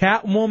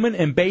 Catwoman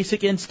and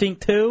Basic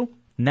Instinct 2,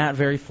 not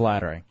very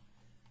flattering.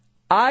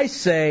 I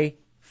say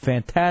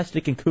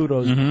fantastic and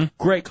kudos.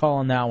 Great call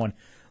on that one.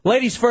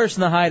 Ladies first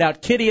in the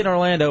Hideout. Kitty in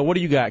Orlando. What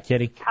do you got,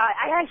 Kitty?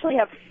 I actually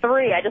have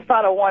three. I just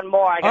thought of one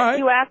more. I got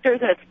two actors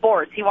and it's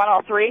sports. You want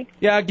all three?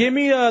 Yeah, give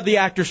me the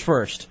actors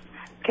first.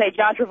 Okay,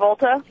 John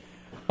Travolta.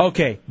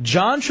 Okay,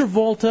 John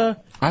Travolta.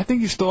 I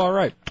think he's still all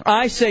right.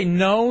 I say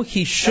no,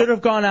 he should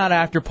have gone out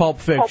after Pulp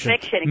Fiction. Pulp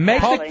Fiction,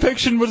 exactly. Pulp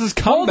Fiction was his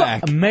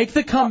comeback. Make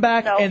the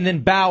comeback and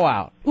then bow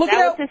out. That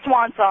was his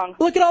swan song.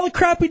 Look at all the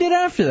crap he did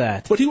after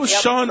that. But he was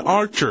Sean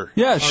Archer.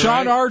 Yeah,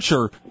 Sean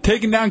Archer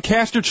taking down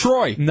Castor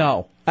Troy.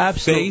 No,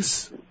 absolutely.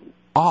 Face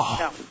off.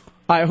 No. All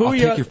right, I'll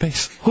take your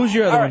face. Who's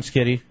your other ones,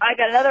 Kitty? I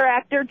got another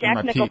actor, Jack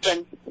My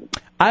Nicholson.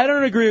 I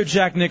don't agree with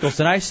Jack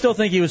Nicholson. I still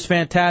think he was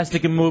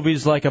fantastic in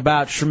movies like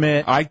About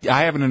Schmidt. I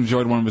haven't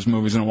enjoyed one of his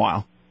movies in a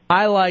while.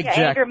 I like Yeah,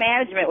 Jack. Anger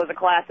Management was a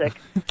classic.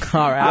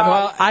 All right.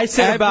 Well, I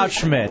said About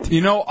Schmidt.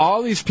 You know,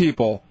 all these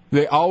people,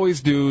 they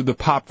always do the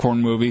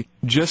popcorn movie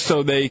just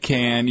so they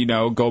can,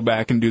 go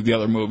back and do the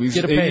other movies.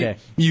 Get a payday.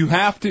 You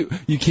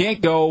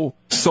can't go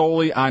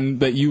solely on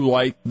that you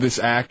like this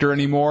actor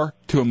anymore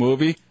to a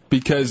movie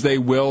because they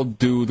will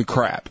do the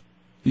crap.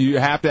 You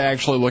have to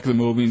actually look at the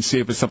movie and see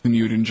if it's something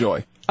you'd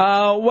enjoy.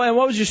 What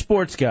was your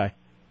sports guy?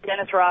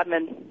 Dennis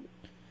Rodman.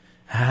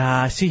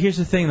 See, here's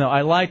the thing, though.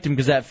 I liked him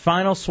because that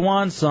final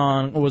swan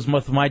song was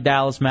with my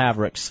Dallas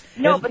Mavericks.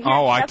 No, but that's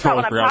not what I'm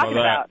talking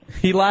about.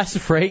 He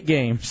lasted for 8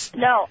 games.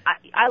 No,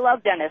 I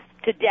love Dennis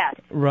to death.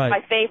 Right.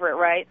 My favorite,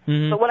 right?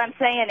 Mhm. But what I'm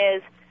saying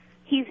is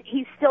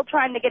he's still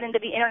trying to get into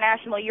the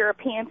international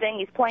European thing.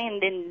 He's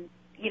playing in,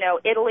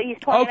 Italy. He's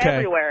playing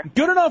everywhere.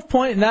 Good enough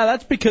point. Now,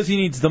 that's because he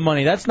needs the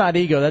money. That's not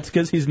ego. That's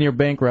because he's near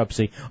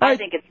bankruptcy. All I right.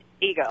 think it's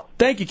ego.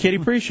 Thank you, Kitty.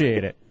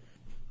 Appreciate it.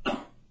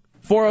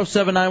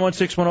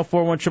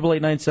 407-916-1041,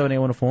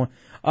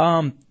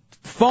 888-978-1041.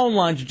 Phone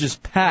lines are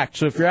just packed,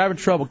 so if you're having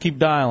trouble, keep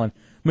dialing.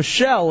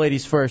 Michelle,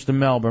 ladies first in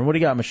Melbourne. What do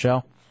you got,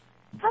 Michelle?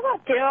 How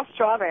about Daryl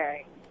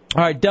Strawberry?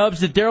 All right, Dubs,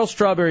 did Daryl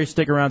Strawberry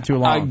stick around too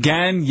long?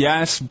 Again,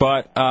 yes,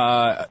 but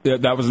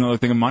that was another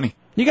thing of money.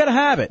 You got to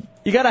have it.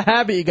 You got to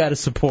have it. You got to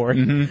support.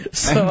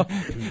 So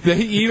they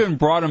even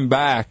brought him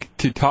back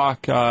to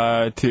talk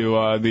to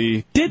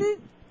the.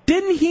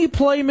 Didn't he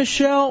play,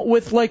 Michelle,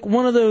 with like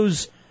one of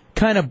those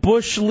kind of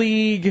Bush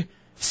League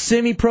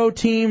semi-pro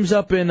teams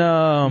up in?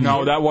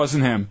 No, that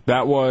wasn't him.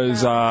 That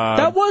was.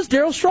 That was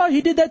Daryl Straw.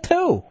 He did that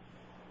too.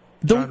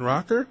 John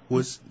Rocker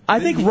was. I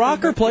think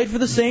Rocker played for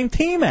the same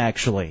team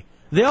actually.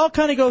 They all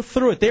kind of go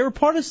through it. They were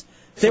part of.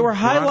 They were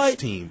highlighted.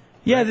 Team.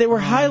 Yeah, they were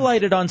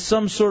highlighted on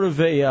some sort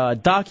of a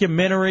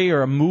documentary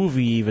or a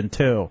movie even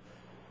too.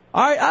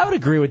 I would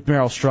agree with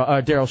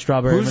Daryl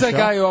Strawberry. Who's that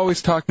guy who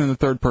always talked in the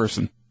third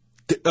person?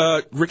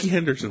 Ricky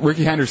Henderson.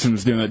 Ricky Henderson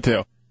was doing that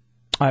too.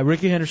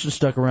 Ricky Henderson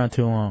stuck around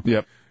too long.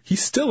 Yep.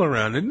 He's still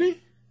around, isn't he?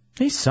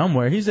 He's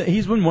somewhere. He's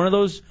been one of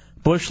those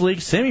Bush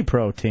League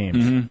semi-pro teams.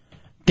 Mm-hmm.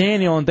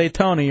 Daniel and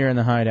Daytona, you're in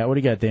the Hideout. What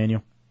do you got,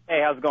 Daniel?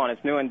 Hey, how's it going?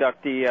 It's new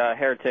inductee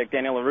Heretic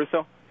Daniel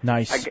LaRusso.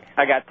 Nice.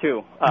 I got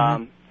two.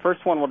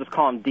 First one, we'll just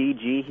call him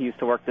DG. He used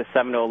to work the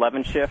 7 to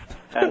 11 shift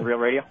at Real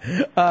Radio.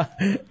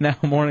 Now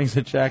mornings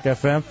at Jack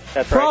FM.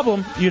 That's right.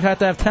 Problem, you'd have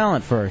to have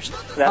talent first.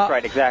 That's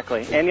right,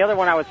 exactly. And the other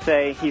one I would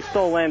say, he's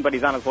still in, but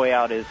he's on his way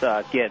out, is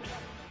Gibbs.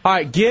 All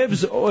right,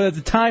 Gibbs,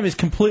 the time is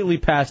completely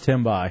passed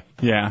him by.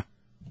 Yeah.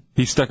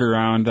 He stuck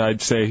around,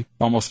 I'd say,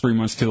 almost 3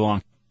 months too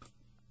long.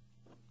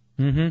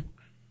 Mm-hmm.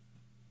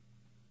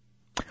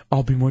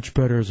 I'll be much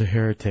better as a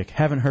heretic.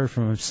 Haven't heard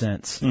from him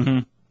since. Mm-hmm.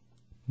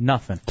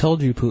 Nothing.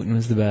 Told you Putin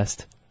was the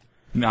best.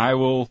 I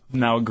will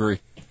now agree.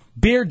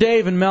 Beer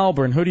Dave in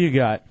Melbourne, who do you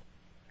got?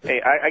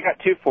 Hey, I got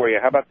two for you.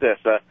 How about this?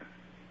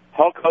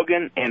 Hulk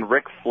Hogan and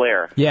Ric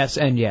Flair. Yes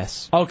and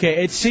yes.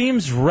 Okay, it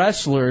seems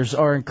wrestlers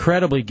are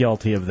incredibly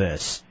guilty of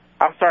this.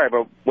 I'm sorry,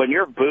 but when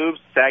your boobs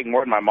sag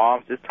more than my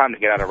mom's, it's time to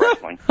get out of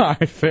wrestling. All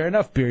right, fair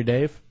enough, Beer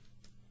Dave.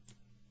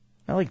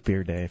 I like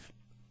Beer Dave.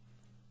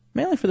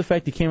 Mainly for the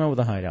fact he came up with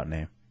a Hideout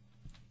name.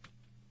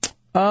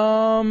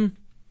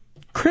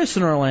 Chris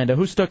in Orlando,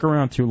 who stuck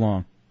around too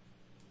long?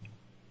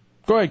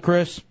 Go ahead,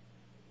 Chris.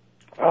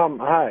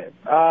 Hi.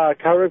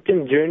 Cal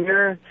Ripken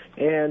Jr.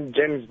 and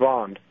James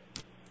Bond.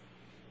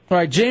 All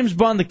right, James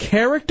Bond the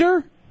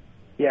character?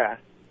 Yeah.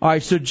 All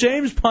right, so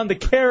James Bond the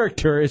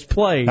character is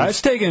played.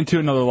 That's taken it to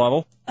another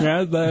level.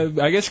 Yeah,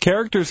 I guess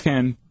characters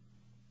can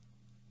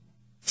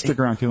stick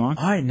around too long.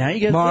 All right, now you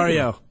get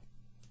Mario.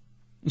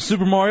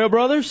 Super Mario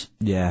Brothers?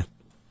 Yeah.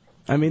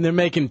 I mean, they're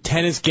making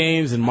tennis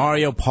games and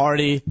Mario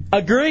Party.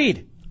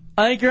 Agreed.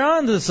 I think you're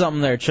on to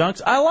something there,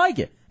 Chunks. I like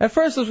it. At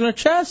first I was going to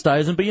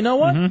chastise him, but you know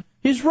what? Mm-hmm.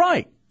 He's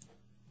right.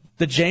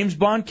 The James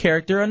Bond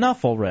character,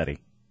 enough already.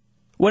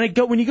 When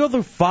you go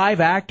through 5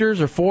 actors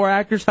or 4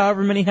 actors,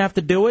 however many have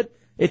to do it,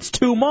 it's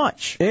too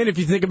much. And if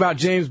you think about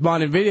James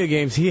Bond in video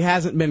games, he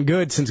hasn't been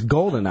good since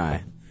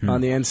GoldenEye on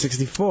the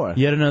N64.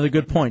 Yet another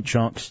good point,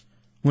 Chunks.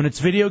 When it's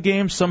video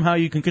games, somehow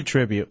you can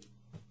contribute.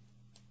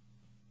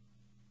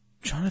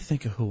 I'm trying to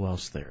think of who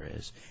else there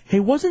is.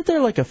 Hey, wasn't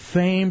there like a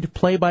famed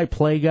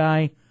play-by-play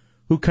guy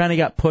who kind of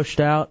got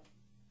pushed out?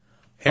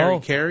 Harry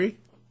Carey?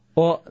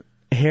 Well,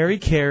 Harry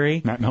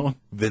Carey. Matt Millen.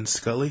 Vince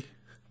Scully?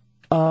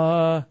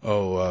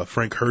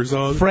 Frank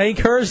Herzog? Frank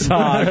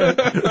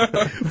Herzog.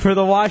 For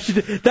the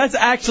Washington. That's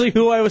actually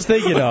who I was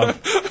thinking of.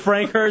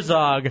 Frank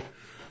Herzog.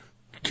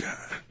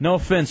 No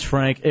offense,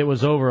 Frank. It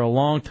was over a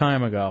long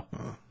time ago.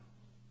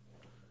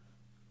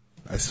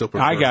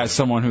 I got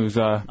someone who's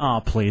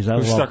oh please,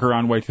 who's stuck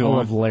around way too long. I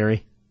love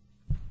Larry.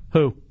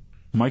 Who?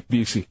 Mike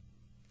Busey.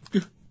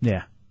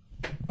 Yeah.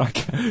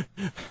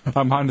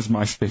 I'm on his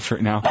MySpace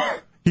right now.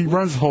 He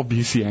runs the whole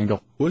Busey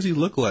angle. What does he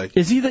look like?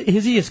 Is he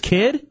his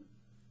kid?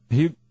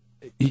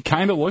 He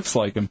kind of looks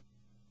like him.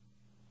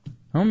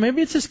 Oh,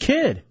 maybe it's his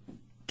kid.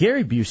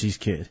 Gary Busey's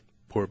kid.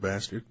 Poor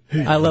bastard.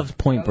 I loved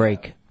Point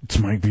Break. It's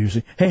Mike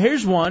Busey. Hey,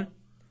 here's one.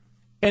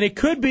 And it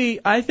could be,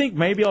 I think,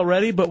 maybe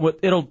already, but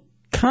it'll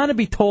kind of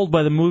be told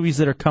by the movies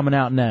that are coming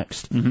out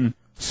next. Mm-hmm.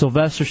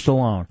 Sylvester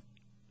Stallone.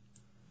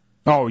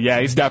 Oh, yeah,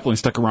 he's definitely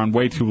stuck around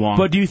way too long.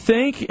 But do you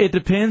think it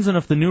depends on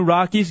if the new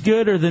Rocky's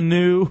good or the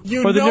new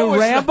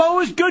Rambo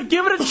is good?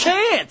 Give it a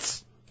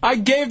chance. I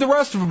gave the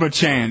rest of them a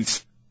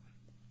chance.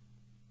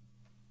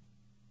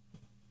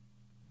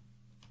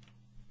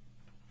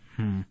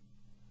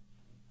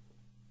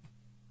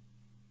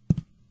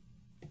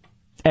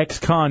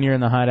 Ex-con, you're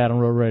in the Hideout on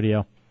Road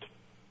Radio.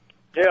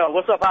 Yeah,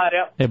 what's up,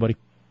 Hideout? Hey, buddy.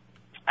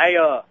 Hey,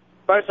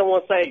 first I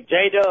want to say,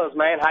 J-Dubs,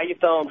 man, how you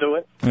thumb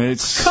doing?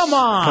 Come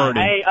on.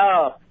 Hey,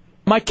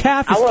 my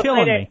calf is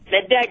killing me.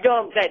 That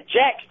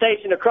Jack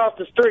station across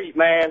the street,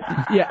 man.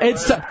 Yeah,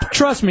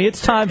 trust me,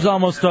 it's time's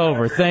almost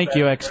over. Thank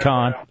you,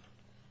 ex-con.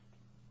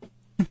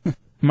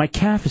 My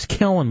calf is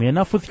killing me.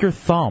 Enough with your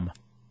thumb.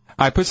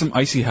 I put some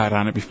icy hot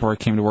on it before I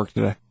came to work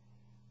today.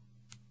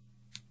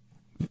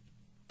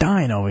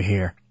 Dying over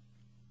here.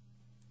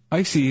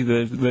 Icy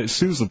that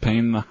soothes the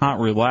pain, the hot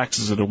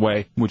relaxes it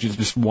away, which is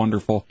just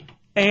wonderful.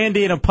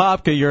 Andy and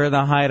Apopka, you're in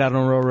the Hideout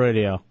on Road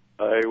Radio.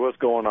 Hey, what's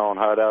going on,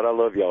 Hideout? I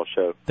love y'all's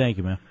show. Thank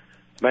you, man.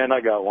 Man,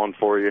 I got one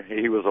for you.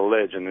 He was a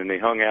legend, and he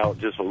hung out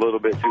just a little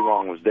bit too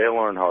long. It was Dale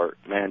Earnhardt.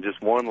 Man,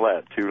 just one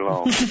lap too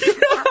long.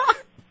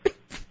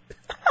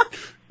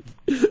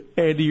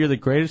 Andy, you're the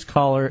greatest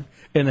caller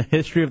in the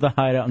history of the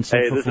Hideout in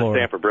Central Florida.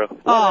 Hey, this is Stanford, bro.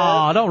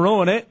 Oh, don't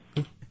ruin it.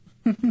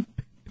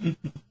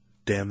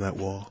 Damn that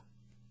wall.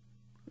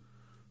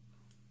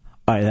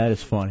 All right, that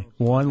is funny.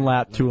 One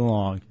lap too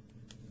long.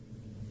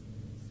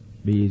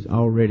 He's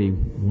already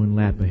one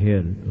lap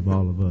ahead of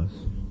all of us.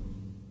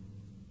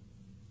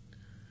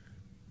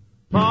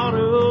 Part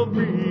of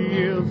me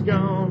is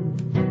gone,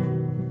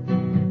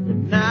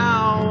 and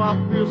now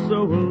I feel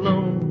so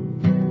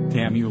alone.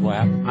 Damn you,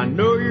 lap. I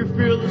know you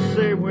feel the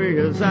same way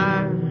as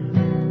I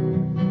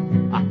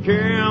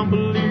can't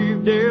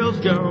believe Dale's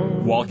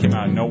gone. Wall came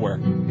out of nowhere.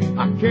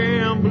 I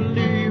can't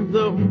believe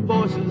the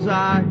voices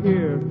I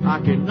hear. I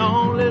can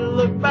only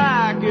look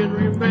back and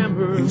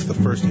remember. He was the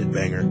first hit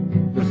banger.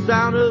 The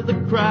sound of the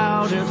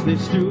crowd as they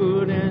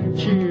stood and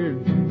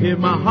cheered. In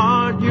my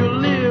heart you'll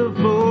live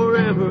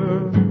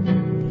forever.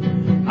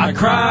 I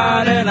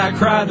cried and I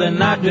cried the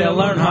night Dale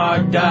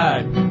Earnhardt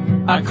died.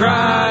 I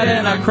cried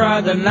and I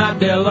cried the night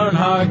Dale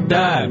Earnhardt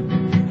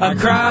died. I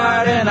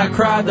cried and I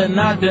cried the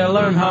night Dale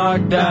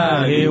Earnhardt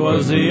died. He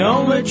was the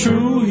only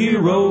true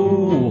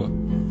hero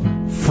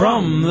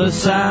from the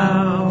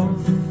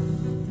South.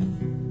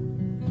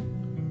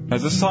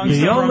 Has this song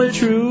The stuck only around?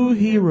 true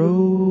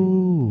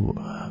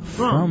hero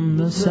from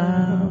the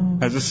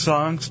South. Has this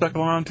song stuck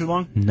around too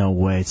long? No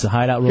way. It's a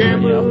Hideout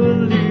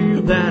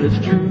Radio. That is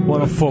true.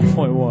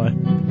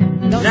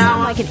 104.1. Don't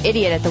sound like an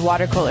idiot at the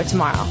water cooler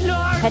tomorrow.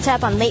 Catch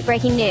up on late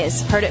breaking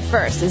news. Heard it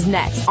first is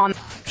next on.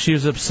 She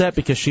was upset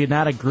because she had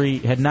not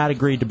agreed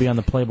to be on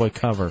the Playboy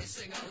cover.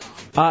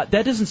 That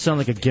doesn't sound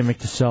like a gimmick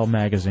to sell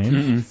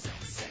magazine.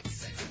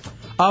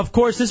 Of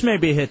course, this may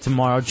be a hit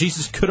tomorrow.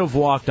 Jesus could have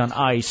walked on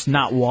ice,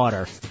 not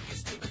water.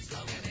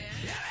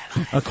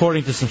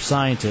 According to some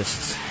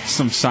scientists.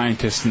 Some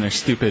scientists and their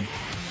stupid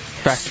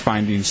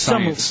fact-finding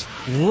science.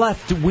 Some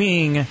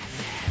left-wing.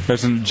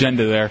 There's an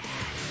agenda there.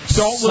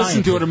 Don't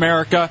listen to it,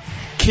 America.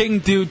 King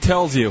Dude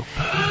tells you.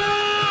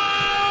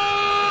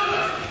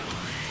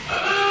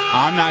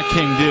 I'm not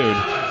King Dude.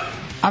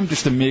 I'm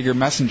just a meager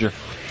messenger.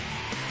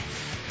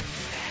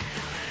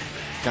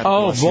 God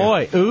Oh, bless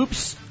boy.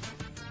 Oops.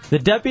 The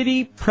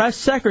deputy press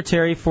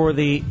secretary for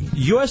the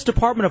U.S.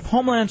 Department of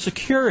Homeland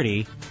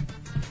Security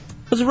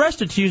was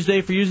arrested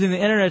Tuesday for using the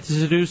internet to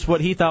seduce what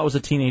he thought was a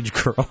teenage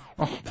girl.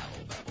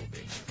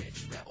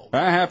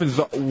 That happens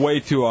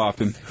way too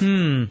often.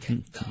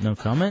 No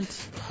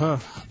comment? Huh.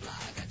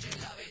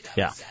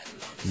 Yeah.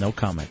 No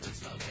comment.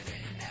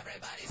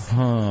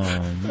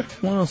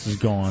 What else is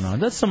going on?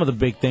 That's some of the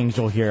big things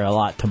you'll hear a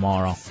lot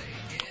tomorrow.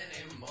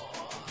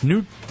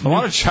 A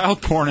lot of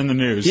child porn in the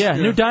news. Yeah,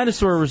 new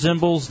dinosaur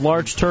resembles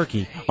large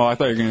turkey. Oh, I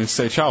thought you were going to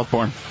say child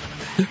porn.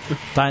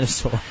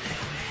 Dinosaur.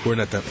 We're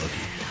not that lucky.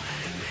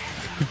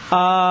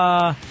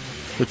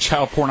 The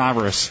child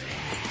pornovirus.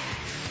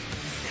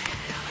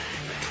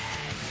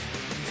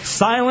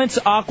 Silence,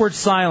 awkward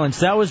silence.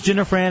 That was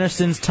Jennifer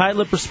Aniston's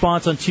tight-lipped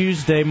response on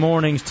Tuesday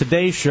morning's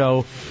Today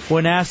Show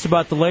when asked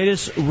about the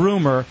latest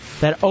rumor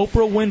that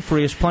Oprah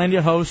Winfrey is planning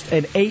to host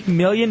an $8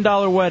 million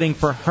wedding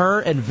for her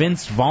and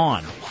Vince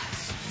Vaughn.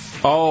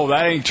 Oh,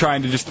 that ain't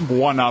trying to just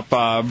one-up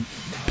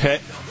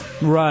Pitt.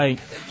 Right.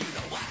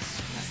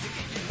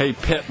 Hey,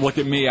 Pitt, look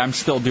at me. I'm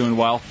still doing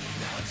well.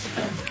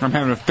 I'm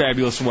having a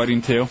fabulous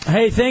wedding, too.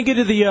 Hey, thank you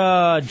to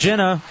the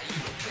Jenna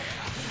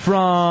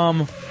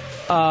from...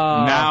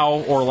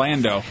 Now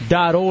Orlando.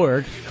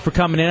 .org for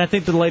coming in. I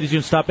think the lady's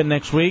going to stop in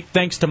next week.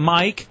 Thanks to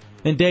Mike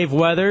and Dave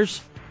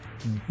Weathers.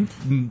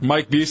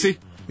 Mike Busey?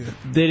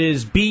 That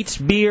is Beats,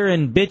 Beer,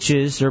 and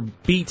Bitches, or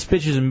Beats,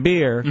 Bitches, and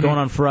Beer, going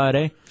on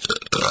Friday.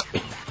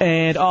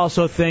 And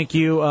also thank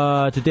you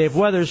to Dave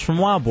Weathers from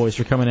Wild Boys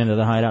for coming into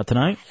the Hideout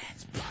tonight.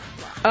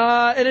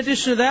 In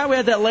addition to that, we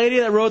had that lady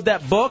that wrote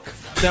that book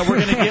that we're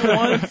going to get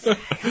one.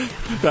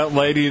 That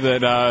lady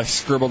that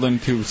scribbled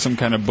into some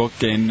kind of book,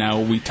 and now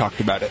we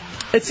talked about it.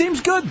 It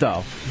seems good,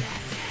 though.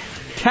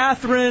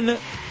 Catherine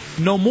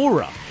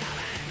Nomura.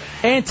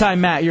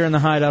 Anti-Matt, you're in the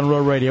Hideout on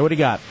Road Radio. What do you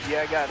got?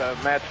 Yeah, I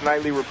got Matt's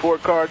nightly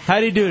report card. How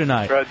do you do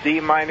tonight? D-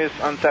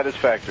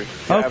 unsatisfactory.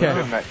 Yeah, Okay. have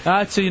a good night. So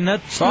that's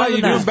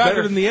you're doing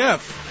better than the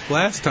F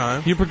last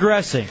time. You're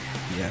progressing.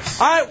 Yes.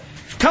 All right,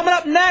 coming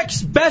up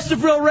next, Best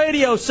of Real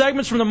Radio,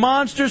 segments from the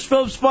Monsters,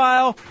 Phillips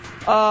File,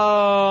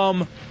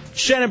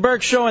 Shannon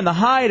Burke Show, and the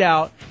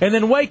Hideout. And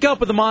then wake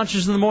up with the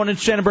Monsters in the morning,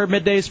 Shannon Burke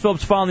middays,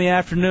 Phillips File in the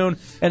afternoon,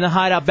 and the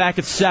Hideout back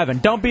at 7.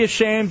 Don't be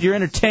ashamed. You're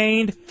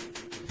entertained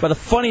by the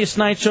funniest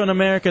night show in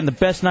America and the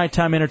best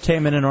nighttime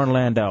entertainment in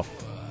Orlando.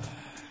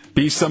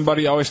 Be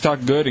somebody, always talk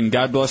good, and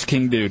God bless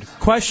King Dude.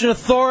 Question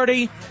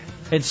authority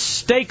and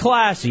stay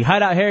classy.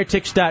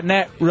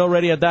 HideoutHeretics.net,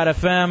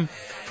 RealRadio.fm.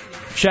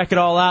 Check it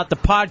all out. The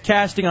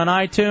podcasting on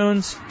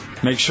iTunes.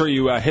 Make sure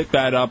you hit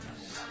that up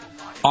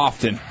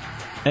often.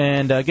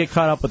 And get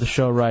caught up with the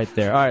show right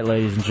there. All right,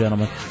 ladies and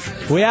gentlemen.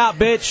 We out,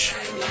 bitch.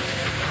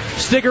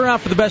 Stick around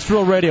for the Best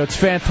Real Radio. It's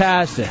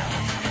fantastic.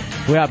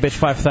 We out, bitch.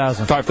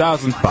 5,000.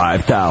 5,000.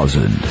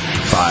 5,000.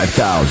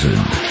 5,000.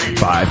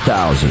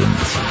 5,000.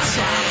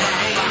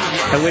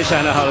 I wish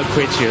I know how to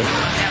quit you.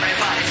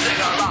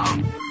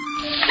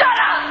 Shut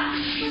up!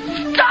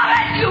 Stop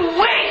it, you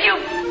weak, you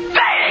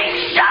baby!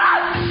 Shut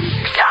up!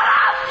 Shut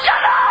up!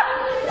 Shut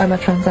up! I'm a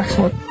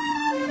transactional.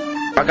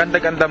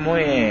 Paganda-ganda mo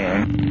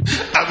eh.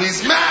 I be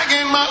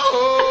smacking my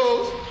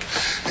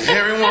hoes.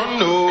 Everyone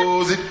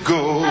knows it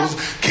goes.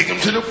 Kick him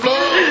to the floor.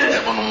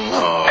 Step on them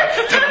hard.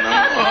 Step on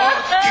them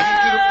hard. Kick him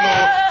to the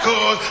floor.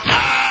 Cause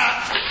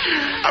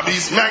I be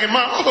smacking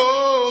my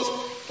hoes.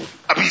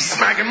 I be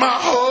smacking my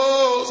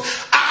hoes.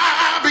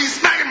 I be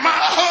smacking my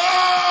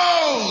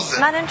hoes.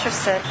 Not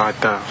interested.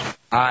 5,000.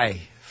 Aye,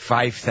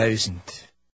 5,000.